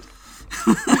inside.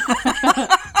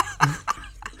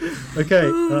 Okay.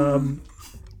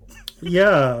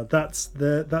 Yeah, that's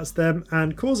them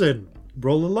and Corzin.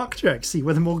 Roll a luck check. See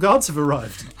whether more guards have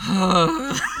arrived.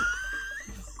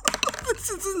 This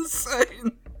is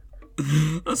insane.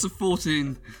 That's a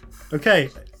 14. Okay,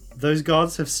 those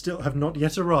guards have not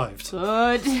yet arrived,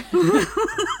 Good.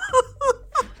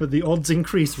 but the odds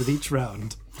increase with each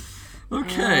round. Oh,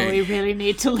 Okay. we really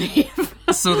need to leave.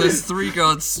 So there's 3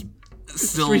 guards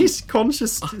still. 3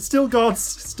 conscious, still guards,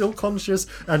 still conscious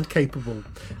and capable,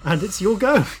 and it's your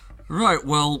go. Right,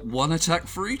 well, 1 attack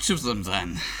for each of them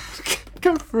then.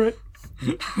 Go for it.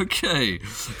 Okay.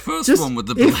 First Just one with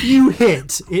the if you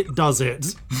hit, it does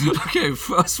it. Okay,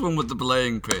 first one with the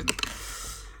belaying pin.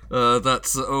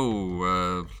 That's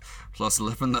plus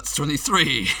 11. That's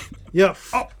 23. Yeah,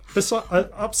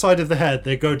 upside of the head,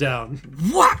 they go down.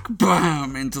 Whack!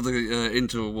 Bam!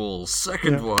 Into a wall.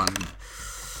 Second one.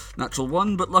 Natural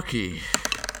 1, but lucky.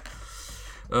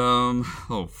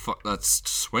 Oh fuck! That's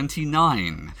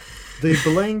 29. The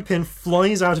belaying pin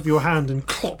flies out of your hand and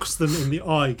clocks them in the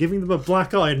eye, giving them a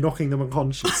black eye and knocking them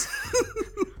unconscious.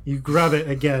 You grab it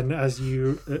again as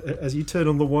you turn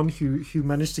on the one who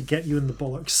managed to get you in the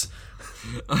bollocks.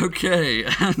 Okay,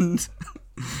 and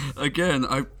again,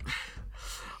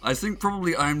 I think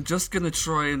probably I'm just gonna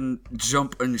try and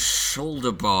jump and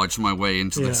shoulder barge my way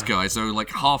into this guy, so like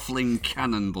halfling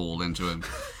cannonball into him.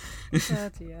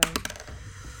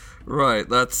 Right,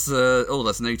 that's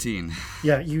that's an 18.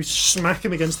 Yeah, you smack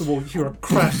him against the wall, you hear a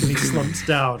crack and he slumps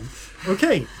down.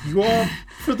 Okay, you are,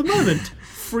 for the moment,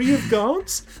 free of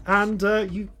guards, and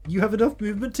you have enough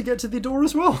movement to get to the door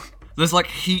as well. There's like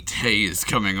heat haze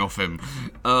coming off him.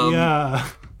 Yeah.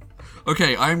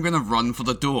 Okay, I'm gonna run for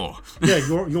the door. Yeah,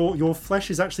 your flesh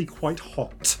is actually quite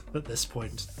hot at this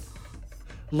point.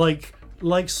 Like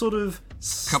sort of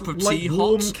Cup of like tea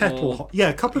warm hot, kettle or- hot.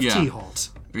 Yeah, cup of tea hot.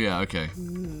 Yeah, okay.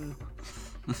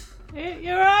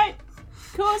 You alright?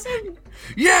 Cousin?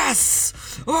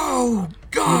 Yes! Oh,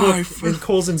 God! In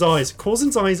Corzin's eyes.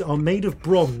 Corzin's eyes are made of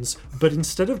bronze, but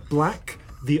instead of black,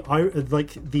 the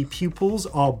pupils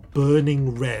are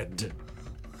burning red.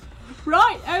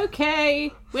 Right,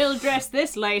 okay. We'll address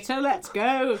this later. Let's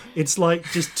go. It's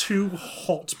like just two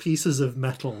hot pieces of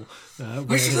metal.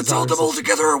 I should have told them all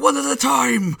together one at a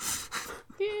time!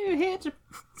 You hit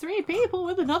 3 people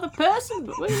with another person,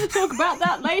 but we're going to talk about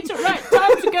that later. Right,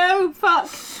 time to go.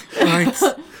 Fuck. Right.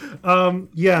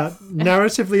 Yeah,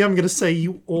 narratively, I'm going to say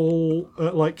you all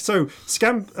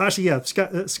Scamp. Actually, yeah,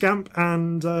 Scamp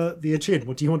and the Achin.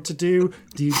 What do you want to do?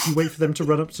 Do you wait for them to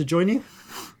run up to join you?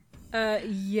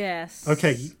 Yes.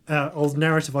 Okay, I'll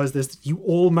narrativize this. You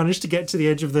all managed to get to the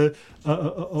edge of the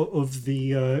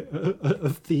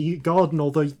garden,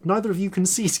 although neither of you can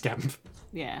see Scamp.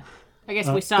 Yeah. I guess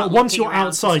we start. But once looking you're around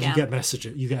outside, for you Scamp. get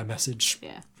a message.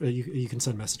 Yeah. You can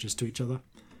send messages to each other.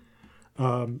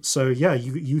 So yeah,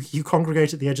 you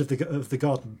congregate at the edge of the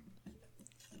garden.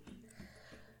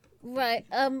 Right,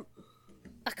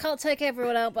 I can't take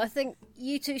everyone out, but I think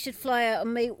you two should fly out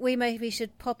and we maybe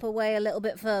should pop away a little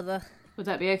bit further. Would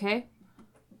that be okay?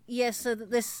 Yes, so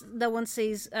that no one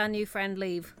sees our new friend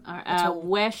leave. Alright,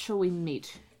 where shall we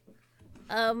meet?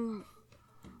 The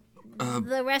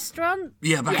restaurant?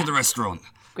 Yeah, back at the restaurant.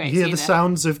 Great. You see hear you the there.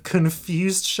 sounds of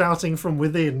confused shouting from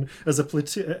within as a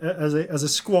as a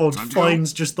squad Time to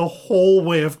finds just the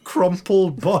hallway of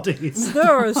crumpled bodies.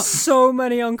 There are so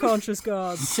many unconscious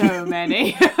guards. So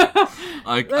many.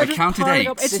 I They're just counted piling 8.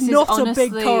 up. It's This is not a honestly-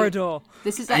 big corridor.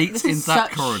 This is 8 this in is that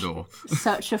such, corridor.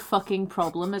 Such a fucking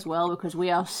problem as well, because we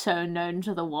are so known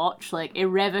to the Watch, like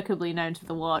irrevocably known to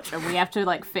the Watch, and we have to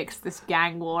like fix this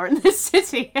gang war in this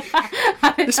city.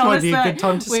 This might be a good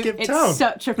time to skip town. It's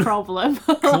such a problem.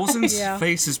 Corzin's Yeah.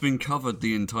 face has been covered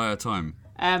the entire time.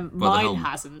 Mine helm.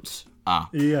 hasn't.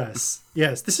 Yes,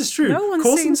 this is true. No one's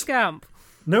Corzin's- seen Scamp.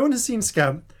 No one has seen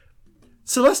Scamp.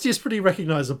 Celestia's pretty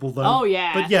recognisable though. Oh,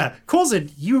 yeah. But yeah,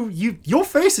 Corzin, your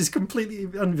face is completely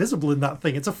invisible in that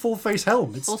thing. It's a full face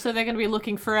helm. Also, they're going to be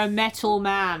looking for a metal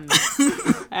man.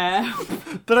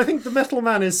 But I think the metal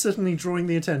man is certainly drawing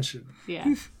the attention.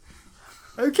 Yeah.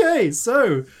 Okay,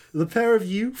 so the pair of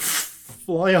you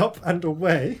fly up and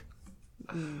away.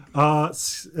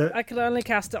 I can only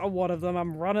cast it on one of them.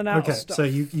 I'm running out Okay, of stuff. so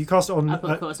you cast it on I'll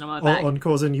put Corzin on my back. on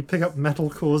Corzin. You pick up Metal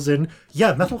Corzin.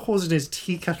 Yeah, Metal Corzin is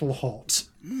tea kettle hot.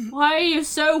 Why are you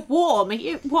so warm?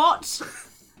 What?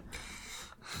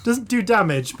 Doesn't do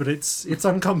damage, but it's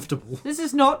uncomfortable. This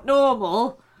is not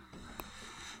normal.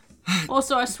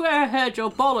 Also, I swear I heard your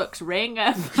bollocks ring.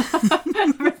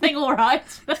 Everything all right?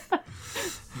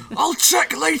 I'll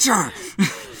check later!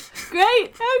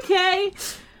 Great. Okay.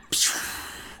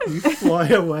 You fly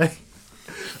away.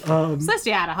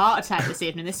 Celestia had a heart attack this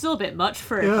evening. It's still a bit much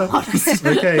for him. Yeah.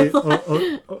 Okay.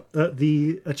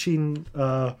 The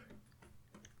Achin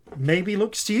maybe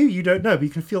looks to you. You don't know, but you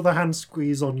can feel the hand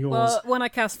squeeze on yours. Well, when I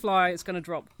cast fly, it's going to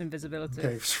drop invisibility.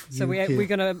 Okay, So you we're hear-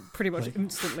 going to pretty much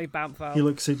instantly bamf out. He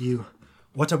looks at you.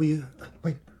 What are we?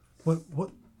 Wait. What?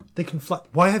 They can fly.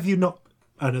 Why have you not?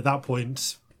 And at that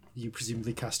point, you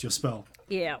presumably cast your spell.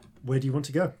 Yeah. Where do you want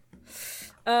to go?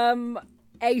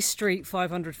 A street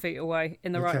 500 feet away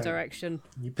in the right Okay. direction.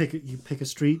 You pick a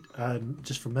street, and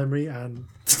just from memory, and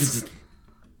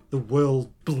the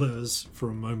world blurs for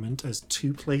a moment as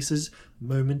two places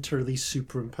momentarily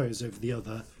superimpose over the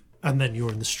other, and then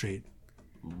you're in the street.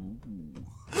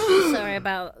 Sorry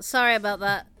about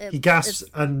that. He gasps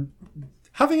and,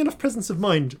 having enough presence of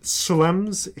mind,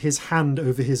 slams his hand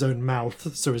over his own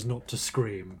mouth so as not to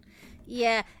scream.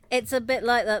 Yeah, it's a bit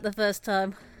like that the first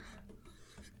time.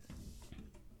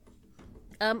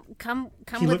 Come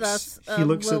with us. He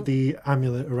looks at the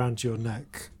amulet around your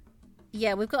neck.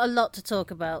 Yeah, we've got a lot to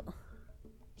talk about.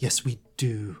 Yes, we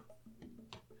do.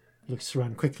 He looks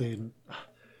around quickly and...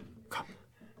 Come,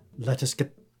 let us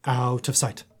get out of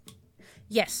sight.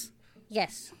 Yes.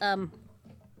 There's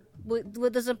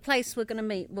a place we're going to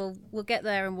meet. We'll get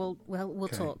there and we'll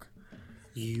Okay. talk.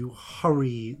 You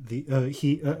hurry.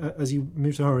 As you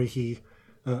move to hurry, he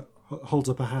holds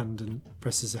up a hand and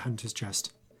presses a hand to his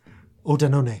chest.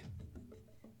 Odenone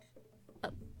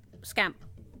Scamp.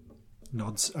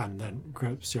 nods and then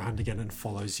grabs your hand again and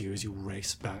follows you as you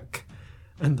race back.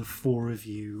 And the four of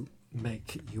you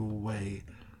make your way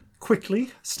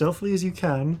quickly, stealthily as you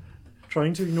can,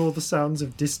 trying to ignore the sounds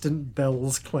of distant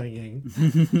bells clanging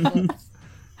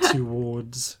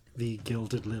towards the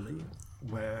Gilded Lily,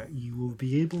 where you will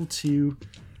be able to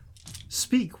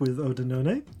speak with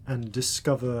Odenone and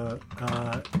discover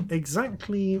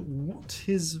exactly what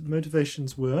his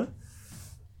motivations were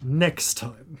next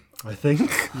time, I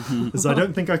think, because I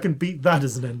don't think I can beat that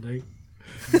as an ending.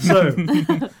 So,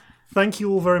 thank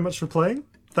you all very much for playing.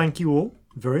 Thank you all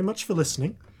very much for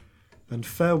listening. And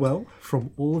farewell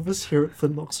from all of us here at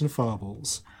Flintlocks and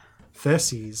Fireballs. Fair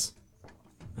seas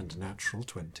and natural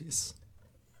 20s.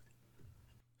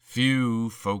 Few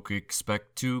folk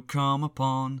expect to come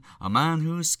upon a man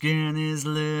whose skin is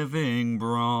living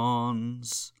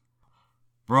bronze.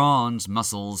 Bronze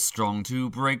muscles strong to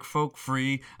break folk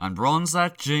free, and bronze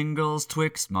that jingles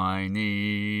twixt my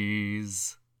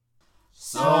knees.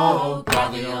 So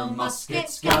gather your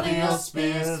muskets, gather your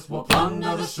spears, we'll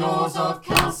plunder the shores of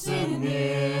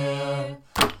Calcinear.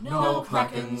 No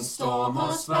kraken, storm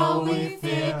or spell we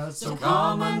fear, so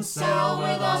come and sail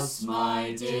with us,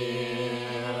 my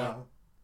dear.